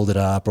book and hold it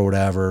up or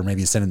whatever. Maybe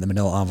you send it in the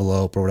manila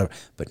envelope or whatever.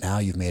 But now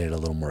you've made it a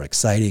little more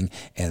exciting,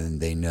 and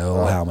they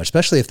know how much,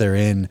 especially if they're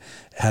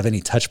have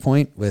any touch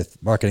point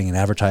with marketing and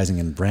advertising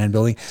and brand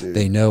building,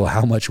 they know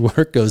how much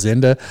work goes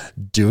into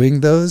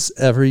doing those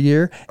every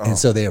year. And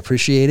so they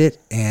appreciate it,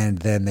 and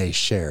then they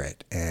share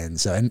it. And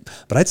so,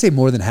 but I'd say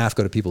more than half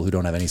go to people who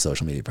don't have any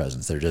social media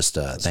presence. They're just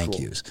thank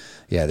yous.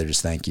 Yeah, they're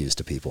just thank yous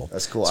to people.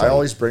 That's cool. So, I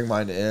always bring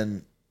mine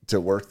in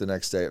to work the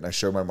next day, and I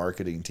show my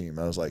marketing team.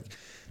 I was like,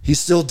 he's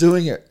still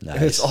doing it. Nice.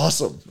 And it's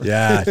awesome.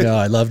 Yeah, no,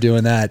 I love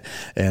doing that.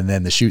 And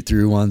then the shoot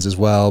through ones as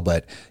well.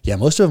 But yeah,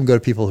 most of them go to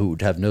people who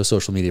have no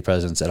social media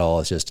presence at all.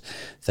 It's just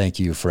thank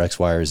you for X,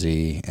 Y, or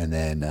Z. And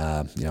then,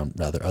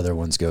 other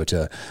ones go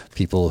to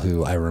people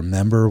who I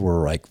remember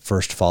were like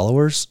first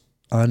followers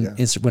on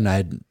Instagram when I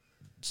had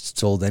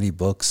sold any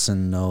books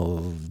and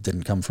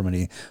didn't come from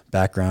any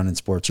background in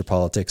sports or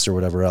politics or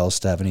whatever else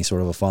to have any sort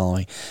of a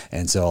following.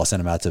 And so I'll send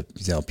them out to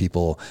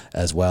people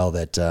as well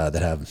that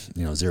have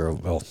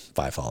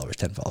 5 followers,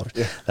 10 followers,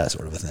 that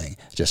sort of a thing,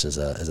 just as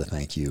a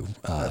thank you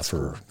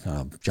for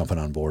jumping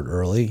on board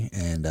early.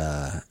 And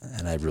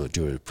I really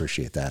do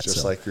appreciate that.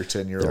 Just like your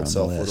 10-year-old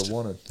self would have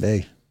wanted.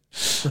 Hey.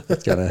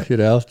 It's kind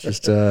of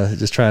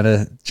just trying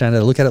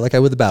to look at it like I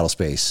would the battle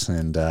space,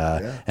 and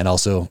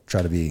also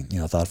try to be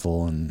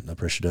thoughtful and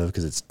appreciative,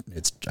 because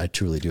I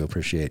truly do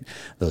appreciate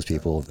those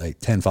people. Like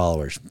 10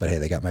 followers, but hey,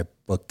 they got my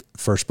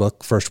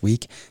first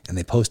week, and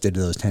they posted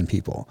to those 10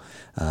 people,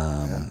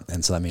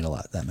 and so that meant a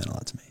lot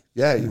to me.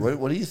 Yeah.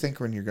 What do you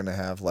think when you're going to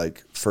have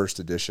like first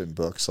edition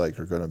books like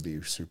are going to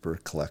be super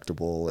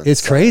collectible? And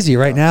it's crazy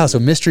right now. So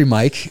Mystery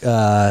Mike,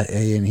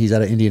 and he's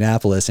out of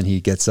Indianapolis, and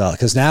he gets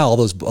because now all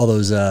those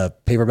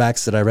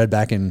paperbacks that I read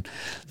back in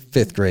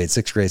 5th grade,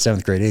 6th grade,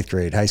 7th grade, 8th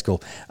grade, high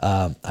school,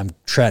 I'm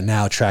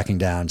now tracking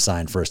down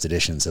signed first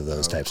editions of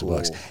those types of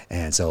books.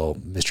 And so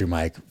Mystery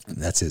Mike,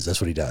 that's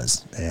what he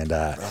does. And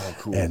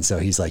and so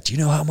he's like, do you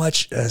know how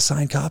much a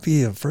signed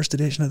copy of first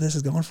edition of this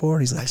is going for?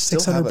 And he's like,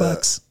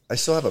 $600. I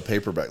still have a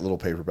little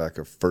paperback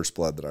of First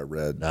Blood that I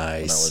read when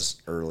I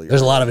was earlier. There's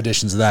a lot of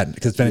editions of that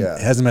because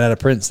it hasn't been out of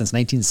print since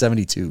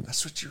 1972.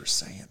 That's what you were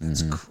saying.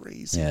 That's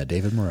crazy. Yeah,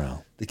 David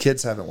Morrell. The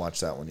kids haven't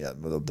watched that one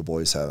yet. The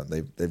boys haven't.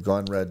 They've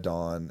gone Red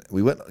Dawn.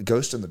 We went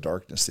Ghost in the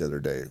Darkness the other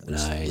day. Which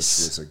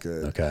was a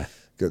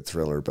good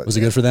thriller. But was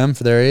it good for them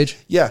for their age?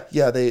 Yeah.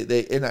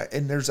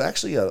 And there's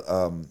actually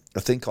a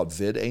thing called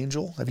Vid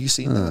Angel. Have you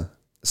seen that?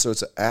 So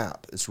it's an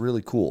app. It's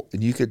really cool,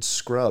 and you could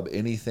scrub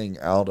anything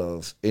out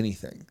of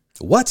anything.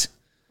 What?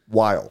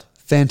 Wild.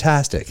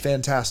 Fantastic.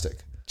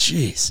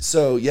 Jeez.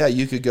 So yeah,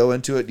 you could go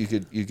into it. You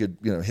could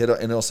hit it,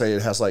 and it'll say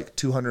it has like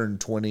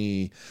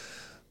 220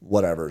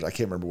 whatever. I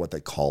can't remember what they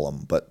call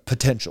them, but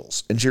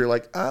potentials. And you're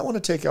like, I want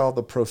to take all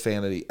the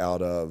profanity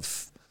out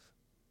of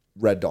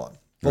Red Dawn.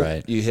 Well,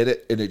 right. You hit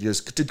it, and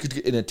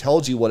it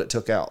tells you what it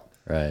took out.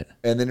 Right.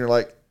 And then you're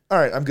like, all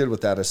right, I'm good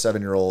with that. A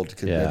 7-year-old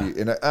could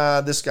maybe,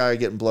 and this guy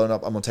getting blown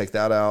up, I'm gonna take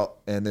that out,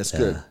 and it's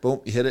good.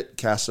 Boom, you hit it,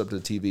 cast it up to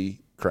the TV,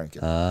 crank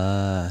it.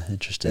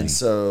 Interesting. And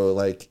so,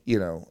 like,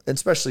 and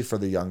especially for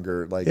the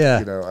younger, like,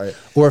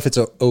 or if it's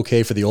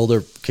okay for the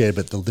older kid,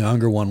 but the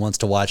younger one wants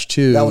to watch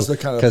too. That was the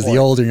kind of because the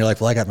older, and you're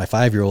like, well, I got my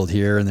 5-year-old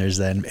here, and there's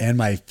and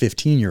my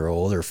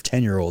 15-year-old or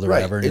 10-year-old or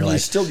whatever, and you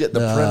still get the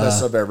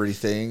premise of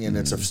everything, and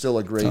it's still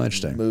a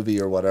great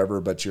movie or whatever.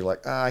 But you're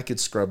like, I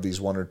could scrub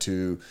these 1 or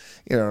 2,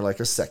 like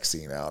a sex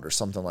scene out or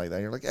something like that.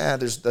 And you're like,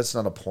 that's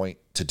not a point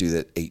to do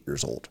that 8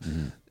 years old.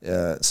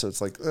 So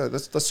it's like,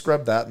 let's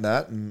scrub that,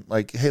 and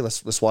like, hey,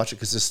 let's watch it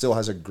because this still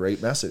has a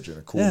great message and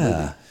a cool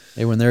movie.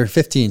 Hey, when they're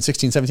 15,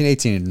 16, 17,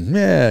 18,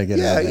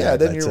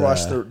 then you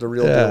watch the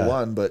real deal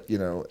one. But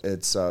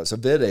it's a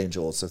Vid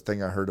Angel. It's a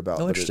thing I heard about.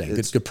 Oh, interesting.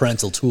 It's good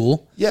parental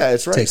tool. Yeah,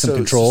 it's right. Take some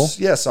control.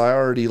 So I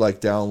already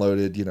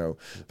downloaded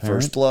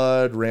First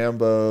Blood,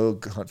 Rambo,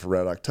 Hunt for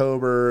Red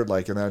October,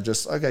 and I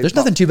just There's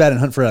nothing too bad in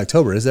Hunt for Red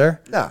October, is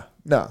there?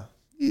 No.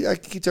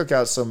 He took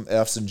out some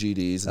F's and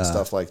GDs and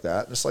stuff like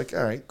that. And it's like,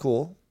 all right,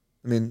 cool.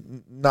 I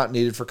mean, not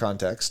needed for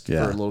context for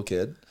a little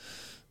kid,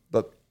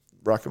 but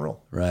rock and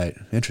roll. Right.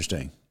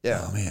 Interesting.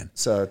 Yeah. Oh man.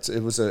 So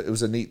it was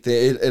a neat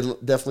thing.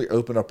 It definitely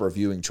opened up our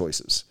viewing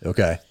choices.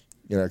 Okay.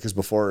 Because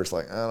before it's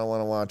like, I don't want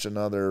to watch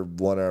another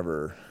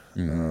whatever.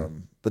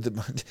 But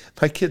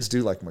my kids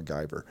do like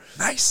MacGyver.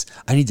 Nice.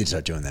 I need to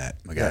start doing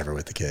that MacGyver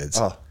with the kids.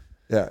 Oh.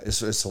 Yeah, it's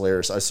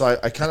hilarious. I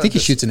think he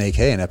shoots an AK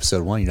in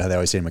episode 1. You know how they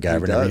always say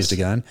MacGyver never used a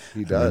gun?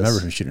 He does. I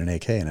remember him shooting an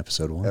AK in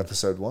episode 1.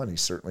 Episode 1, he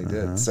certainly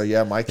did. So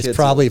yeah, my kids. It's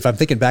probably, if I'm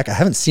thinking back, I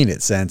haven't seen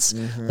it since,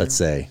 let's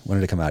say, when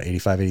did it come out?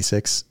 85,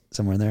 86?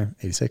 Somewhere in there?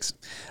 86?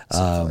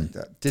 Something like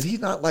that. Did he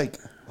not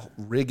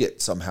rig it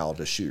somehow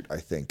to shoot, I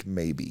think,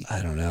 maybe?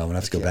 I don't know. I'm going to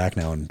have to go back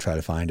now and try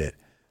to find it.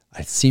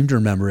 I seem to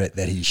remember it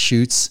that he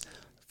shoots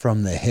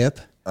from the hip.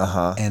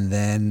 And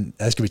then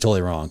that's gonna be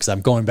totally wrong because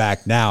I'm going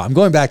back now. I'm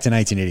going back to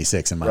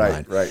 1986 in my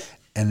mind. Right.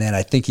 And then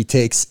I think he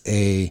takes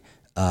a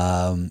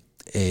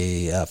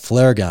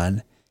flare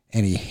gun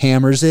and he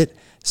hammers it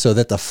so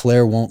that the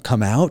flare won't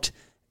come out,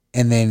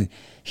 and then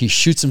he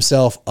shoots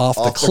himself off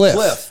the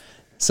cliff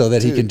so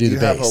that he can do the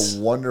base.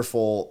 You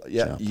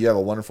have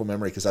a wonderful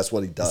memory because that's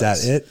what he does.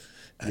 Is that it?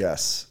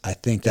 Yes. I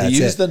think that's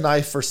he used it. the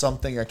knife for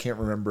something. I can't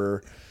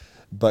remember.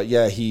 But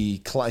yeah,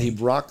 he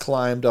rock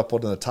climbed up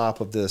on the top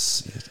of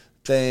this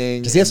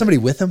thing. Does he have somebody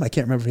with him? I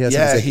can't remember if he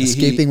has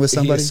escaping with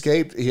somebody. He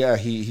escaped. Yeah,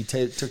 he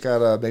took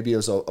out maybe it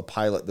was a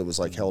pilot that was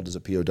like held as a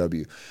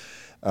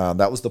POW.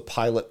 That was the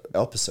pilot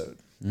episode.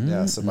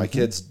 Yeah, so my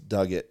kids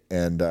dug it,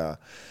 and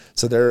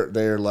so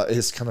they're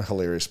it's kind of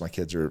hilarious. My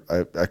kids are.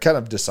 I kind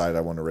of decided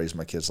I want to raise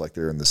my kids like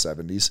they're in the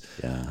 70s.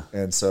 Yeah,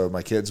 and so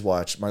my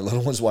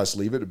little ones watch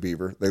Leave It to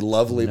Beaver. They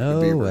love Leave It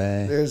to Beaver.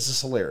 Way. It's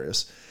just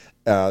hilarious.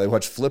 They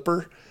watch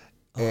Flipper.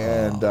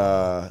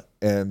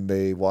 And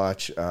they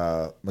watch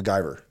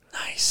MacGyver.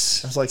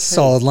 Nice. I was like, hey,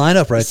 solid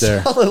lineup right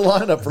there. Solid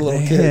lineup for little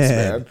kids,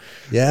 man.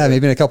 Yeah,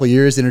 maybe in a couple of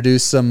years,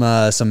 introduce some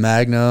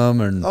Magnum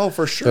and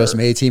for sure. Throw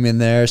some A-Team in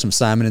there, some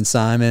Simon and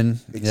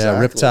Simon. Exactly.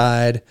 Yeah,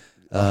 Riptide.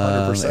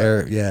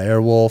 100%.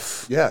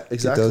 Airwolf. Yeah, exactly.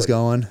 Get those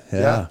going.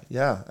 Yeah.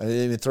 And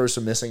then throw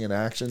some Missing in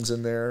Actions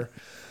in there.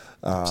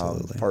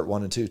 Part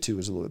 1 and 2. 2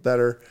 was a little bit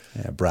better.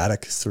 Yeah,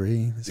 Braddock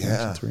 3.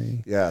 Yeah.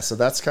 3. Yeah. So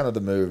that's kind of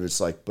the move. It's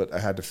like, but I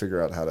had to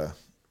figure out how to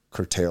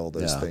curtail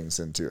those things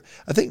into.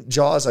 I think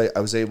Jaws, I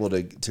was able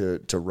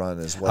to run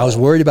as well. I was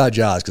worried about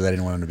Jaws because I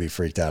didn't want him to be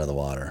freaked out of the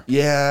water.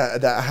 Yeah,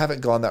 I haven't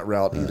gone that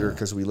route either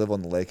because we live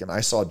on the lake, and I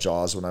saw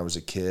Jaws when I was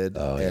a kid,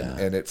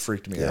 and it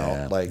freaked me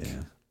out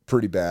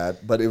pretty bad.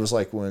 But it was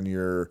like when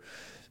your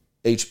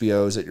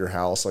HBO's at your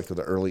house, like in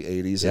the early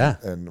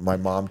 80s, and my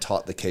mom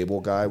taught the cable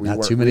guy.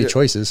 Not too many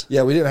choices.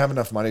 Yeah, we didn't have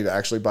enough money to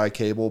actually buy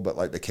cable, but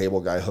like the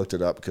cable guy hooked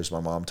it up because my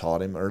mom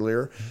taught him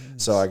earlier.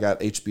 So I got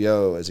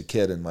HBO as a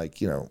kid and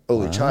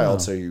early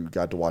child, so you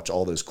got to watch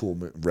all those cool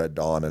Red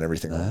Dawn and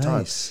everything all the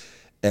time.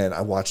 And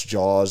I watched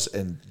Jaws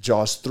and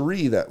Jaws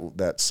 3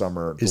 that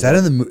summer. Is that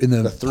in the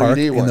 3D park? one?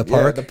 In the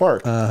park? Yeah, the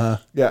park.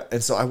 Yeah,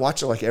 and so I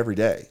watched it like every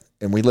day.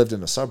 And we lived in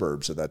the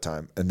suburbs at that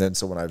time. And then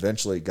so when I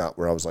eventually got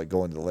where I was like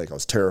going to the lake, I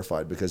was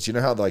terrified because you know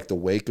how like the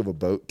wake of a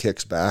boat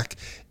kicks back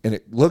and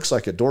it looks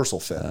like a dorsal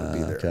fin would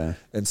be there. Okay.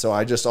 And so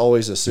I just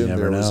always assumed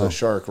there was a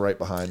shark right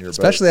behind your boat.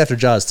 Especially after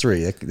Jaws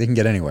 3. They can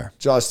get anywhere.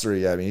 Jaws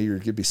 3, yeah. I mean, you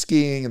could be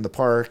skiing in the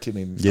park. I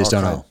mean, you just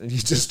don't know. You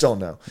just don't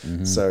know.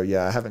 So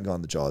yeah, I haven't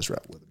gone the Jaws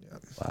route with him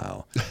yet.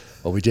 Wow.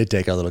 Well, we did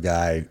take our little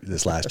guy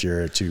this last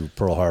year to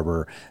Pearl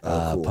Harbor,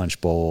 cool.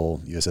 Punch Bowl,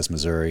 USS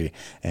Missouri,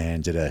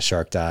 and did a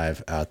shark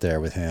dive out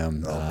there with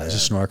him,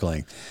 just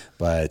snorkeling.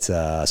 But so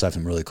I have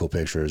some really cool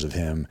pictures of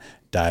him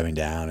diving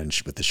down and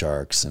with the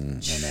sharks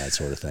and that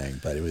sort of thing.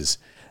 But it was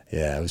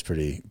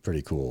pretty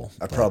cool.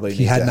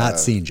 He had not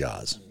seen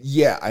Jaws.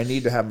 Yeah, I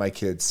need to have my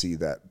kids see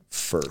that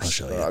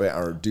first,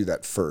 or do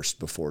that first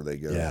before they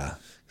go. Yeah.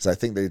 Because I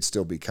think they'd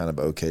still be kind of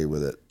okay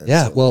with it.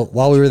 Yeah, well,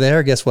 while we were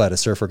there, guess what? A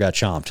surfer got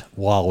chomped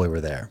while we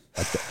were there.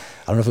 I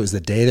don't know if it was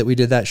the day that we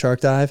did that shark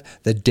dive.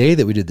 The day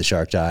that we did the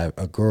shark dive,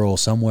 a girl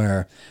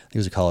somewhere, I think it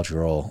was a college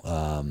girl,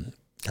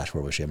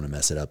 where was she? I'm going to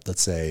mess it up.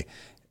 Let's say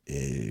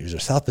it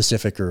was South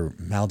Pacific or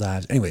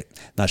Maldives. Anyway,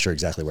 not sure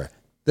exactly where.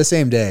 The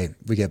same day,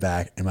 we get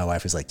back, and my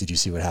wife was like, did you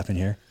see what happened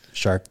here?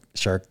 Shark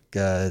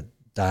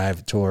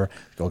dive tour.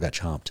 Girl got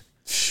chomped.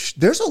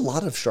 There's a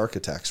lot of shark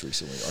attacks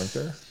recently, aren't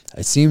there?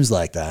 It seems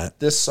like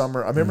that. This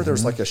summer, I remember there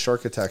was like a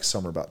shark attack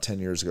summer about 10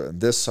 years ago. And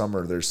this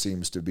summer, there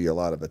seems to be a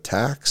lot of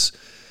attacks,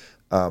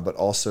 but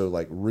also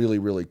like really,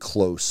 really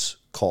close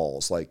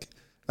calls. Like,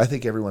 I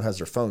think everyone has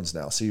their phones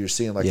now. So you're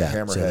seeing like a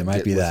hammerhead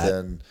might be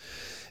within.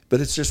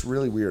 But it's just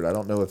really weird. I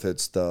don't know if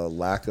it's the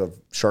lack of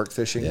shark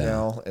fishing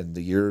now and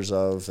the years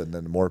of, and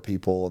then more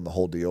people and the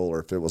whole deal, or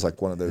if it was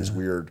like one of those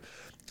weird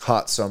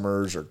hot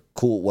summers or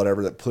cool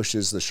whatever that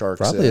pushes the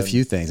sharks probably in. A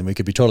few things, and we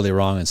could be totally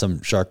wrong, and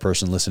some shark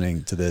person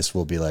listening to this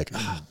will be like,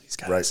 these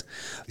guys. Right.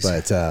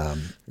 But I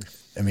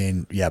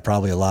mean,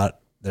 probably a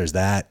lot. There's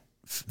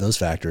those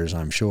factors,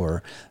 I'm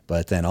sure.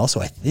 But then also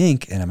I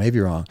think, and I may be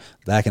wrong,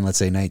 back in let's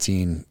say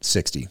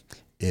 1960,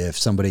 if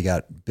somebody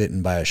got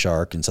bitten by a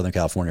shark in Southern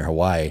California or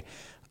Hawaii,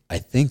 I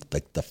think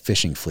like the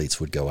fishing fleets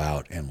would go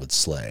out and would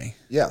slay.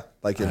 Yeah,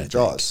 like in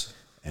Jaws.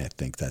 And I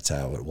think that's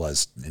how it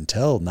was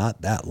until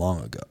not that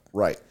long ago.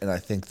 Right. And I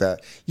think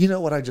that, you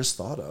know what I just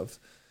thought of?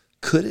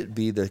 Could it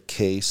be the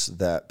case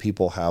that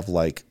people have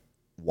like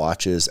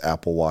watches,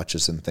 Apple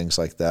Watches and things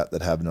like that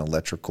have an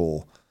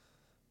electrical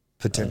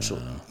potential?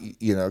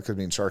 Because I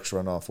mean, sharks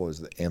run off, what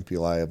was the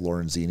ampullae of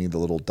Lorenzini, the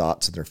little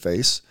dots in their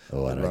face?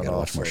 Oh, I got to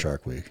watch more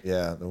Shark Week.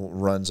 Yeah, it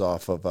runs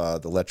off of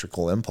the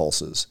electrical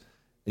impulses.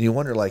 And you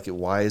wonder, like,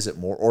 why is it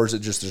more, or is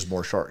it just there's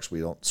more sharks? We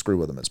don't screw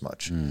with them as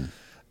much.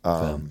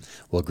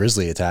 Well,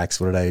 grizzly attacks.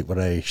 What did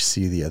I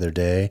see the other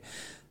day?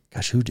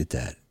 Gosh, who did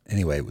that?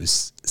 Anyway, it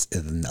was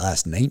in the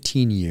last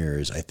 19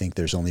 years. I think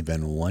there's only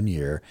been 1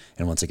 year.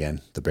 And once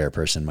again, the bear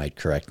person might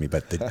correct me,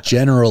 but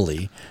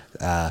generally,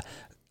 what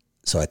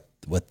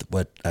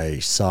I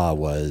saw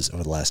was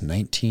over the last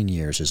 19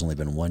 years, there's only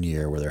been 1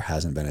 year where there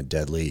hasn't been a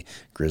deadly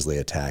grizzly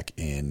attack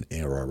in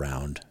or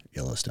around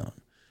Yellowstone.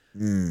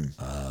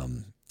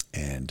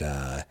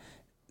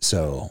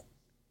 So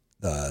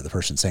the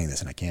person saying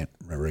this, and I can't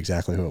remember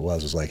exactly who it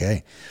was like,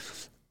 hey,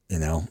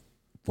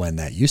 when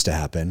that used to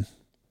happen,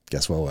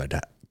 guess what?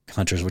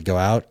 Hunters would go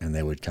out and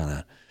they would kind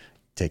of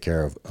take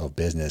care of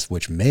business,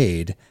 which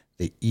made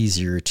the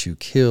easier to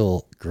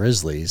kill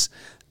grizzlies,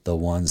 the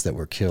ones that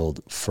were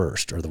killed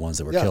first, or the ones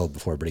that were killed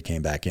before everybody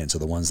came back in. So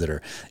the ones that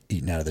are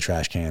eating out of the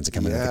trash cans and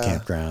coming to the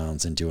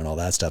campgrounds and doing all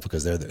that stuff,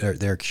 because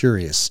they're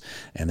curious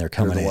and they're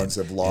coming in. The ones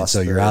that have lost.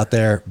 And so you're out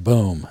there,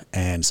 boom.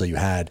 And so you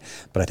had,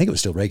 but I think it was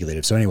still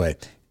regulated. So anyway,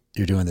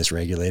 you're doing this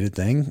regulated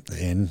thing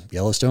in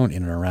Yellowstone,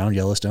 in and around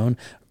Yellowstone,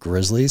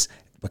 grizzlies,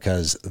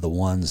 because the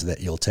ones that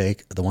you'll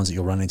take, the ones that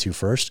you'll run into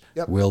first,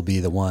 will be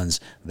the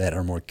ones that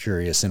are more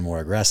curious and more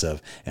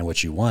aggressive. And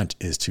what you want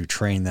is to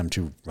train them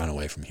to run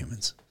away from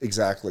humans.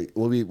 Exactly.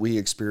 Well, we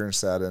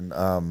experienced that in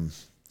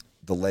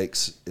the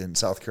lakes in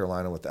South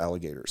Carolina with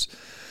alligators.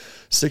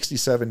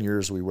 67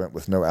 years we went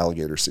with no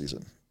alligator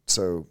season.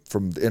 So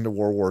from the end of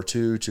World War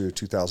II to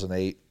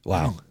 2008,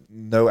 wow,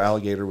 no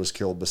alligator was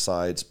killed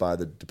besides by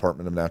the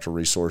Department of Natural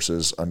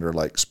Resources under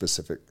like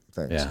specific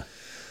things. Yeah.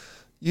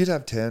 You'd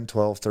have 10,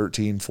 12,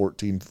 13,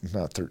 14,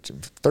 not 13,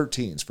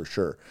 13s for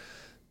sure.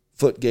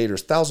 Foot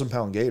gators,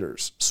 1,000-pound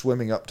gators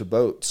swimming up to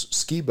boats,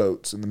 ski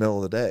boats in the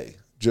middle of the day,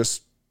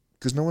 just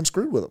because no one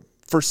screwed with them.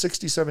 For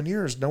 67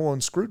 years, no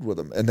one screwed with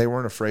them, and they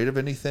weren't afraid of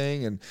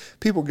anything. And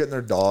people getting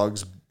their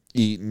dogs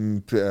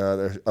eaten.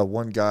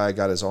 One guy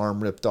got his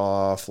arm ripped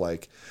off,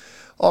 like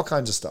all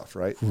kinds of stuff,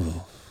 right? Ooh.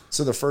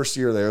 So the first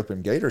year they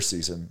opened gator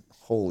season,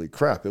 holy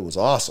crap, it was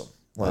awesome.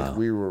 Like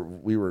we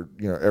were,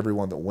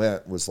 everyone that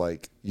went was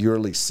like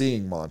yearly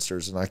seeing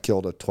monsters, and I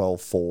killed a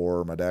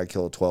 12.4. My dad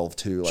killed a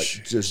 12.2,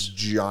 like just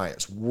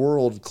giants,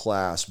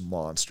 world-class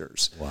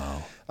monsters.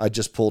 Wow. I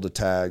just pulled a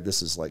tag.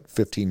 This is like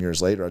 15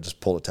 years later. I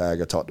just pulled a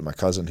tag. I talked to my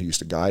cousin who used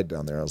to guide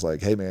down there. I was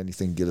like, hey man, you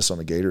think you can get us on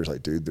the gators?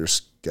 Like, dude, they're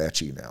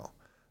sketchy now.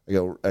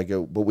 I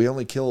go, but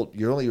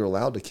you're only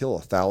allowed to kill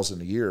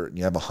 1,000 a year, and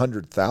you have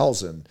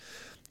 100,000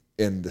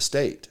 in the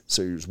state.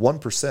 So there's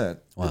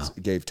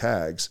 1% gave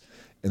tags.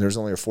 And there's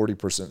only a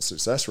 40%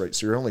 success rate.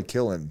 So you're only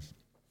killing,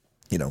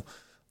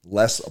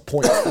 less,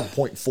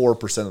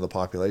 0.4% of the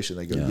population.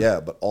 They go,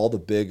 but all the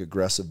big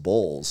aggressive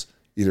bulls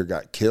either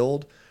got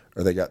killed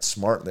or they got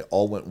smart and they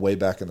all went way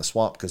back in the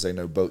swamp because they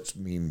know boats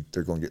mean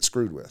they're going to get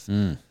screwed with.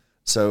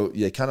 So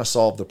you kind of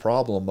solved the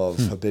problem of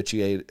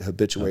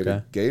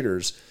habituated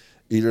gators.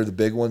 Either the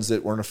big ones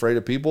that weren't afraid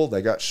of people,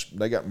 they got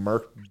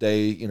murked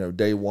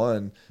day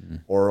one,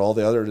 or all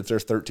the other, if they're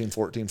 13,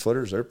 14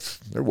 footers,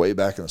 they're way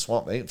back in the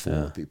swamp. They ain't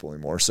fooling with people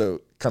anymore. So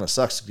it kind of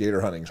sucks. Gator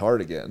hunting's hard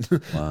again.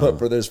 Wow. But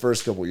for those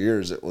first couple of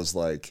years, it was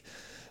like,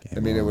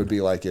 it would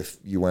be like if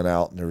you went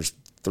out and there's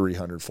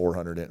 300,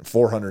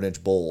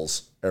 400-inch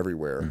bulls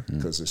everywhere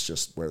because it's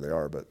just where they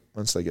are. But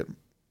once they get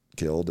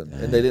killed, and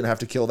they didn't have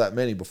to kill that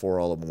many before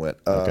all of them went.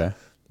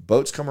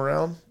 Boats come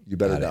around, you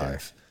better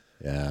dive.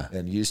 Yeah.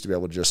 And you used to be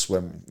able to just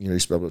swim.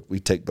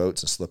 We'd take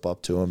boats and slip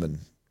up to them and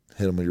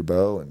hit them with your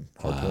bow and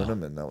harpoon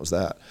them, and that was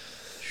that.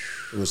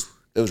 It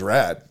was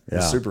rad. It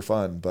was super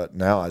fun. But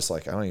now it's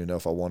like, I don't even know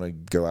if I want to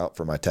go out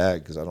for my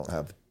tag because I don't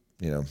have,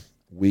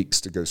 weeks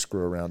to go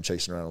screw around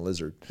chasing around a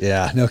lizard.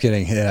 Yeah, no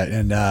kidding. Yeah,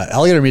 and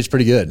alligator meat's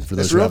pretty good for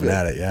those who haven't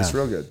had it. Yeah, it's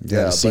real good.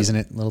 Yeah, season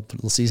it,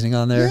 little seasoning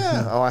on there.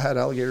 Yeah. Oh, I had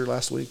alligator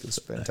last week. It's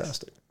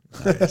fantastic.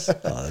 Nice.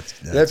 That's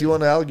if you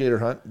want an alligator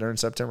hunt during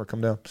September,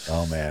 come down.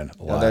 Oh man,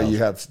 wow. I know you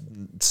have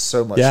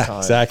so much time. Yeah,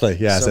 exactly.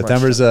 Yeah, so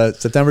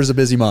September's a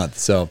busy month,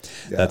 so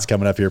that's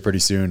coming up here pretty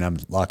soon. I'm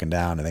locking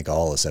down, I think,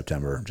 all of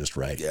September just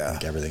right. Yeah, I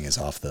think everything is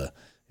off the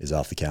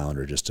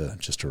calendar just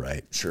to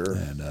right. Sure,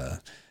 and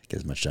get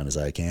as much done as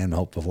I can.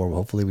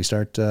 Hopefully we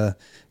start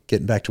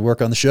getting back to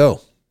work on the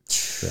show.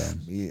 So,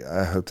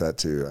 I hope that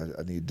too.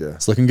 I need to.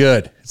 It's looking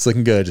good.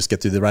 Just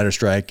get through the writer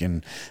strike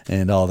and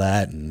all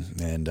that,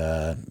 and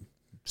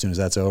as soon as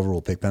that's over,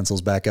 we'll pick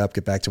pencils back up,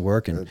 get back to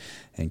work, and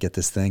get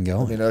this thing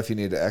going. Let me know if you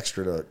need an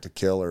extra to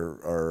kill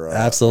or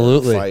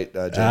absolutely, or fight.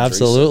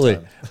 Absolutely.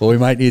 Well, we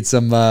might need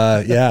some.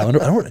 I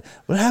wonder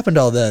what happened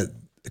to all the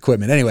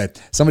equipment. Anyway,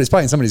 somebody's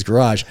probably in somebody's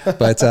garage,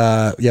 but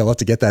we'll have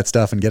to get that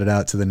stuff and get it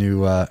out to the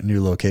new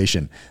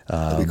location.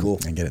 That'd be cool.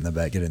 And get it in the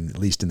back, at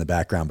least in the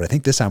background. But I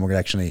think this time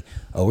we're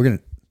gonna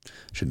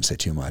shouldn't say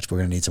too much. We're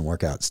gonna need some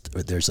workouts.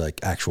 There's like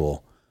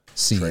actual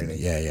scene. Training.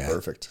 Yeah.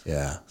 Perfect.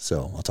 Yeah.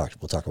 So we'll talk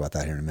about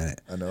that here in a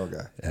minute. I know a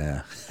guy.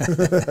 Yeah.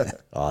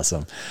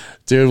 Awesome.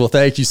 Dude, well,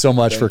 thank you so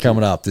much for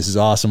coming up. This is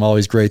awesome.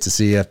 Always great to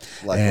see you.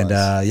 Likewise.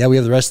 And we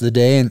have the rest of the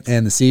day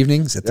and this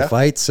evenings at the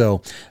fight.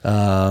 So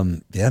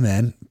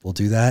man, we'll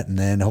do that. And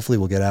then hopefully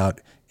we'll get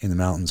out in the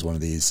mountains one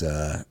of these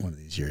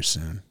years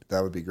soon.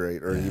 That would be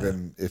great. Or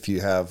even if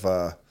you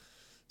have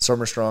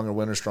summer strong or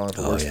winter strong, if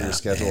it works for your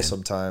schedule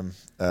sometime.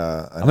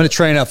 I'm going to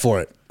train up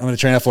for it. I want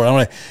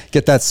to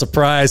get that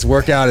surprise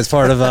workout as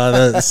part of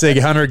the SIG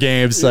Hunter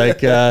games.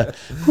 But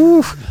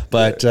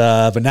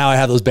now I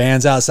have those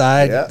bands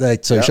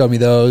outside. So you showed me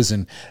those,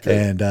 and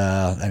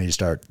I need to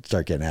start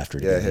getting after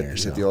it.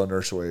 Hit the old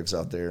nurse waves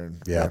out there and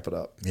ramp it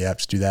up. Yeah,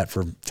 just do that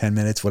for 10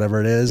 minutes,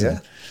 whatever it is.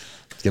 And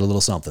get a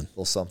little something.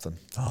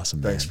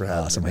 Awesome. Thanks for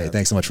having me. Hey,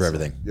 thanks so much for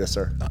everything. Yes,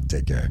 sir.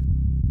 Take care.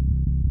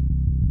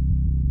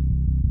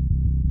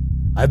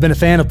 I've been a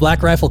fan of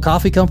Black Rifle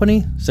Coffee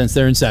Company since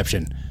their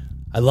inception.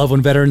 I love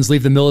when veterans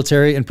leave the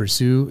military and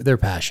pursue their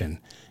passion.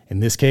 In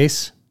this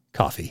case,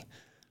 coffee.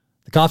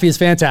 The coffee is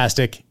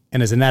fantastic,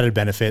 And as an added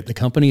benefit, the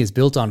company is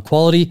built on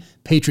quality,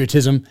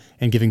 patriotism,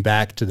 and giving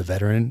back to the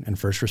veteran and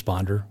first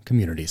responder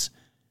communities.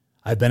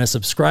 I've been a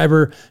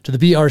subscriber to the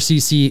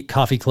BRCC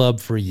Coffee Club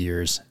for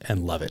years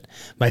and love it.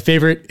 My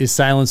favorite is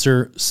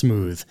Silencer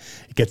Smooth.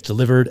 It gets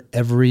delivered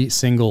every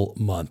single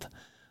month.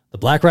 The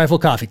Black Rifle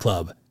Coffee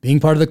Club. Being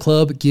part of the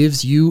club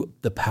gives you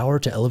the power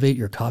to elevate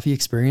your coffee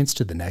experience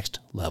to the next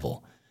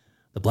level.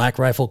 The Black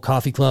Rifle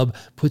Coffee Club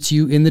puts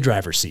you in the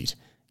driver's seat.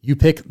 You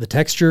pick the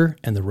texture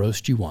and the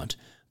roast you want,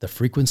 the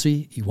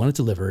frequency you want it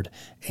delivered,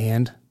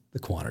 and the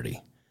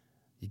quantity.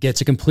 You get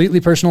to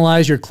completely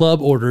personalize your club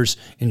orders,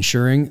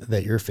 ensuring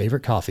that your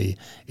favorite coffee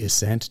is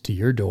sent to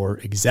your door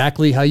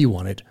exactly how you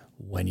want it,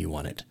 when you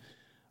want it.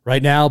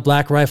 Right now,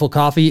 Black Rifle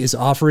Coffee is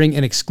offering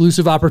an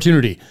exclusive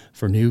opportunity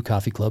for new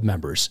Coffee Club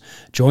members.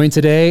 Join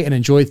today and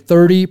enjoy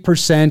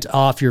 30%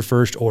 off your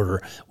first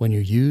order when you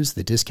use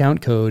the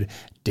discount code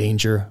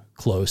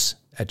DANGERCLOSE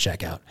at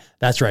checkout.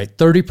 That's right,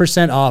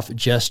 30% off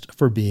just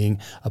for being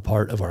a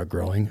part of our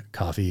growing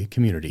coffee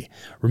community.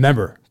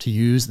 Remember to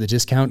use the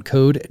discount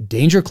code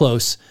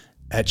DANGERCLOSE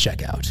at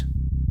checkout.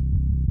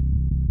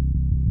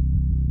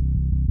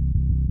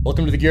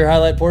 Welcome to the gear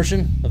highlight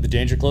portion of the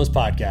Danger Close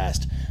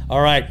podcast.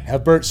 All right,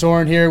 have Bert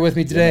Sorin here with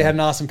me today. Had an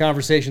awesome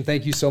conversation.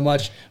 Thank you so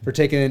much for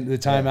taking the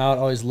time out.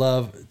 Always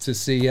love to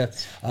see you.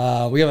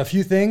 We have a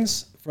few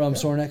things from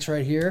Sorin X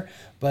right here,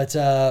 but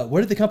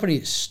where did the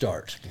company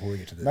start before we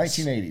get to this?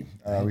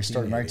 1980. We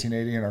started in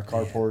 1980 in our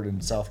carport in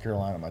South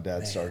Carolina. My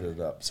dad started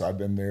it up. So I've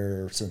been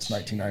there since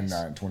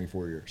 1999,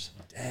 24 years.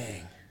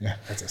 Dang. Yeah.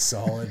 That's a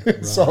solid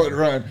run. Solid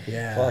run.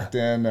 Yeah.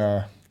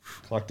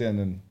 Clocked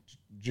in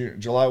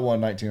July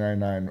 1,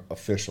 1999,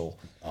 official.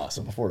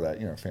 Awesome. But before that,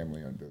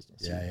 family-owned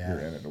business. Yeah. You're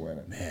in it to win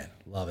it. Man,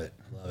 love it.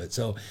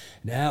 So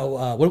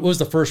now, what was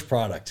the first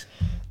product?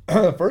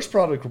 The first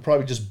product would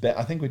probably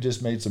I think we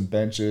just made some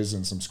benches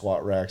and some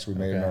squat racks we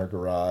made in our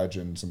garage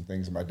and some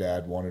things that my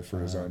dad wanted for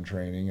his own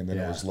training. And then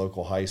it was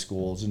local high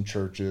schools and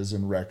churches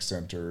and rec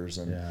centers.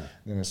 And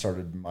then it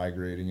started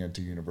migrating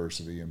into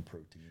university and pro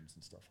teams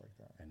and stuff like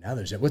that. And now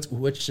there's,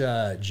 which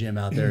gym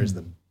out there is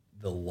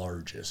the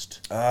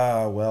largest?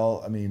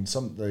 Well, I mean,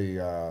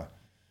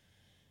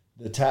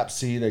 the TAP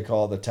C, they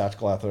call it the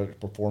Tactical Athletic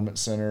Performance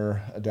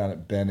Center down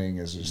at Benning,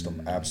 is just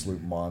an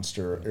absolute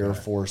monster. Okay. Air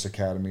Force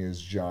Academy is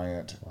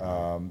giant.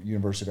 Wow.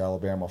 University of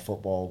Alabama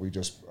football we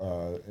just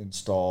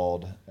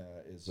installed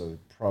is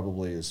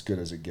probably as good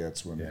as it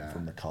gets from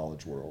the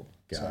college world.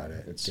 Got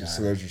it.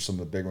 So those are some of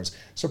the big ones.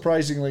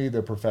 Surprisingly,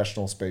 the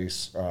professional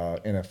space,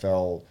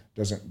 NFL,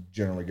 doesn't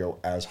generally go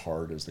as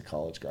hard as the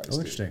college guys do.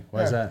 Interesting.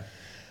 Why is that?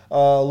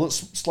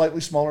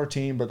 Slightly smaller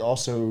team, but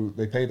also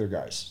they pay their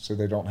guys, so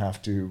they don't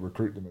have to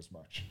recruit them as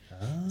much.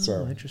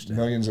 So interesting.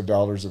 Millions of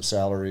dollars of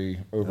salary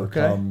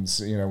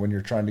overcomes, when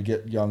you're trying to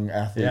get young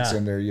athletes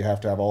in there, you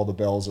have to have all the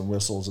bells and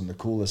whistles and the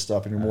coolest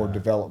stuff, and you're more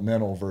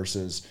developmental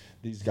versus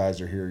these guys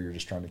are here, you're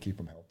just trying to keep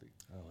them healthy.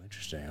 Oh,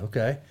 interesting.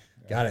 Okay.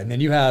 Got it. And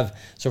then you have,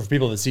 so for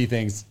people that see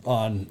things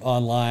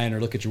online or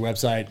look at your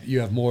website, you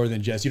have more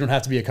than just, you don't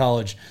have to be a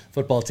college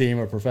football team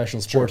or professional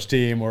sports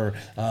team or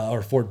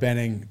Fort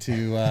Benning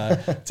to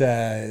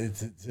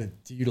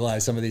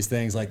utilize some of these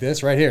things like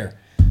this right here.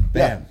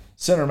 Bam. Yeah.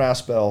 Center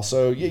mass bell.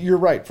 So you're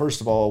right. First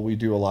of all, we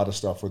do a lot of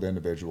stuff with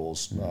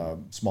individuals,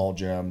 small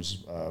gyms,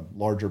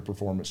 larger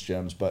performance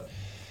gyms, but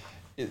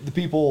the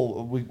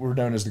people, we're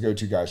known as the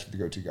go-to guys for the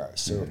go-to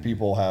guys. So if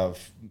people have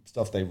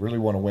stuff they really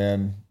want to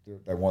win,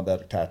 they want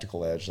that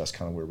tactical edge, that's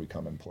kind of where we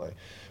come in play.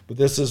 But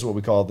this is what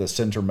we call the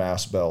center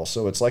mass bell.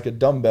 So it's like a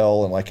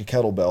dumbbell and like a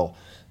kettlebell,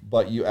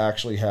 but you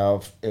actually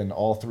have in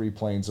all three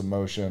planes of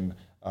motion,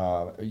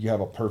 you have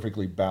a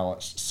perfectly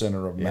balanced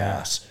center of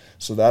mass.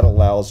 So that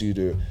allows you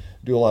to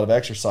do a lot of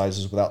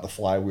exercises without the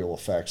flywheel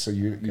effect. So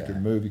you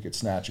can move, you could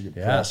snatch, you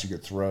could press, you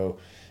could throw.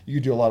 You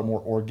could do a lot of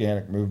more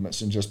organic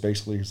movements and just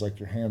basically it's like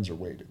your hands are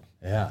weighted.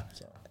 Yeah.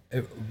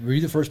 So. Were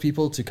you the first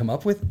people to come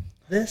up with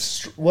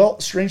this? Well,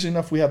 strangely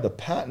enough, we have the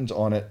patent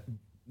on it.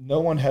 No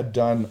one had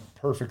done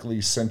perfectly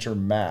center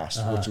mass,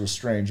 which was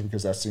strange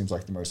because that seems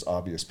like the most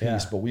obvious piece.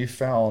 Yeah. But we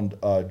found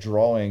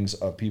drawings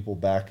of people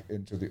back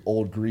into the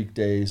old Greek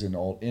days and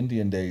old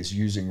Indian days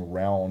using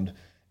round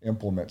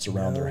implements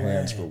around their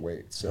hands for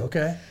weight. So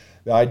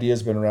the idea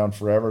has been around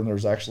forever, and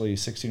there's actually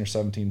 16 or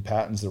 17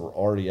 patents that were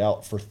already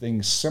out for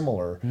things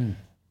similar.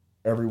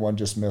 Everyone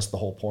just missed the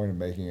whole point of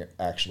making it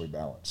actually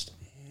balanced.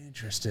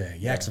 Interesting.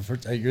 Yeah, because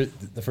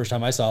the first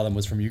time I saw them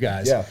was from you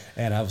guys. Yeah.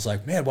 And I was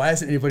like, man, why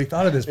hasn't anybody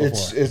thought of this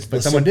before?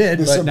 But someone did,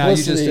 but now you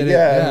just did it.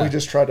 Yeah, and we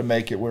just tried to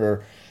make it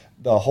where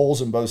the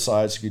holes in both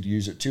sides, you could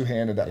use it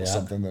two-handed. That was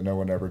something that no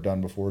one ever done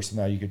before. So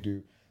now you could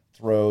do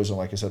throws and,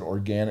 like I said,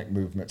 organic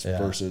movements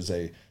versus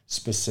a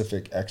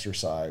specific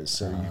exercise.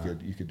 So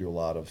you could do a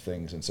lot of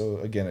things. And so,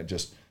 again, it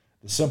just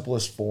the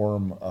simplest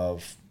form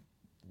of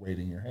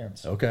weighting your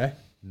hands. Okay.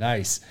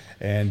 Nice.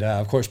 And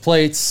of course,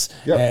 plates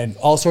and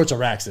all sorts of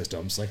rack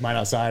systems. Like mine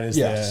outside is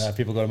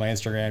people go to my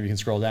Instagram. You can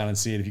scroll down and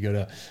see it. If you go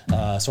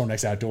to Sorin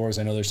Outdoors,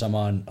 I know there's some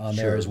on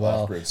there as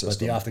well. But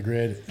the off the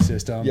grid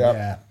system.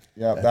 Yeah,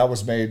 that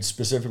was made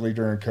specifically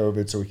during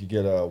COVID so we could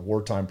get a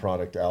wartime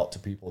product out to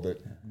people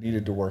that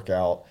needed to work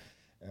out.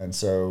 And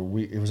so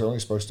it was only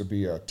supposed to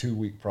be a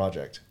 2-week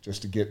project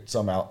just to get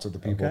some out to the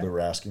people that were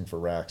asking for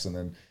racks. And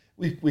then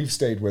we've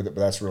stayed with it,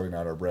 but that's really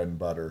not our bread and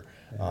butter.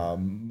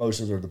 Most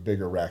of them are the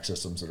bigger rack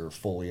systems that are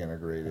fully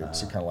integrated.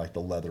 So kind of like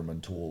the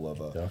Leatherman tool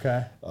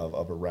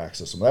of a rack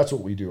system. That's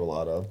what we do a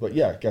lot of. But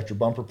yeah, got your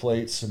bumper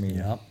plates. I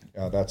mean,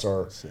 that's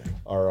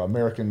our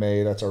American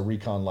made. That's our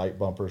Recon Light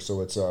bumper.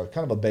 So it's kind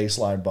of a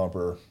baseline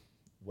bumper.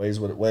 Weighs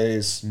what it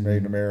weighs. Made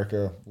in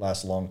America.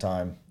 Lasts a long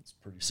time. It's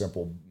pretty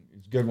simple.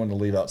 Good one to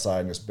leave outside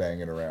and just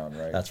bang it around,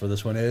 right? That's where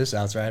this one is,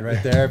 outside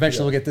right there.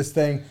 Eventually we'll get this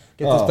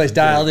place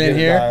dialed in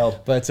here.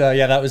 But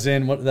that was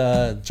in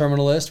the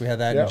terminal list. We had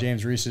that in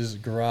James Reese's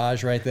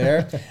garage right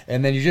there.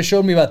 And then you just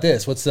showed me about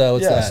this. What's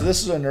that? So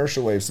this is an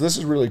inertia wave. So this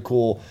is really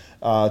cool.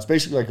 It's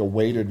basically like a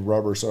weighted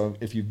rubber. So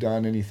if you've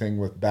done anything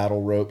with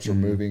battle ropes or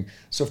moving,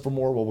 so for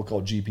more what we'll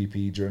call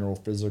GPP, general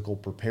physical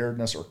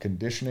preparedness or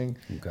conditioning.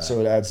 So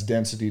it adds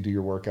density to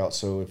your workout.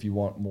 So if you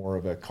want more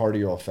of a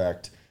cardio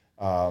effect,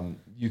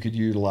 you could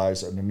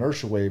utilize an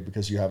inertia wave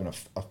because you have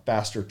a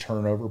faster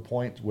turnover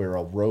point where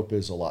a rope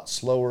is a lot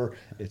slower.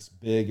 It's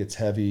big, it's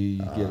heavy,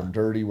 you get them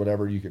dirty,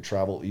 whatever. You could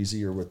travel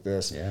easier with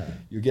this.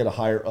 You get a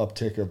higher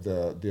uptick of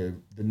the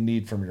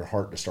need from your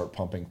heart to start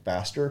pumping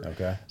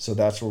faster. So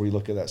that's where we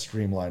look at that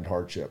streamlined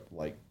hardship.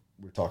 Like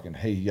we're talking,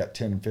 hey, you got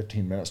 10,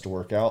 15 minutes to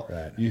work out.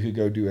 You could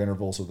go do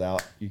intervals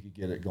without. You could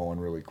get it going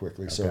really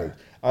quickly. So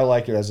I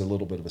like it as a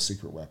little bit of a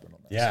secret weapon on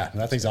that.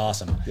 That thing's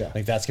awesome. I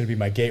think that's going to be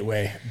my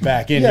gateway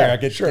back in here. I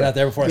get out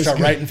there before I start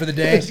writing for the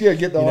day.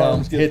 Get the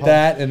arms, hit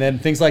that, and then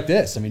things like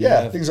this. I mean,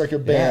 things like your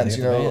bands.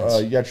 You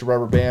got your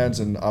rubber bands,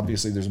 and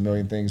obviously there's a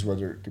million things,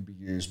 whether it could be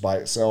used by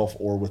itself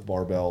or with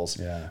barbells.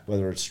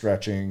 Whether it's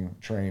stretching,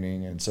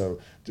 training, and so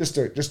just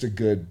a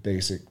good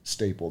basic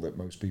staple that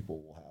most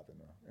people will have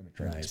in a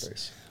training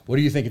space. What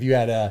do you think if you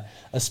had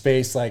a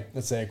space like,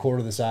 let's say, a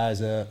quarter the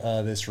size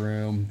of this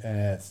room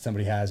and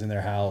somebody has in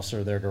their house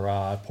or their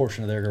garage,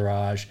 portion of their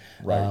garage?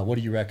 What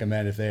do you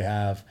recommend if they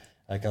have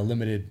like a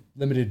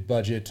limited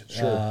budget?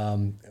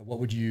 What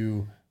would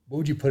you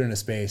put in a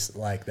space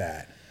like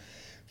that?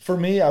 For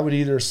me, I would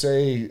either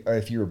say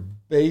if you're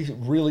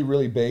really,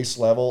 really base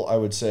level, I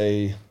would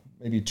say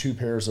maybe 2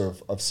 pairs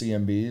of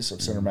CMBs,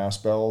 of center mass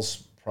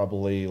bells,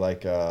 probably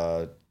like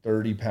a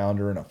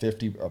 30-pounder and a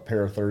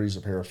pair of 30s,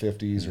 a pair of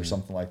 50s, or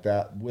something like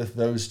that. With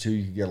those two,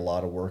 you can get a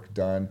lot of work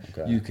done.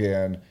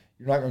 You're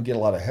not going to get a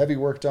lot of heavy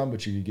work done,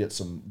 but you can get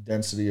some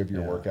density of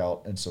your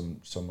workout and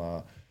some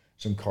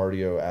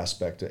cardio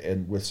aspect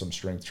and with some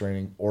strength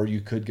training. Or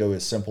you could go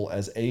as simple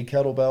as a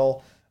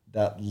kettlebell.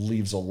 That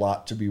leaves a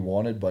lot to be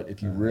wanted, but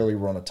if you really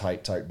run a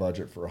tight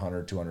budget for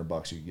 $100,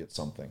 $200, you can get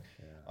something.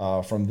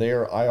 From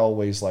there, I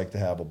always like to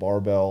have a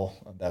barbell.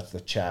 That's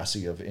the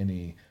chassis of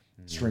any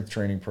strength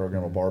training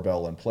program, a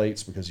barbell and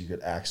plates, because you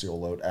get axial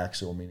load,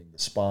 axial meaning the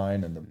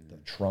spine and the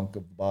trunk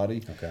of the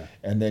body.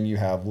 And then you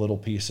have little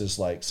pieces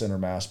like center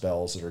mass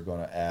bells that are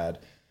going to add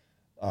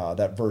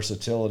that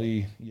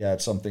versatility. You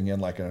add something in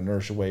like an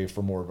inertia wave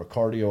for more of a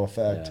cardio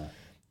effect.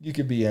 You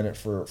could be in it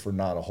for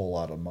not a whole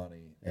lot of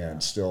money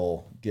and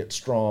still get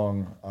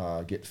strong,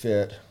 get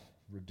fit,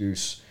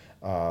 reduce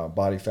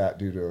body fat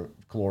due to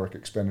caloric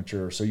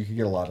expenditure. So you can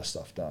get a lot of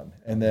stuff done.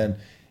 And then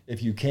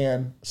if you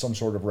can, some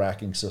sort of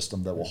racking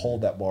system that will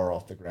hold that bar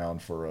off the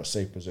ground for a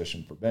safe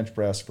position for bench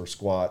press, for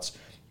squats,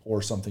 or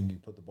something you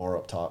put the bar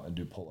up top and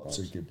do pull-ups.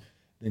 So you could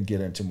then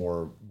get into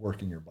more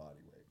working your body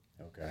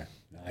weight.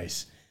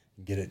 Nice.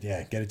 Get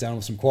it done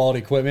with some quality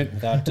equipment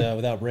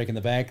without breaking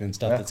the bank and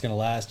stuff that's going to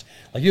last.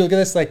 Like you look at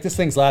this, like this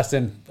thing's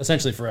lasting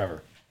essentially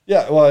forever.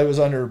 Yeah, well, it was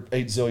under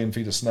 8 zillion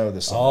feet of snow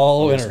this summer.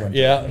 All winter.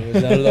 It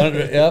was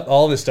under,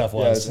 all this stuff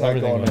was. It's not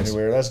going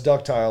anywhere. That's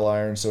ductile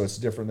iron, so it's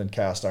different than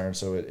cast iron,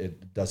 so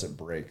it doesn't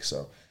break.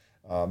 So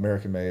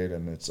American made,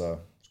 and it's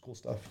cool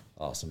stuff.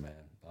 Awesome, man.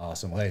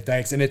 Awesome. Well, hey,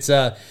 thanks. And it's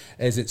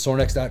is it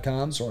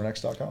sorinx.com?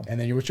 Sorinx.com. And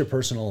then what's your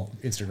personal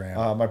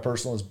Instagram? My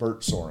personal is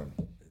Bert Sorin.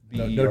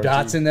 No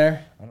dots in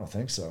there? I don't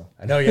think so.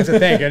 I know you have to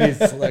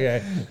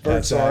think.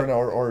 Bert Sorin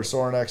or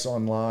Sorinx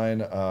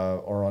online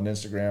or on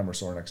Instagram or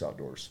Sorinx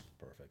Outdoors.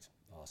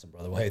 Awesome,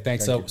 brother. Well, hey,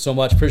 thanks so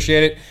much.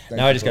 Appreciate it.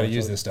 Now I just got to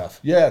use this stuff.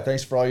 Yeah,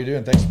 thanks for all you do,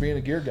 and thanks for being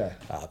a gear guy.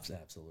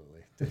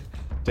 Absolutely.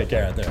 Take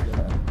care out there.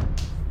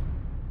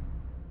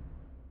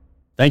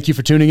 Thank you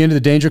for tuning in to the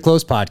Danger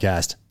Close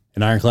podcast,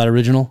 an Ironclad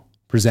original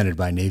presented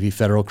by Navy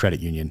Federal Credit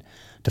Union.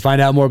 To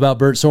find out more about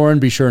Bert Sorin,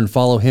 be sure and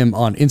follow him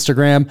on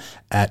Instagram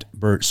at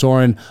Bert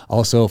Sorin.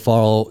 Also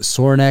follow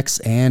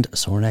Sorinx and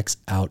Sorinx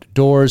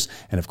Outdoors,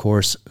 and of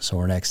course,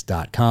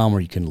 sorinx.com,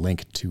 where you can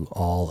link to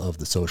all of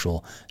the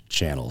social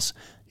channels.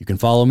 You can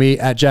follow me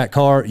at Jack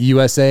Carr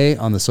USA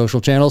on the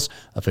social channels,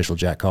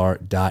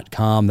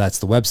 officialjackcarr.com. That's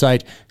the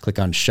website. Click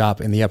on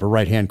shop in the upper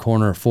right-hand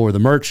corner for the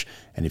merch.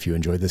 And if you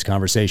enjoyed this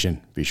conversation,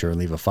 be sure and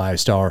leave a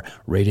 5-star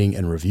rating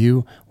and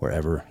review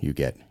wherever you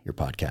get your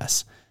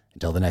podcasts.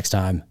 Until the next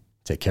time,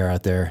 take care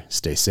out there,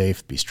 stay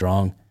safe, be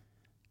strong,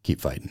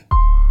 keep fighting.